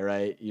Monster High,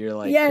 right? You're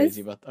like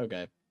crazy about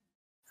okay.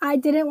 I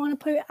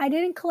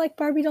didn't collect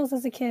Barbie dolls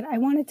as a kid. I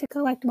wanted to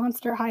collect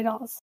Monster High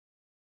dolls.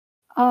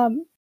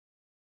 And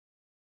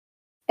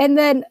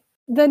then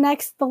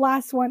the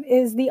last one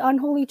is the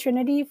Unholy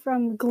Trinity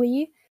from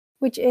Glee,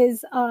 which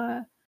is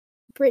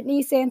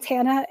Brittany,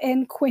 Santana,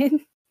 and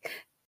Quinn.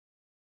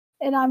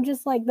 And I'm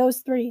just like, those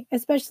three,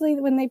 especially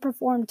when they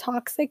perform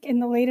Toxic in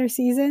the later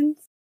seasons.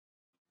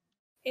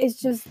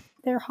 It's just,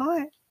 they're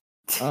hot.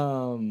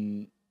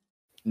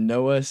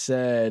 Noah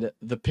said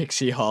the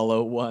Pixie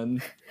Hollow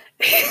one.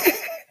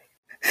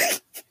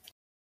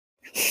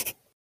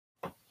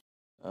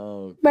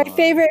 Oh, my God.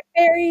 favorite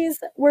fairies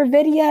were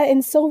Vidya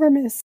and Silver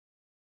Mist.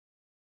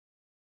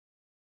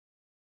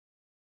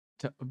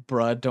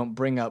 Bruh, don't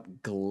bring up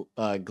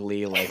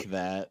Glee like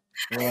that.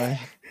 What?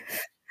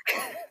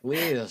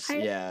 Glee's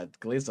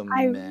a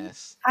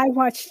mess. I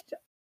watched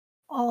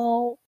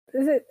I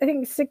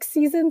think 6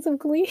 seasons of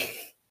Glee.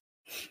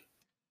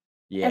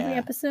 Yeah. Every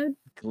episode.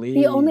 Glee.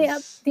 The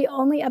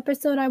only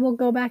episode I will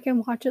go back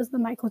and watch is the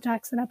Michael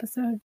Jackson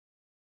episode.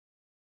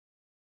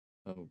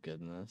 Oh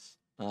goodness.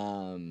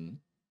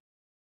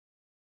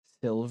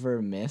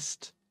 Silver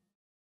Mist.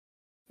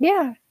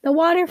 Yeah, the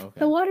water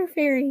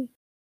fairy.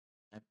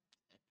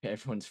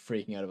 Everyone's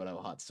freaking out about how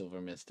hot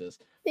Silver Mist is.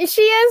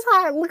 She is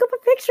hot. Look up a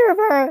picture of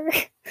her.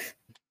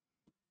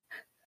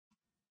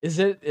 Is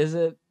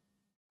it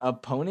a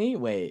pony?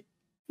 Wait.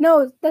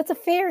 No, that's a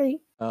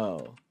fairy.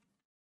 Oh.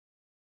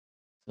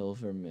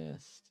 Silver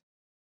Mist.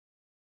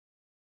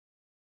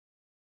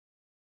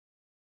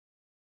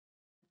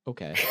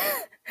 Okay.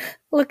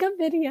 Look up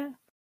Vidya.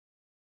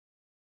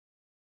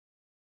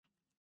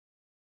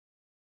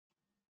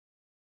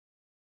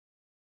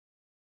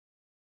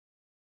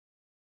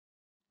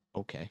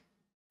 Okay.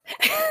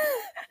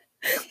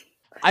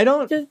 I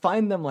don't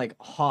find them like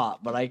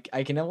hot, but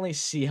I can only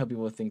see how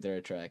people think they're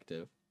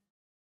attractive.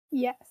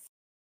 Yes.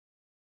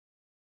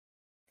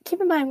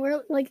 Keep in mind,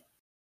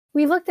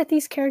 we looked at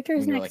these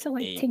characters next to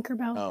 8.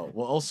 Tinkerbell. Oh,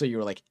 well, also you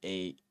were like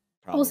 8,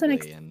 probably. Also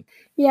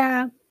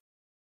yeah.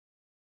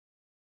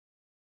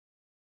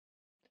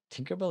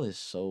 Tinkerbell is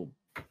so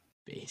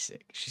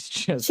basic.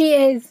 She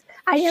is.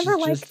 I never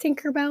liked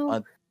Tinkerbell.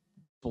 A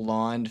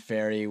blonde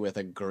fairy with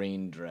a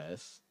green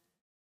dress.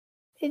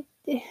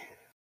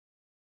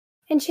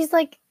 And she's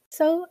like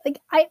so like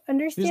I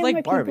understand. She's like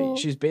why Barbie.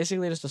 She's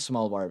basically just a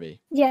small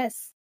Barbie.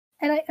 Yes.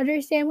 And I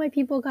understand why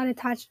people got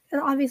attached, and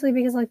obviously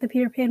because like the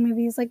Peter Pan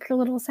movies, like her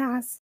little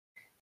sass.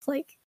 It's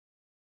like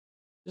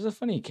she's a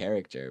funny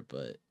character,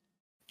 but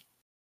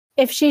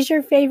if she's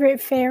your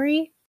favorite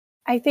fairy,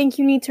 I think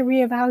you need to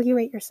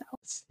reevaluate yourself.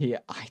 See,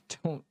 I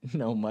don't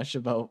know much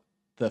about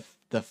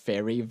the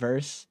fairy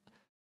verse.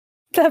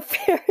 The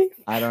fairy.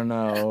 I don't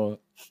know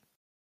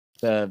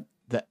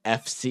the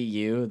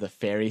FCU, the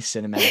Fairy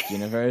Cinematic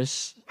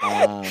Universe.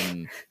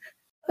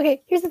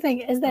 Okay, here's the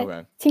thing: is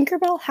that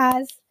Tinkerbell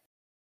has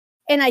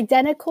an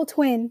identical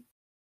twin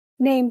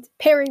named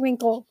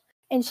Periwinkle,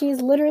 and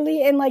she's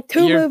literally in like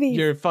 2 movies.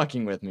 You're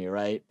fucking with me,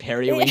 right?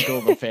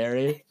 Periwinkle the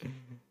fairy.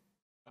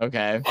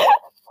 Okay,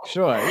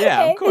 sure,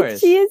 yeah, of course.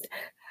 She is.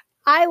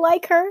 I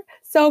like her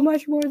so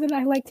much more than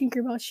I like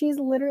Tinkerbell. She's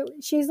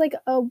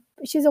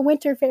a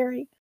winter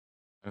fairy.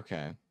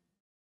 Okay.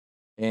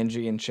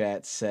 Angie in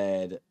chat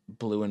said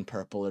blue and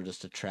purple are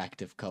just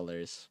attractive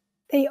colors.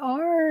 They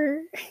are.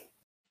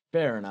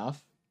 Fair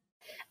enough.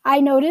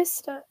 I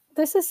noticed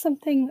this is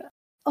something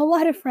a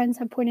lot of friends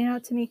have pointed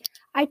out to me.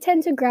 I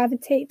tend to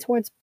gravitate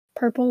towards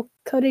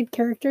purple-coded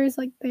characters.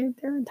 Like their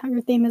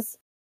entire theme is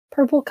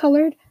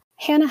purple-colored.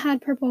 Hannah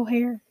had purple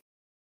hair.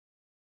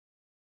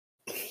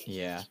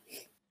 Yeah.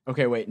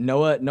 Okay, wait.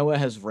 Noah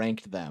has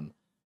ranked them.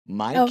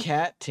 My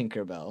Cat,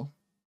 Tinkerbell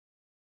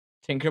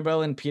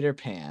and Peter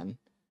Pan,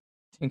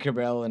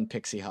 Tinkerbell and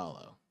Pixie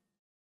Hollow.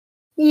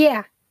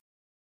 Yeah.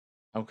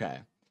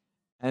 Okay.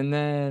 And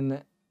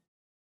then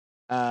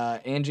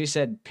Angie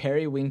said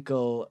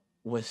Periwinkle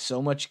was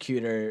so much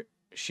cuter.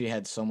 She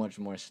had so much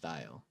more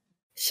style.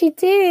 She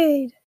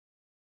did.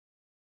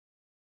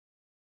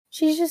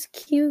 She's just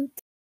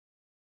cute.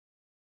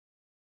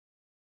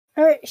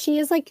 She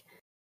is like,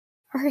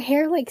 her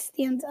hair like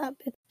stands up.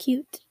 It's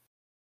cute.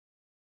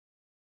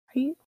 Are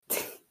you?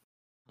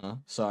 Huh?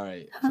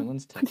 Sorry, Huh?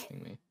 someone's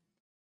texting me.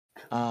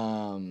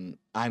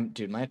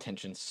 Dude, my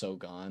attention's so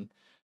gone.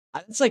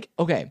 It's like,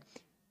 okay,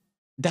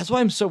 that's why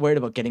I'm so worried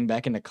about getting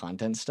back into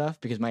content stuff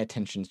because my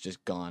attention's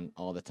just gone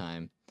all the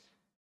time.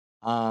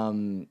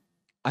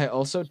 I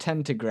also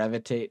tend to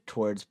gravitate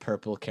towards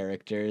purple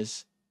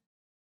characters.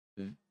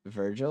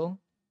 Virgil?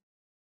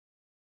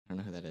 I don't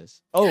know who that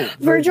is. Oh,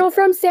 Virgil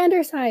from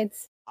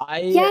Sandersides.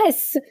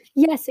 Yes,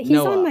 he's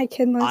Noah, on my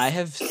kid list. I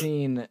have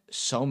seen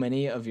so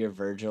many of your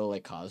Virgil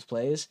like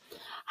cosplays.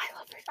 I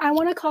love Virgil. I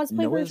want to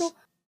cosplay Virgil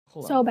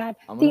so bad.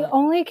 The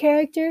only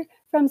character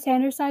from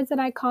Sandersides that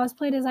I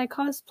cosplayed is I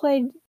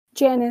cosplayed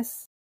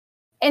Janice,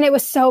 and it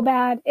was so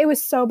bad. It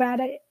was so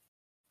bad.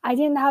 I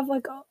didn't have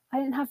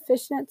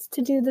fishnets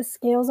to do the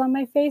scales on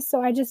my face,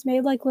 so I just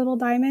made like little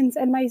diamonds.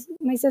 And my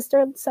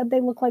sister said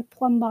they look like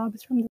plumb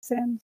bobs from The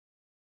Sims.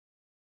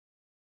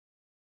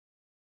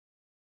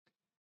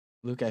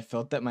 Luke, I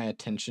felt that my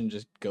attention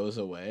just goes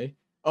away.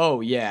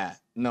 Oh yeah,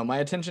 no, my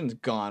attention's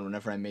gone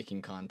whenever I'm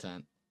making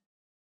content.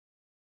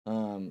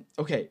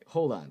 Okay,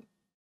 hold on.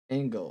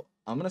 Angle,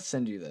 I'm gonna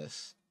send you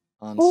this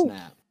on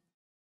Snap.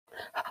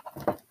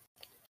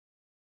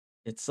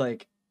 It's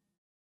like,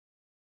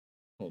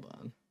 hold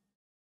on.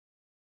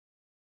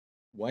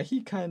 Why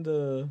he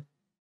kinda...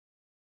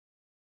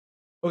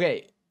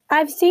 Okay.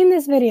 I've seen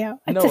this video.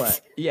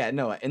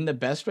 Noah, in the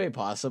best way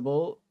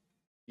possible,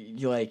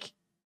 you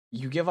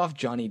give off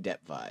Johnny Depp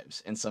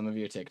vibes in some of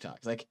your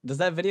TikToks. Like, does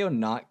that video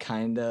not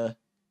kinda...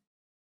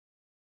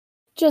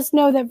 Just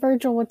know that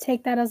Virgil would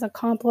take that as a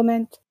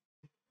compliment.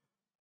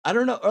 I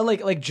don't know, or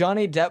like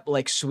Johnny Depp,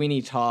 like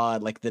Sweeney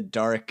Todd, like the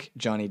dark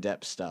Johnny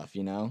Depp stuff,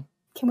 you know?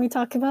 Can we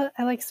talk about?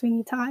 I like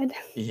Sweeney Todd.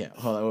 Yeah,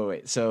 hold on,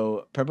 wait.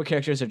 So purple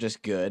characters are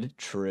just good,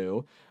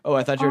 true. Oh,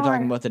 I thought you were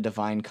talking about the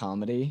Divine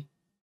Comedy.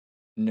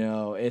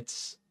 No,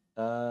 it's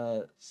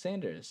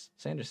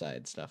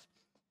Sanderside stuff.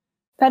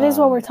 That is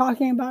what we're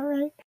talking about,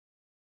 right?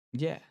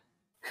 Yeah.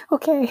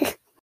 Okay.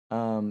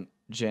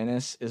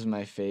 Janice is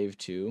my fave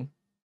too.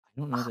 I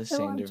don't know the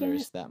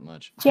Sanderverse that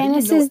much.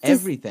 Janice How do you know is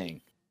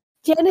everything.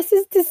 Janice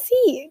is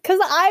deceit, because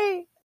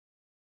I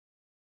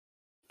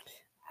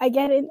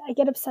get it. I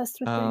get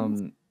obsessed with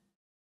things.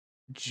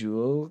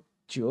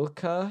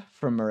 Julka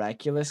from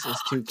Miraculous is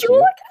too cute.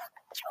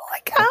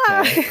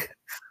 Julka. Okay.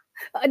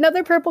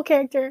 Another purple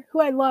character who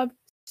I love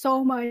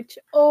so much.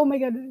 Oh my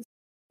goodness.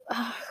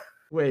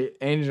 Wait,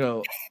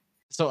 Angel.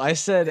 So I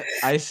said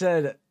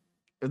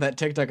that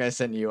TikTok I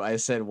sent you, I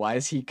said, why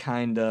is he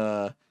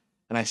kinda,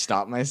 and I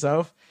stopped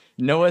myself.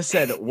 Noah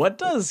said, what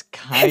does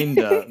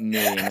kinda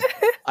mean?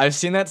 I've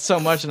seen that so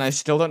much and I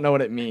still don't know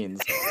what it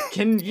means.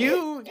 Can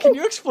you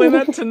explain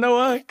that to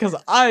Noah? Because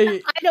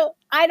I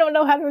don't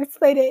know how to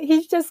explain it.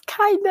 He's just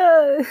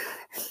kinda...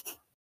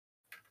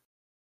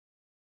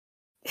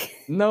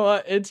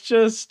 Noah, it's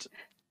just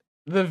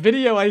the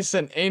video I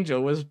sent Angel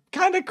was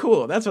kind of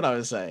cool. That's what I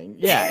was saying.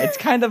 Yeah, it's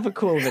kind of a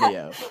cool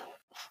video.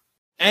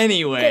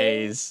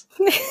 Anyways.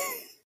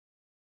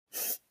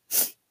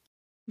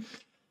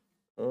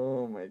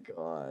 Oh my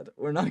god.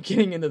 We're not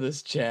getting into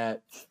this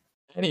chat.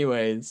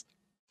 Anyways.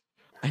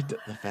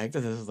 The fact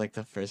that this is like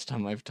the first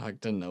time I've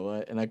talked to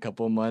Noah in a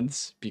couple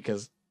months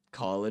because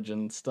college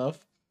and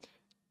stuff.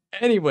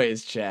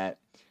 Anyways, chat.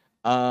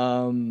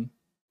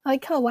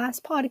 Like how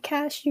last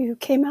podcast you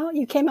came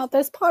out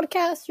this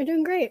podcast, you're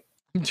doing great.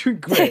 I'm doing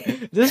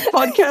great. This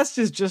podcast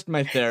is just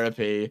my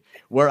therapy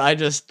where I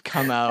just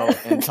come out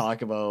and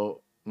talk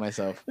about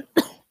myself.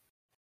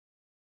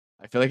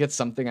 I feel like it's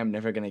something I'm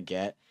never going to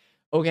get.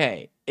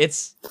 Okay,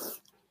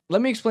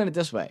 let me explain it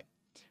this way.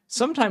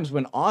 Sometimes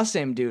when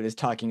Awesome Dude is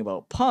talking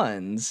about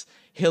puns,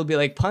 he'll be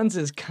like, puns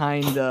is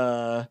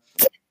kinda,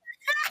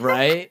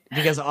 right?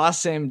 Because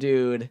Awesome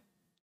Dude...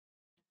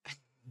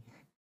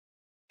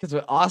 Because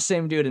with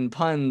Awesome Dude and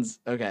puns,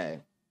 okay,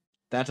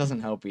 that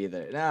doesn't help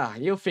either. Nah,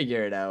 you'll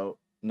figure it out,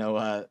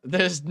 Noah.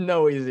 There's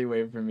no easy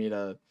way for me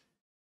to...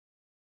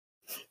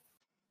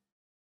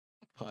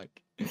 Fuck.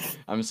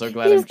 I'm so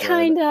glad I'm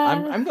joined.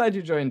 I'm glad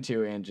you joined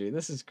too, Angie.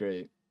 This is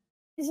great.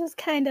 It's just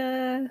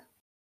kinda...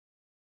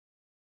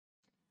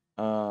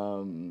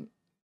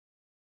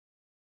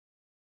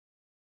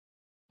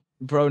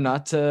 Bro,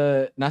 not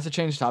to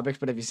change topics,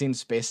 but have you seen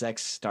SpaceX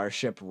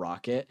Starship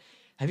rocket?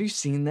 Have you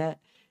seen that?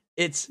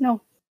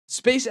 No.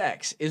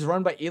 SpaceX is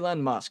run by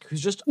Elon Musk,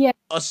 who's just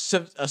a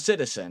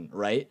citizen,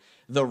 right?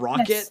 The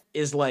rocket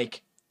is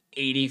like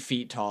 80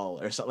 feet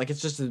tall or something. Like,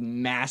 it's just a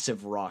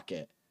massive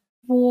rocket.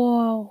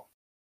 Whoa.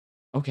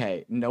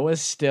 Okay,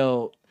 Noah's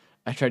still...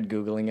 I tried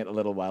Googling it a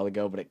little while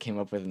ago, but it came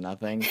up with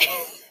nothing.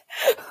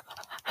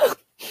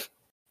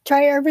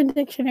 Try Urban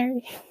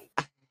Dictionary.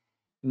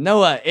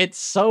 Noah, it's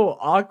so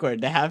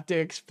awkward to have to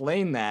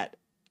explain that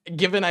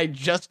given I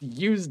just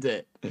used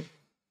it.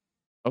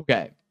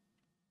 Okay.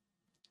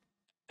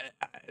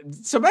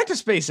 So back to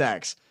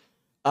SpaceX.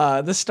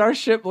 The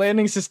Starship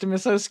landing system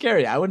is so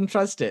scary. I wouldn't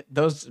trust it.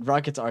 Those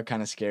rockets are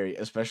kind of scary,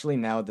 especially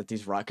now that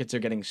these rockets are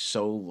getting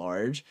so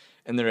large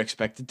and they're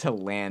expected to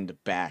land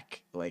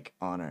back like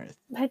on Earth.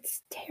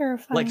 That's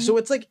terrifying. Like, so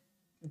it's like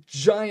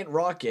giant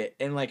rocket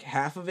and like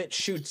half of it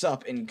shoots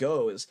up and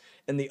goes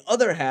and the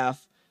other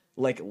half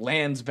like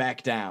lands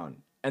back down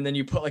and then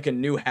you put like a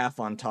new half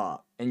on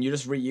top and you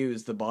just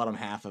reuse the bottom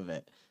half of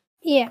it.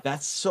 Yeah.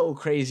 That's so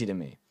crazy to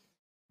me.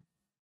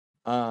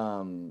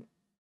 Poor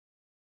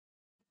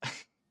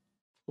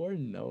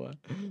Noah.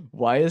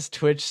 Why is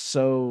Twitch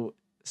so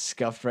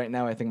scuffed right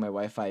now? I think my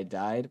Wi-Fi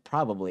died.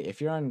 Probably. If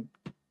you're on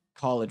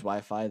college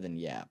Wi-Fi, then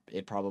yeah,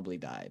 it probably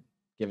died,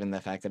 given the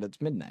fact that it's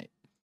midnight.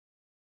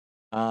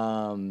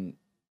 Yeah,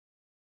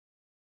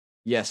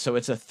 so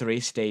it's a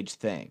 3-stage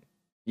thing.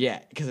 Yeah,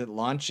 because it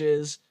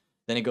launches,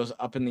 then it goes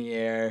up in the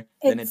air,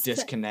 then it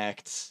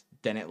disconnects,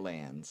 then it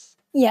lands.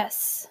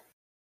 Yes.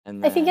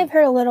 And I think I've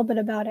heard a little bit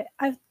about it.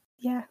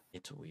 Yeah.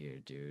 It's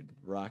weird, dude.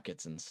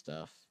 Rockets and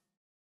stuff.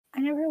 I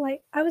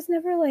was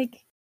never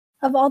like,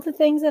 of all the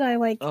things that I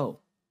liked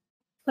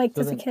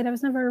as a kid, I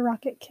was never a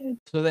rocket kid.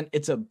 So then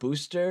it's a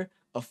booster,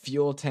 a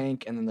fuel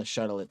tank, and then the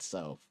shuttle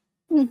itself.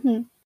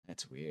 Mm-hmm.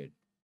 That's weird.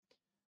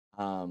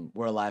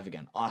 We're alive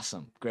again.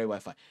 Awesome. Great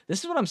Wi-Fi.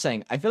 This is what I'm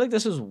saying. I feel like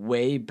this is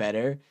way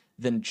better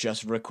than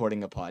just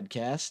recording a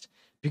podcast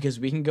because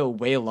we can go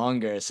way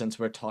longer since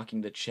we're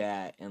talking to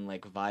chat and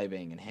like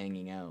vibing and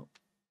hanging out.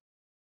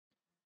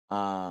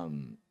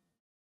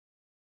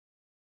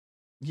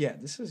 Yeah,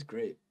 this is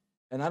great.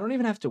 And I don't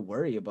even have to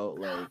worry about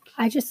like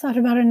I just thought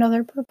about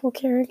another purple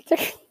character.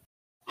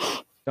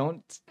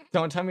 Don't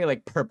tell me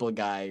like purple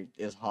guy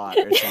is hot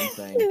or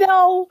something.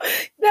 No.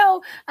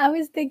 I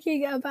was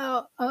thinking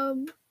about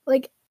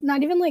like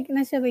not even like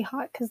necessarily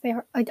hot because they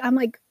are like I'm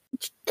like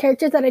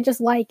characters that I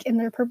just like and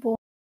they're purple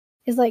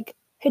is like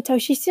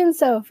Hitoshi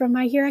Shinso from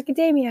My Hero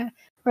Academia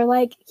or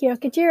like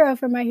Hirokajiro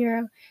from My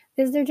Hero.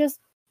 They're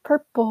just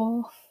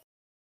purple.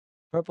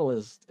 Purple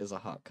is a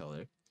hot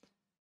color.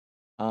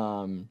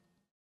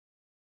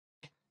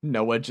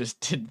 Noah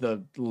just did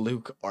the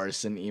Luke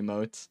arson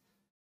emotes.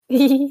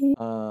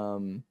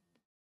 Oh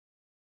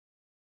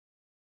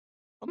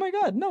my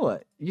god,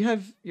 Noah, you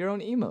have your own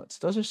emotes.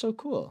 Those are so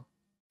cool.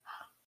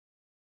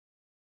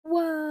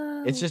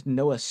 Whoa. It's just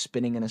Noah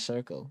spinning in a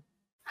circle.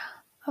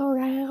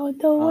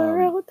 Around the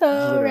world,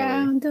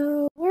 around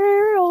the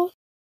world.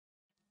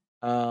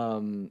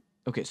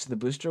 Okay, so the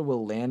booster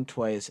will land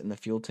twice, and the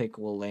fuel tank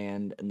will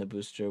land, and the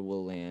booster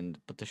will land,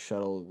 but the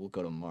shuttle will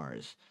go to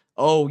Mars.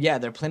 Oh, yeah,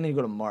 they're planning to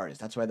go to Mars.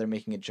 That's why they're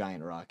making a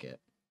giant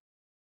rocket.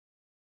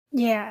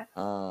 Yeah.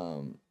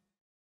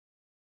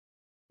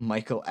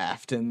 Michael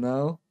Afton,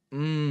 though?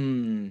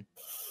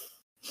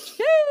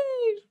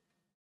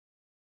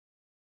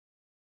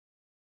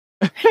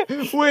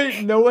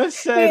 Wait, Noah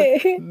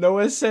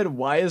said,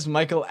 why is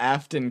Michael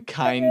Afton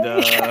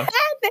kinda...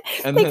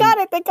 And they got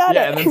it.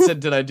 Yeah, and then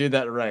said, did I do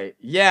that right?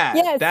 Yeah,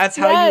 yes, that's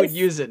how you would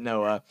use it,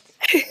 Noah.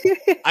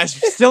 I'm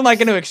still not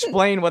going to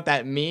explain what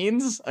that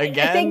means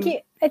again.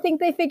 I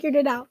think they figured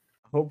it out.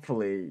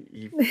 Hopefully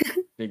he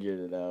figured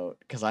it out,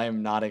 because I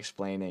am not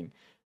explaining.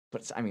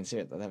 But, I mean,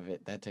 seriously,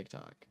 that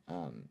TikTok.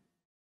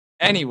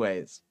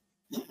 Anyways.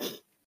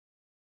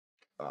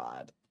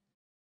 God.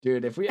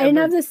 Dude, if we I didn't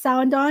have the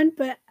sound on,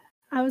 but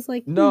I was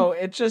like... No,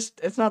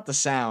 it's not the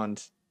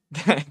sound.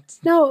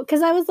 No,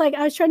 because I was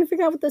trying to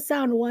figure out what the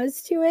sound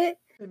was to it,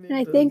 and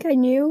I think I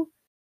knew.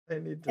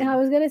 And I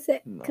was gonna say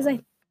because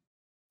I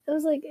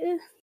was like, eh.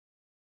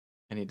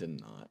 I need to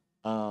not.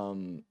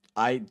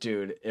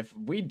 Dude, if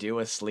we do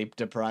a sleep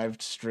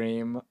deprived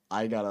stream,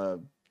 I gotta.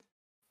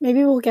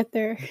 Maybe we'll get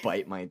there.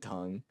 Bite my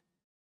tongue.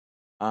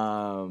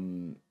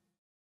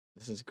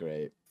 This is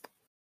great.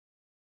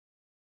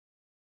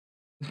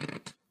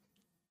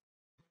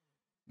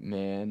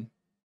 Man.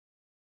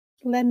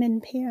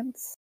 Lemon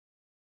pants.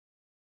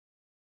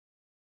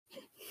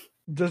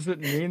 Does it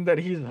mean that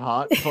he's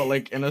hot, but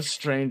like in a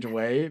strange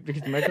way?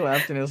 Because Michael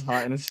Afton is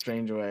hot in a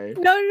strange way.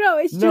 No,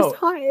 it's just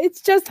hot. It's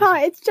just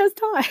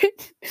hot.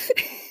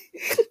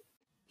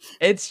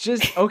 It's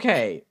just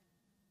okay.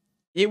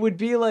 It would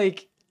be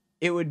like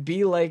you're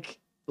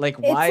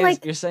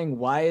saying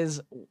why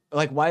is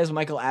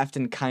Michael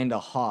Afton kind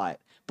of hot,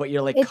 but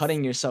you're like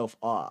cutting yourself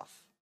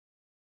off.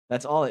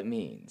 That's all it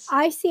means.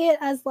 I see it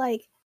as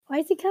like, why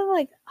is he kind of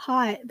like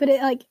hot? But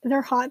it like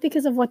they're hot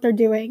because of what they're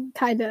doing,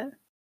 kind of.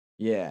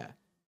 Yeah.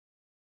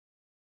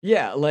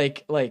 Yeah,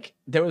 like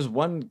there was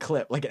one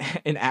clip, like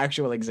an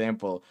actual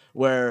example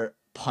where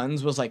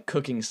Puns was like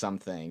cooking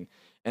something,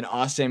 and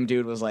Awesome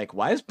Dude was like,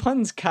 "Why is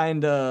Puns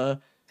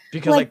kinda?"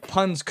 Because like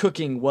Puns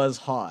cooking was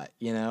hot,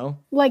 you know.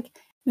 Like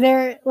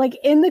they're like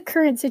in the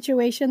current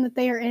situation that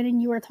they are in, and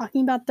you were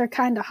talking about, they're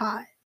kind of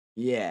hot.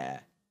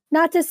 Yeah.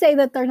 Not to say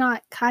that they're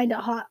not kind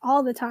of hot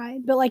all the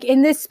time, but like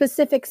in this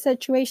specific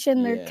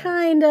situation, they're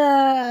kind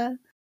of.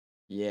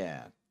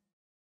 Yeah.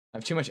 I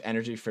have too much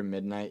energy for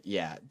midnight.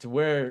 Yeah, to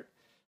where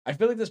I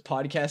feel like this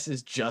podcast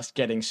is just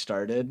getting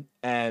started,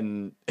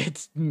 and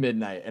it's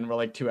midnight, and we're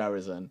like 2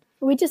 hours in.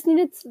 We just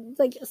needed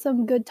like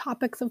some good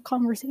topics of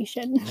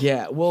conversation.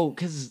 Yeah, well,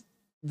 because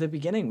the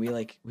beginning we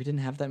didn't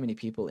have that many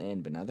people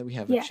in, but now that we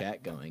have a Yeah.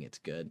 chat going, it's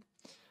good.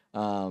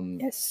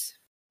 Yes.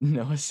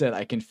 Noah said,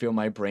 "I can feel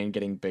my brain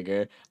getting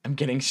bigger. I'm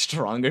getting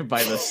stronger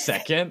by the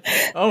second."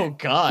 Oh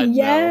God,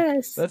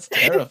 Yes. no, that's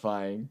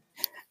terrifying.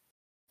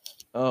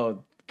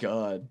 Oh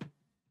God.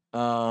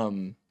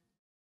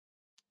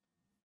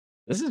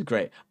 This is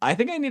great. I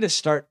think I need to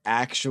start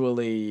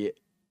actually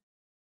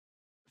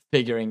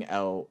figuring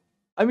out.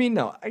 I mean,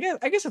 no, I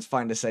guess it's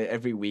fine to say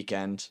every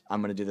weekend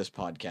I'm gonna do this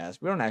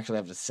podcast. We don't actually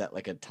have to set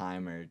like a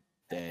time or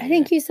day. I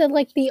think you said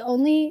like the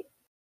only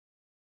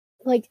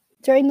like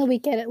during the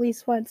weekend at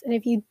least once, and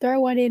if you throw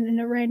one in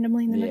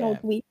randomly in the middle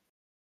of the week.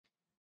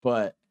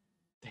 But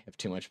they have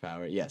too much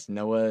power. Yes,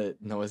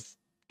 Noah's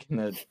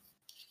gonna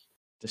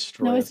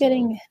destroy Noah's us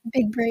getting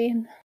big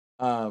brain.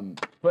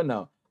 but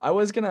no, I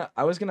was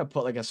gonna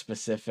put like a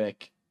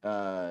specific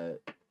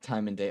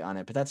time and date on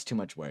it, but that's too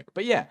much work.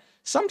 But yeah,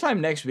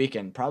 sometime next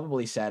weekend,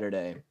 probably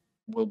Saturday,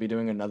 we'll be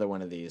doing another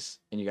one of these,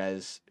 and you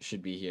guys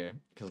should be here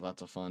because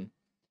lots of fun.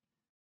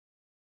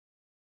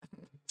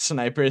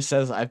 Sniper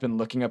says, "I've been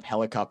looking up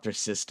helicopter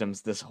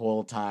systems this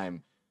whole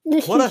time."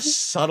 What a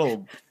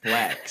subtle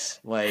flex!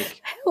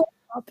 Like,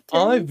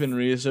 I've been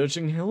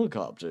researching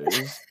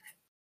helicopters.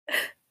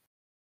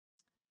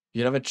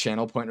 You'd have a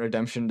channel point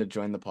redemption to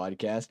join the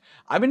podcast.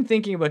 I've been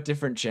thinking about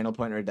different channel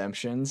point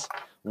redemptions.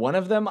 One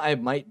of them I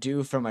might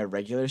do for my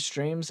regular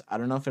streams. I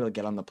don't know if it'll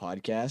get on the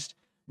podcast,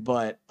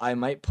 but I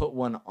might put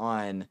one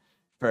on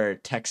for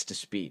text to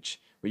speech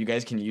where you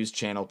guys can use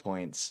channel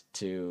points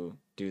to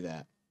do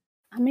that.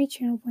 How many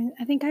channel points?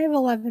 I think I have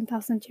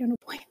 11,000 channel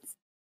points.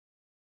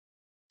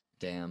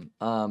 Damn.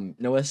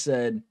 Noah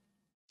said,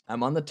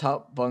 "I'm on the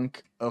top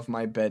bunk of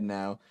my bed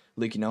now.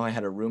 Luke, you know I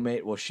had a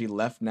roommate. Well, she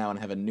left now and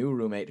have a new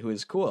roommate who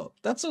is cool.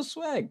 That's so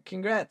swag.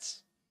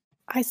 Congrats."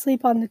 I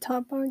sleep on the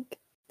top bunk.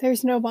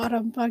 There's no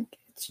bottom bunk.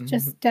 It's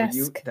just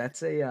desk.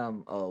 That's a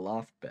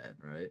loft bed,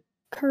 right?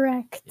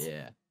 Correct.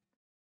 Yeah.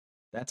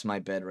 That's my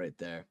bed right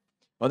there.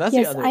 Oh, that's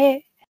yes, the other.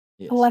 I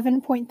Yes.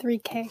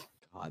 11.3k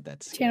God,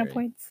 that's scary. channel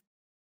points.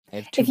 I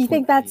have If you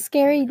think 2.8. that's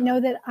scary, Oh my God. know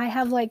that I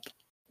have like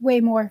way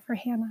more for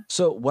Hannah.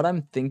 So what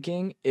I'm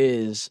thinking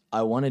is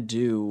I want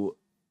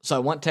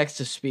text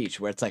to speech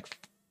where it's like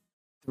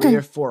 300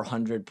 or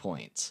 400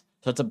 points.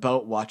 So it's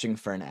about watching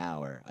for an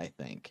hour, I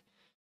think.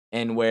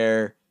 And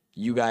where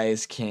you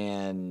guys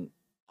can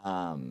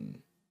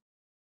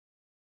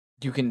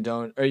you can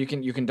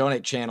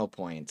donate channel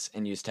points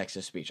and use text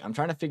to speech. I'm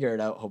trying to figure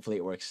it out. Hopefully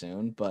it works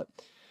soon, but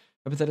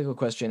hypothetical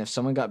question, if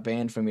someone got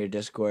banned from your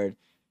Discord,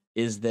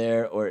 is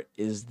there or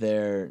is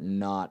there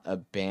not a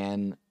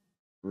ban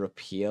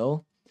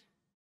repeal?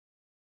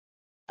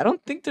 I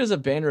don't think there's a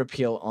ban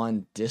repeal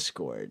on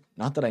Discord.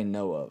 Not that I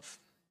know of.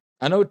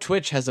 I know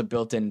Twitch has a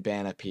built-in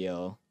ban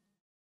appeal.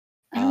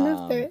 I don't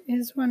know if there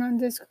is one on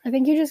Discord. I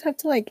think you just have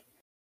to like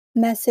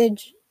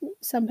message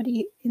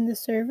somebody in the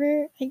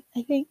server. I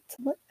think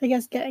to, I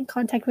guess get in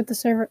contact with the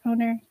server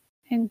owner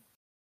and.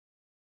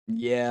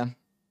 Yeah,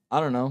 I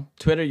don't know.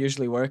 Twitter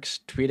usually works.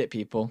 Tweet at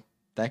people.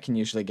 That can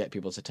usually get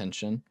people's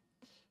attention.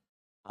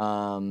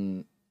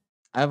 I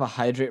have a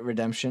hydrate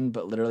redemption,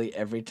 but literally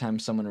every time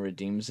someone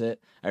redeems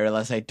it, I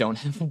realize I don't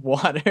have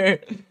water.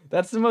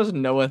 That's the most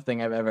Noah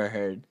thing I've ever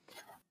heard.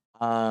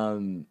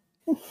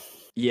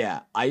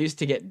 Yeah, I used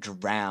to get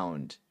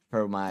drowned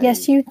for my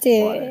Yes, you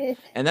did. water.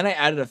 And then I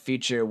added a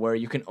feature where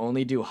you can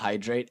only do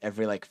hydrate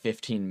every like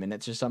 15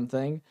 minutes or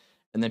something,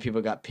 and then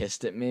people got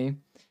pissed at me.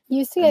 You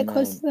used to get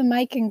close to the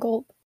mic and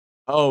gulp.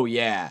 Oh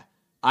yeah.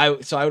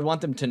 So I would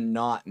want them to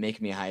not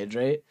make me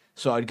hydrate.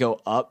 So I'd go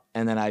up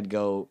and then I'd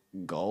go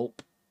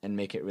gulp and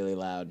make it really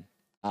loud.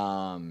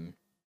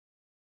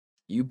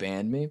 You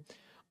banned me.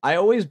 I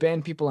always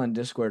ban people on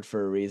Discord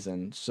for a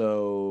reason,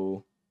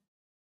 so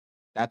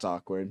that's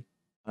awkward.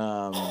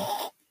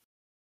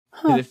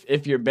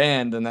 If you're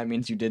banned, then that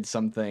means you did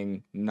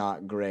something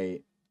not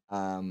great.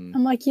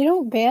 I'm like, you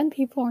don't ban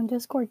people on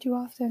Discord too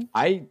often.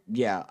 I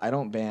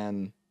don't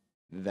ban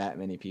that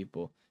many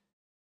people.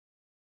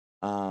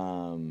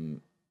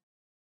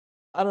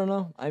 I don't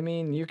know. I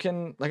mean, you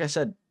can, like I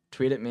said,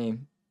 tweet at me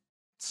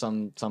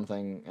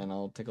something and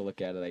I'll take a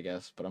look at it, I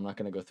guess, but I'm not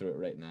gonna go through it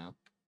right now.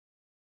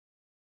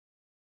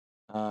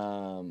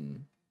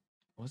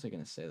 What was I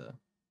gonna say though?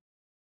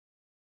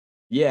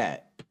 Yeah,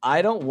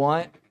 I don't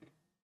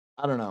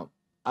know.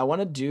 I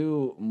want to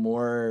do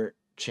more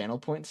channel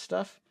point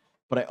stuff,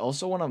 but I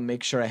also want to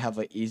make sure I have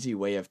an easy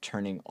way of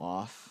turning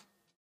off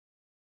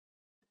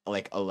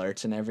like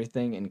alerts and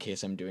everything in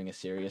case I'm doing a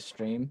serious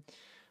stream.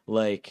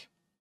 Like,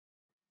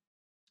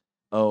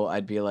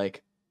 I'd be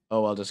like,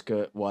 I'll just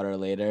go water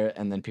later,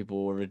 and then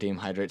people will redeem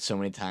hydrate so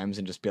many times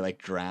and just be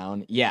like,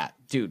 drown. Yeah,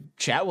 dude,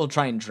 chat will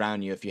try and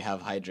drown you if you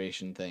have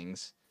hydration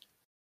things.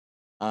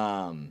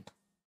 But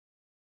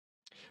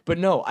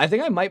no, I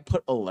think I might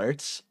put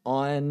alerts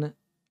on.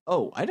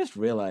 Oh, I just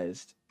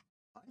realized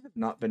I have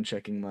not been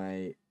checking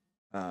my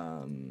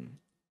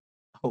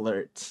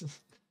alerts.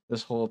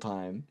 this whole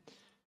time.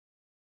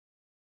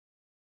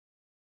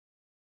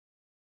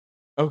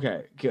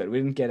 Okay, good. We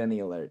didn't get any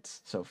alerts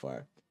so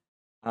far.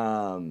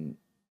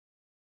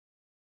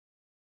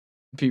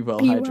 Be well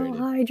hydrated. True,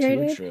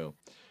 hydrated. true.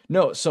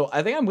 No, so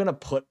I think I'm gonna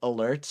put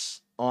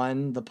alerts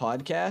on the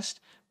podcast,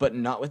 but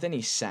not with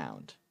any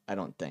sound. I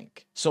don't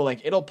think. So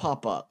like it'll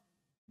pop up,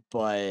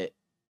 but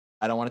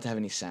I don't want it to have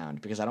any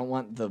sound because I don't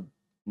want the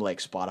like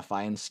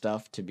Spotify and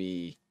stuff to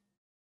be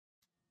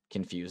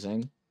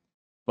confusing.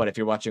 But if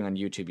you're watching on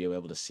YouTube, you'll be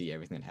able to see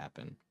everything that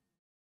happened.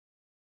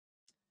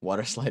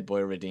 Water slide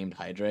boy redeemed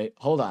hydrate.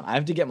 Hold on, I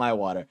have to get my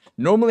water.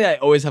 Normally I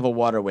always have a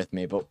water with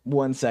me, but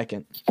 1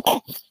 second.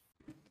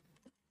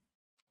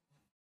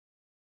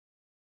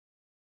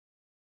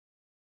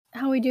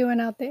 How we doing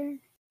out there?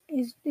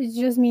 It's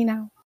just me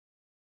now.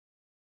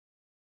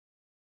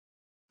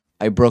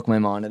 I broke my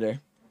monitor.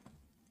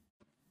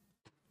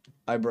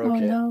 I broke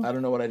it. No. I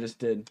don't know what I just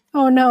did.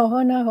 Oh no,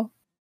 oh no.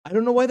 I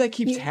don't know why that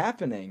keeps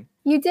happening.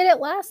 You did it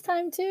last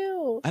time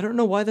too. I don't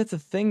know why that's a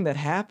thing that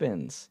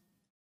happens.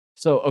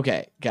 So,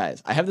 okay,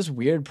 guys, I have this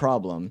weird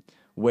problem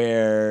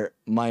where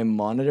my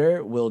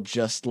monitor will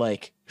just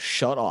like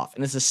shut off.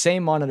 And it's the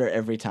same monitor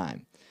every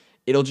time.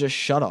 It'll just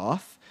shut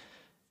off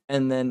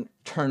and then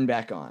turn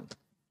back on.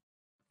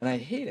 And I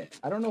hate it.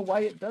 I don't know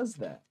why it does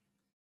that.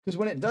 Because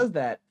when it does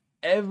that,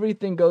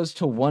 everything goes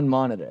to one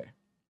monitor.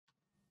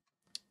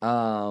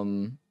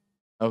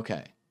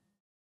 Okay.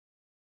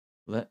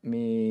 Let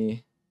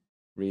me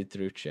read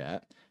through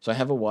chat. So I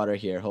have a water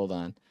here. Hold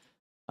on.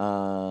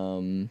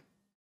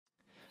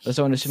 I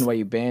also understand why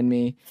you banned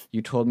me.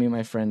 You told me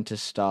my friend to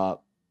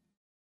stop.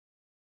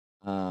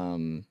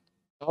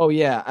 Oh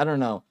yeah, I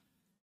don't know.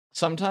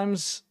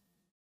 Sometimes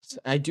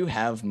I do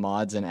have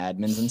mods and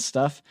admins and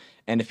stuff,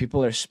 and if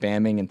people are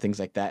spamming and things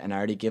like that, and I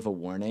already give a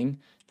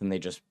warning, then they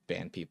just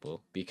ban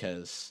people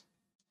because,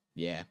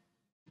 yeah.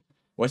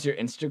 What's your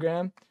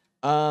Instagram?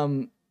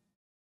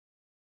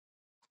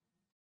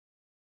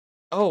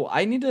 Oh,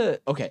 I need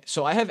to. Okay,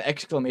 so I have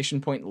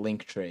exclamation point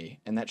Linktree,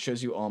 and that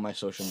shows you all my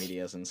social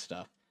medias and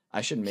stuff. I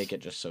should make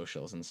it just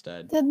socials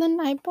instead. The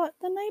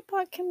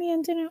Nightbot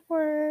command didn't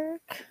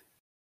work.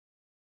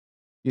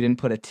 You didn't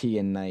put a T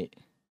in night.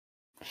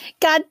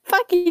 God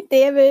fucking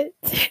damn it.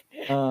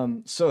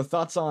 So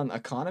thoughts on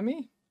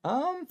economy?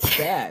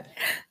 Bad.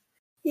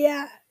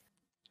 Yeah.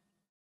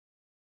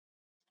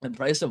 The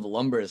price of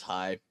lumber is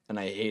high, and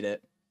I hate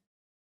it.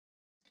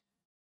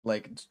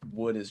 Like,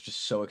 wood is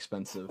just so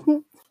expensive.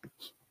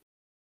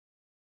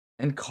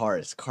 And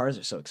cars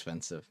are so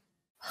expensive.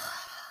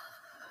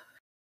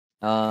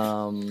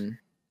 I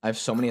have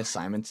so many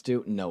assignments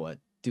due. Noah,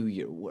 do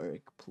your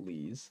work,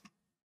 please.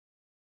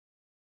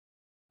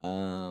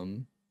 Yeah,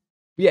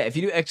 if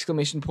you do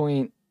exclamation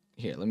point,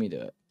 here, let me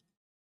do it.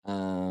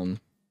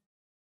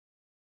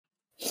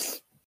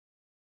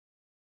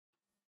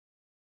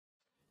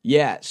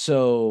 Yeah,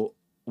 so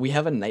we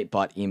have a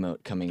Nightbot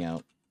emote coming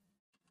out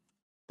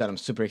that I'm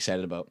super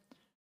excited about.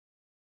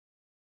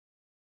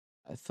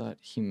 I thought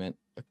he meant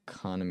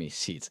economy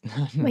seats.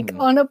 Like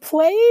on a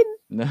plane?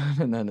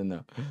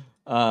 No.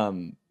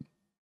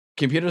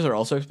 Computers are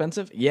also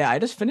expensive. Yeah, I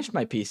just finished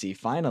my PC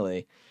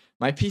finally.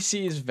 My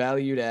PC is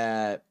valued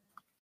at,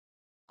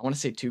 I want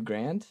to say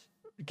 $2,000,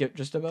 get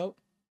just about.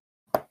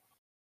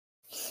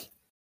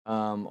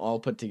 All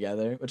put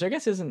together, which I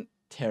guess isn't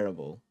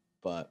terrible,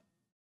 but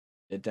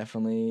it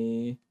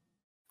definitely,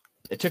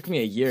 it took me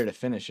a year to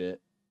finish it.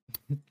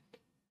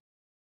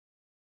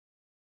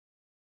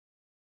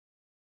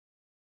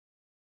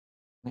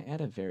 Can I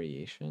add a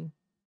variation?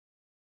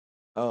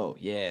 Oh,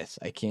 yes,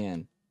 I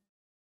can.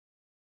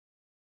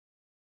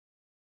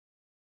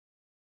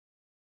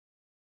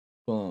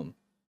 Boom.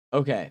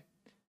 Okay.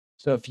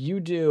 So if you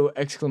do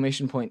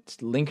exclamation point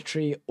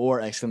Linktree or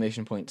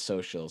exclamation point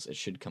socials, it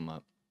should come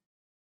up.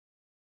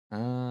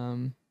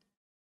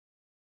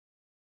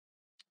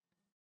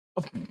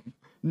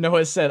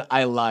 Noah said,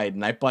 I lied.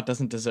 Nightbot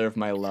doesn't deserve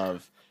my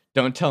love.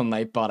 Don't tell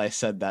Nightbot I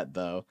said that,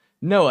 though.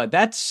 Noah,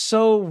 that's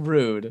so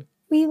rude.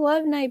 We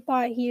love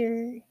Nightbot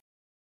here.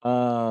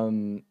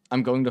 I'm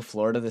going to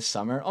Florida this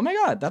summer. Oh my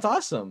god, that's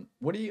awesome.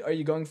 Are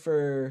you going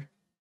for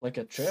like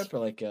a trip or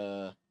like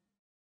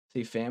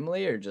see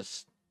family or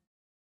just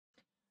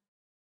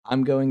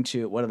I'm going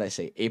to, what did I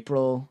say?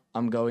 April,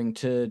 I'm going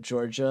to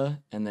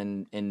Georgia, and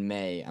then in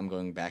May I'm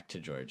going back to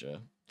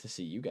Georgia to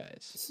see you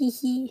guys.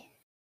 Hee.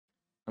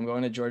 I'm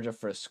going to Georgia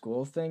for a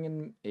school thing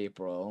in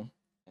April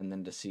and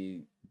then to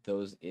see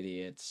those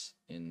idiots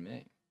in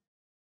May.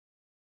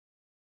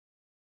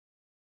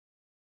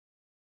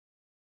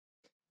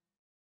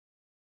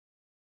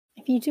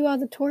 If you do all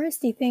the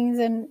touristy things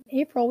in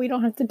April, we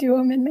don't have to do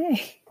them in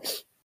May.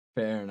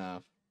 Fair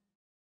enough.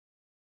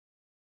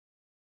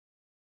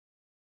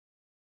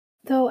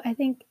 Though I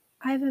think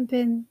I haven't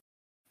been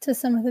to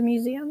some of the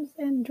museums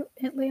in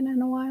Atlanta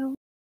in a while.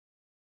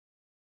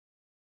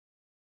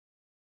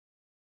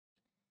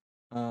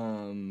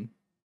 I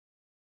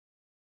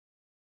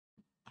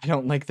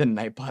don't like the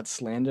Nightbot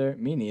slander.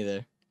 Me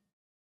neither.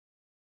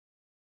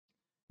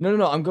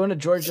 No. I'm going to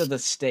Georgia, the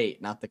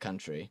state, not the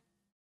country.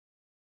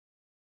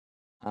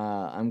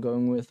 I'm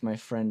going with my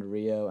friend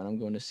Rio, and I'm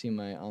going to see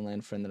my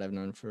online friend that I've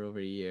known for over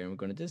a year, and we're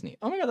going to Disney.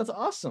 Oh my god, that's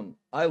awesome!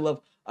 I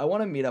want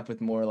to meet up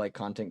with more like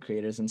content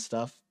creators and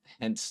stuff.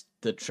 Hence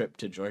the trip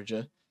to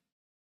Georgia.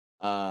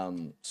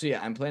 So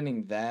yeah, I'm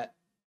planning that.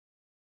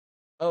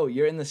 Oh,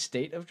 you're in the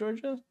state of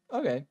Georgia?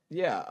 Okay,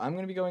 yeah, I'm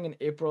gonna be going in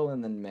April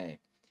and then May.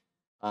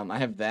 I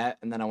have that,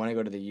 and then I want to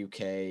go to the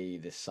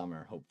UK this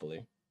summer,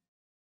 hopefully.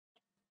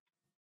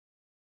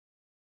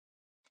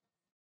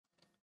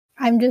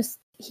 I'm just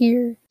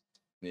here.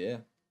 Yeah.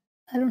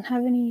 I don't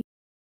have any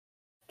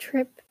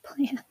trip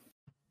plan.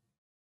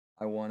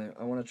 I want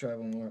to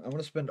travel more. I want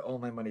to spend all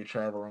my money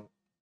traveling.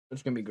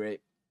 It's gonna be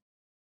great.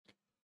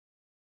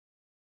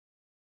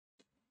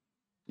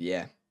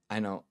 Yeah, I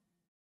know.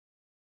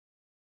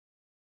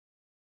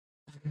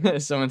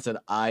 Someone said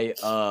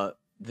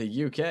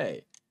the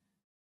UK.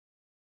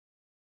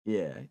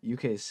 Yeah,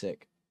 UK is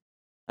sick.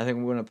 I think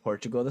we're going to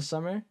Portugal this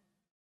summer.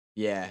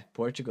 Yeah,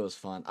 Portugal is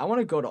fun. I want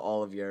to go to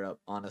all of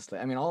Europe, honestly.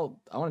 I mean, I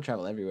want to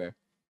travel everywhere.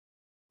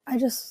 I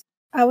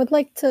would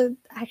like to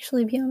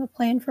actually be on a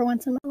plane for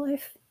once in my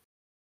life.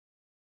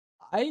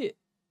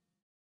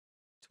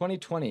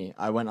 2020,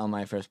 I went on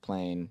my first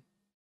plane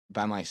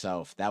by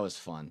myself. That was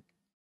fun.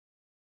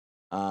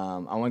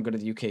 I want to go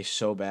to the UK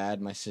so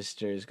bad. My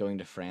sister is going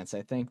to France,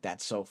 I think.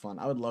 That's so fun.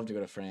 I would love to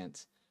go to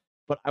France.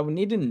 But I would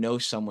need to know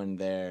someone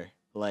there.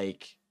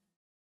 Like,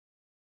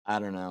 I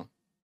don't know.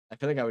 I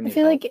feel like I would I need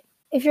feel help. like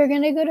if you're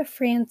going to go to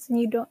France and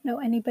you don't know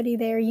anybody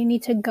there, you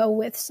need to go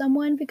with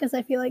someone because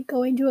I feel like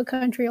going to a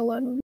country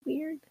alone would be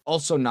weird.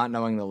 Also not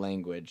knowing the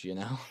language, you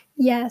know?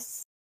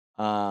 Yes.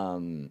 I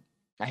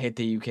hate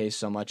the UK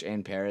so much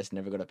and Paris.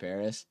 Never go to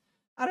Paris.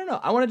 I don't know.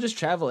 I want to just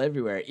travel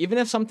everywhere. Even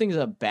if something's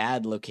a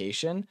bad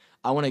location,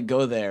 I want to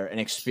go there and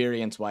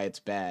experience why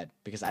it's bad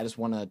because I just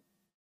want to,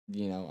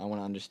 I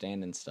want to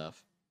understand and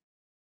stuff.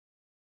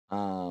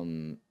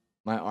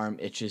 My arm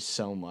itches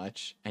so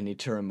much. I need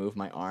to remove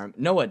my arm.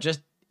 Noah,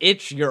 just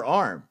itch your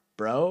arm,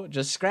 bro.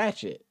 Just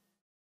scratch it.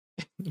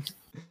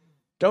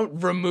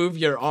 Don't remove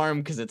your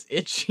arm because it's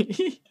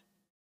itchy.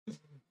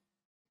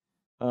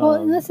 Well,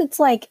 unless it's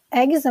like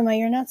eczema,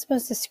 you're not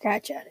supposed to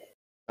scratch at it.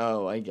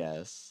 Oh, I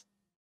guess.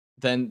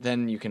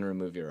 Then you can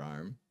remove your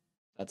arm.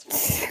 That's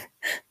fine.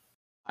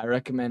 I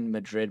recommend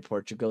Madrid,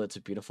 Portugal. It's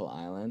a beautiful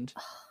island.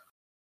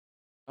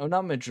 Oh,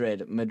 not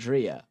Madrid.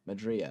 Madria.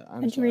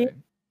 I'm sorry.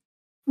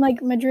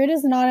 Like, Madrid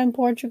is not in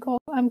Portugal.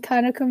 I'm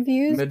kind of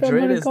confused.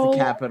 Madrid is the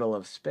capital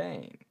of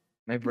Spain.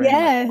 My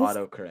brain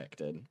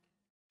auto-corrected.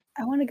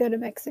 I want to go to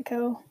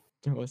Mexico.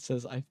 Noah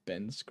says, I've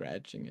been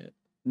scratching it.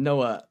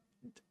 Noah,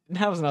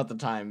 now's not the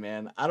time,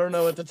 man. I don't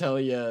know what to tell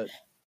you.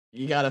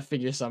 You gotta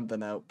figure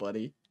something out,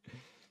 buddy.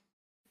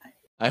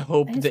 I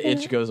hope the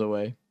itch goes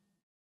away.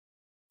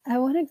 I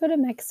want to go to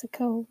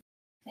Mexico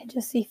and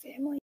just see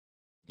family.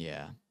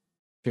 Yeah.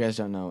 If you guys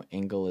don't know,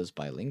 Engel is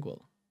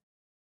bilingual.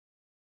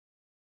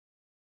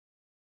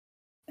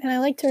 And I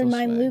like to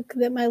remind Luke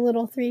that my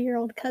little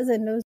 3-year-old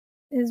cousin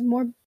is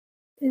more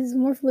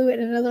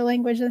fluent in another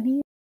language than he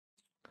is.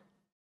 I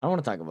don't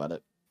want to talk about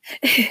it.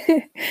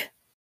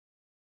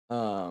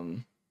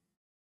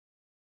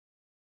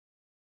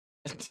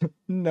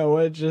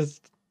 Noah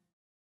just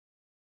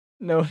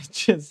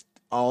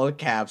all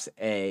caps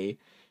A,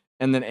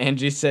 and then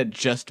Angie said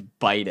just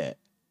bite it.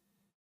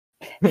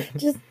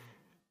 Just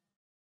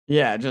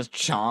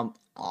chomp.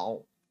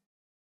 Oh.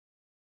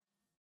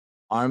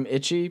 Arm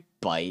itchy,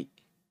 bite.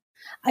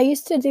 I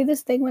used to do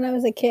this thing when I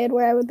was a kid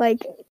where I would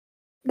like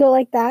go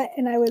like that,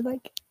 and I would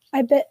like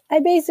I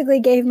basically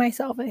gave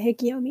myself a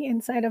hickey on the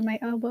inside of my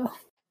elbow.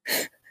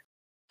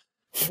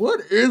 What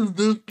is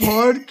this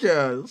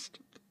podcast?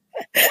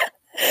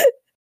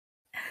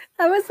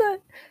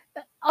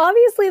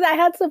 Obviously that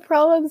had some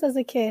problems as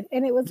a kid,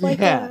 and it was like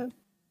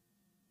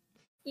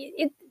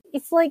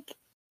it's like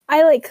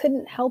I like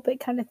couldn't help it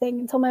kind of thing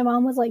until my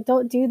mom was like,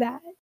 "Don't do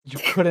that." You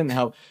couldn't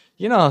help.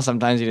 You know how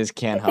sometimes you just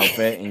can't help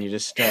it, and you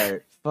just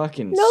start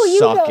fucking No,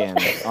 sucking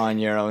on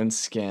your own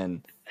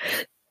skin.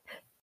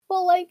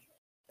 Well, like,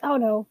 I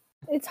don't know.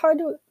 It's hard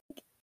to.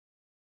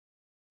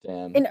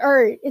 Damn. An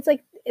urge. It's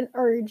like an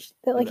urge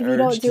that, like, if you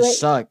don't do it,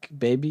 suck,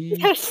 baby.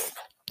 Yes.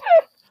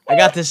 I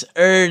got this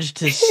urge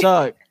to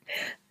suck.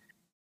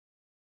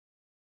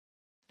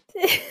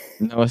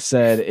 Noah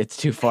said it's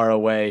too far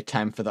away.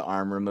 Time for the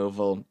arm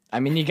removal. I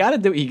mean, you gotta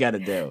do what you gotta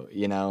do,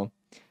 you know?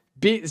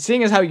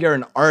 Seeing as how you're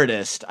an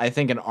artist, I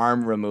think an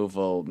arm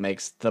removal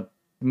makes the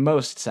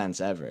most sense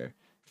ever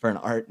for an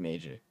art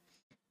major.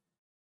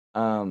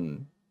 What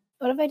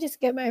if I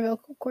just get my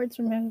vocal cords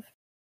removed?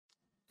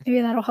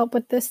 Maybe that'll help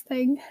with this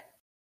thing.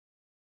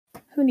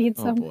 Who needs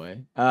some? Oh boy.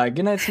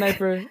 Good night,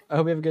 Sniper. I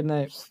hope you have a good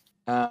night.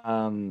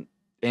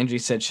 Angie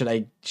said,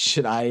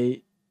 should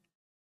I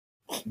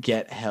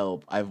get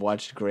help? I've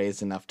watched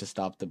Grey's enough to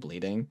stop the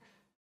bleeding.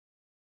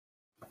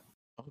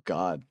 Oh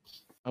god.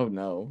 Oh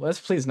no. Let's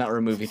please not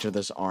remove each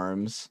other's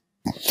arms.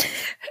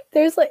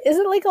 There's like,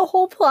 isn't like a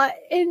whole plot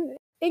in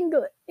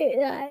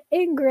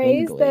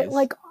Grey's that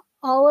like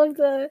all of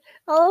the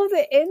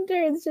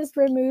interns just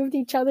removed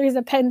each other's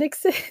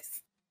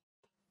appendixes.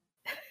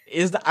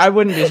 I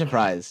wouldn't be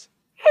surprised.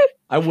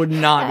 I would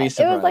not be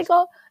surprised.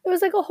 It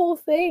was like a whole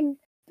thing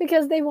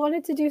because they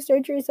wanted to do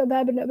surgery so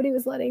bad, but nobody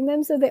was letting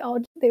them. So they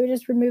were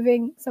just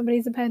removing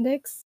somebody's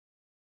appendix,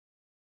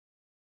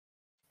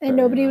 and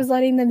nobody was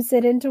letting them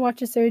sit in to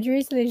watch a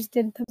surgery. So they just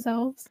did it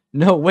themselves.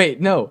 No, wait,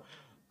 no.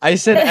 I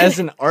said as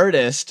an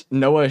artist,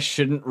 Noah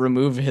shouldn't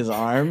remove his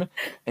arm,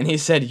 and he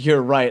said,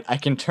 "You're right. I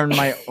can turn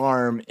my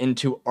arm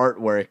into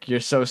artwork. You're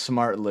so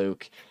smart,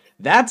 Luke."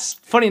 That's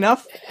funny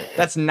enough.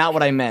 That's not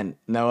what I meant,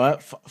 Noah.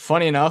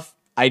 Funny enough,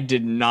 I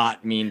did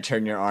not mean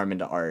turn your arm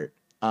into art.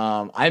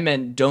 I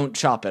meant don't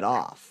chop it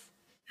off.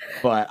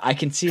 But I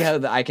can see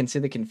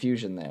the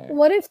confusion there.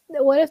 What if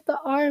the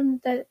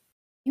arm that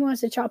he wants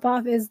to chop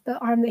off is the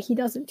arm that he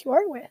doesn't do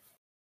art with?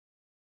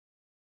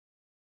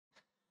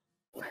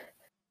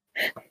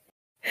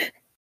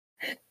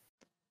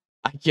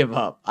 I give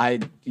up.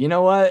 You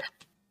know what?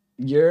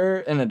 You're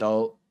an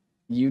adult.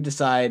 You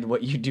decide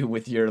what you do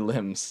with your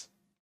limbs.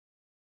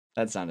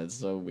 That sounded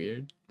so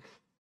weird.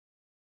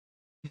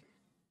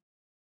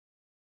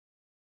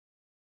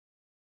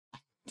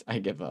 I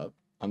give up.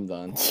 I'm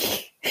done.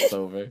 It's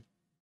over.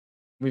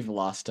 We've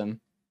lost him.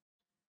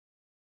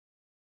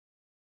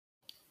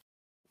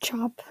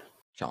 Chomp.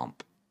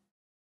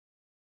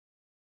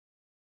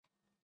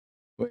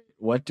 Wait,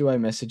 what do I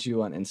message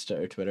you on Insta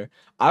or Twitter?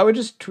 I would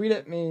just tweet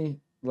at me,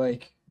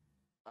 like,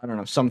 I don't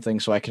know, something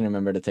so I can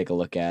remember to take a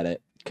look at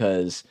it.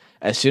 Because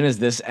as soon as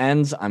this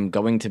ends, I'm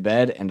going to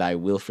bed and I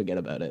will forget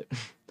about it.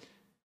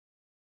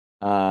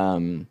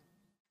 I'm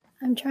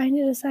trying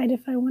to decide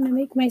if I want to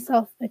make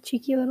myself a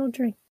cheeky little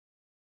drink.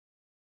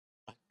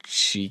 A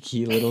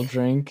cheeky little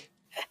drink?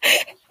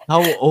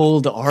 How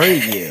old are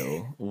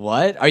you?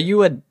 What? Are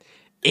you a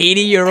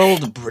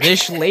 80-year-old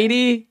British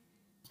lady?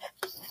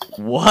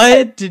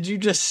 What did you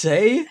just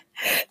say?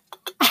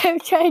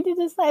 I'm trying to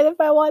decide if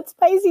I want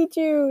spicy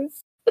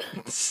juice.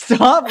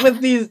 Stop with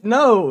these.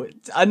 No,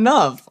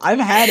 enough. I've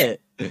had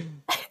it.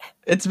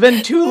 It's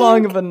been too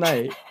long of a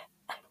night.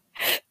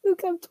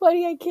 Luke, I'm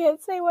 20. I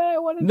can't say what I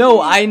want to No,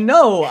 drink.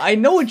 I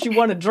know what you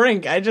want to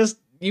drink.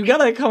 You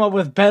gotta come up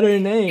with better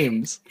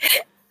names.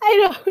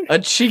 I don't. A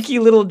cheeky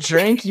little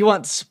drink? You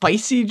want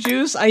spicy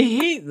juice? I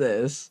hate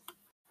this.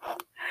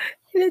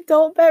 An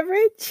adult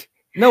beverage?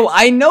 No,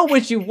 I know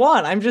what you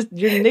want.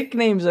 Your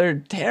nicknames are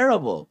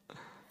terrible.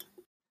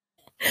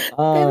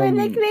 They're the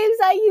nicknames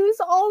I use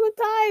all the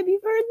time.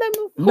 You've heard them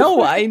before.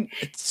 No,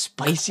 it's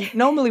spicy.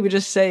 Normally you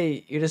just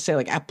say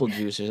like apple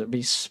juice or it'd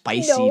be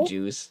spicy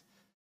juice.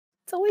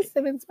 It's always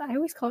Simmons, but I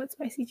always call it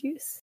spicy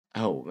juice.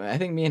 Oh, I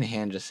think me and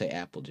Han just say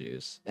apple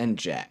juice. And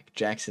Jack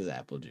says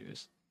apple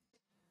juice.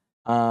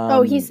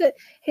 He said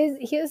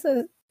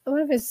one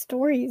of his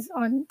stories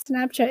on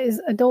Snapchat is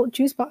adult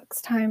juice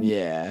box time.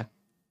 Yeah.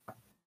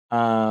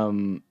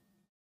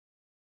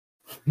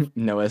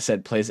 Noah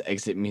said plays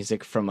exit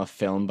music from a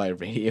film by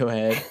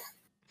Radiohead.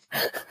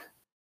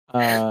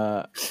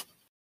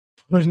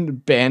 Put a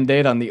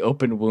band-aid on the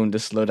open wound to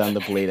slow down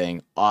the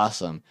bleeding.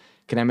 Awesome.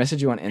 Can I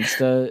message you on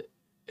Insta?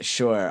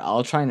 Sure,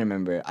 I'll try and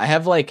remember. I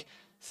have like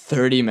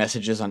 30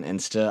 messages on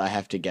Insta I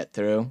have to get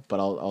through, but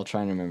I'll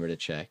try and remember to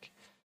check.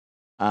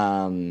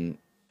 I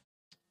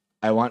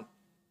want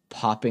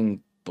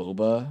popping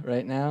boba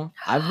right now.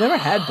 I've never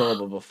had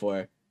boba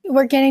before.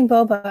 We're getting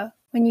boba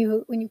when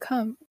you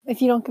come. If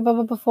you don't get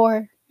boba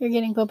before, you're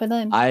getting boba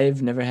then.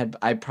 I've never had.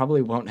 I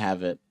probably won't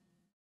have it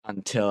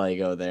until I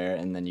go there,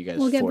 and then you guys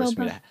force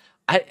me to.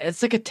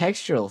 It's like a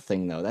textural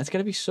thing, though. That's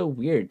gotta be so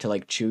weird to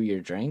like chew your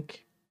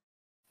drink.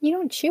 You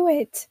don't chew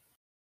it.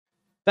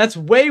 That's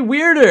way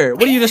weirder.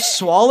 What do you just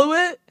swallow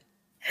it?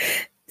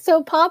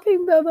 So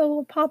popping boba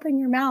will pop in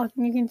your mouth,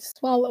 and you can just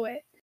swallow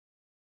it.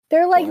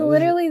 They're like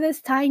literally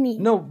this tiny.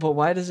 No, but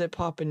why does it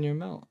pop in your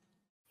mouth?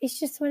 It's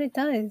just what it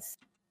does.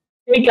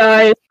 Hey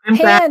guys,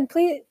 Han,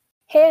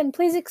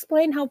 please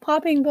explain how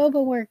popping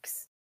boba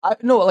works. I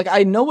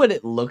know what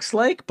it looks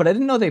like, but I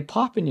didn't know they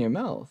pop in your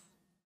mouth.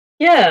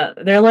 Yeah,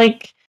 they're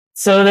like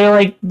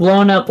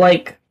blown up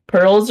like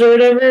pearls or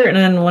whatever, and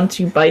then once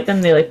you bite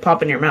them, they like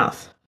pop in your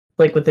mouth,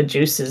 like with the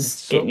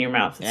juices get in your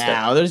mouth.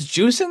 Yeah, there's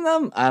juice in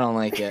them. I don't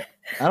like it.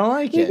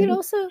 You can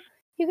also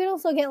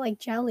get like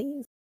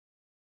jellies.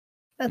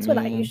 That's what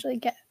I usually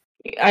get.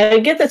 I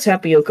get the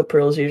tapioca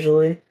pearls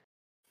usually.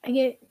 I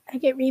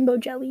get rainbow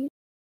jellies.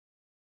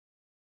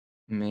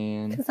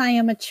 Man. Because I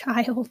am a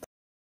child.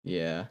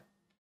 Yeah.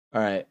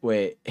 Alright,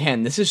 wait.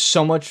 Han, this is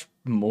so much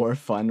more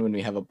fun when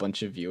we have a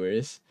bunch of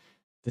viewers.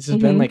 This has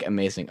been like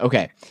amazing.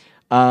 Okay.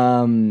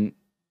 I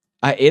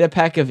ate a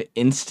pack of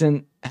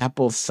instant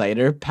apple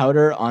cider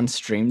powder on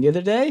stream the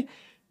other day.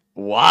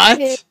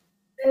 What?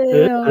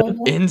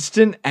 Ew.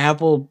 Instant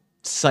apple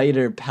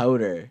cider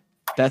powder.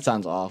 That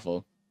sounds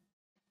awful.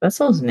 That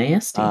sounds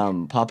nasty.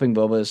 Popping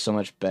boba is so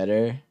much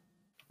better.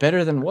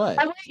 Better than what?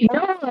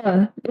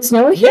 Noah. Is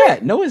Noah here? Yeah,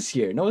 Noah's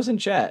here. Noah's in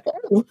chat.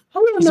 Oh,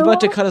 hello, He's Noah.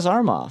 about to cut his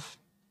arm off.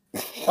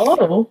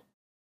 Oh.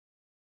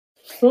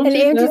 And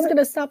Angie's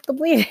gonna stop the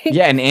bleeding.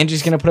 Yeah, and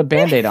Angie's gonna put a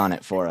band-aid on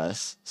it for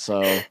us.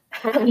 So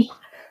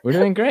we're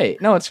doing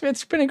great. No, it's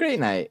been a great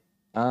night.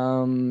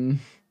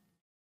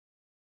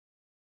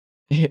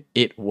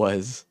 It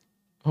was.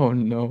 Oh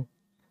no.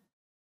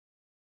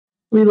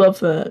 We love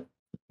that.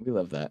 We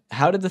love that.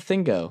 How did the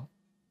thing go?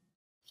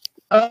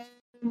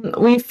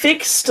 We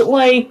fixed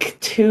like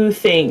 2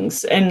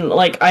 things, and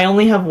like I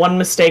only have 1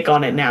 mistake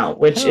on it now,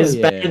 which Hell is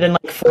better yeah. than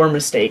like 4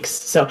 mistakes.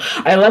 So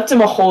I left him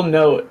a whole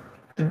note.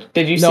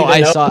 Did you see No, the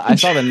note? I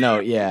saw the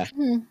note, yeah.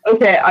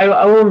 Okay,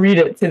 I will read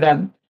it to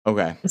them.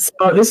 Okay.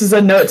 So this is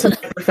a note to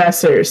my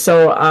professor,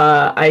 so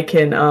I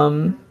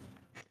can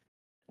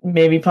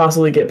maybe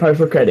possibly get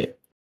partial credit.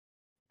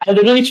 I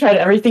literally tried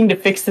everything to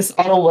fix this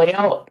auto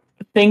layout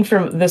thing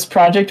from this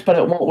project, but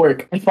it won't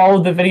work. I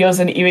followed the videos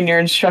and even your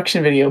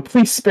instruction video.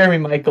 Please spare me,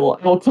 Michael.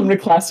 I will come to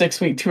class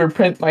next week to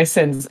repent my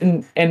sins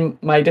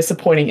and my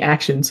disappointing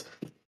actions.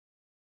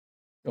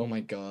 Oh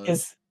my god.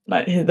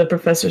 The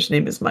professor's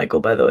name is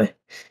Michael, by the way.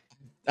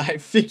 I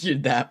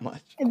figured that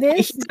much.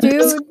 This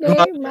dude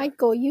named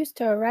Michael used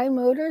to ride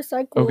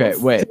motorcycles. Okay,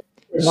 wait.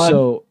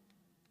 So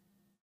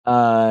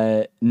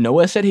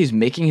Noah said he's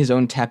making his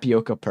own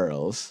tapioca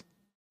pearls.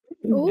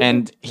 Ooh.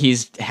 And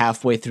he's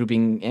halfway through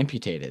being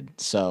amputated,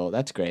 so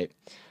that's great.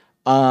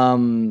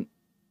 Noah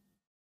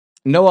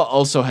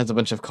also has a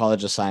bunch of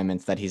college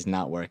assignments that he's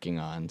not working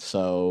on,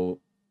 so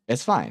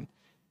it's fine.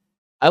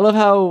 I love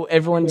how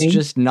everyone's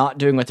just not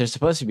doing what they're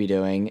supposed to be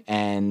doing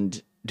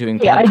and doing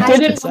podcasts I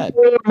did it instead.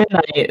 before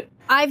midnight.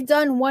 I've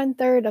done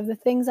 1/3 of the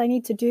things I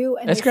need to do,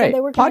 and That's they great. said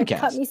they were going to Podcast.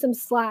 cut me some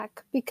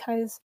slack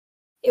because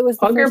it was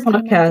the Pogger first time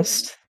I did it.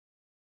 podcast.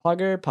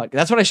 Pogger podcast.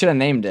 That's what I should have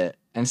named it.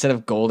 Instead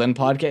of Golden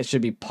Podcast, it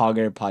should be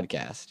Pogger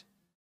Podcast.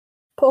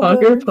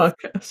 Pogger Poggers.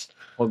 podcast.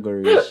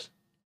 Poggers.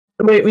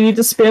 Wait, we need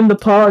to spam the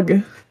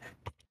pog.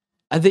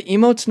 The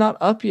emote's not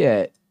up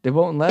yet. They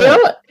won't let Yeah,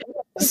 it.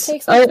 It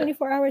takes like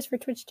 24 hours for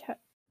Twitch chat.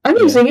 I'm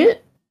using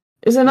it.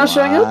 Is it not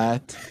showing up?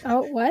 What?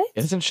 Oh, what?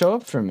 It doesn't show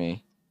up for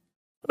me.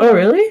 Oh,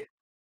 really?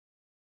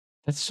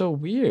 That's so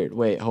weird.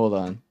 Wait, hold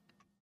on.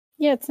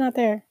 Yeah, it's not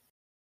there.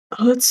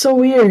 Oh, that's so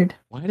weird.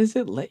 Why does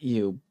it let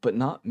you, but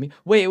not me?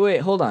 Wait,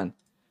 hold on.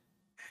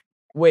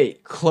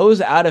 Wait, close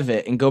out of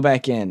it and go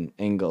back in,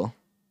 Engel.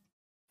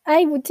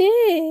 I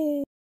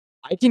did.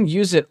 I can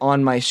use it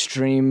on my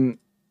stream,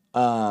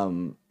 or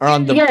on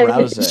the It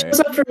browser.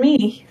 shows up for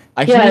me.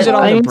 I can use it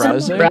on the I'm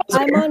browser.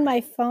 I'm on my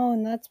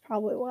phone. That's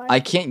probably why. I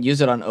can't use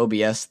it on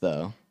OBS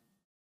though.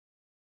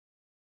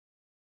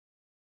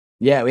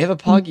 Yeah, we have a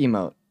Pog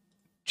emote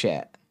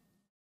chat.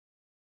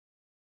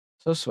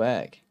 So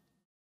swag.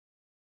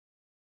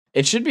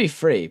 It should be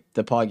free,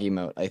 the Pog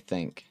emote, I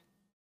think.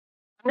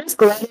 I'm just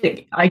glad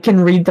I can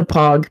read the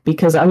pog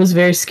because I was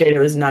very scared it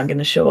was not going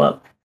to show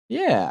up.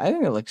 Yeah, I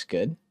think it looks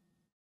good.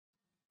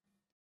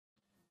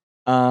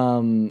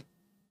 Man,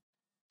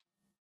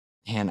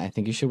 I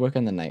think you should work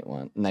on the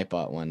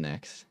Nightbot one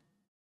next.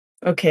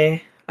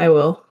 Okay, I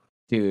will.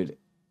 Dude,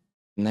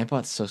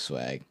 Nightbot's so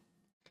swag.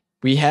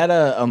 We had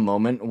a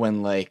moment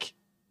when like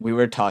we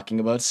were talking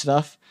about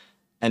stuff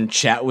and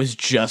chat was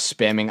just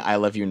spamming I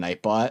love you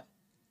Nightbot.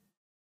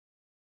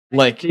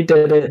 Like You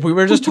did it. we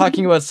were just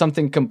talking about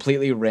something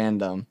completely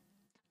random.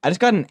 I just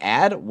got an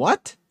ad?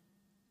 What?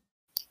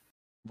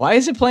 Why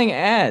is it playing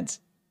ads?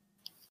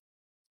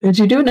 Did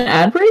you do an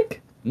ad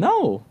break?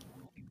 No.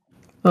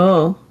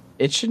 Oh.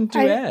 It shouldn't do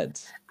I-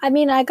 ads. I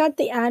mean, I got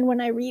the ad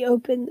when I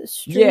reopened the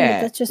stream. Yeah,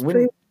 But that's just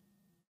when-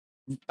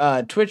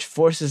 pre. Twitch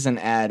forces an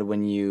ad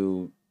when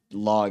you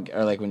log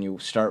or like when you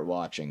start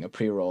watching a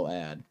pre-roll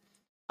ad.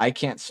 I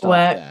can't stop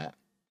What? that.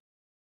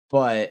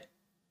 But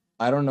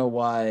I don't know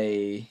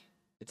why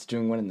it's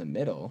doing one in the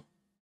middle.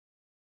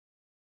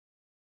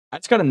 I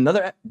just got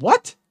another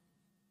what?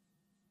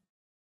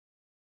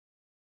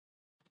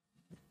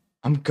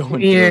 I'm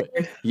going Weird.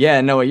 through it. Yeah,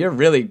 Noah, you're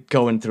really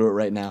going through it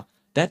right now.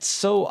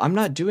 I'm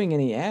not doing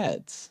any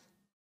ads.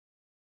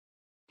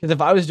 Because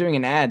if I was doing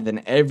an ad,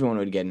 then everyone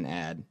would get an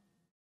ad.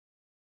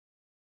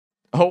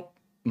 Oh,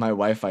 my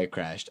Wi-Fi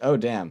crashed. Oh,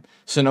 damn.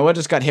 So Noah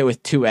just got hit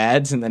with 2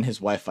 ads and then his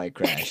Wi-Fi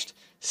crashed.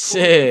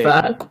 Sick.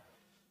 Bad.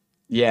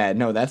 Yeah,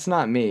 no, that's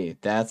not me.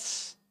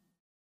 That's...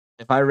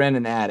 If I ran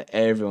an ad,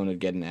 everyone would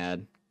get an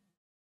ad.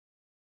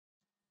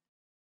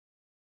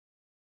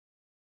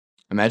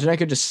 Imagine I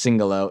could just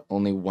single out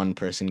only one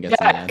person gets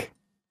an ad. Back.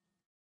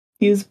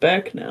 He's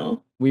back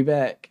now. We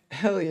back.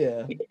 Hell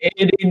yeah.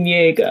 Eden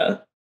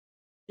Yeager.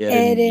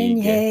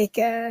 Eden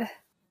Yeager.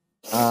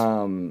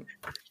 Yeager.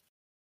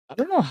 I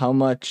don't know how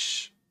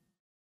much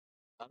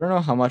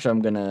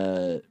I'm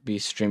gonna be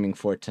streaming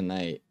for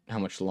tonight. How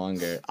much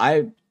longer?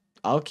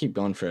 I'll keep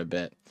going for a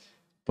bit,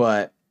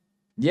 but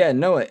yeah,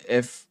 no.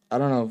 If I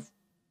don't know,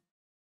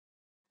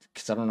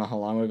 because I don't know how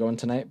long we're going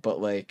tonight,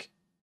 but like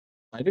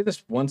I do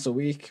this once a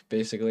week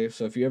basically.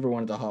 So if you ever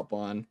wanted to hop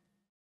on,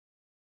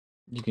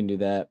 you can do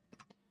that.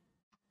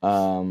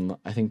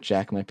 I think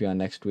Jack might be on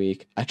next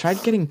week. I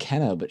tried getting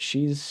Kenna, but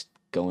she's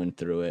going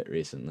through it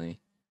recently.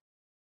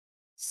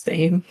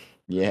 Same.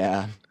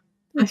 Yeah.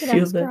 We I could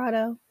feel ask that.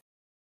 Grotto,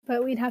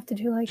 but we'd have to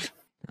do like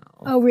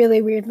No. a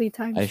really weirdly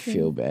timed I stream.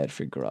 feel bad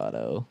for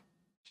Grotto.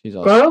 She's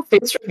Grotto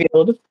face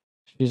revealed.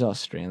 She's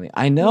Australian.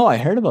 I know. I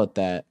heard about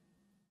that.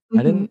 I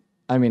Mhm. didn't.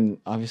 I mean,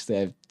 obviously,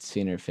 I've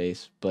seen her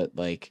face, but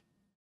like,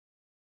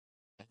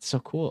 It's so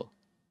cool.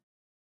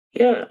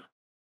 Yeah.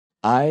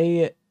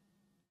 I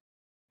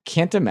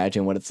can't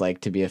imagine what it's like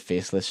to be a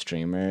faceless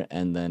streamer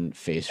and then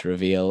face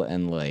reveal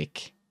and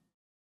like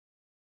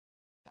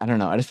I don't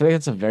know. I just feel like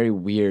it's a very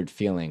weird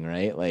feeling,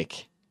 right?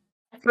 Like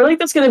I feel like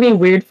that's gonna be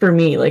weird for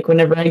me. Like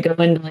whenever I go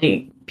into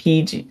like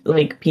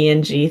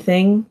PNG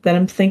thing that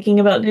I'm thinking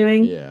about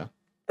doing. yeah.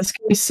 That's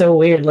gonna be so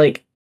weird.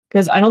 Like,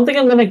 because I don't think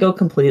I'm gonna go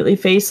completely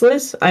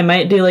faceless. I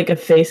might do like a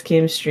face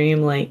cam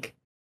stream like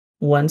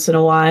once in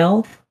a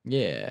while.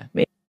 Yeah.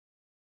 Maybe.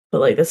 But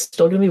like that's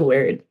still gonna be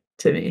weird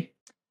to me.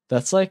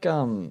 That's like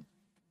Carl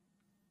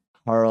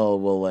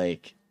will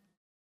like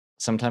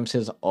sometimes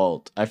his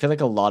alt. I feel like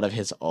a lot of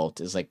his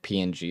alt is like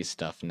PNG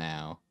stuff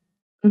now.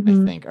 I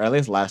think, or at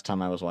least last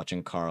time I was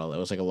watching Carl, it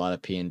was like a lot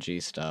of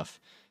PNG stuff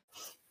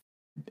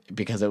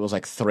because it was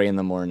like 3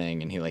 a.m.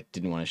 and he like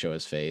didn't want to show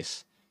his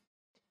face.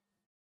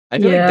 I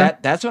feel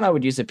like that's when I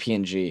would use a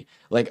PNG.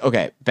 Like,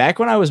 okay, back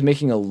when I was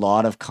making a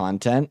lot of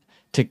content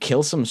to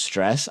kill some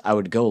stress, I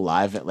would go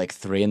live at like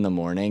 3 a.m.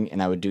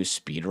 and I would do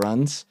speed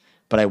runs,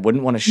 but I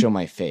wouldn't want to show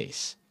my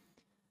face.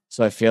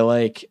 So I feel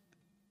like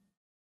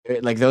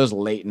those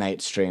late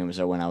night streams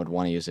are when I would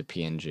want to use a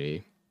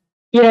PNG.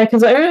 Yeah,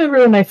 because I remember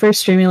when I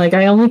first streaming, like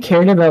I only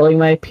cared about like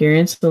my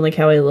appearance and like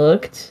how I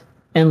looked,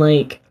 and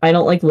like I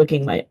don't like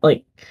looking like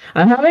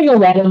I'm having a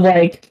lot of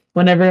like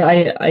whenever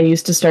I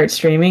used to start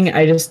streaming,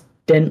 I just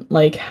didn't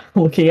like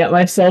looking at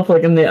myself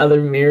like in the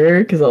other mirror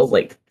because I was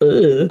like,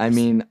 ugh. I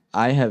mean,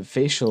 I have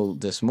facial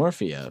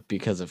dysmorphia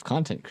because of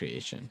content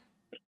creation.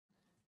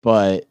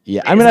 But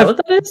yeah, I mean, is that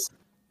what that is?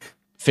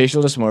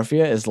 Facial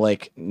dysmorphia is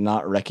like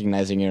not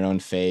recognizing your own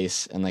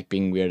face and like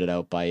being weirded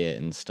out by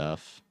it and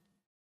stuff.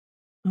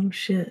 Oh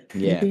shit.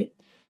 Yeah. Maybe.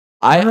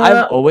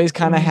 I've always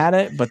kind of had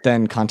it, but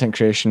then content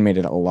creation made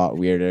it a lot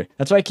weirder.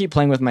 That's why I keep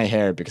playing with my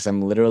hair because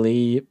I'm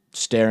literally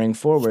staring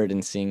forward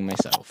and seeing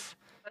myself.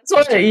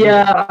 That's why,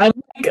 yeah,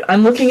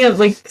 I'm looking at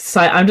like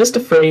I'm just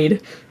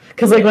afraid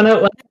because like when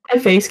my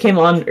face came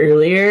on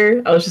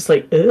earlier, I was just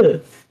like,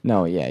 ugh.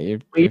 No, yeah, you're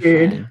weird.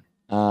 You're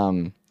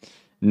fine.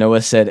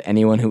 Noah said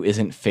anyone who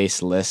isn't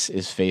faceless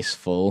is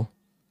faceful.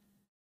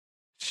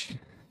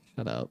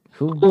 Shut up.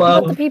 Who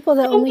about the people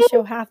that only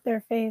show half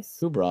their face?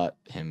 Who brought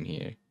him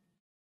here?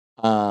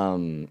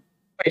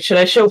 Wait, should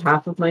I show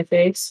half of my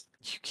face?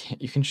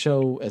 You can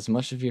show as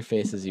much of your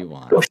face as you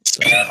want.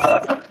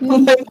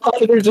 My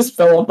monitor just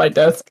fell off my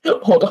desk.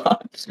 Hold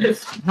on.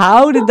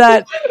 How did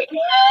that?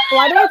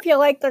 Why do I feel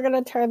like they're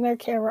gonna turn their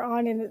camera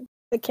on and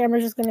the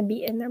camera's just gonna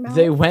be in their mouth?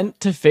 They went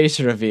to face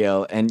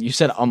reveal and you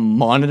said a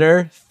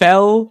monitor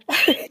fell?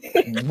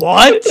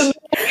 What?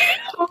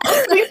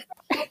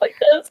 Like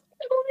this.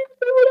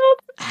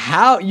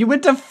 How? You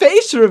went to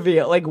face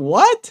reveal? Like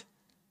what?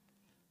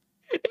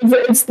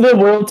 It's the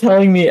world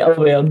telling me,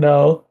 oh man,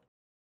 no.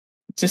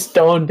 Just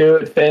don't do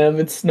it, fam.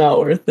 It's not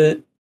worth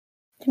it.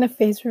 In a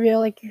face reveal,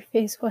 like your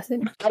face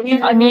wasn't. I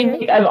mean,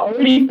 like, I've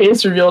already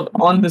face revealed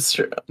on the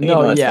stream.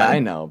 No, yeah, I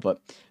know, but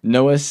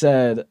Noah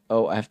said,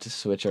 "Oh, I have to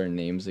switch our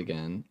names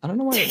again." I don't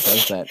know why it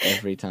does that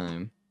every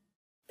time.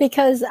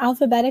 Because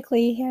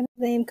alphabetically, Hannah's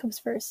name comes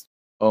first.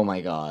 Oh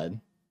my god.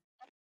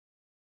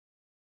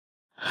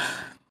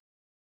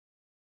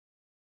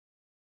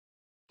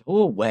 Go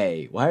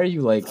away. Why are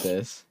you like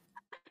this?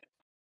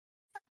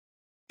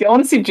 I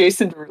want to see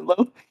Jason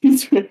Derulo.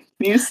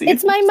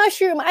 It's my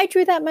mushroom. I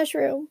drew that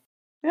mushroom.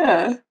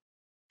 Yeah.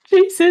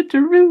 Jason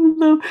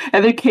Derulo.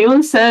 And then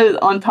Kayla said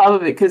on top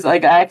of it, because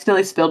like I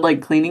accidentally spilled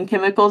like cleaning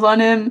chemicals on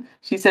him,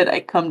 she said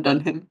I cummed on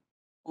him.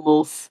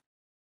 Lols.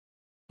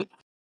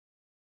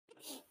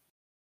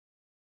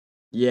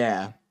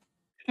 Yeah.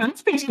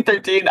 It's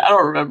PG-13. I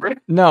don't remember.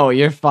 No,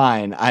 you're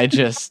fine. I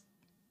just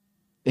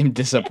am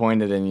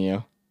disappointed in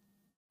you.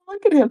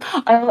 Look at him.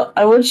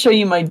 I would show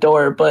you my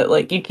door, but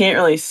like you can't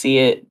really see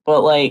it.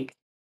 But like,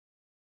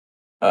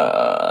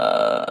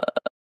 on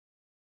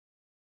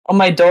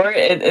my door,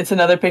 it's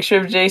another picture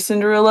of Jason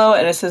Derulo,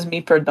 and it says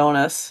 "Me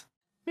perdonas."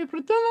 Me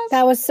perdonas?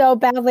 That was so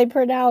badly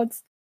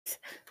pronounced.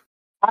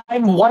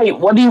 I'm white.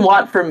 What do you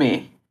want from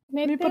me?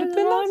 Me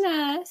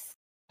perdonas.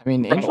 I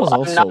mean, Angel's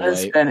also white.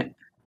 Hispanic,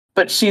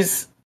 but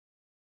she's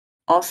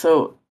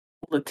also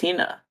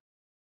Latina.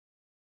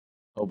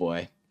 Oh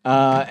boy.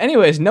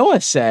 Anyways,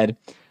 Noah said,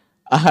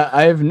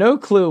 I have no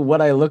clue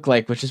what I look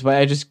like, which is why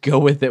I just go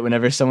with it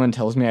whenever someone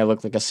tells me I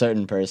look like a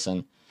certain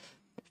person.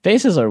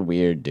 Faces are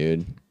weird,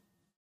 dude.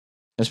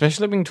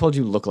 Especially being told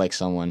you look like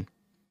someone.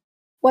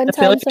 One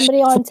time,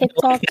 somebody on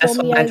TikTok told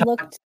me I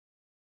looked.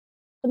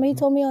 Somebody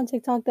told me on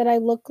TikTok that I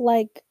look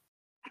like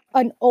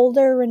an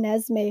older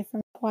Renesmee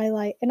from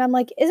Twilight, and I'm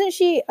like, isn't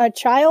she a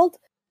child?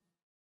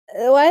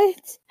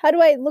 What? How do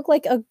I look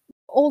like a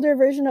older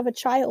version of a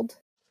child?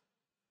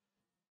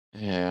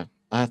 Yeah,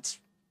 I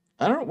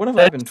don't know. What have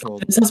I been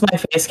told? This is my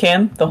face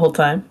cam the whole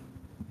time.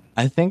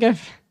 I think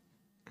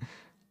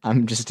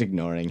I'm just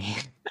ignoring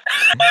him.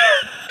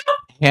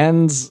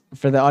 Hands,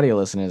 for the audio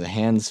listeners,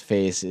 Han's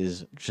face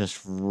is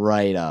just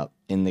right up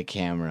in the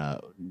camera.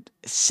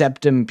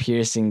 Septum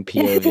piercing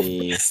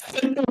POV.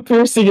 Septum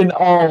piercing and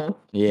all.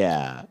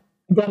 Yeah.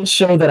 I'm gonna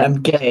show that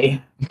I'm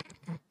gay.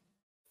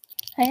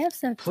 I have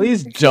septum.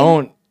 Please piercing.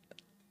 don't.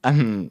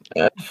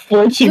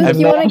 Luke, you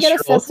want to get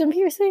a septum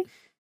piercing?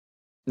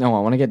 No,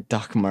 I want to get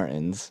Doc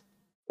Martens.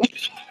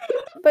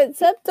 But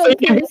septum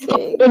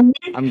piercing.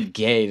 I'm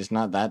gay. It's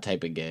not that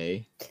type of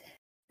gay.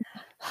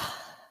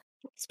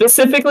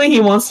 Specifically,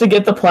 he wants to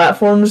get the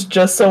platforms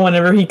just so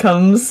whenever he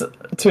comes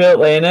to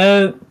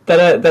Atlanta,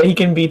 that he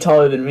can be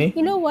taller than me.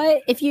 You know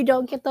what? If you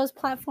don't get those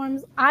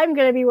platforms, I'm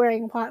gonna be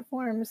wearing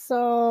platforms.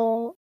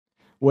 So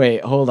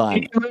Wait, hold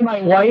on. You can wear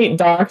my white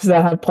docs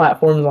that have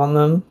platforms on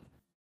them.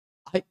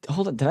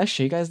 Hold on. Did I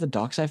show you guys the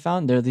docs I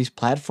found? There are these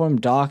platform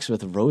docs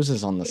with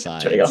roses on the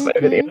Turning off sides. my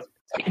video.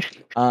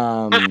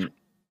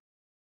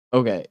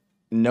 Okay.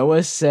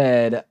 Noah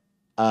said,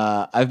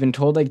 I've been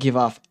told I give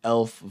off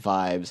elf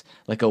vibes,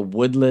 like a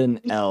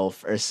woodland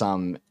elf or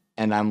some,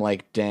 and I'm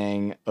like,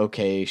 dang,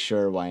 okay,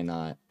 sure, why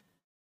not?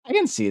 I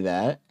can see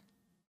that.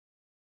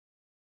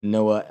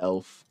 Noah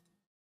elf.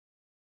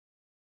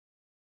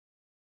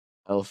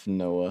 Elf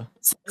Noah.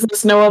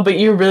 It's Noah, but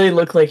you really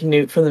look like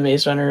Newt from the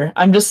Maze Runner.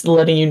 I'm just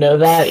letting you know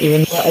that,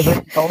 even though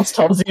everyone else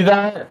tells you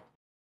that.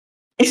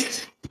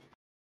 It's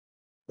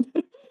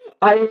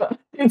a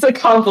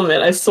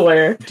compliment, I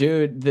swear.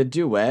 Dude, the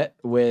duet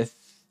with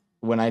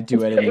when I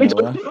duetted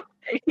Noah.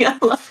 Yeah.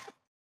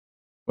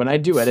 When I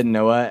duetted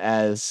Noah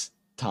as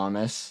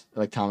Thomas,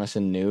 like Thomas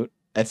and Newt,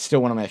 that's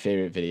still one of my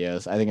favorite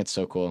videos. I think it's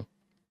so cool.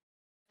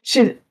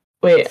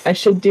 I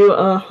should do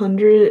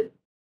 100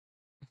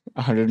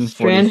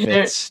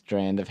 145th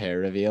strand of hair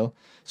reveal.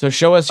 So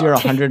show us your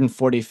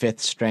 145th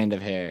strand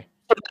of hair.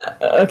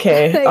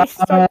 Okay.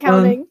 start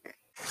counting.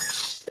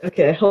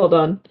 Okay, hold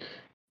on.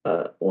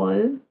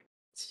 1,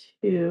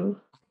 2.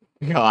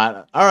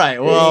 God. All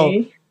right.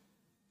 Well,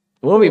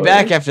 we'll be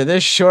back after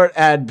this short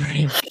ad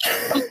break.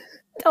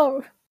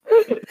 Oh.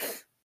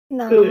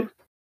 No.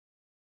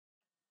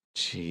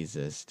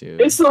 Jesus,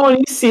 dude. It's the one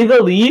you see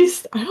the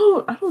least. I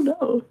don't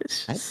know.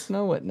 I don't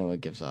know what Noah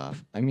gives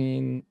off. I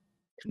mean,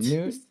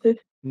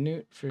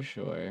 Newt for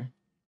sure.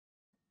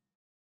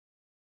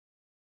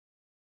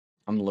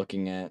 I'm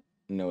looking at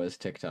Noah's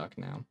TikTok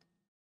now.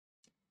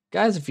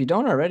 Guys, if you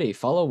don't already,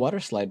 follow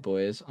Waterslide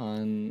Boys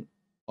on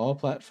all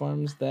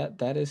platforms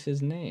that is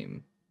his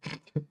name.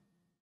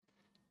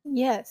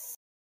 Yes.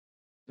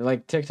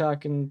 Like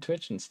TikTok and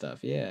Twitch and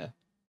stuff, yeah.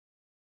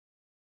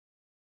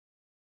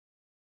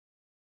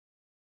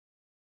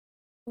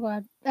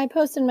 God. I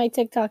posted my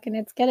TikTok and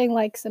it's getting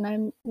likes and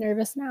I'm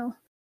nervous now.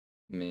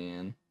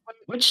 Man.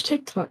 Which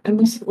TikTok? I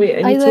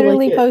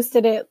literally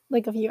posted it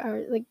like a few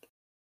hours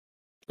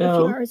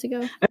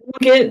ago. I don't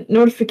get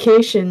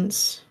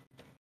notifications.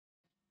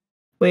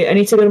 Wait, I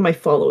need to go to my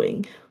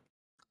following.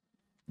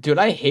 Dude,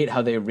 I hate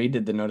how they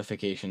redid the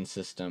notification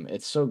system.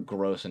 It's so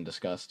gross and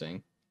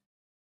disgusting.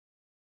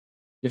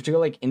 You have to go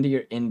like into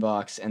your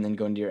inbox and then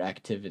go into your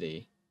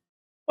activity.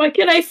 Why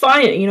can't I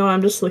find it?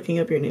 I'm just looking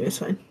up your name. It's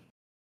fine.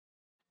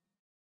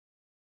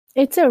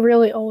 It's a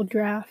really old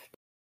draft.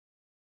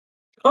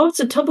 Oh,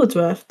 it's a Tumblr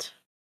draft.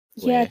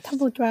 Yeah,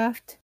 Tumblr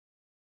draft.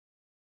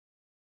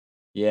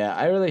 Yeah,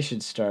 I really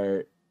should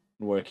start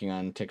working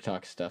on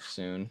TikTok stuff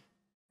soon.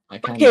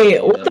 Okay,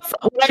 when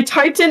I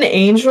typed in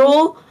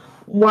Angel,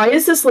 why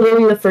is this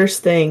literally the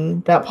first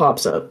thing that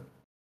pops up?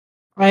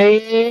 I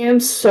am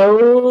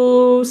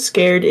so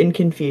scared and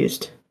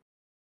confused.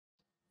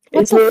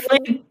 It's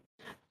literally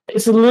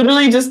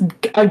just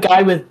a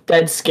guy with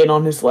dead skin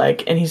on his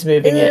leg, and he's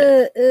moving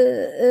it.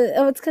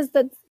 Oh, it's because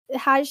the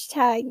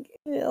hashtag.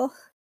 Ugh.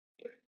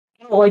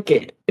 I don't like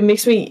it. It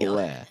makes me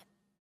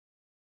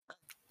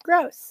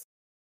gross.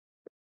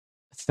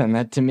 Send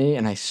that to me,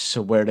 and I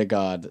swear to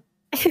God,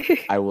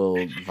 I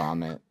will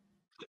vomit.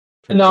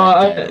 No,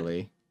 I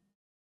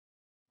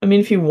mean,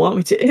 if you want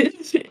me to,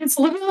 it's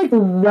literally like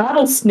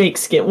rattlesnake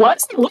skin. Why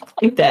does it look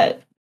like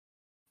that?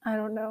 I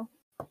don't know.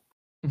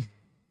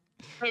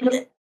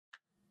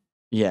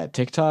 Yeah,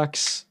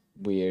 TikTok's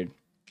weird.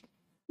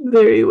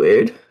 Very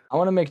weird. I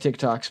want to make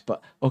TikToks,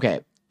 but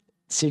okay.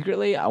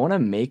 Secretly, I want to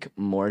make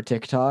more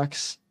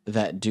TikToks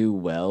that do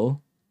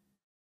well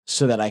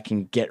so that I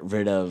can get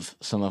rid of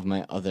some of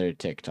my other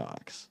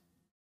TikToks.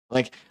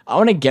 Like, I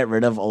want to get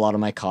rid of a lot of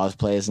my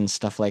cosplays and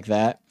stuff like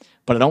that,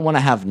 but I don't want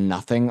to have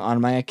nothing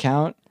on my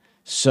account.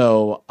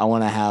 So I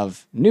want to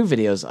have new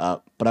videos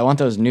up, but I want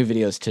those new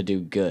videos to do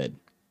good.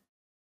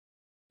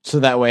 So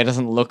that way it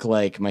doesn't look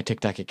like my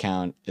TikTok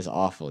account is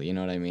awful. You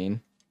know what I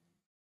mean?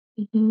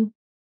 Mm-hmm.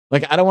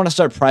 Like, I don't want to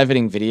start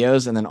privating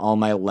videos and then all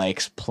my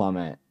likes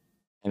plummet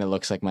and it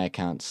looks like my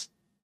account's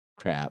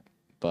crap.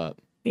 But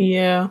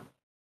yeah,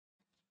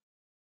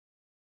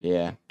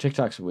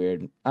 TikTok's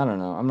weird. I don't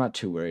know. I'm not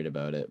too worried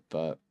about it,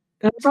 but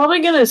I'm probably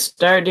gonna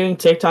start doing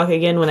TikTok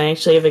again when I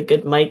actually have a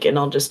good mic and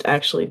I'll just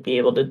actually be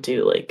able to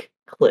do like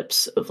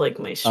clips of like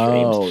my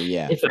streams. Oh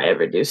yeah. If I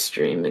ever do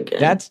stream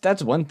again.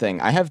 That's one thing.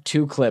 I have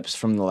 2 clips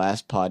from the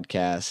last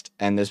podcast,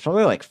 and there's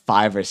probably like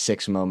 5 or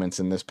 6 moments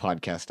in this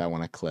podcast I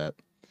want to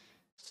clip.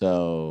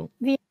 So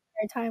the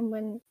entire time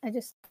when I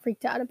just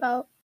freaked out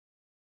about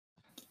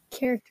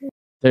characters.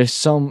 There's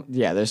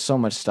so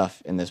much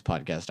stuff in this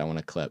podcast I want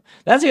to clip.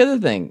 That's the other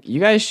thing.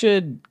 You guys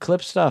should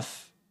clip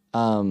stuff.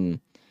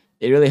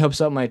 it really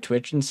helps out my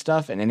Twitch and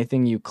stuff, and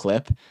anything you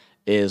clip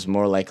is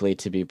more likely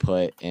to be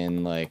put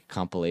in like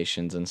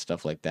compilations and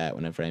stuff like that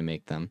whenever I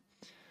make them.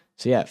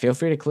 So yeah, feel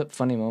free to clip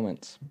funny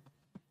moments.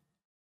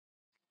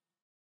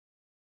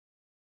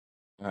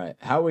 All right,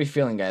 how are we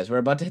feeling, guys? We're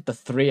about to hit the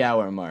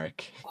 3-hour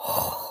mark.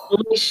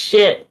 Holy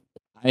shit.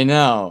 I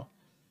know.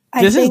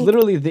 I This is think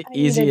literally the I need a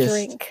easiest.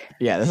 drink.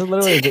 Yeah, this is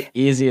literally the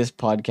easiest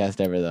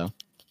podcast ever, though.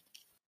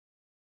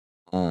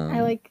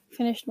 I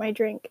finished my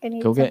drink. I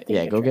need Go get something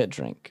to go drink. get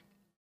drink.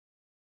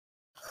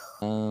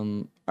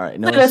 All right,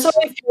 That's how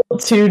I feel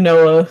too,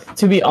 Noah,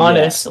 to be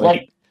honest.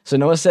 So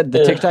Noah said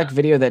the Ugh. TikTok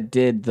video that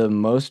did the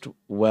most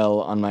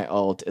well on my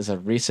alt is a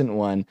recent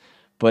one,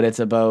 but it's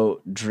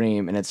about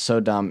Dream and it's so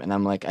dumb. And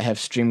I'm like, I have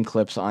stream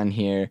clips on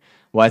here.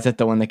 Why is that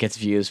the one that gets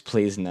views?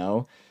 Please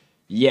no.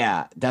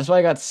 Yeah, that's why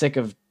I got sick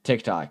of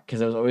TikTok,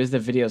 because it was always the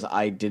videos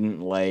I didn't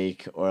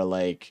like or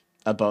like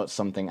about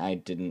something I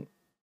didn't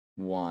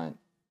want,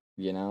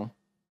 you know?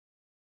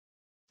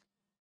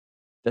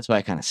 That's why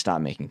I kind of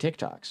stopped making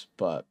TikToks,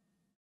 but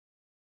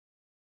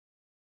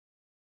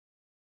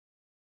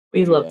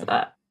we love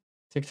that.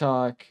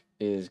 TikTok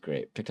is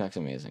great. TikTok's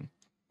amazing.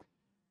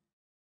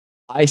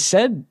 I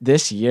said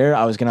this year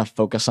I was going to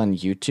focus on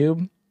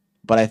YouTube,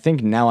 but I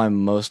think now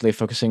I'm mostly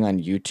focusing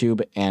on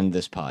YouTube and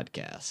this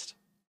podcast.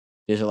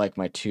 These are like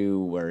my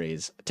two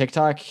worries.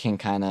 TikTok can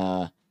kind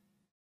of,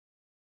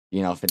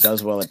 if it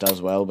does well, it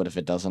does well, but if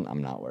it doesn't,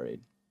 I'm not worried.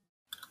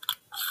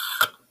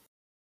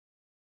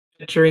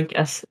 Drink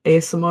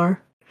ASMR.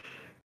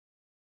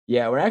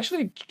 Yeah, we're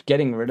actually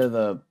getting rid of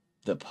the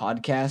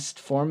podcast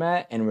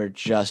format, and we're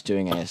just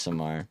doing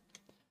ASMR.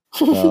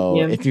 So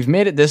if you've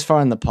made it this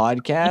far in the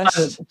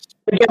podcast,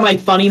 I get my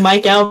funny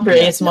mic out for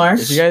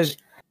ASMR. If you guys,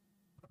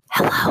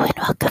 hello and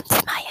welcome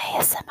to my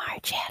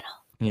ASMR channel.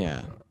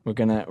 Yeah, we're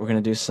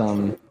gonna do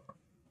some.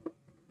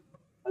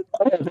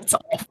 That's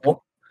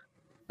awful.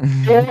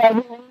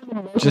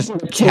 Just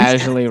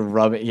casually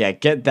rub it. Yeah,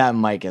 get that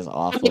mic is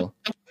awful.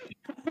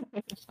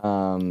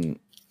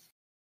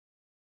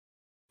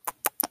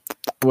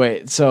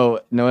 Wait,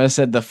 so Noah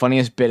said the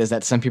funniest bit is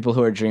that some people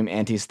who are Dream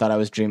Antis thought I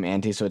was Dream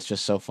Anti, so it's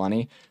just so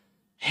funny.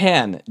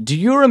 Han, do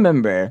you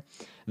remember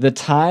the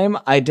time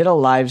I did a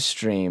live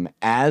stream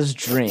as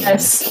Dream?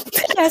 Yes.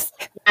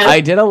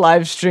 I did a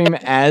live stream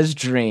as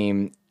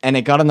Dream, and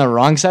it got on the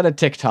wrong side of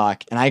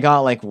TikTok, and I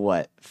got like,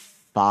 what,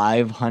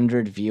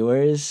 500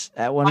 viewers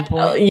at one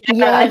point?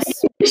 I think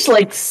you pushed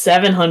like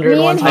 700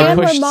 one time.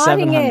 I pushed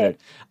 700.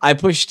 I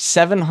pushed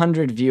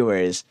 700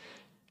 viewers.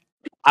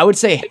 I would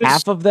say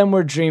half of them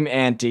were Dream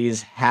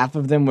Antis, half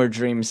of them were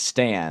Dream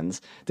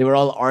Stans. They were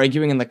all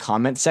arguing in the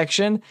comment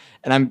section,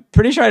 and I'm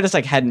pretty sure I just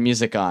like had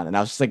music on, and I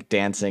was just like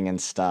dancing and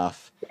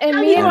stuff. And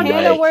me and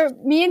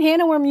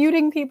Hannah were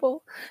muting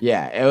people.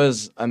 Yeah, it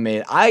was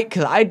amazing.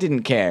 Cause I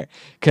didn't care,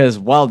 cause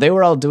while they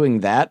were all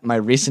doing that, my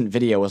recent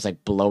video was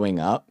like blowing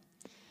up,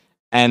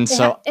 and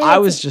so I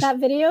was just that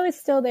video is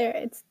still there.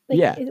 It's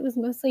like, it was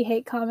mostly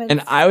hate comments,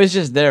 and I was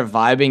just there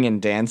vibing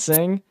and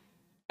dancing.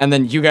 And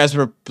then you guys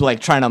were like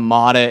trying to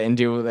mod it and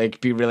do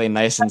like be really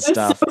nice and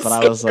stuff, but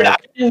I was like, I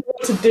didn't know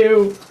what to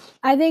do.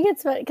 I think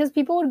it's funny because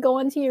people would go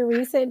into your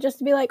recent just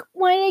to be like,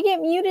 "Why did I get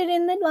muted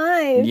in the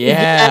live?"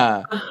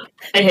 Yeah,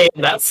 I hate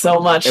that so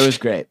much. It was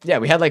great. Yeah,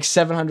 we had like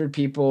 700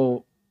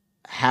 people,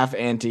 half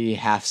anti,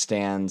 half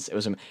stands. It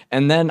was,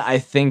 and then I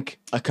think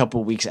a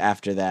couple weeks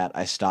after that,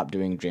 I stopped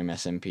doing Dream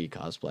SMP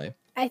cosplay.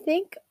 I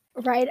think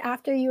right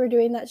after you were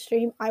doing that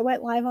stream, I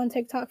went live on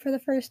TikTok for the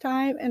first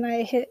time, and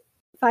I hit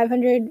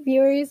 500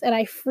 viewers, and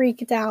I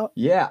freaked out.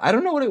 Yeah, I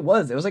don't know what it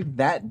was. It was like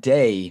that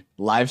day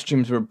live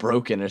streams were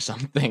broken or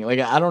something. Like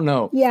I don't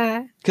know.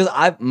 Yeah. Because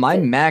my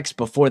max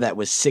before that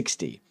was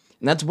 60,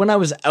 and that's when I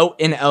was out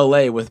in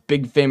LA with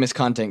big famous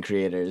content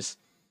creators.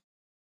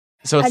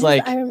 So it's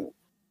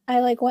I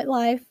like went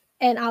live,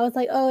 and I was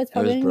like, oh, it's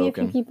probably gonna be a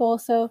few people.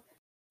 So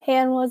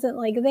Han wasn't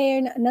like there.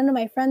 None of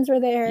my friends were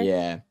there.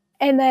 Yeah.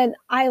 And then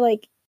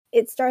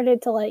it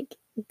started to like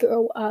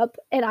go up,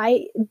 and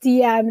I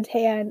DM'd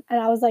Han, and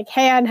I was like,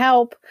 Han,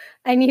 help,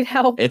 I need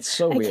help. It's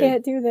so weird. I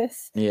can't do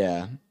this.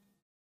 Yeah,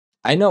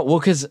 I know. Well,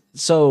 because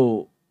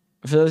for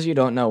those of you who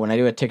don't know, when I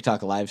do a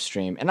TikTok live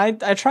stream, and I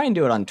try and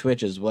do it on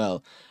Twitch as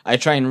well, I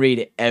try and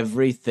read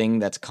everything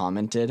that's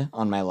commented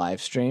on my live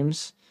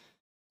streams.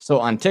 So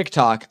on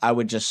TikTok, I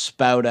would just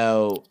spout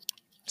out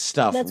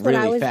stuff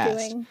really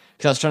fast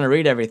because I was trying to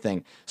read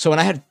everything. So when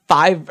I had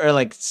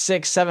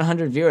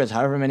 700 viewers,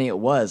 however many it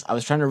was, I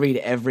was trying to read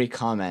every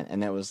comment,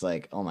 and it was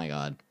like, oh my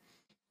god,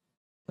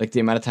 like the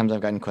amount of times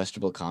I've gotten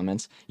questionable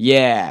comments.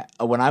 Yeah,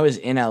 when I was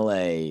in LA,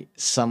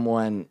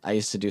 I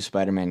used to do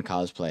Spider-Man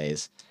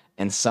cosplays,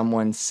 and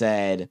someone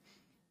said,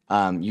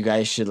 you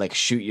guys should like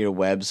shoot your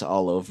webs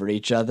all over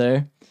each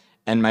other.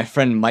 And my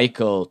friend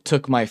Michael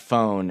took my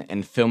phone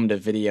and filmed a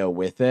video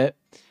with it,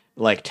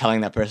 like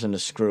telling that person to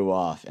screw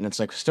off. And it's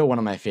like still one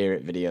of my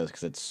favorite videos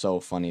because it's so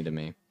funny to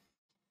me.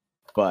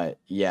 But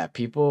yeah,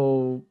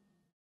 people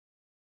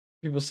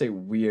say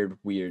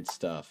weird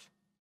stuff.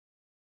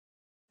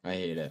 I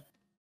hate it.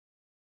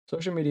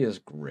 Social media is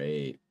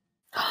great.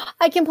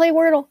 I can play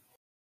Wordle.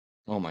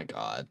 Oh my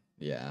god,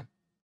 yeah.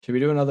 Should we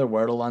do another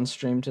Wordle on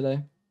stream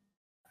today?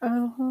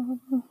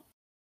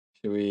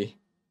 Should we?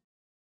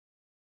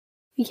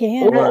 You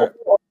can. Or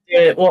We'll do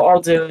it. Well,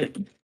 I'll do it.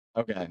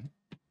 okay.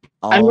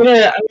 I'm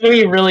gonna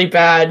be really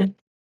bad.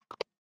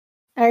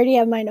 I already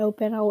have mine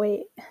open. I'll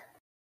wait.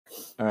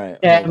 All right.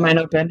 Yeah, hold mine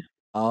on. open.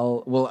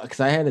 Because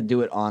I had to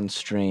do it on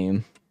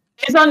stream.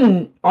 It's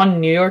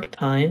on New York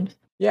Times.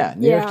 Yeah,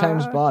 New York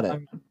Times bought it.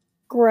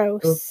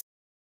 Gross.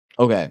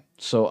 Okay,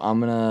 so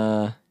I'm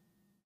gonna.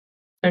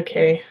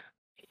 Okay.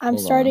 I'm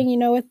Hold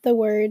starting, on. with the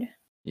word.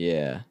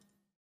 Yeah.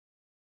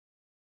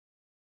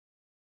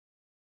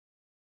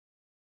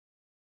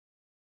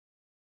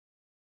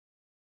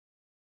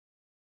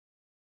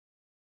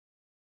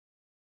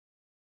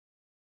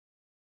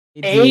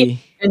 A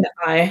and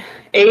I.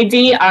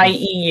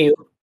 ADIEU.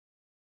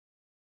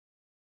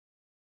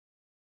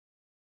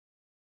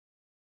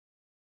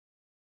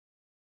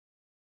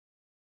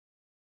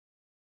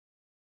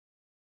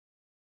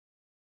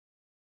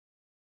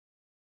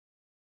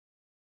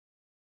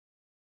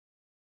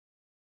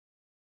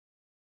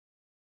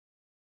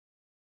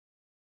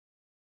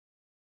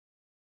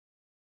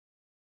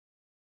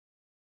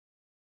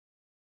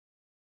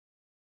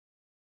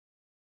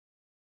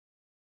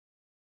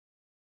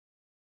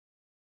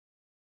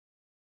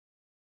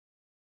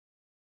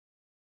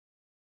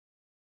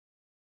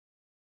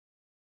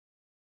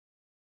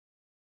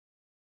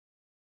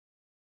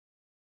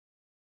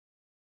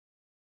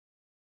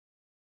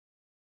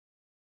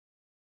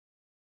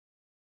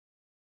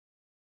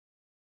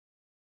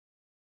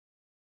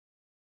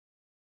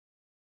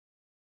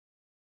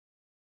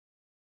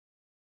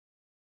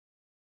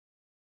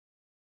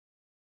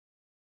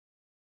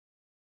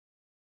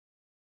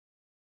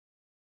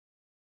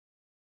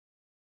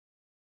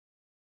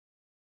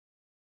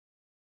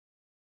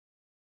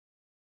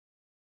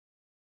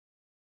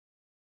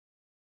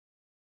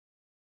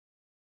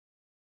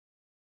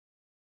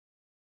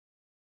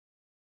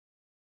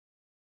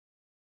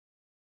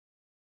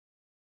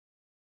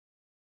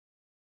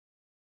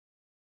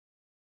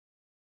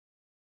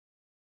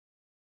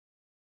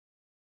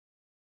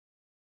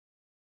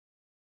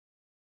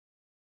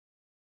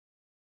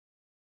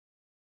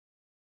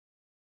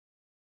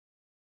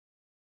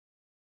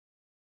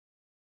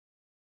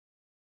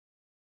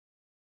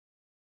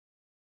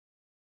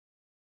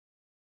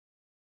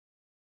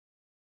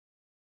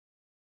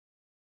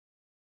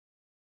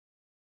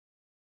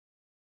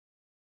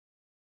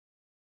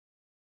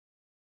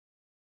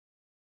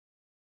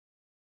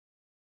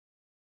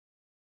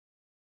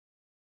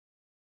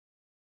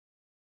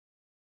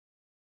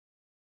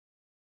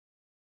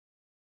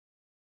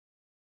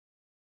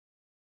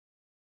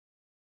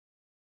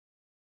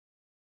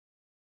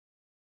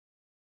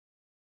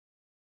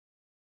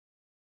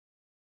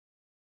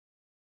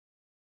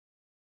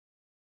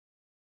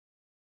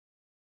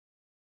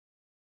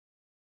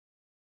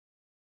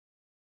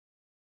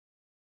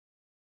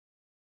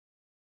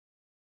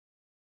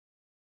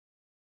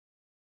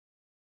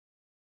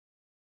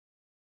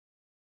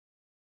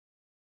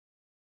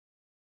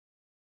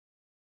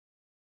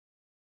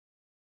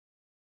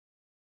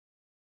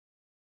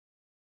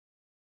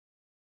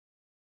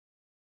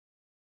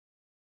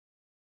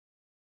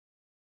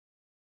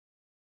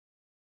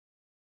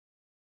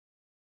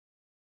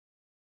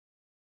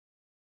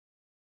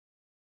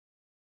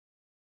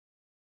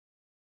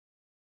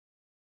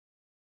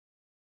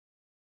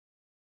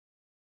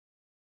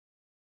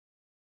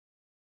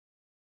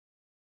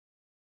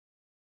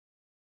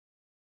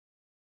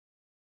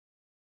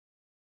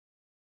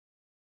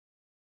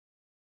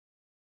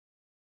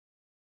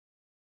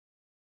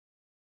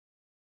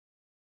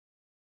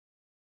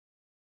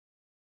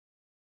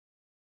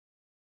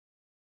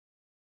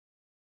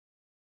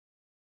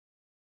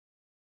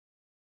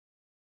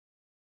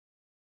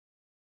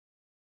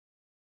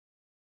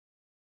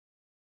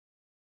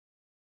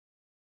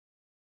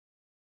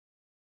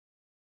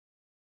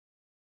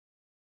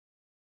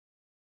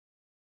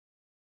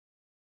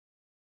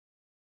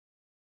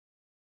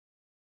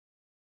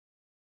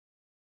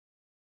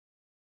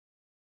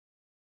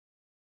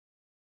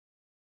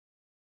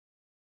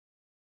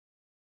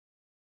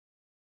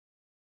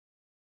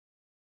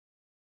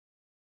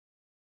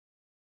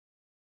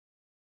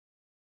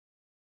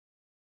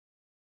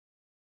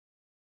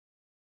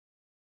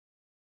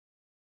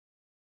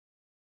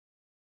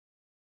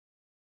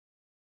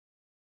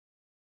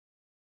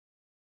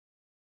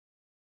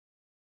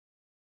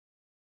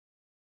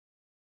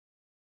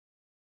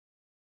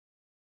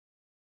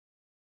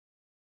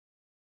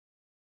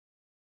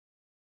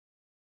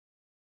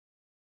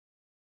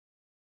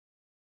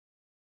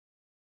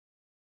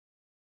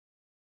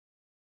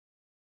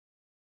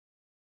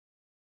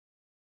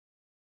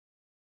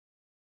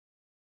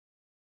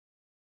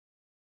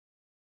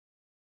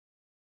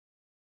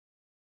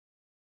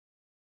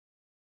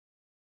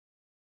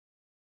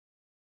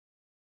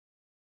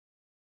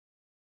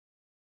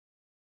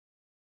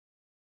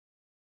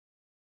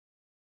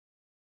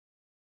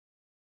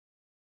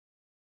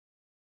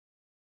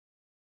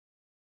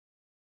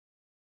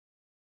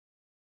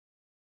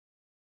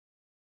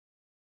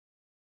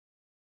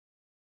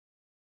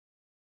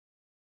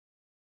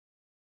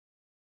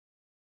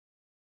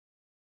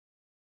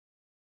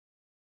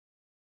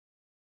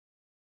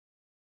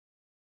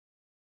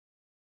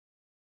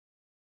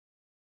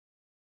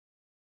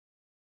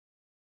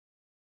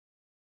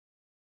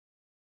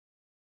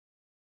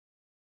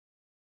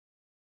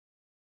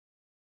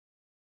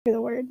 for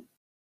the word.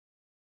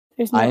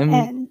 There's no I am-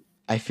 N.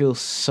 I feel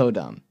so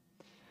dumb.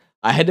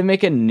 I had to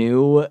make a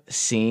new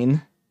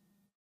scene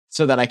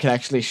so that I could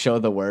actually show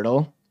the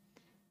Wordle,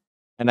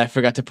 and I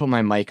forgot to put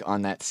my mic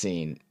on that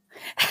scene.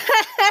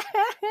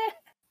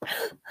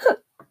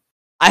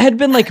 I had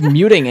been like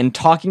muting and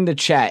talking to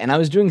chat, and I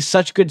was doing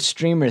such good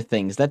streamer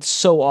things. That's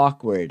so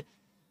awkward.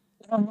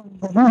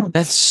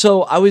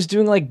 I was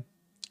doing like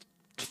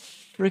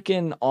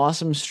freaking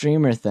awesome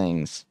streamer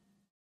things.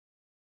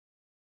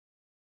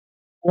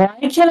 Why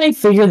can't I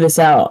figure this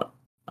out?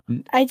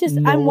 No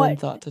I'm one what?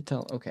 thought to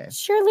tell. Okay.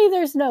 Surely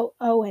there's no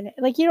O in it.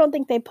 Like, you don't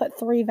think they put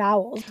 3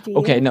 vowels, do you?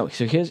 Okay, no.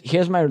 So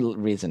here's my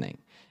reasoning.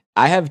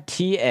 I have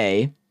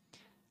TA.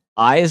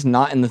 I is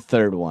not in the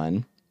third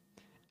one,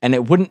 and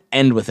it wouldn't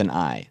end with an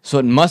I. So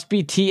it must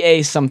be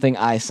TA something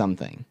I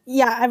something.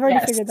 Yeah, I've already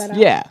Yes. figured that out.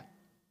 Yeah.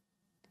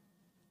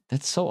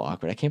 That's so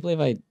awkward. I can't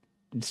believe I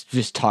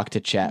just talked to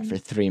chat for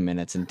 3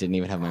 minutes and didn't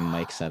even have my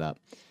mic set up.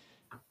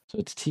 So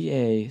it's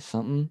TA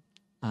something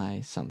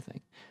I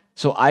something.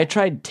 So I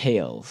tried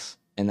tails,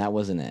 and that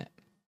wasn't it.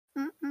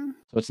 Mm-mm.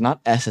 So it's not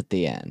S at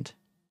the end.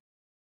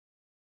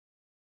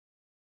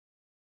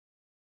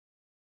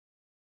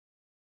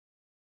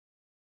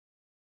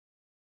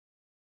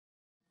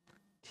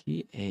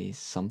 TA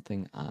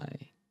something I.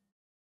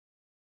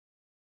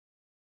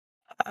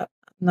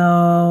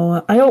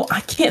 No,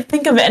 I can't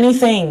think of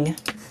anything.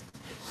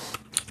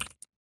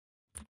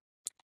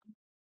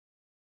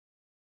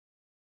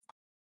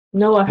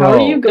 Noah, how are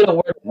Bro, you good at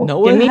Wordle?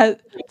 No Give one me- has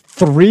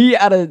 3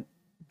 out of.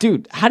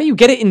 Dude, how do you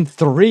get it in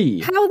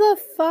 3? How the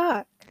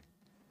fuck?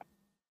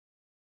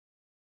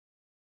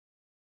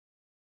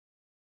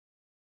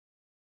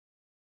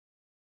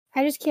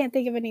 I just can't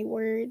think of any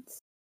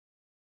words.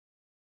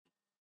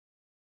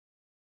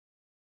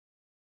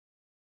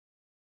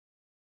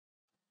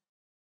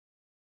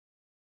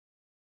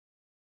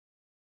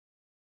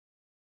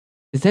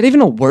 Is that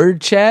even a word,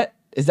 chat?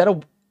 Is that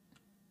a.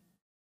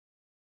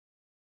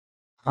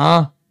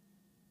 Huh?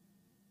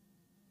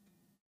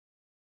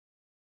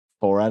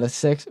 4 out of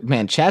 6?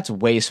 Man, chat's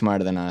way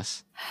smarter than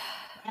us.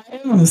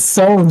 I am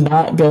so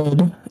not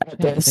good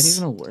at Chat, is this.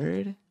 that even a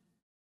word?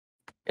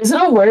 Is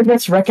it a word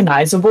that's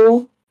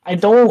recognizable? I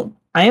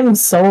am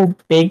so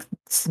big,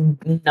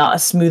 not a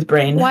smooth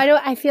brain. Why do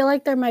I feel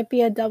like there might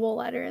be a double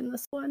letter in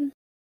this one?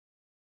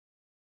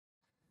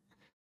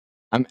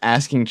 I'm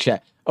asking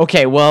chat.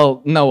 Okay,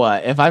 well,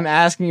 Noah, if I'm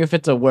asking you if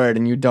it's a word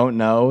and you don't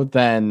know,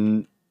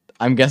 then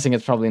I'm guessing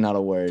it's probably not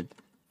a word.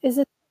 Is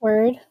it a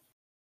word?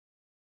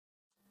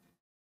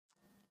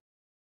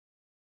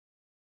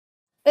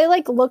 It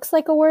like looks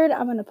like a word.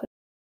 I'm gonna put.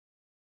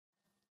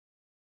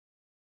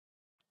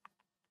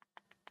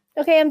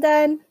 Okay, I'm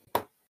done.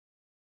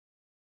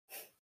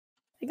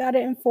 I got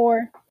it in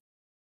 4.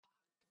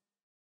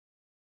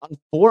 On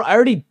 4? I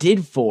already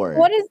did 4.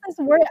 What is this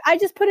word? I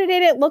just put it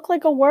in. It looked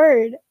like a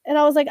word, and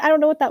I was like, I don't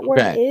know what that word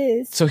Okay,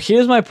 is. So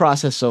here's my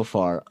process so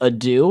far. A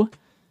do,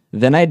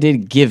 then I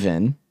did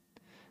given,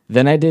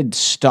 then I did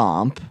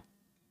stomp,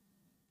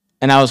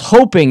 and I was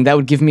hoping that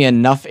would give me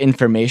enough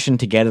information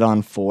to get it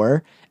on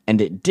 4,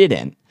 and it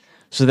didn't.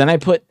 So then I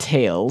put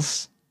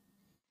tails,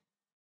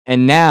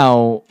 and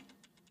now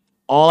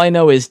all I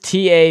know is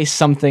TA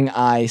something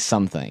I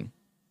something.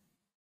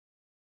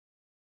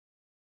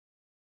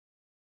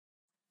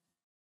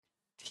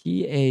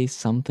 TA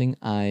something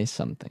I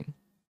something.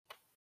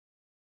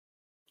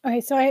 Okay,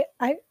 so I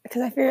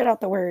because I figured out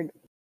the word.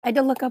 I had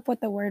to look up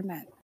what the word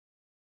meant.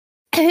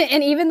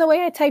 And even the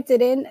way I typed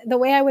it in, the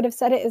way I would have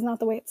said it is not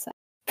the way it's said.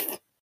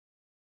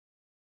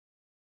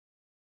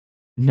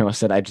 Noah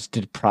said I just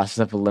did process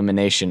of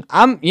elimination.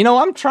 I'm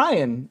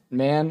trying,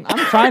 man.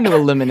 I'm trying to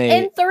eliminate.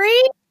 In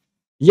 3?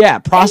 Yeah,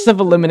 process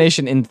of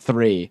elimination in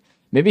 3.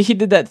 Maybe he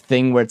did that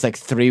thing where it's like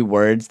 3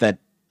 words that,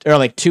 or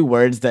like 2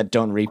 words that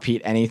don't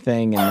repeat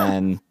anything,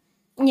 and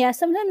then. Yeah,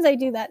 sometimes I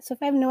do that. So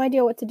if I have no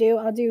idea what to do,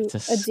 I'll do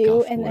It's a a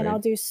do, scuff and then word. I'll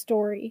do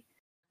story.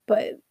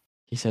 But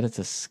He said it's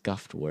a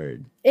scuffed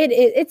word.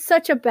 it's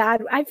such a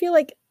bad. I feel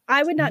like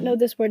I would not know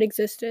this word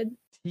existed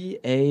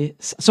TA.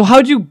 So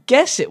how'd you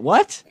guess it?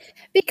 What?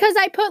 because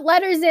I put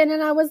letters in,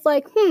 and I was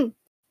like,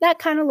 that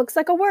kind of looks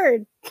like a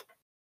word.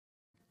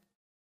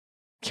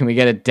 Can we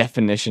get a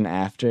definition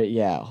after it?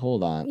 Yeah,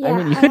 hold on. Yeah, I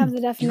mean, you I have the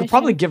could definition.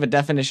 probably give a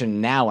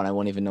definition now, and I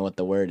won't even know what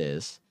the word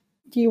is.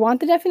 Do you want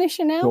the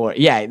definition now? Sure.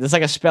 Yeah, there's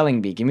like a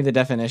spelling bee. Give me the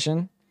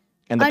definition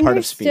and the part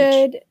of speech.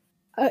 Understood.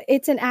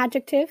 It's an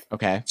adjective.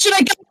 Okay. Should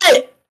I get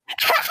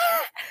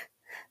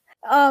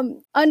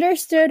it?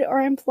 Understood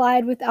or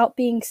implied without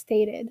being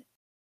stated.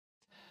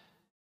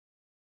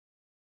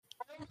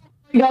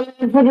 I got it.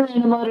 I put it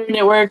in a letter and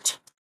it worked.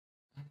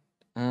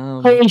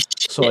 Holy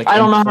so like I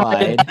don't know how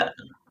I did implied. that.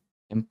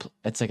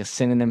 It's like a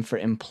synonym for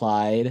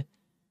implied.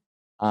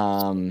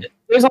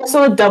 There's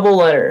also a double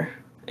letter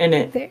in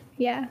it. There,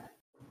 yeah.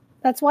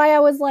 That's why I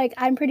was like,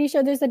 I'm pretty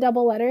sure there's a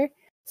double letter.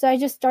 So I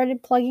just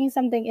started plugging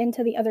something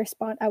into the other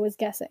spot I was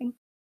guessing.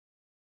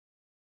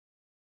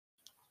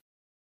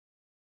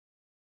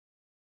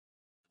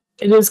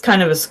 It is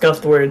kind of a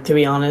scuffed word, to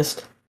be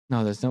honest.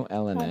 No, there's no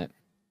L in it.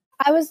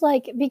 I was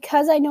like,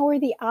 because I know where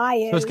the I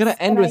is. So it's gonna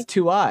end then with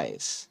two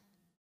eyes.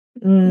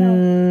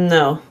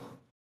 No.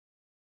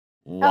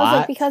 What? I was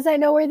like, because I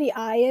know where the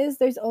I is,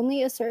 there's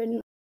only a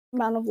certain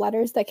amount of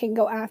letters that can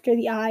go after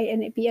the I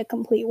and it be a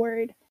complete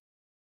word.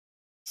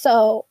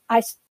 So I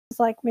was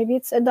like, maybe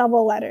it's a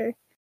double letter.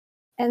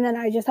 And then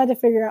I just had to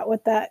figure out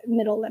what that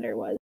middle letter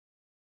was.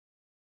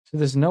 So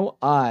there's no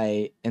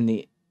I in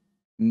the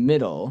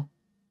middle.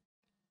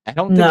 I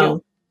don't think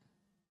No.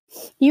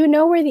 You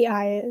know where the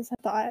I is, I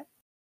thought.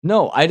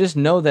 No, I just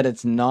know that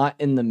it's not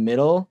in the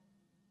middle.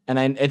 And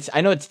I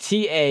know it's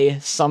TA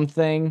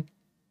something.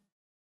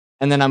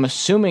 And then I'm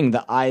assuming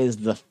the I is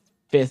the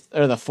fifth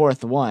or the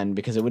fourth one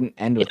because it wouldn't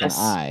end with Yes.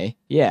 an I.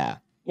 Yeah.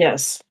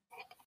 Yes.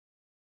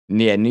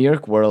 Yeah, New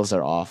York Worlds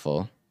are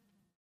awful.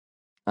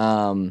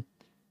 So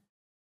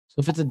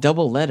if it's a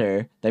double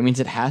letter, that means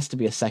it has to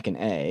be a second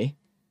A.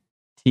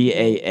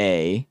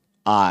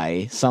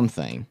 TAAI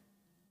something.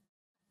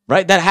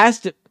 Right? That has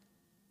to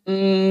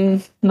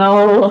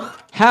No.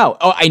 How?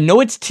 Oh, I know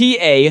it's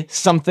TA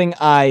something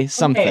I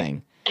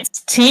something.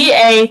 It's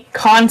TA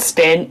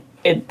constant.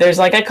 There's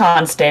like a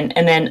constant,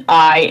 and then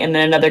I, and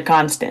then another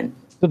constant.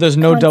 So there's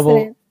no double.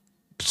 Consonant.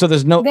 So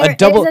there's no There a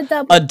double. is a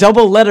double. A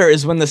double letter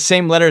is when the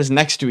same letter is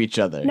next to each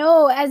other.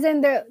 No, as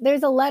in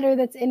there's a letter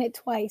that's in it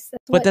twice.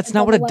 But that's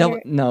not what a double.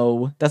 letter-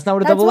 No, that's not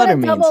what a That's double what letter a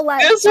means. double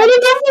letter. That's what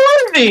a double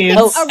letter means.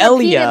 It's a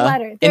repeated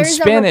letter. In There's a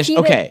Spanish,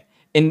 repeated- okay.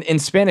 In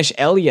Spanish,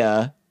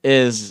 Elia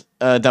is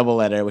a double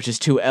letter, which is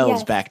two L's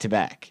Yes. back to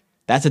back.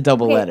 That's a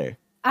double Okay. letter.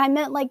 I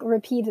meant like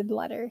repeated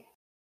letter.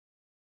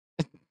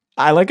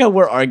 I like how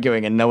we're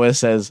arguing, and Noah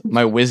says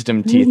my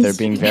wisdom teeth are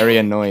being very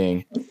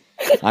annoying.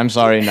 I'm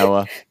sorry,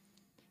 Noah.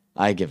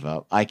 I give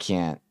up. I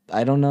can't.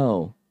 I don't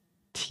know.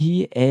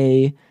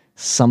 TA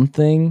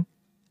something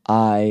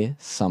I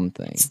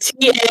something. It's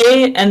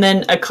TA, and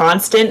then a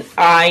constant,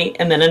 I,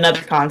 and then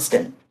another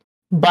constant.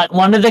 But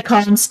one of the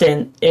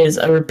constant is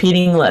a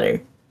repeating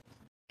letter.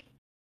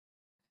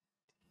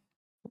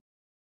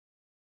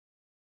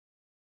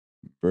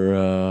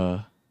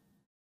 Bruh.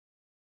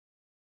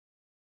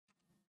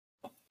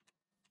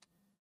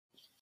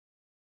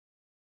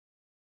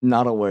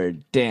 Not a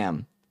word.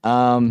 Damn.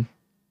 Not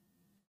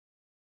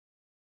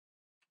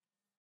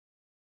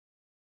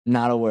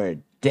a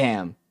word.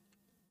 Damn.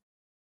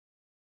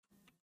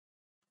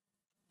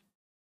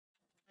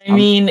 I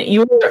mean,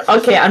 you were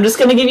okay. I'm just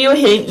gonna give you a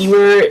hint.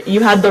 You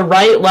had the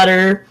right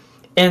letter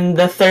in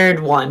the third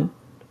one.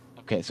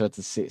 Okay, so it's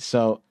a C.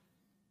 So.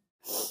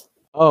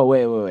 Oh,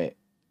 wait.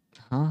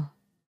 Huh?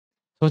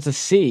 So it's a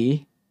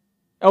C.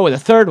 Oh, the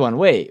third one.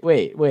 Wait.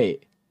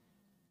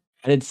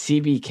 I did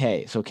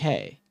CBK. So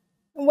K.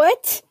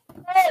 What?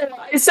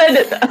 I said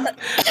it.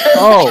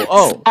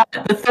 Oh.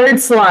 The third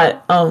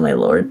slot. Oh my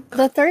lord.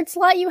 The third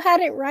slot, you had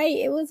it right.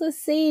 It was a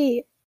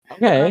C.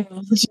 Okay.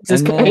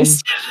 Jesus And then-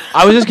 Christ.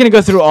 I was just gonna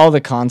go through all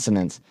the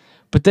consonants,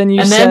 but then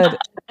you And said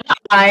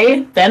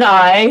then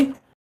I,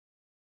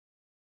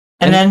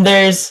 and then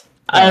there's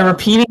a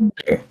repeating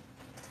letter.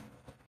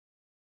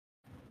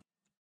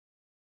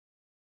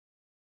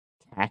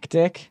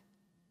 tactic.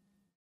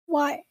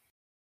 Why?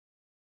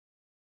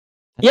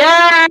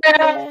 Yeah.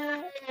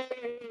 I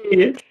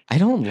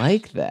don't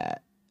like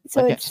that.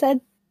 So Okay. it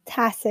said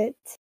tacit.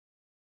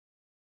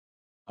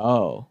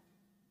 Oh.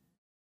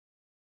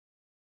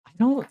 I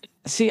don't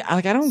see.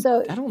 I don't.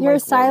 So I don't your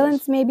like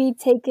silence may be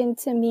taken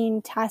to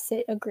mean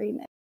tacit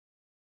agreement.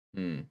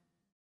 words.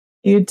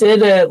 You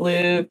did it,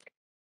 Luke.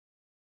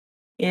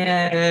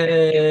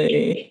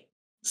 Yay.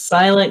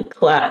 Silent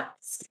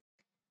claps.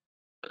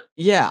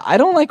 Yeah, I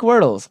don't like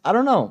Wordles. I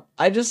don't know.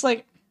 I just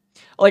like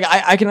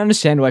I can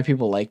understand why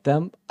people like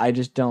them. I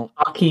just don't.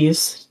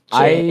 Hockeys.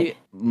 I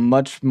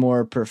much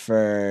more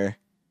prefer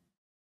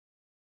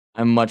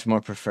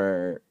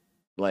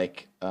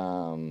like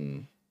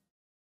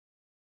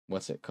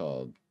what's it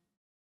called?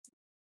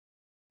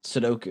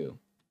 Sudoku.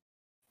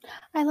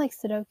 I like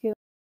Sudoku.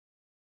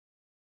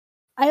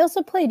 I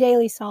also play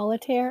Daily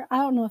Solitaire. I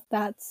don't know if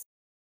that's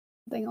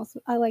something else.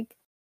 I like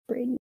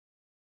brain.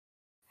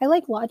 I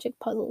like logic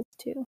puzzles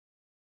too.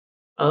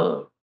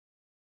 Oh.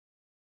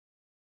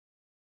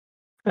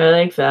 I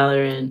like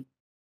Valorant.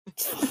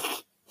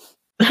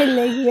 I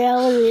like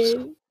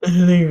Valorant. I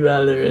like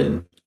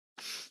Valorant.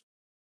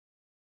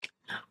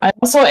 I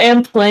also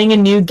am playing a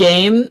new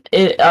game.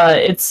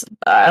 It's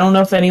I don't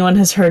know if anyone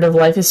has heard of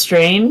Life is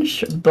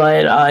Strange,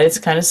 but it's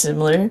kind of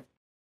similar.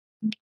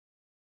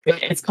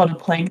 It's called A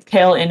Plague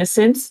Tale: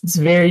 Innocence. It's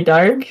very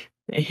dark.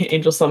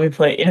 Angel saw me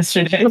play it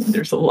yesterday.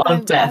 There's a lot of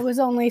I death. was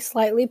only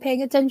slightly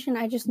paying attention.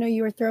 I just know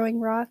you were throwing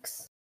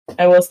rocks.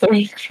 I was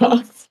throwing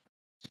rocks.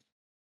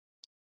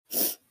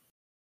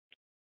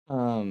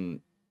 I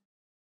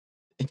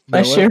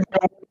share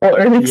my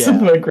earnings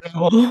with my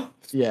grandma.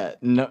 Yeah,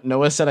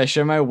 Noah said I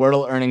share my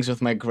Wordle earnings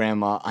with my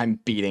grandma. I'm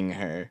beating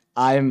her.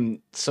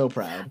 I'm so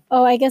proud.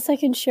 Oh, I guess I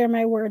can share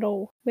my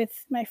Wordle with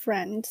my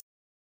friend.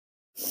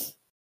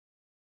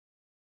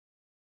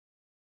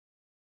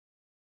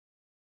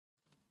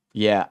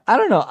 Yeah, I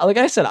don't know. Like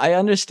I said, I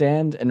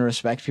understand and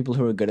respect people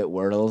who are good at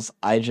Wordles.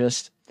 I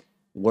just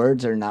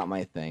words are not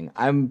my thing.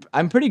 I'm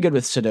pretty good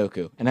with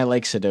Sudoku, and I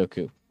like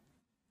Sudoku.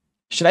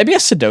 Should I be a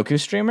Sudoku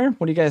streamer?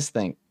 What do you guys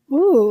think?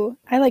 Ooh,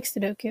 I like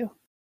Sudoku.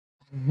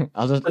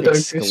 I'll just Sudoku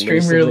streamer,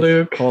 exclusively.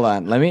 Luke. Hold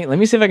on. Let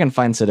me see if I can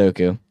find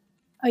Sudoku.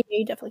 Oh yeah,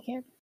 you definitely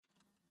can.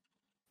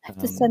 I have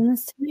to send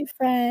this to my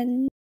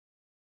friend.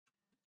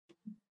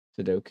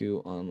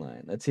 Sudoku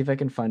online. Let's see if I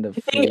can find a I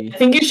free.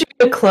 think you should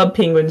be a Club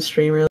Penguin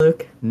streamer,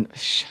 Luke.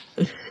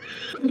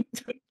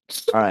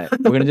 All right,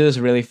 we're gonna do this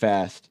really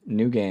fast.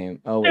 New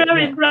game. Oh wait,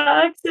 no.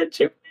 Rocks at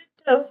your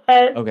window.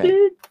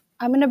 Okay.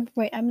 I'm gonna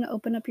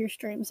open up your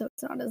stream so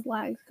it's not as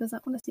lagged because I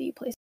want to see you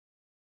play.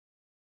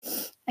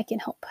 I can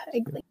help.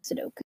 I like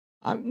Sudoku.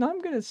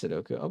 I'm good at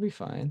Sudoku. I'll be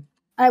fine.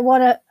 I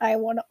wanna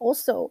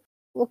also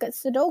look at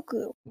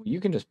Sudoku. You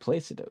can just play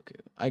Sudoku.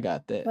 I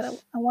got this. But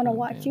I want to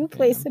watch bam, you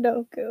play bam.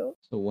 Sudoku.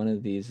 So one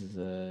of these is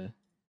a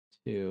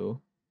 2.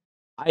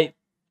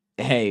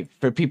 Hey,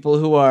 for people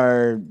who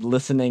are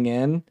listening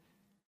in,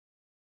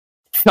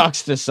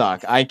 sucks to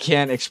suck. I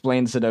can't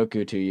explain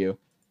Sudoku to you.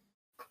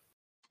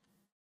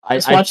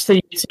 Just watch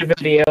the YouTube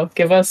video.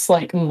 Give us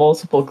like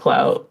multiple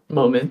clout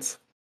moments.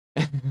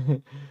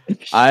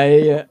 Just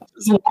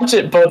watch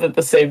it both at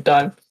the same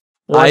time.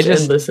 Watch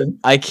and listen.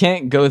 I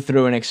can't go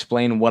through and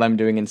explain what I'm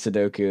doing in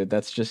Sudoku.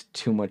 That's just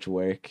too much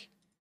work.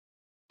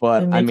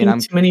 But I mean, I'm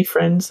too many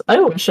friends. I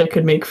wish I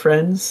could make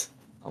friends.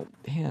 Oh,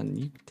 Dan,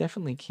 you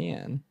definitely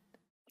can.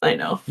 I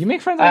know. You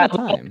make friends all the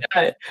time.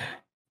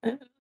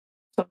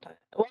 Sometimes.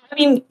 Well, I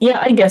mean, yeah,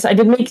 I guess I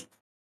did make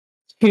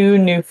 2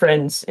 new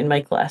friends in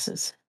my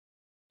classes.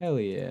 Hell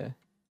yeah.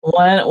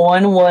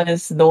 One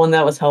was the one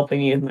that was helping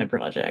me with my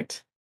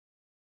project.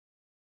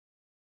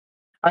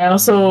 I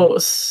also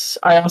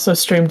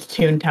streamed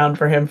Toontown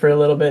for him for a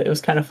little bit. It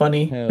was kind of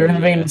funny. We were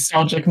having a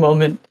nostalgic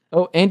moment.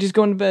 Oh, Angie's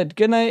going to bed.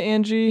 Good night,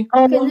 Angie.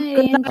 Oh, good night,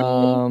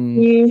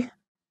 Angie.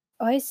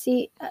 Oh, I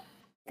see.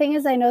 Thing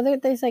is, I know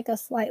that there's like a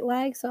slight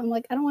lag, so I'm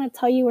like, I don't want to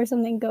tell you where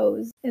something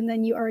goes, and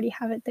then you already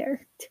have it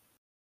there.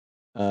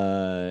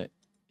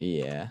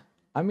 Yeah.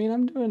 I mean,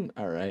 I'm doing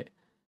all right.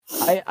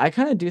 I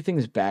kind of do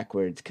things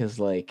backwards because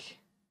like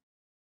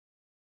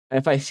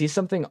if I see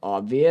something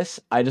obvious,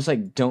 I just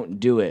like don't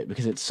do it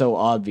because it's so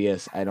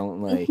obvious. I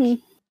don't like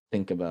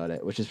think about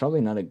it, which is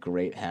probably not a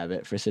great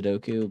habit for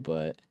Sudoku,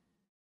 but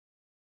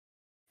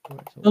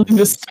I'm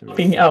just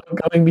being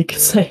outgoing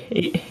because I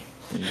hate.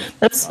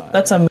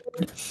 That's a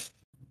mood.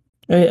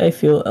 I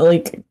feel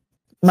like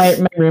my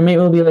roommate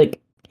will be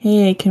like,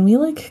 "Hey, can we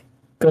like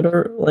go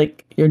to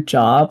like your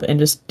job and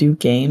just do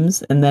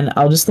games?" And then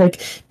I'll just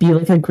like be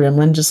like a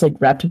gremlin, just like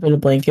wrapped up in a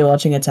blanket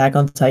watching Attack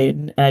on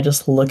Titan, and I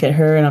just look at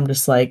her and I'm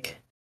just like,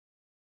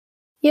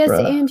 yes,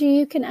 bruh. Angie,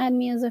 you can add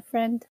me as a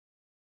friend.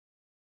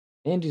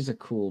 Angie's a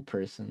cool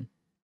person.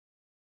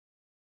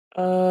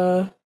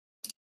 Do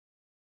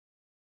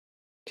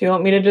you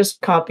want me to just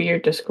copy your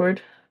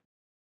Discord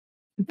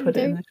and put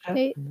it in the chat?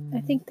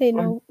 I think they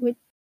know.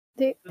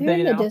 They're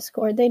in the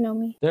Discord. They know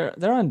me. They're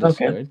on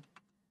Discord.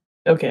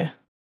 Okay.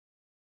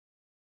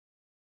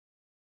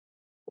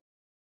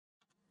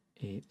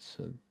 8,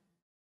 so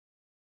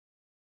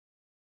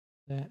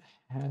that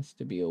has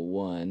to be a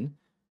 1.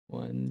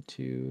 1,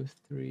 2,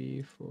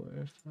 3,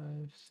 4, 5,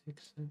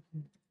 6, 7.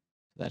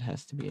 That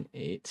has to be an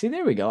 8. See,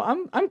 there we go.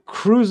 I'm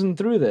cruising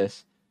through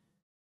this.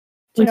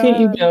 Look at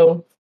you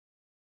go.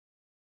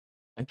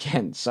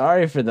 Again,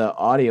 sorry for the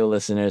audio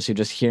listeners who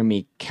just hear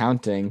me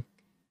counting.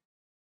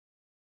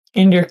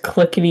 And your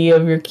clickety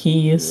of your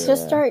keys.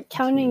 Just start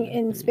counting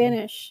in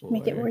Spanish. 4.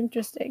 Make it more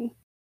interesting.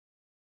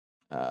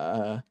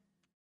 1,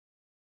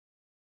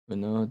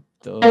 2,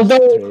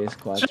 3, 4,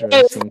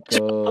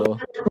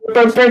 5.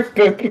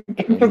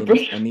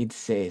 I need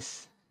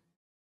 6.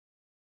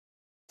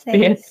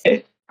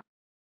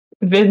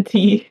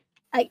 20.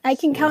 I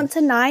can count to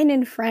 9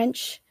 in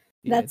French.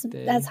 That's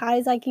high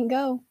as I can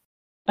go.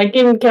 I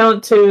can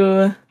count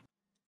to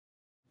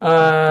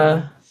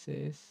I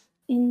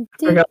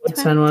forgot what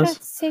 10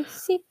 was.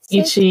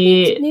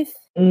 Ichi,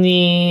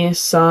 ni,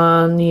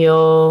 san,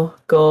 yo,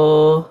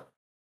 go,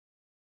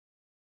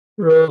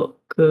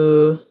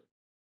 roku.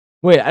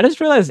 Wait, I just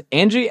realized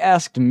Angie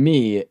asked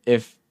me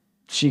if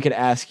she could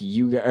ask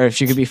you, or if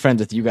she could be friends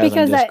with you guys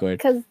on Discord.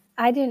 Because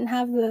I didn't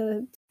have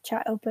the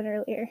chat open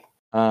earlier.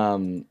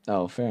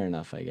 Oh, fair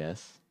enough, I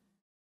guess.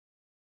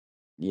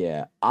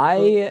 Yeah,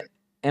 I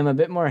am a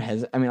bit more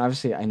hesitant. I mean,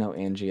 obviously, I know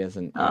Angie as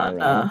an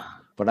IRL,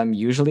 but I'm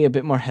usually a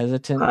bit more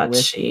hesitant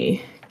with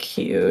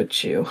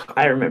cute you.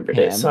 I remembered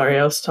it. Sorry,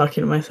 I was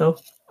talking to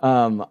myself.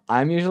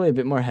 I'm usually a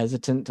bit more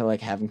hesitant to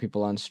like having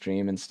people on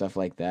stream and stuff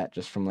like that,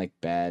 just from like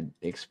bad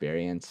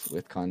experience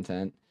with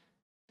content.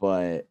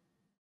 But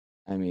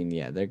I mean,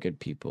 yeah, they're good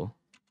people.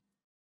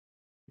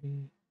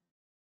 3,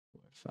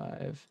 4,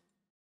 5,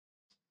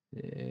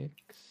 6.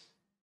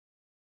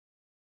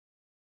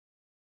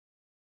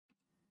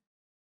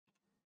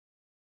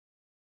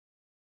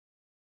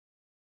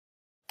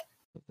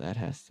 That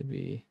has to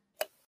be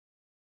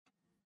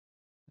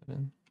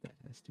 7. That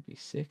has to be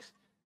 6.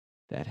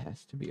 That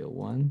has to be a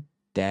 1.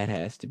 That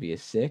has to be a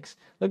 6.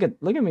 Look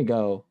at me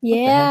go.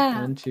 Yeah.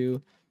 1,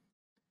 2,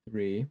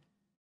 3,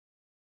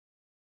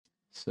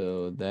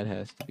 So that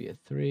has to be a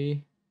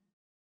 3.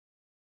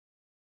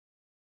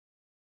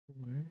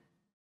 4.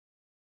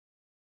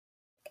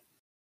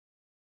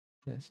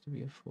 That has to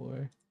be a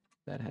 4.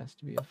 That has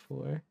to be a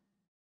 4.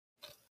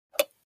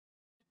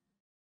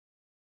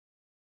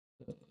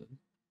 So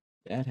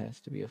that has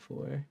to be a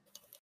 4.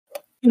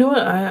 You know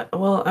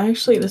what?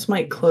 Actually, this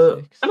might That's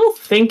close. 6. I don't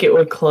think it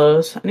would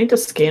close. I need to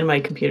scan my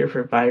computer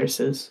for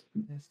viruses.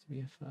 That has to be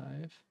a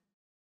 5.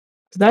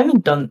 'Cause I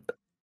haven't done.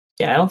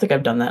 Yeah, I don't think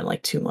I've done that in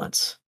like 2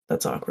 months.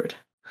 That's awkward.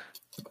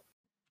 6.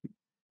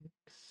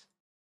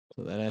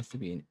 So that has to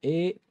be an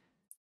 8.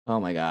 Oh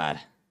my god.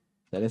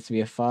 That has to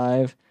be a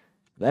 5.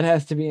 That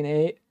has to be an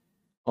 8.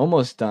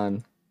 Almost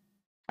done.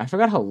 I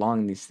forgot how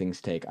long these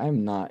things take.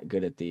 I'm not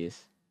good at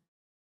these.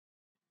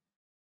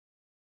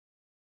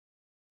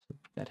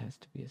 That has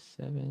to be a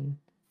 7.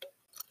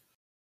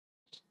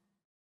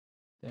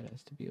 That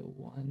has to be a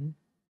 1.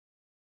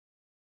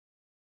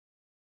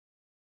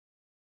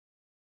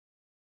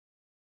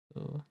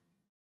 So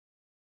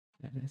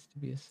that has to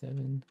be a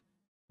 7.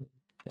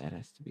 That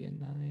has to be a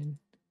 9.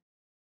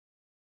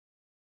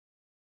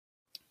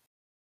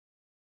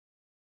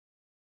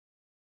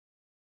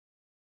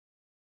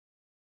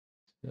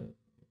 So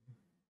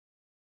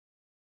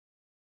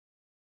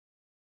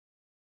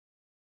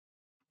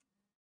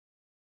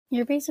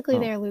You're basically Oh.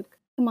 there, Luke.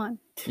 Come on.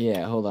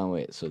 yeah, hold on,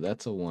 wait. So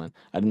that's a 1.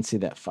 I didn't see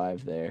that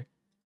 5 there.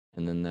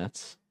 And then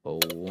that's a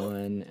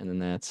 1, and then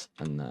that's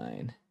a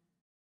 9.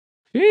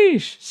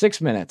 Sheesh,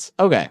 6 minutes.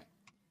 Okay.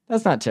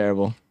 That's not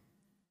terrible.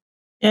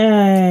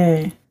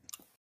 Yay!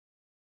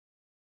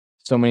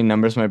 So many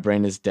numbers, my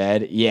brain is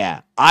dead.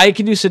 Yeah, I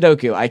can do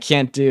Sudoku. I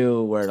can't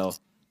do Wordle.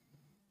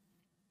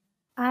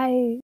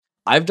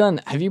 I've done.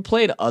 Have you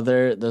played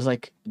other? There's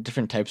like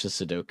different types of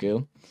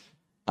Sudoku.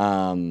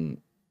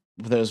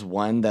 There's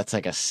one that's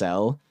like a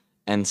cell,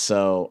 and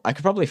so I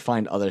could probably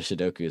find other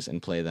Sudokus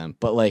and play them.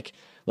 But like,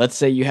 let's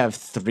say you have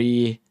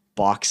 3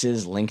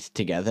 boxes linked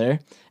together,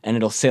 and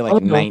it'll say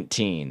like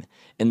 19,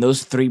 and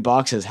those 3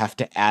 boxes have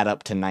to add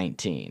up to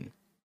 19.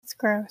 It's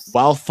gross.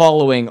 While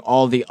following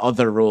all the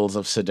other rules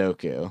of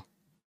Sudoku.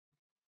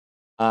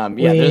 Yeah,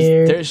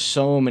 Weird. there's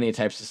so many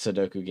types of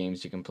Sudoku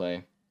games you can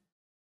play.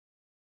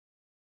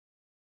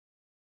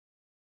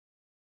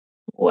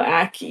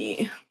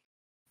 Wacky.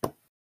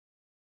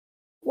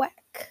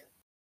 Whack.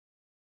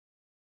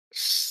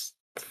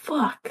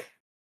 Fuck.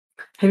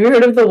 Have you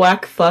heard of the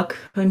whack fuck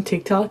on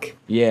TikTok?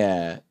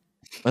 Yeah.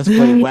 Let's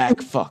play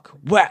whack, fuck,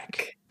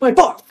 whack. Like,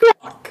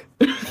 fuck.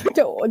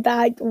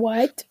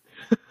 What?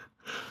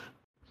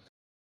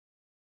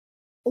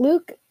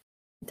 Luke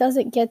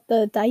doesn't get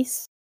the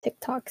dice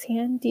TikToks,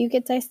 Han. Do you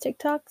get dice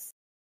TikToks?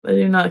 I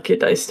do not get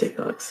dice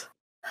TikToks.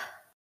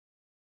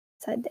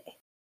 Sad day.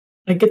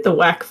 I get the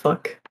whack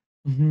fuck.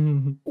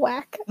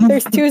 Whack.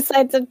 There's 2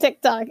 sides of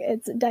TikTok.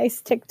 It's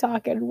dice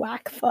TikTok and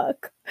whack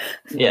fuck.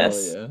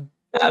 Yes. Oh,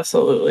 yeah.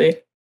 Absolutely.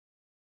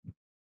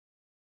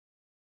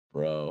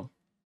 Bro.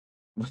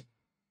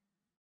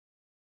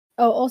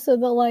 Oh, also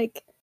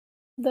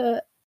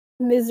the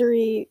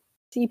misery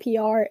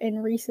CPR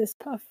and Reese's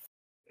Puffs.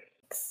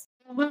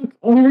 We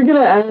were gonna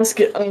ask,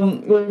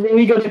 when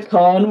we go to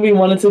con, we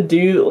wanted to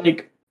do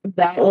like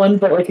that one,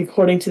 but like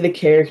according to the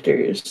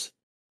characters,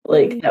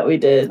 like that we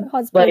did.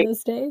 Husband Like,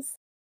 those days.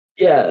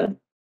 yeah.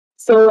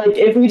 So like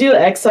if we do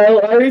Exile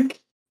arc,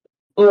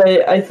 like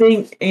I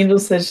think Angel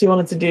said she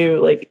wanted to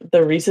do like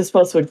the Reese's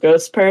Puffs with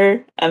Ghost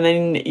Purr, and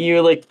then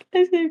you like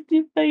and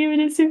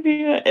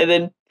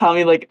then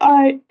Tommy like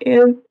I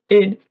am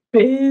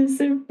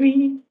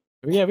invisible.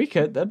 Yeah, we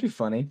could. That'd be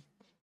funny.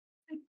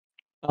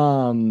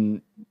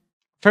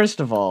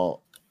 First of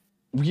all,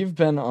 we've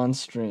been on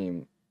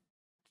stream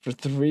for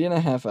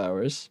 3.5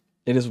 hours.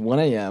 It is 1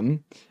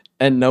 a.m.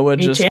 and Noah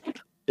just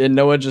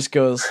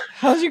goes,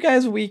 "How's you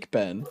guys' week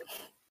been?"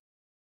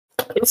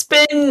 It's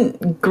been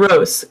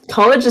gross.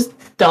 College is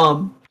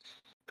dumb.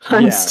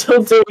 I'm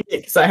still doing it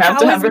because I have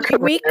to have a How has career.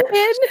 my week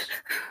been?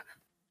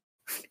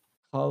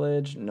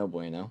 College, no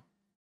bueno.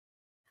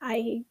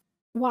 College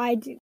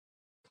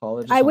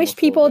is I wish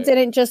people homophobic.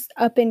 didn't just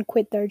up and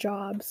quit their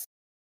jobs.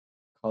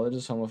 College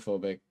is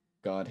homophobic.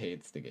 God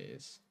hates the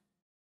gays.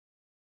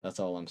 That's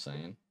all I'm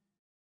saying.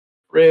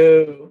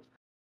 True.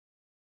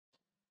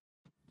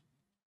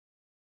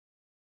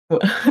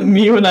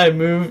 Me when I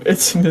move,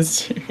 it's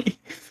mystery.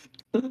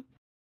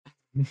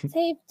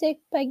 Save Dick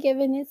by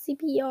giving it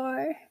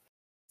CPR.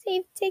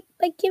 Save Dick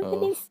by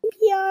giving it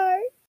CPR.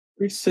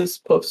 Reese's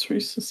Puffs,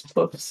 Reese's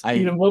Puffs. I-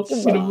 Eat 'em up,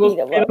 Eat 'em eat 'em up, up, eat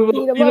 'em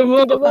eat 'em up, up, eat 'em eat 'em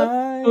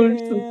up,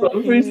 eat 'em up.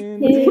 up. Reese's Puffs, Reese's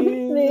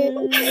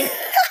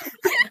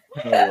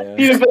Oh, yeah.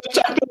 Peanut butter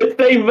chocolate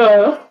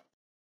flavor.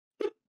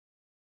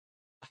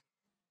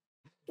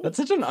 That's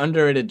such an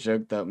underrated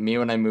joke, though. Me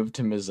when I moved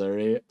to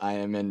Missouri, I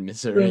am in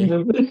misery. I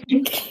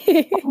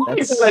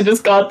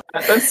just got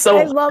that. That's so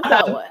I love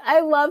that one. I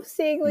love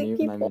seeing Me like when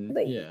people. I'm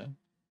in- yeah.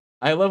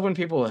 I love when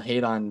people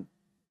hate on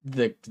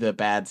the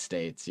bad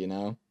states, you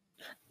know?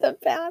 The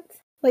bats,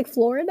 like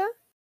Florida.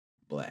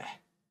 Bleh.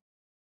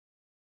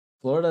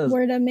 Florida's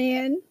Florida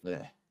man.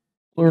 bleh.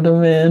 Florida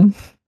man.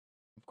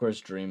 Of course,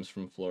 Dream's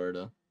from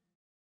Florida.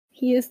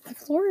 He is the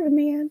Florida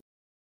man.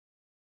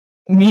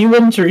 Me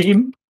and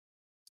Dream.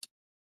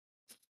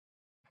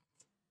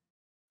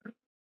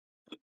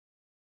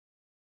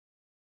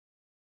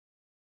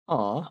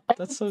 Aw,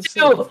 that's so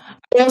sweet. So,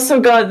 I also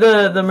got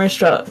the merch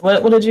drop.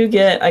 What did you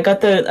get? I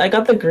got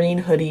the green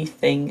hoodie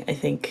thing, I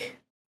think.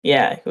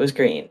 Yeah, it was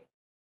green.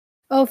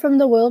 Oh, from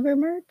the Wilbur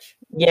merch?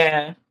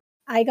 Yeah.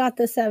 I got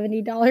the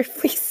 $70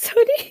 fleece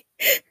hoodie.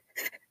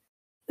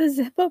 The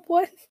zip up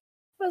one.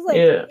 I was like,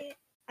 Yeah.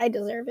 I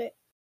deserve it.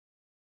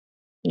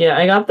 Yeah,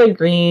 I got the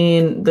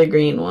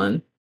green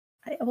one.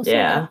 I also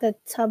Yeah. got the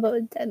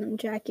Tubbo denim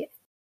jacket.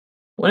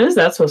 When is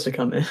that supposed to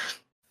come in?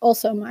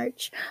 Also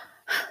March.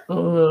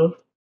 Oh.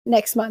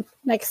 Next month.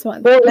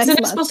 Well, isn't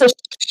it supposed to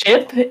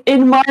ship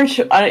in March?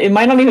 It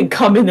might not even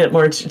come in at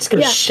March. It's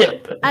gonna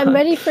ship. I'm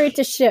ready for it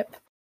to ship.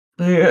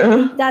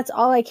 Yeah. That's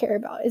all I care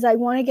about. Is I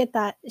want to get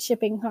that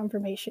shipping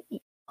confirmation.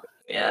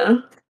 Yeah.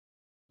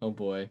 Oh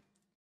boy.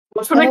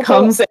 What's when it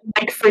comes in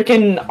like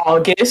freaking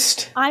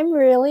August? I'm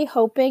really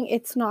hoping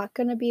it's not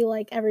gonna be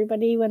like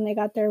everybody when they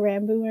got their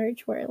Rambo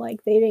merch, where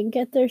like they didn't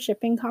get their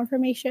shipping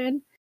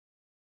confirmation.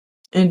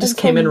 And it just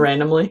came in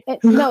randomly.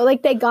 No,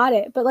 like they got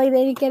it, but like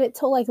they didn't get it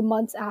till like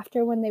months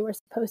after when they were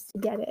supposed to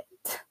get it.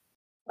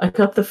 I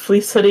got the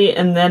fleece hoodie,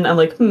 and then I'm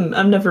like,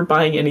 I'm never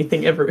buying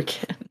anything ever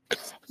again.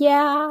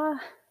 Yeah.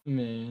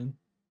 Man.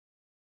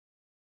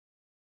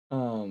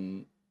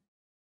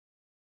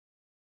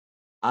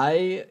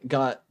 I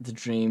got the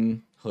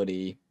Dream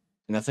hoodie,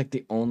 and that's like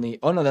the only.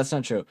 Oh no, that's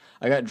not true.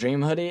 I got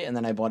Dream hoodie, and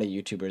then I bought a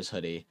YouTuber's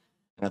hoodie,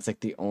 and that's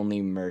like the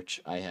only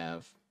merch I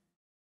have.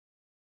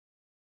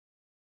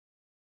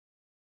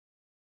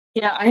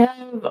 Yeah,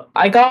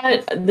 I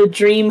got the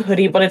Dream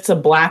hoodie, but it's a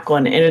black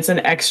one, and it's an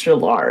extra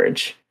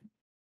large.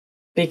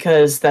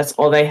 Because that's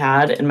all they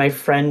had, and my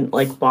friend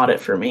like bought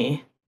it for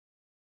me.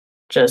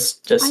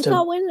 Just to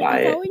thought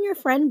when your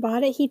friend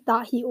bought it, he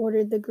thought he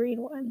ordered the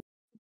green one.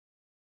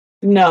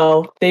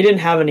 No, they didn't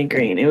have any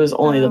green. It was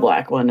only the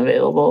black one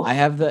available. I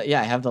have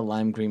the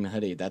lime green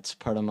hoodie. That's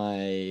part of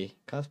my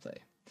cosplay.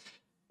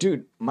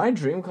 Dude, my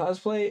dream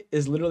cosplay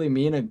is literally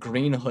me in a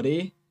green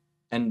hoodie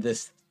and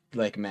this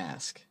like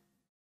mask.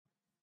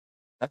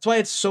 That's why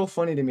it's so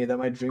funny to me that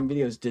my dream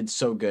videos did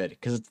so good,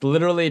 because it's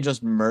literally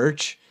just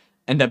merch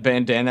and a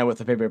bandana with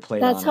a paper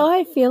plate on it. That's how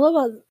I feel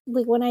about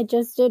like when I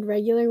just did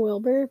regular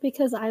Wilbur,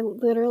 because I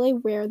literally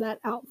wear that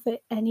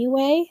outfit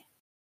anyway.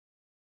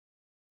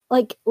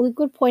 Like Luke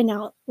would point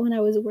out when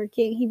I was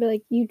working, he'd be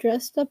like, "You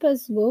dressed up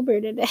as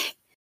Wilbur today."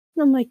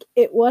 And I'm like,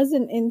 "It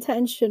wasn't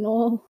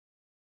intentional."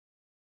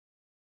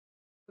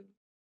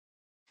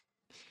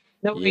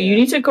 No, you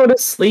need to go to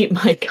sleep,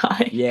 my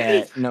guy.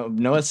 Yeah, no,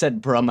 Noah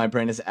said, "Bro, my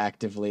brain is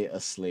actively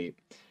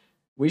asleep."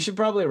 We should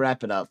probably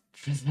wrap it up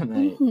for the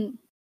night. Mm-hmm.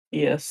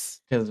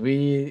 Yes. Because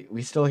we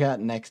still got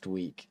next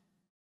week.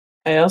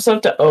 I also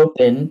have to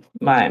open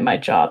my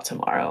job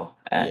tomorrow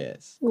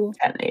at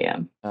 10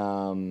 a.m.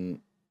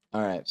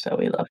 All right. So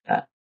we love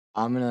that.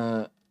 I'm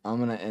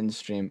gonna end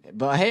stream.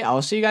 But hey,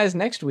 I'll see you guys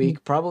next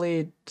week,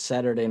 probably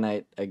Saturday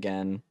night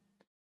again.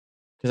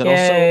 Because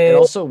it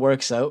also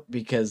works out,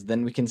 because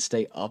then we can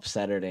stay up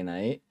Saturday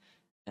night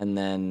and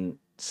then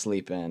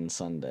sleep in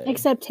Sunday.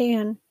 Except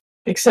Tan.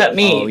 Except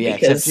me. Oh yeah,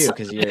 except you,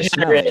 because you're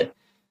smelly.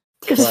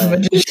 I'm a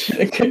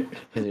degenerate.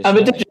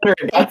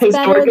 It's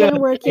better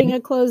than working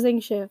a closing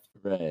shift.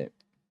 Right.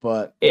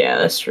 But yeah,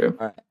 that's true.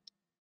 All right.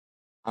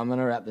 I'm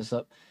gonna wrap this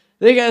up.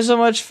 Thank you guys so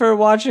much for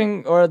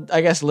watching, or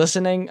I guess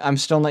listening. I'm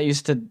still not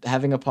used to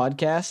having a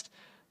podcast,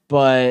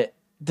 but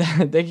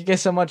thank you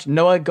guys so much.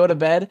 Noah, go to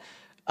bed.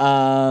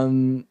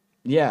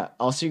 Yeah,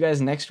 I'll see you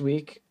guys next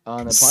week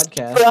on the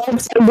podcast.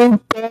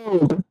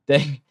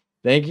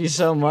 Thank you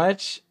so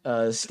much.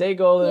 Stay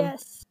golden.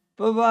 Yes.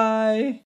 Bye-bye.